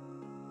know.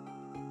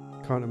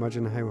 Can't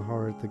imagine how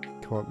horrid the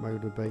co-op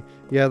mode would be.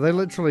 Yeah, they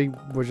literally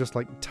were just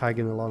like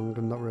tagging along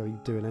and not really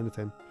doing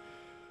anything.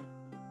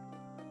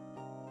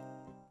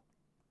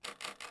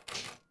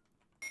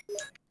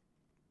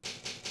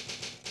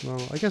 Well,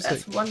 I guess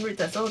that's one root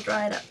that's all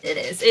dried up. It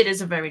is. It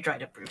is a very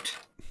dried up root.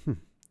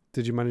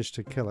 Did you manage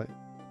to kill it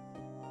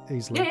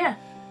easily? Yeah.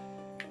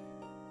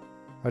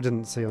 I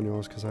didn't see on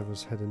yours because I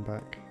was heading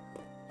back.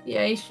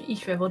 Yeah, he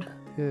shriveled.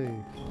 Yay.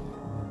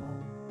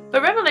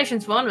 But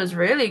Revelations 1 was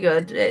really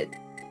good.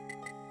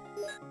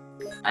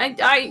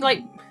 I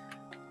like...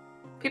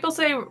 People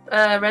say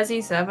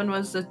Resi 7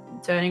 was the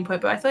turning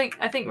point, but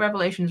I think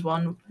Revelations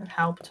 1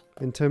 helped.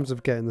 In terms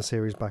of getting the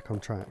series back on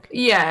track.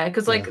 Yeah,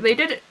 because they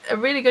did a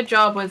really good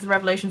job with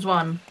Revelations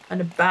 1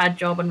 and a bad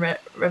job on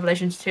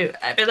Revelations 2.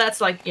 But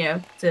that's like, you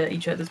know, to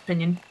each other's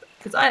opinion.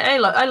 Because I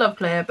love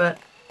Claire, but...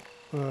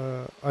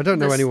 I don't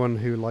know anyone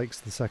who likes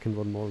the second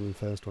one more than the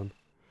first one.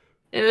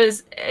 It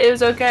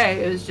was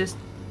okay. It was just...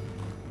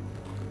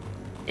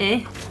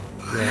 eh.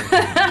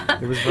 Yeah.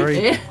 It was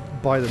very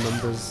by the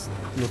numbers,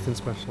 nothing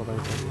special about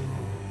it.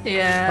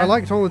 Yeah. I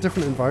liked all the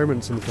different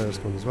environments in the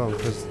first one as well,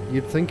 because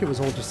you'd think it was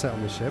all just set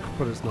on the ship,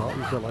 but it's not.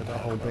 You've got like that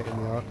whole bit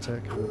in the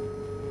Arctic. And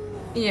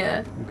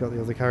yeah. You've got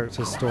the other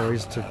characters'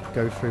 stories to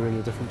go through in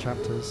the different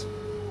chapters.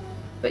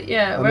 But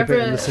yeah, and the bit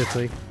in the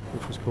city,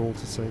 which was cool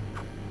to see.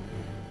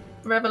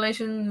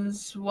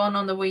 Revelations 1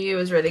 on the Wii U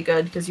was really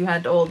good because you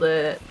had all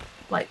the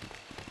like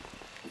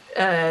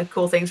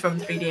cool things from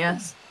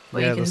 3DS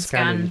where you can the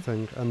scanning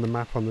scan thing and the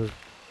map on the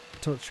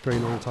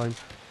touchscreen all the time.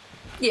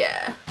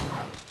 Yeah.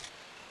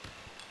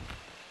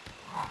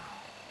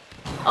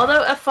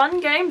 Although a fun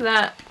game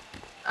that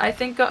I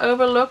think got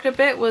overlooked a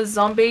bit was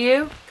Zombie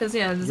U, because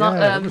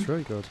that was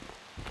really good.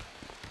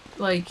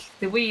 Like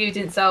the Wii U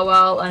didn't sell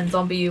well, and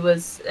Zombie U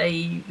was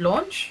a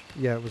launch.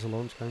 Yeah, it was a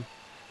launch game.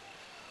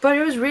 But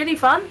it was really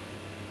fun.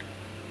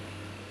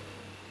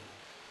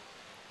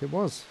 It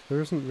was. There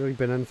hasn't really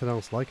been anything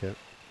else like it.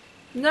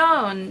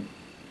 No, and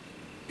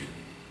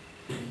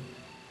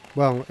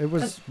well, it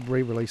was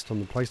re-released on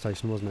the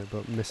PlayStation, wasn't it?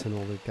 But missing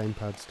all the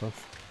gamepad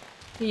stuff.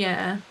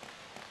 Yeah.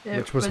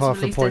 Which was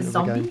half the point of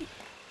the game.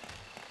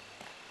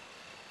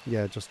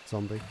 Yeah, just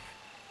zombie.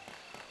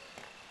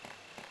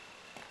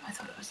 I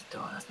thought it was the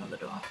door. That's not the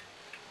door.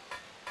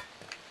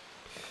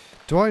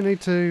 Do I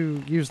need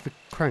to use the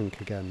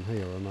crank again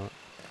here or not?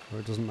 Or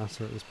it doesn't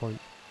matter at this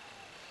point?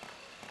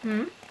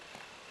 Hmm?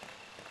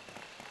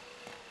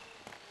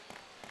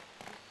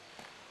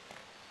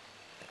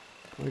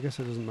 I guess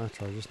it doesn't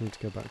matter. I just need to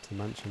go back to the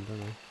mansion,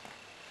 don't I?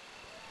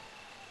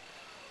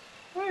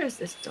 Where is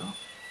this door?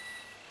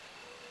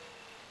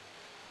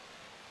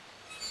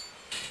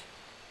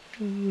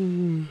 Oh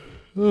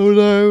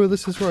no,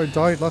 this is where I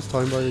died last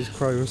time by these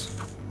crows.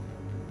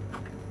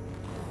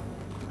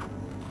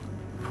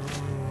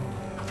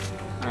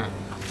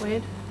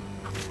 Weird.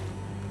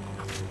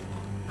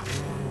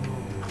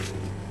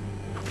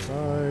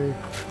 Bye.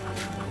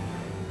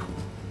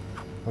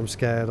 I'm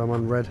scared, I'm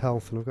on red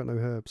health and I've got no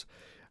herbs.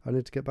 I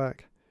need to get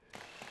back.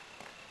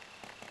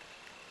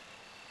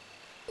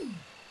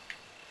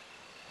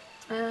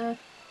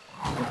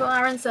 Uncle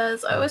Aaron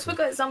says, I always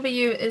forget Zombie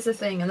U is a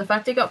thing, and the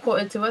fact it got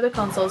ported to other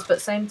consoles, but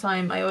same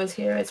time, I always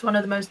hear it's one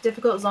of the most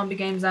difficult zombie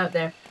games out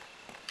there.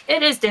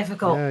 It is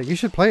difficult. Yeah, you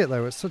should play it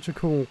though. It's such a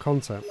cool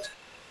concept.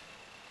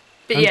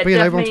 But And yeah, being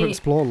able to definitely.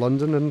 explore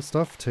London and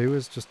stuff too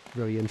is just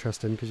really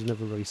interesting because you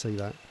never really see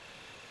that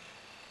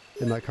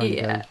in that kind of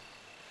game.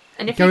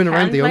 And if Going you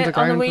around can the play it on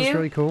underground the Wii was U,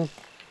 really cool. Do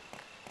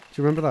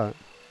you remember that?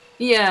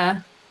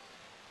 yeah.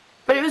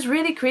 But it was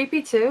really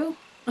creepy too.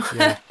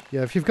 Yeah.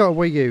 Yeah, if you've got a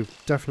Wii U,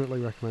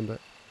 definitely recommend it.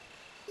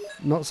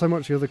 Not so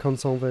much the other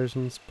console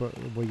versions, but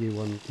the Wii U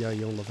one, yeah,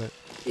 you'll love it.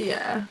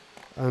 Yeah.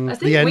 And I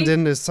think the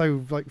ending is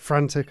so like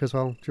frantic as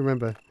well. Do you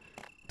remember?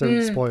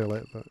 Don't spoil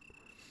it, but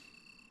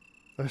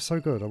they're so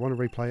good. I want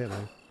to replay it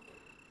now.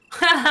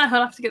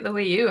 I'll have to get the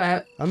Wii U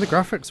out. And the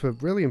graphics were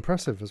really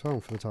impressive as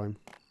well for the time.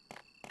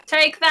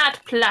 Take that,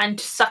 plant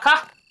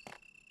sucker!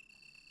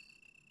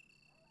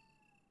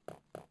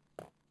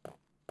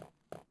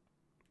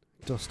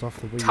 Dust off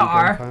the Wii U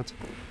Tar. gamepad.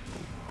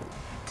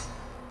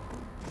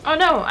 Oh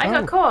no, I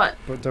got caught.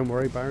 But don't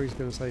worry, Barry's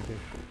going to save you.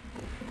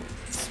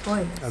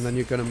 Spoilers. And then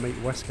you're going to meet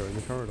Wesker in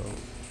the corridor.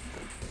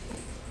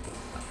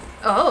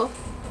 Oh.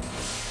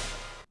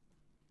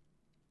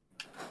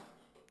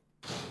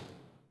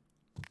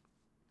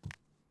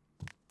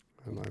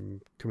 And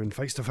I'm coming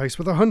face to face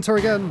with a hunter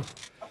again.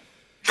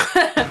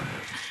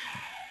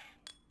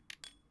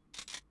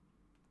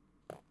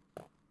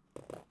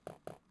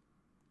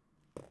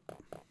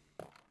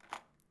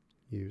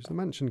 Use the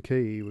mansion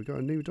key. We got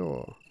a new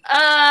door.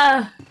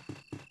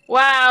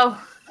 Wow.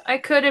 I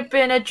could have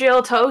been a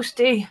Jill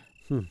Toasty.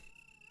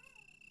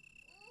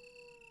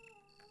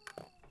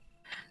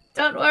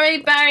 Don't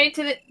worry, Barry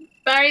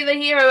the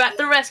hero at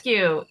the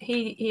rescue.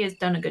 He has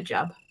done a good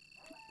job.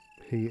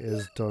 He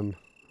is done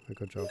a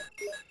good job.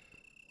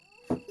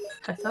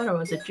 I thought I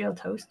was a Jill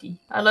Toasty.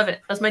 I love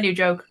it. That's my new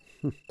joke.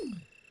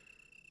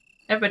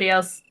 Everybody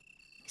else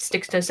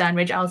sticks to a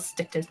sandwich. I'll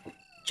stick to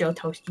Jill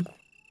Toasty.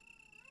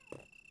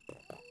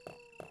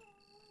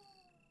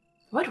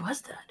 What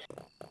was that?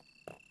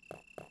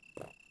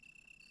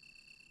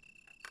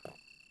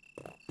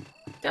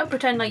 Don't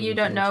pretend like you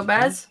don't know,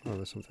 Baz. Oh,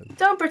 there's something.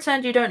 Don't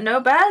pretend you don't know,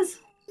 Baz.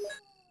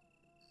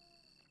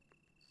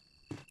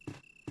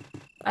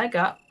 I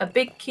got a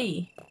big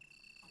key.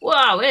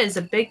 Wow, it is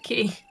a big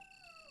key.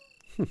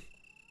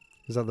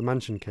 Is that the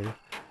mansion key?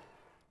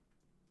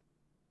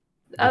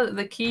 Oh,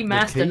 the key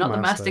master, key not the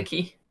master. master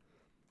key.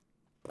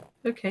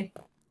 Okay.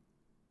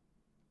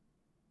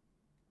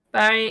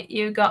 Barry,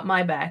 you got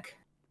my back.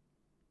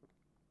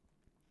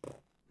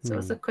 So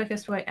what's the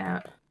quickest way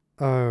out?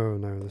 Oh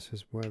no, this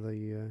is where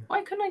the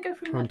Why couldn't I go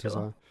through that hunters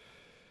door?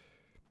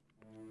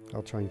 are.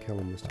 I'll try and kill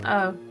them this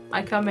time. Oh,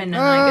 I come in and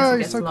I guess it he's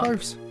gets so locked.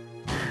 close.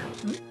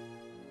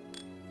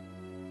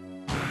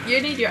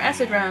 You need your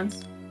acid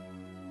rounds.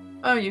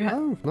 Oh, you have.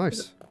 Oh,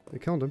 nice. They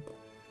killed him.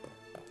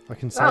 I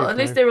can save Well, at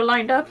least now. they were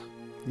lined up.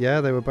 Yeah,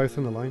 they were both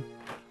in the line.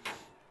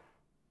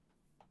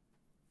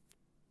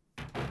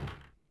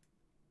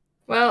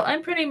 Well,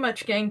 I'm pretty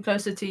much getting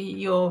closer to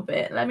your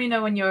bit. Let me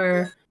know when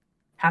you're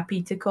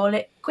happy to call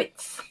it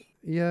quits.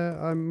 Yeah,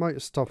 I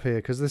might stop here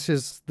because this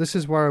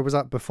is where I was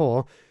at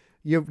before.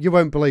 You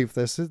won't believe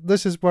this.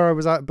 This is where I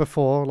was at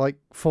before, like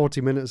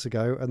 40 minutes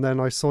ago, and then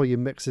I saw you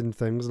mixing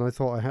things, and I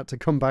thought I had to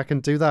come back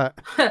and do that.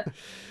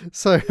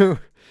 So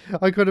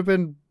I could have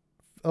been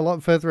a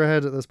lot further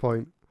ahead at this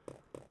point,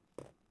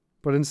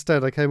 but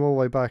instead I came all the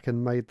way back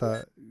and made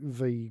that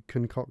V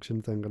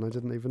concoction thing, and I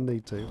didn't even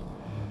need to.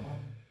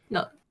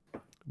 No.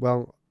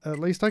 Well, at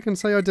least I can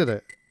say I did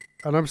it,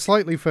 and I'm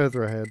slightly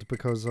further ahead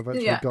because I've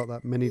actually got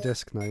that mini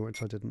disc now,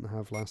 which I didn't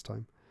have last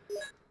time.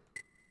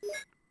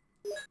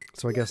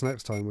 So I guess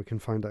next time we can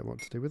find out what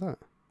to do with that.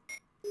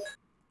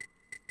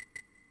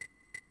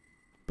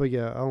 But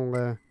yeah,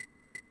 I'll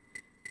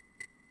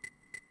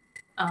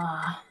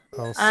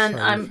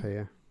save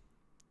here.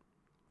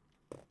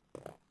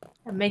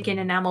 I'm making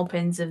enamel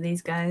pins of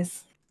these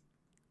guys.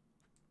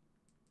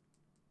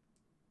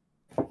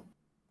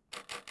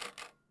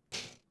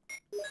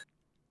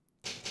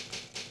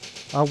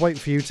 I'll wait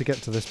for you to get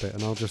to this bit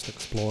and I'll just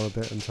explore a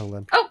bit until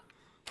then. Oh!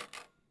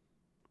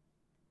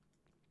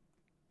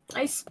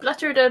 I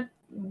spluttered a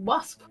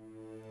wasp.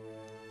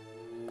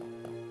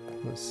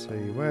 Let's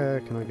see,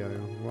 where can I go?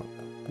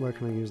 Where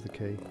can I use the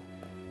key?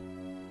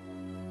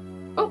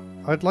 Oh!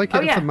 I'd like it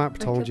if yeah, the map I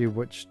told could- you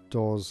which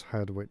doors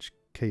had which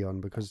key on,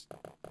 because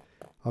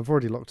I've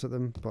already looked at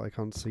them, but I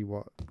can't see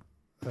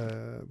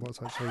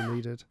what's actually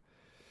needed.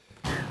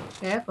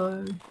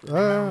 Careful. I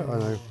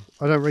know.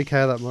 I don't really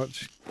care that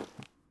much.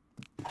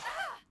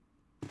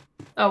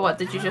 Oh, what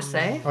did you just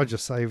say? I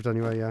just saved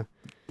anyway, yeah.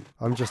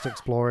 I'm just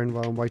exploring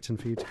while I'm waiting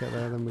for you to get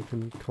there, then we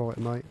can call it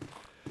a night.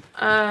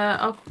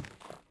 I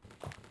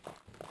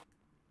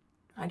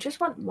just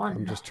want I'm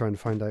one. just trying to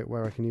find out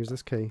where I can use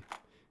this key.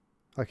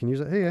 I can use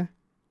it here.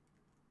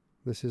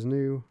 This is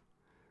new.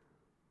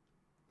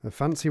 A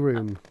fancy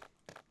room.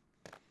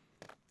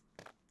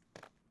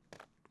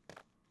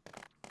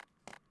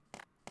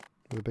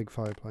 With a big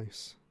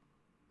fireplace.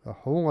 A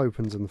hole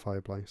opens in the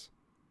fireplace.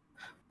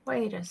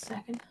 Wait a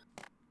second.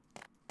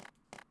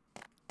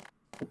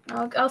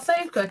 I'll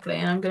save quickly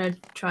and I'm gonna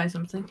try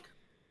something.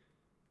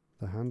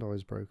 The handle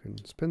is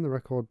broken. Spin the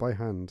record by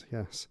hand.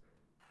 Yes.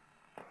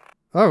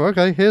 Oh,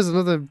 okay. Here's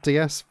another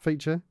DS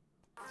feature.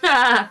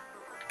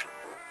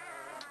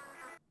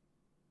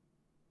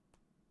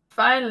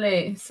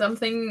 Finally,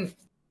 something.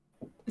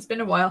 It's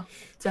been a while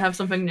to have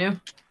something new.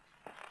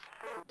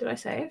 Did I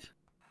save?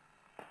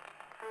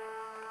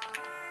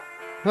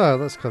 Oh,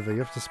 that's clever. You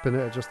have to spin it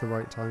at just the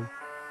right time.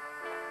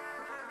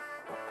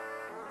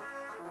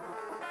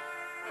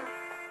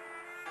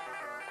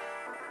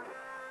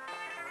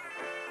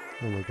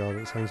 Oh my god,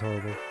 it sounds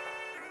horrible.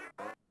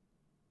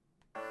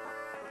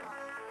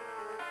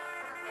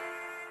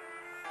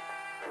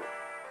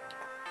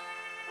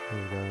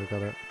 There we go, I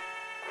got it.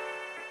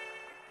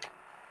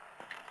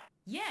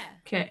 Yeah.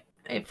 Okay,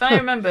 if I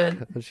remember.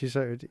 And she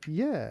shouted,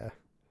 yeah.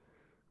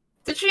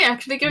 Did she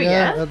actually go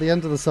Yeah, yeah? at the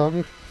end of the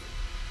song.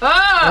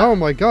 Ah! Oh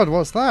my god,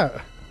 what's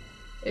that?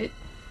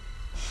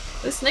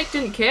 The snake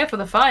didn't care for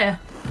the fire.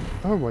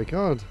 Oh my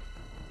god.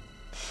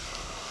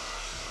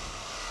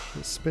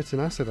 It's spitting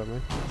acid at me.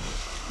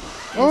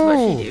 It's Oh!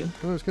 what she do.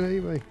 Oh, it's going to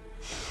eat me.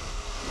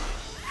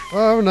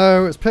 Oh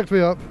no, it's picked me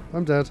up.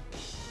 I'm dead.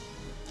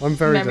 I'm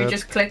very Let dead. me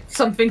just click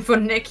something for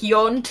Nick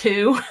Yawn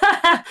too.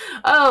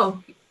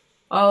 Oh.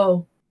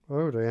 Oh.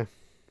 Oh dear.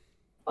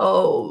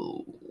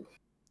 Oh.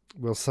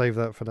 We'll save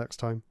that for next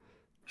time.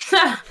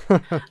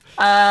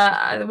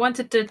 I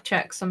wanted to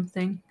check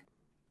something.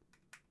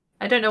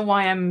 I don't know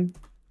why I'm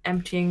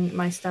emptying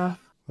my stuff,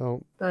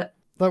 Well, but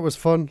that was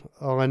fun.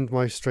 I'll end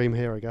my stream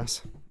here, I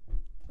guess.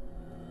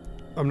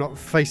 I'm not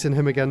facing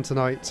him again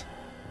tonight.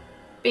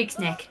 big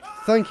snake.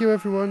 Thank you,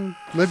 everyone.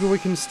 Maybe we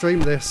can stream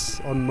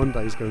this on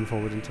Mondays going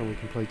forward until we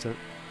complete it.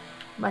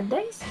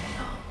 Mondays?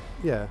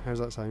 Yeah, how's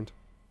that sound?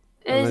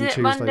 Is And then it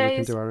Tuesday we can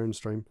Mondays? do our own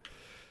stream.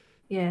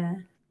 Yeah.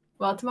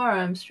 Well, tomorrow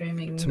I'm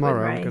streaming. Tomorrow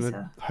with I'm Ray, going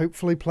to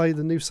hopefully play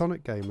the new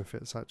Sonic game if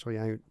it's actually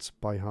out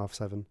by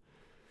 7:30.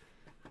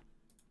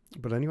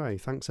 But anyway,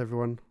 thanks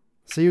everyone.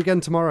 See you again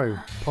tomorrow,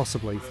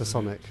 possibly for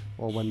Sonic,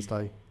 or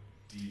Wednesday.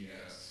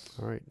 DS.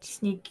 Alright,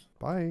 Sneak.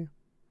 bye.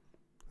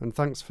 And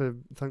thanks for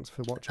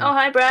watching. Oh,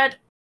 hi, Brad.